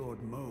using Lord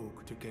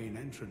Moog to gain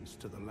entrance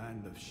to the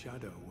land of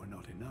shadow were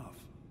not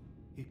enough,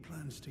 he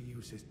plans to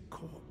use his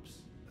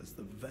corpse as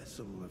the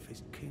vessel of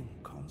his king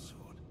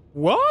consort.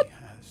 What? He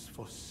has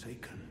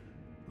forsaken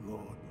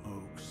Lord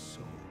Moog's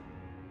soul.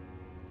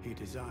 He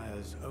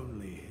desires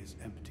only his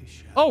empty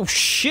shell. Oh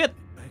shit!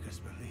 Beggars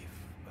belief,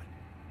 but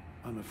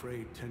I'm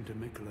afraid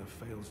Tentamicola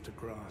fails to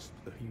grasp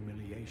the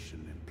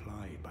humiliation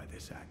implied by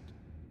this act.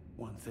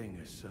 One thing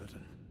is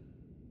certain.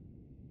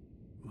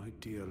 My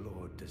dear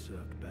lord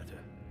deserved better.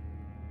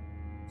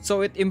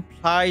 So it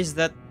implies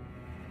that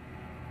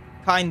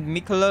kind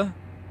Mikola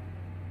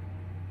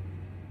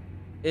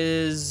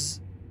is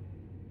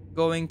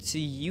going to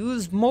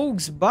use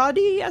Moog's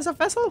body as a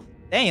vessel?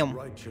 Damn.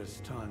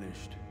 Righteous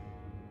tarnished.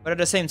 But at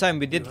the same time,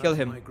 we did You kill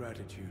have him. my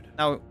gratitude.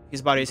 Now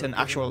his body is You an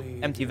have actual given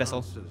me empty the vessel.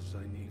 answers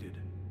I needed,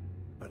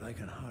 but I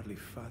can hardly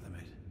fathom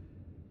it.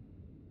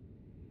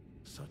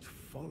 Such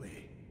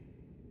folly.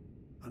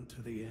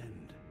 Unto the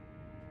end.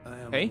 I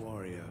am Okay. a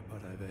warrior,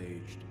 but I've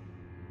aged.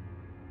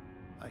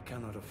 I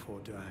cannot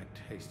afford to act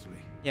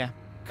hastily. Yeah,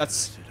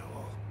 Curse it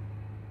all.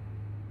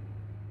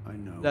 I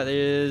know that what it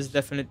is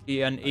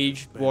definitely an I could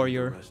aged spend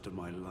warrior the rest of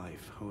my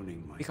life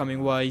honing my becoming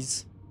craft,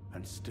 wise.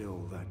 and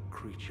still that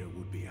creature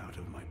would be out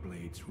of my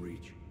blade's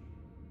reach.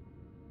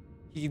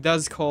 He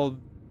does call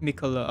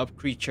Mikola a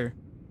creature.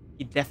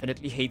 He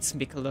definitely hates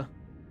Mikola.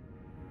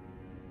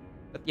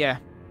 But yeah.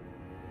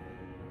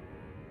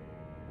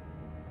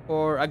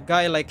 For a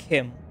guy like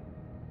him,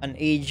 an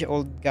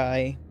age-old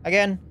guy,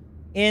 again,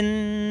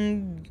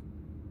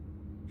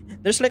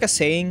 there's like a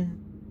saying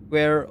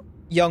where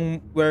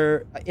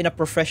in a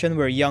profession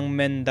where young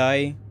men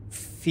die,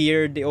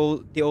 fear the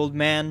old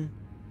man,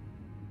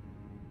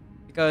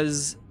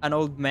 because an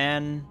old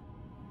man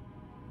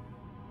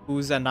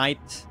who's a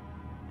knight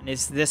and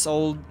is this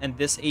old and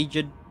this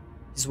aged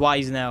is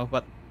wise now,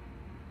 but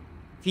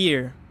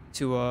fear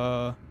to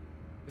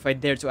if I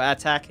dare to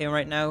attack him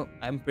right now,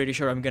 I'm pretty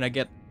sure I'm gonna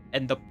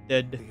end up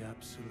dead. The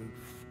absolute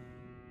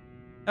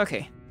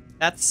Okay,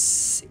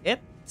 that's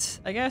it,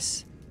 I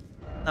guess.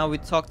 Now we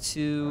talk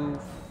to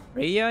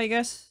Freya, I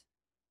guess.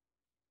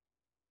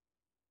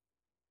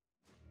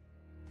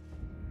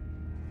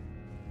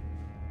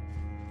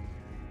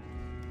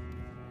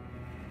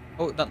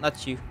 Oh,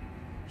 not you.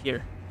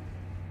 Here.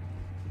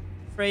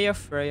 Freya.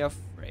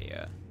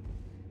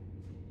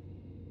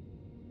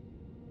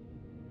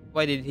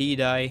 Why did he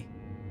die?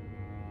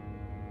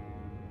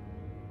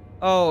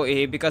 Oh,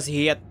 because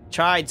he had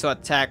tried to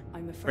attack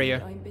I'm afraid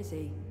Freya. I'm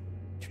busy.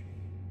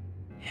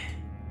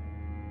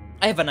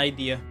 I have an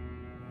idea.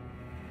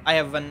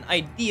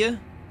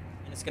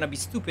 And it's gonna be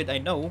stupid, I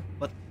know,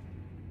 but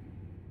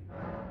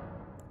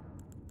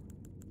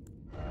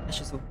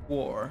Ashes of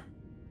War.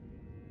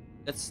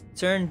 Let's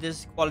turn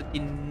this quality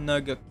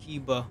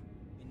Nagakiba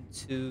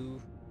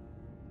into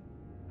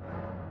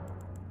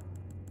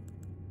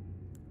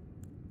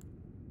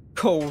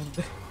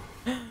cold.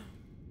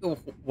 Oh,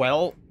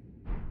 well.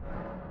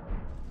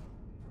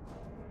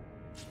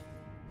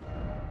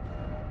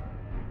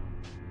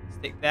 Let's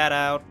take that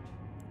out.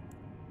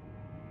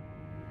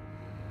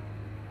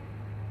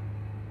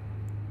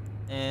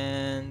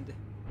 And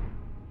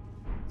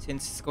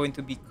since it's going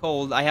to be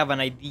cold, I have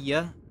an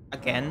idea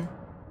again.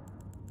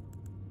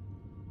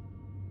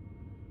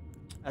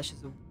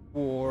 Ashes of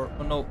War.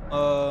 Oh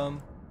no,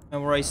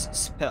 memorize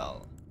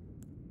spell.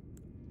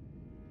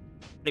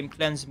 Flame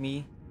cleanse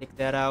me. Take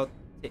that out.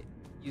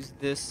 Use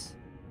this.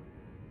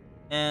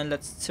 And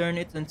let's turn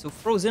it into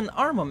frozen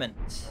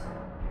armament.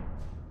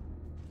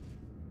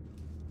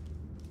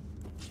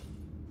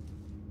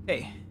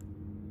 Okay.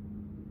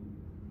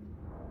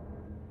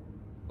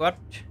 What?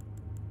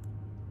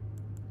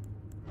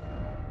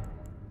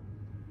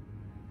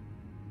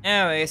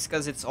 Anyways,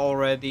 because it's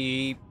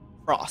already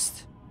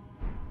frost.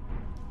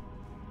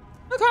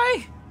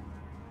 Okay.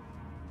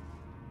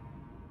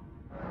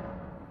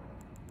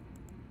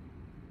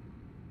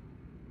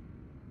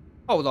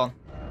 Hold on.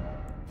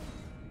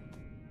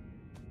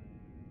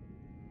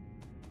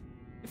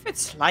 If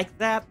it's like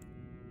that,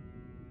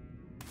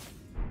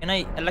 can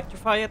I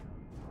electrify it?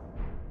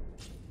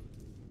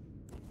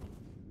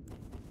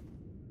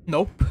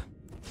 Nope.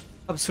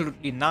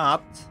 Absolutely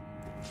not.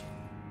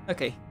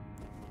 Okay.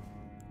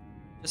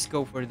 Just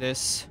go for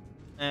this.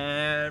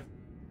 And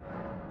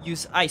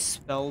use ice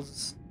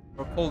spells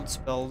or cold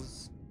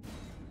spells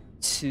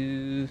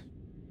to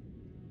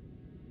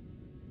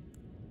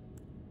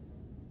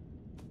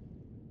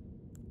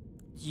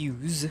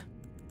use.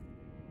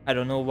 I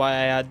don't know why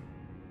I had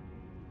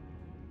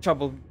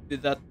trouble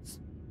with that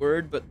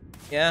word, but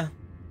yeah.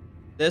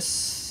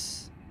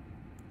 Let's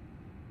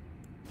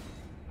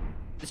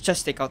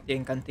just take out the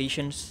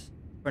incantations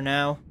for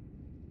now.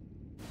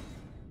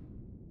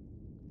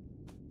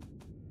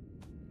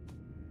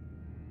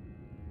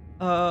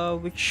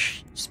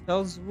 Which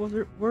spells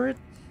were it?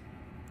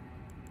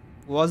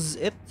 Was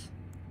it?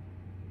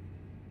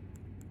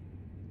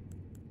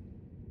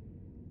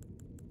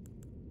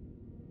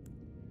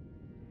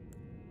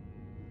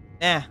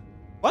 Nah.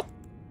 What?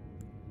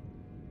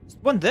 Just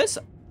one this?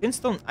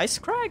 Pinstone Ice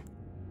Crag?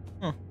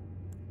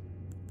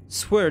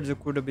 Swear there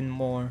could have been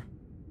more.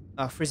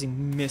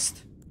 Freezing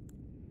Mist.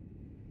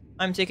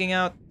 I'm taking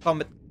out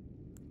Comet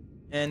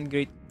and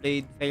Great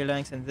Blade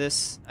Phalanx and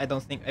this. I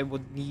don't think I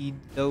would need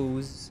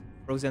those.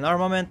 Frozen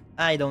Armament.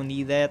 I don't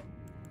need that.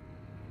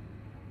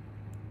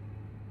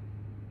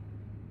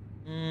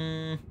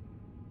 Hmm.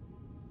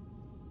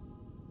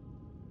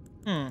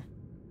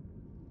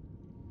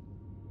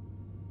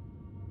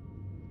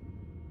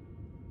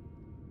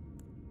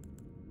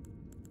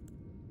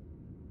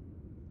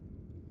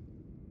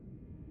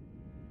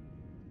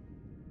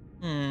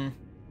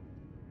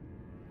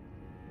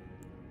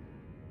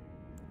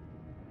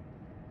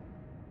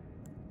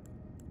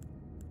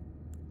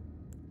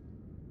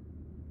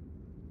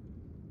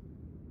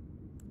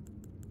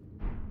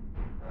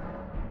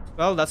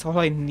 Well, that's all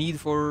I need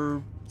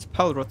for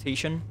spell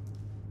rotation.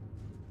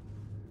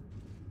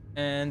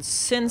 And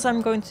since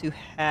I'm going to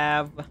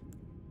have...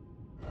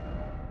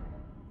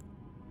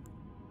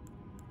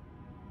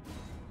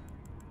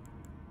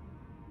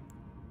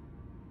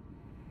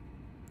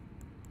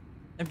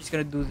 I'm just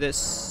gonna do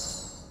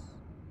this.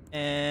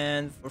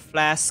 And for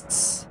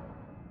flasks...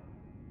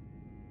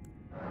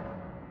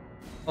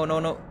 Oh, no,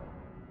 no.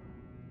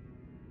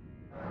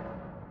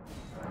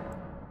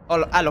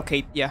 I'll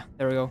allocate, yeah,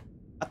 there we go.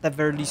 At the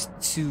very least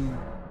 2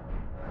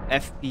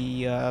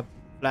 FP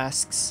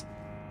flasks.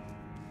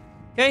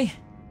 Okay.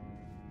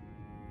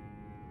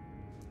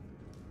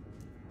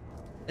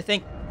 I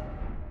think...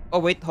 Oh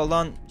wait, hold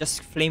on.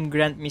 Just Flame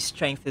Grant Me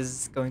Strength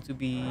is going to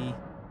be...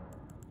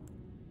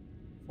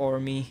 for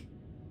me.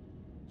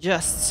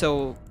 Just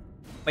so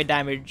my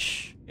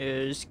damage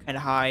is kind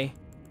of high.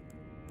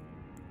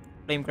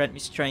 Flame Grant Me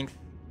Strength.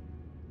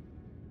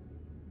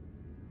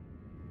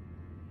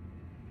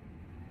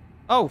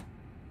 Oh!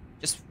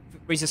 Just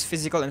raises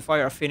physical and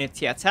fire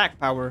affinity attack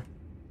power.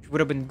 Which would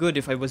have been good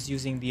if I was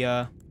using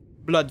the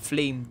Blood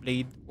Flame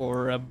Blade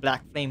or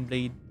Black Flame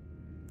Blade.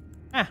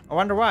 Ah, I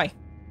wonder why.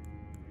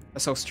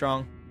 That's so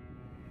strong.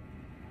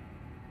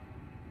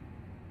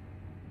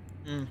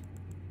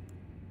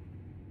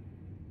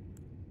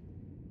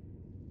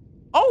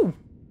 Oh!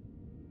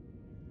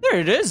 There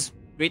it is!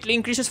 Greatly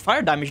increases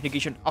fire damage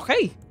negation.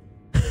 Okay!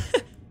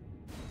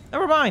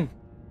 Never mind.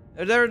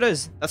 There it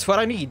is. That's what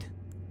I need.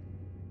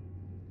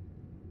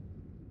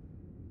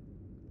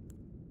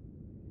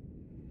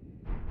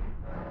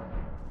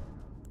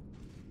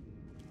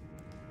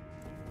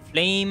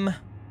 Flame.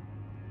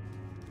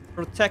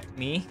 Protect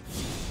me.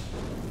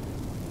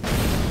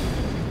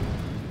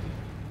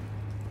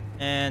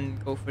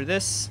 And go for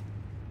this.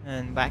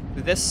 And back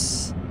to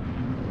this.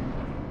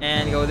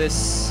 And go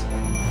this.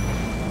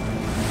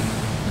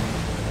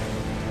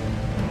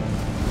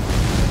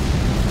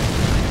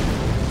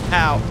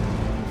 Ow.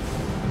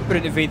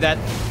 Couldn't evade that.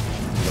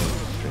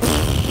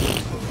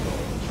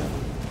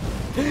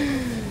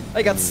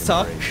 I got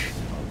stuck.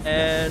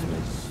 And...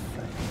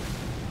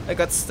 I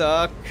got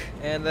stuck.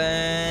 And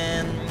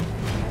then...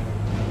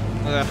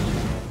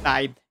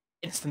 died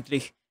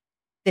instantly.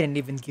 Didn't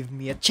even give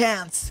me a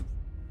chance.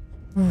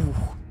 Ooh.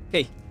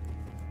 Okay.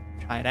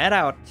 Try that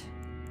out.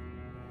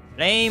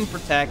 Flame,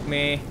 protect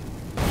me.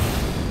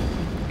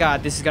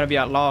 God, this is gonna be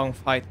a long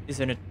fight,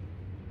 isn't it?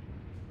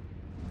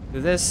 Do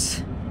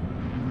this.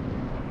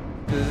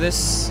 Do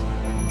this.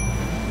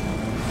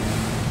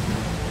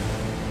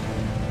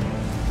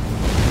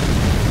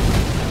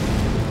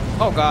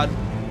 Oh god.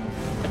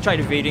 I tried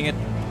evading it.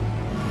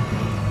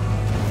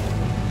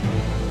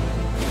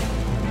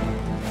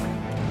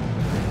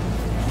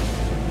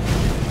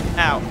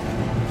 Ow.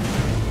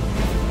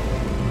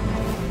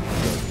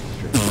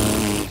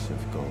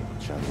 Of gold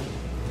shall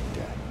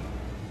death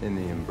in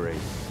the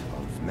embrace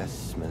of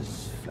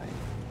Messmer's flame.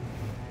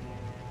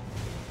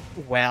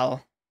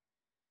 Well.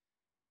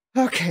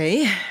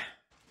 Okay.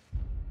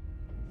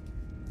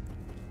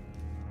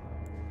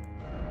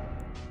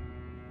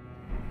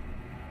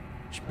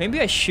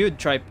 Maybe I should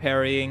try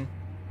parrying.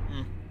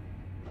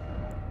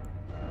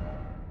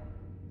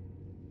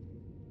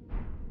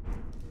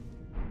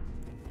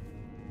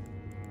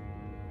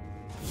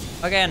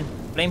 Again,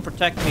 flame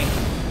protect me.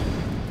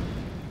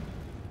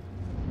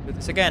 Do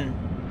this again.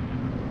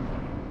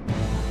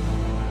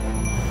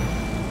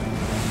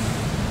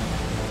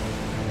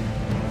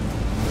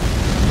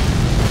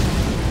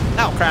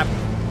 Oh crap.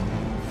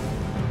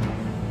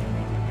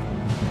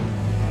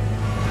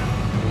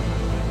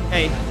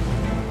 Hey.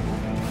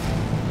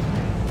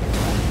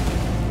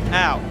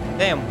 Ow.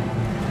 Damn.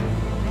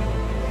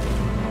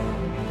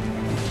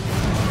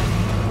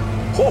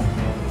 Oh.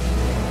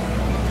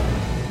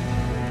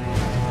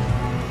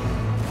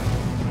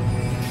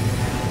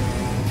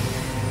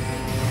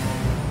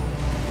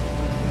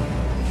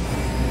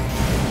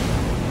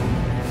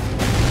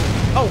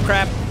 Oh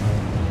crap.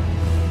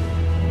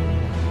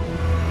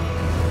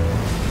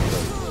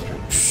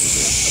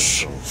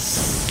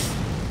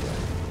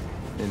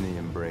 In the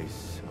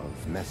embrace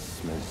of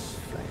Messmer's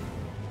flame.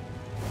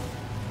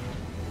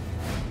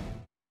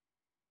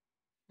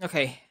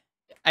 Okay.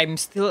 I'm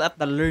still at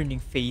the learning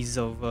phase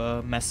of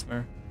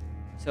Messmer.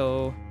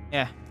 So,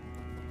 yeah.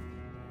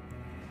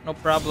 No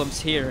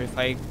problems here if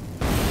I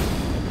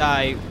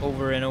die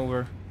over and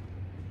over.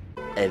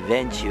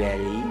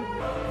 Eventually.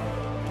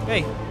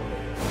 Okay.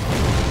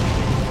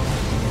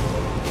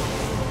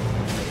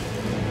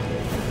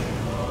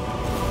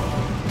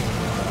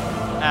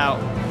 Ow.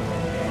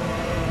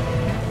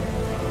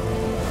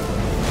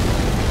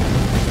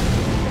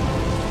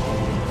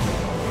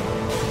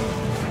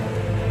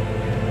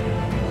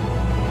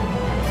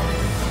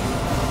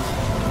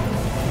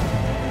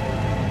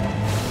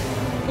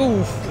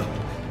 Ooh.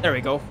 There we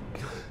go.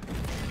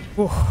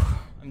 Ooh.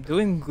 I'm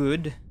doing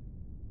good.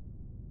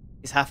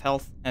 He's half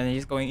health and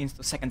he's going into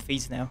the second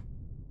phase now.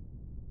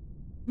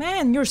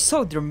 Man, you're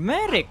so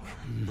dramatic.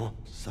 Not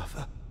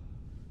suffer.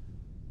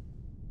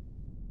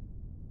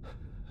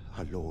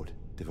 A lord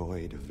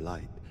devoid of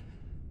light.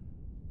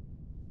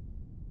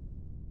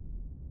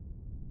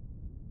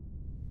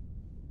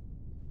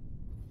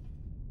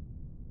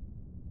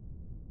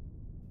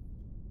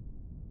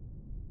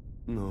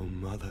 No,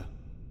 Mother.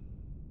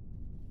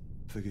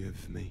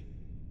 Forgive me.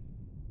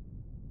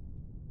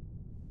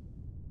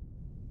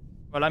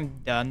 Well,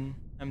 I'm done.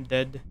 I'm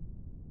dead.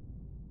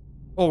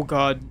 Oh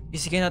god.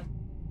 Is he gonna...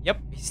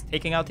 Yep, he's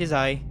taking out his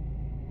eye.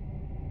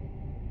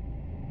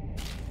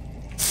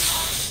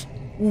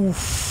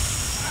 Oof.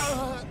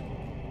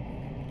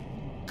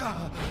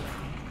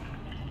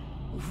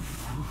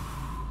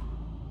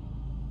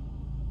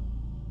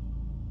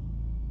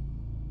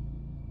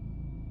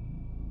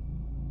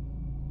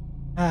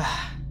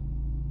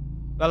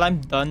 Well,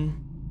 I'm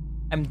done.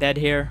 I'm dead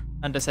here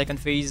on the second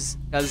phase,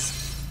 because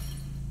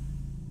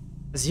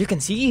as you can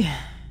see...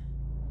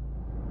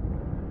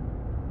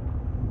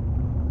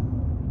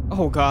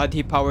 Oh god,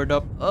 he powered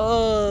up.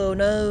 Oh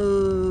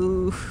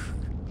no!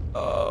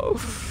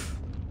 Oh...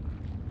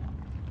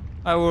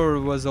 I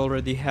was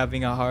already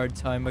having a hard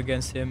time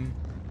against him.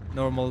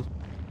 Normally.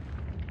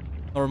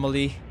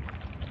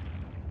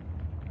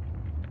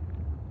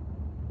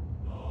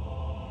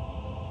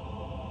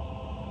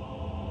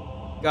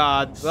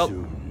 God,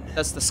 well,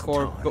 that's the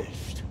score. Go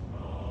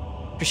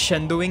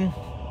crescendoing.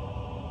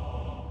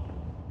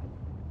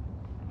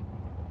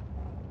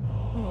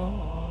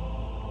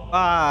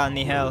 Ah,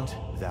 nihil.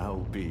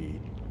 Thou be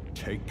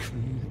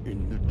taken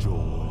in the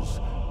jaws.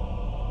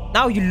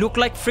 Now you look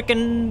like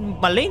freaking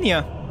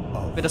Malenia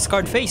with a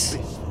scarred face.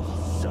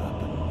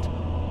 Serpent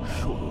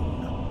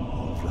shorn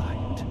of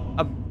light.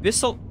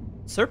 Abyssal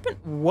serpent?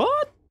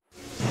 What?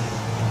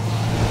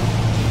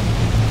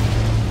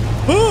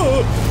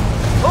 Oh,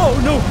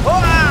 oh no!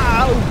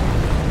 Wow!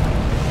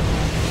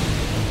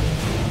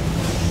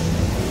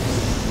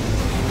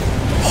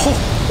 Oh,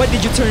 why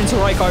did you turn into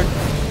Rykard?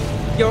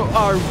 You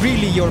are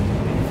really your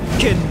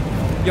kin,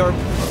 your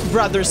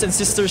brothers and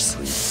sisters.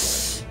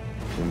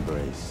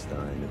 Embrace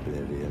thine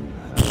oblivion.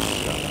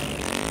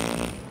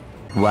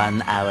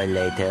 1 hour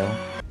later.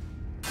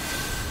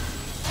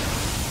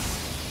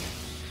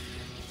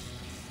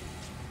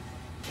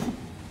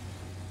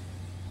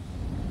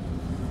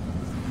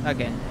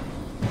 Again.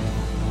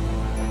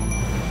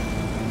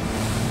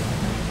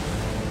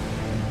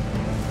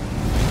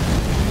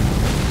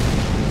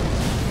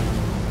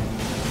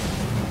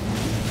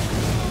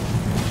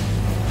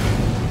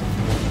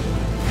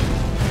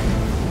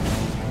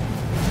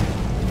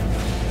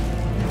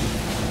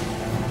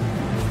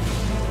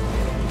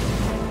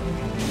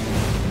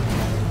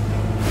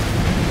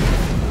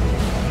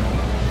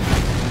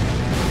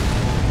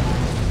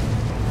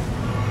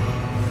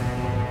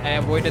 I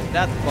avoided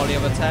that volley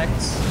of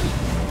attacks.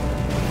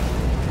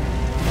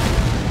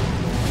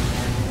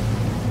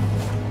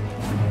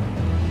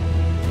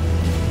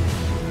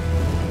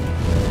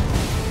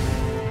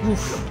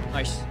 Oof,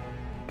 nice.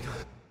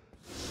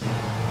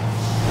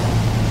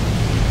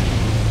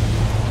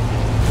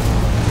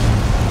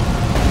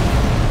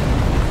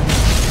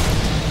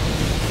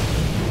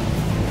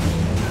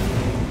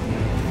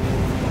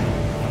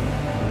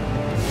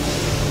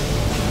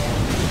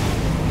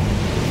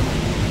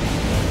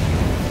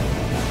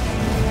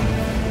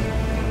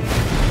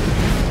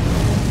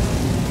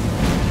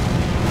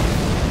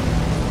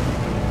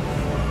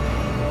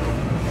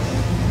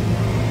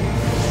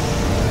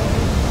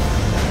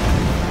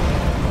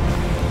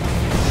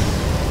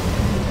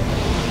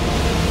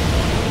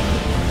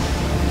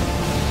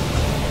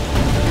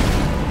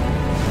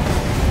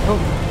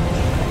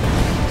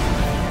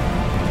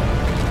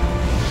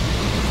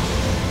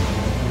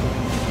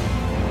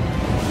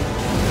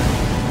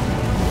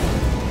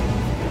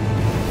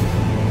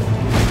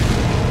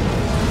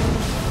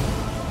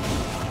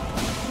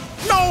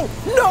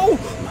 No!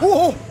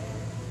 Whoa!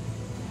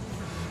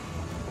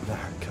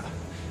 America,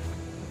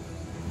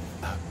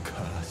 a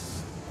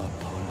curse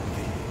upon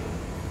thee.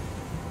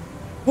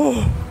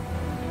 Oh.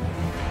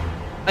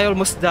 I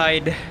almost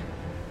died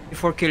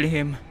before killing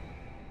him.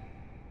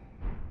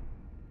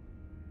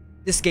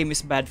 This game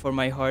is bad for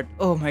my heart.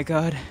 Oh my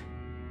god.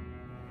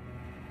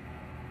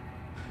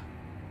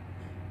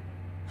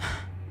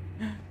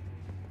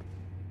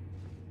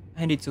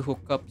 I need to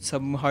hook up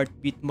some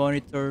heartbeat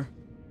monitor,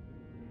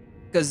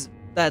 because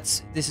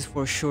this is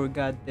for sure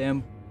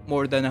goddamn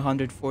more than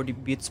 140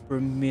 beats per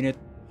minute.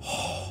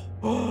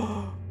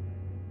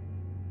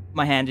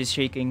 My hand is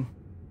shaking.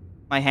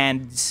 My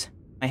hands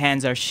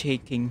are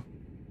shaking.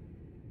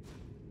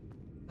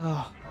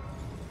 Oh.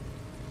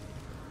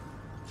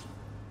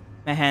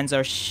 My hands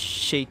are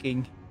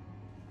shaking.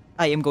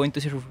 I am going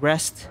to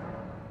rest,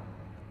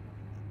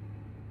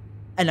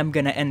 and I'm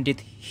gonna end it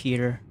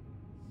here.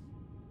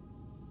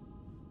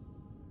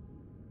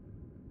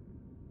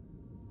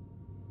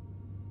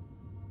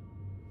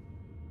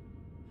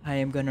 I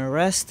am gonna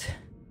rest.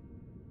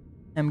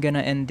 I'm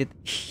gonna end it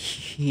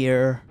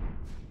here.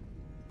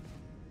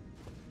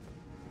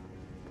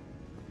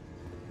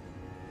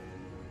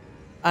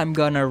 I'm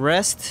gonna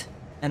rest,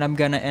 and I'm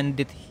gonna end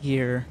it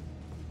here.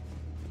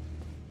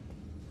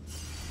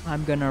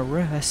 I'm gonna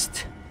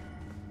rest,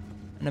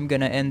 and I'm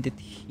gonna end it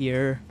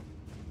here.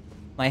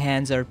 My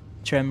hands are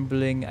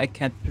trembling. I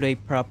can't play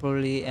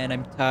properly, and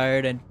I'm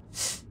tired, and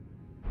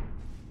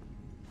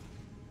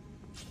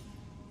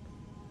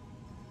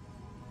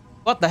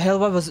What the hell?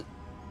 What was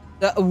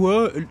that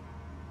word?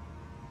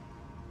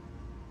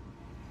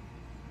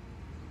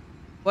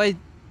 Why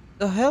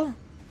the hell?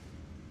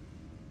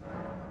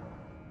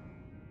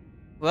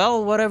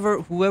 Well,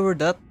 whoever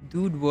that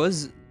dude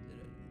was,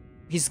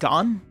 he's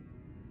gone.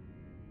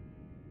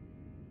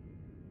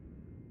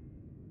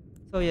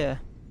 So yeah,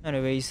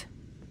 anyways.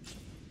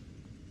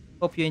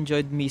 Hope you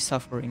enjoyed me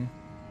suffering.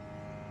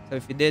 So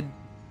if you did,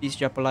 please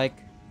drop a like.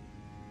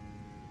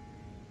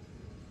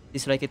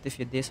 Dislike it if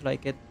you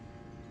dislike it.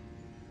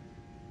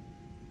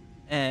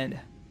 And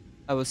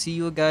I will see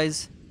you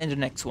guys in the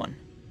next one.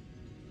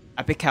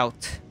 Epic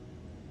out.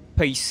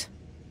 Peace.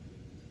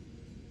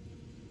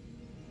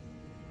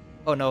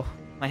 Oh no,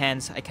 my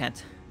hands, I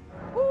can't.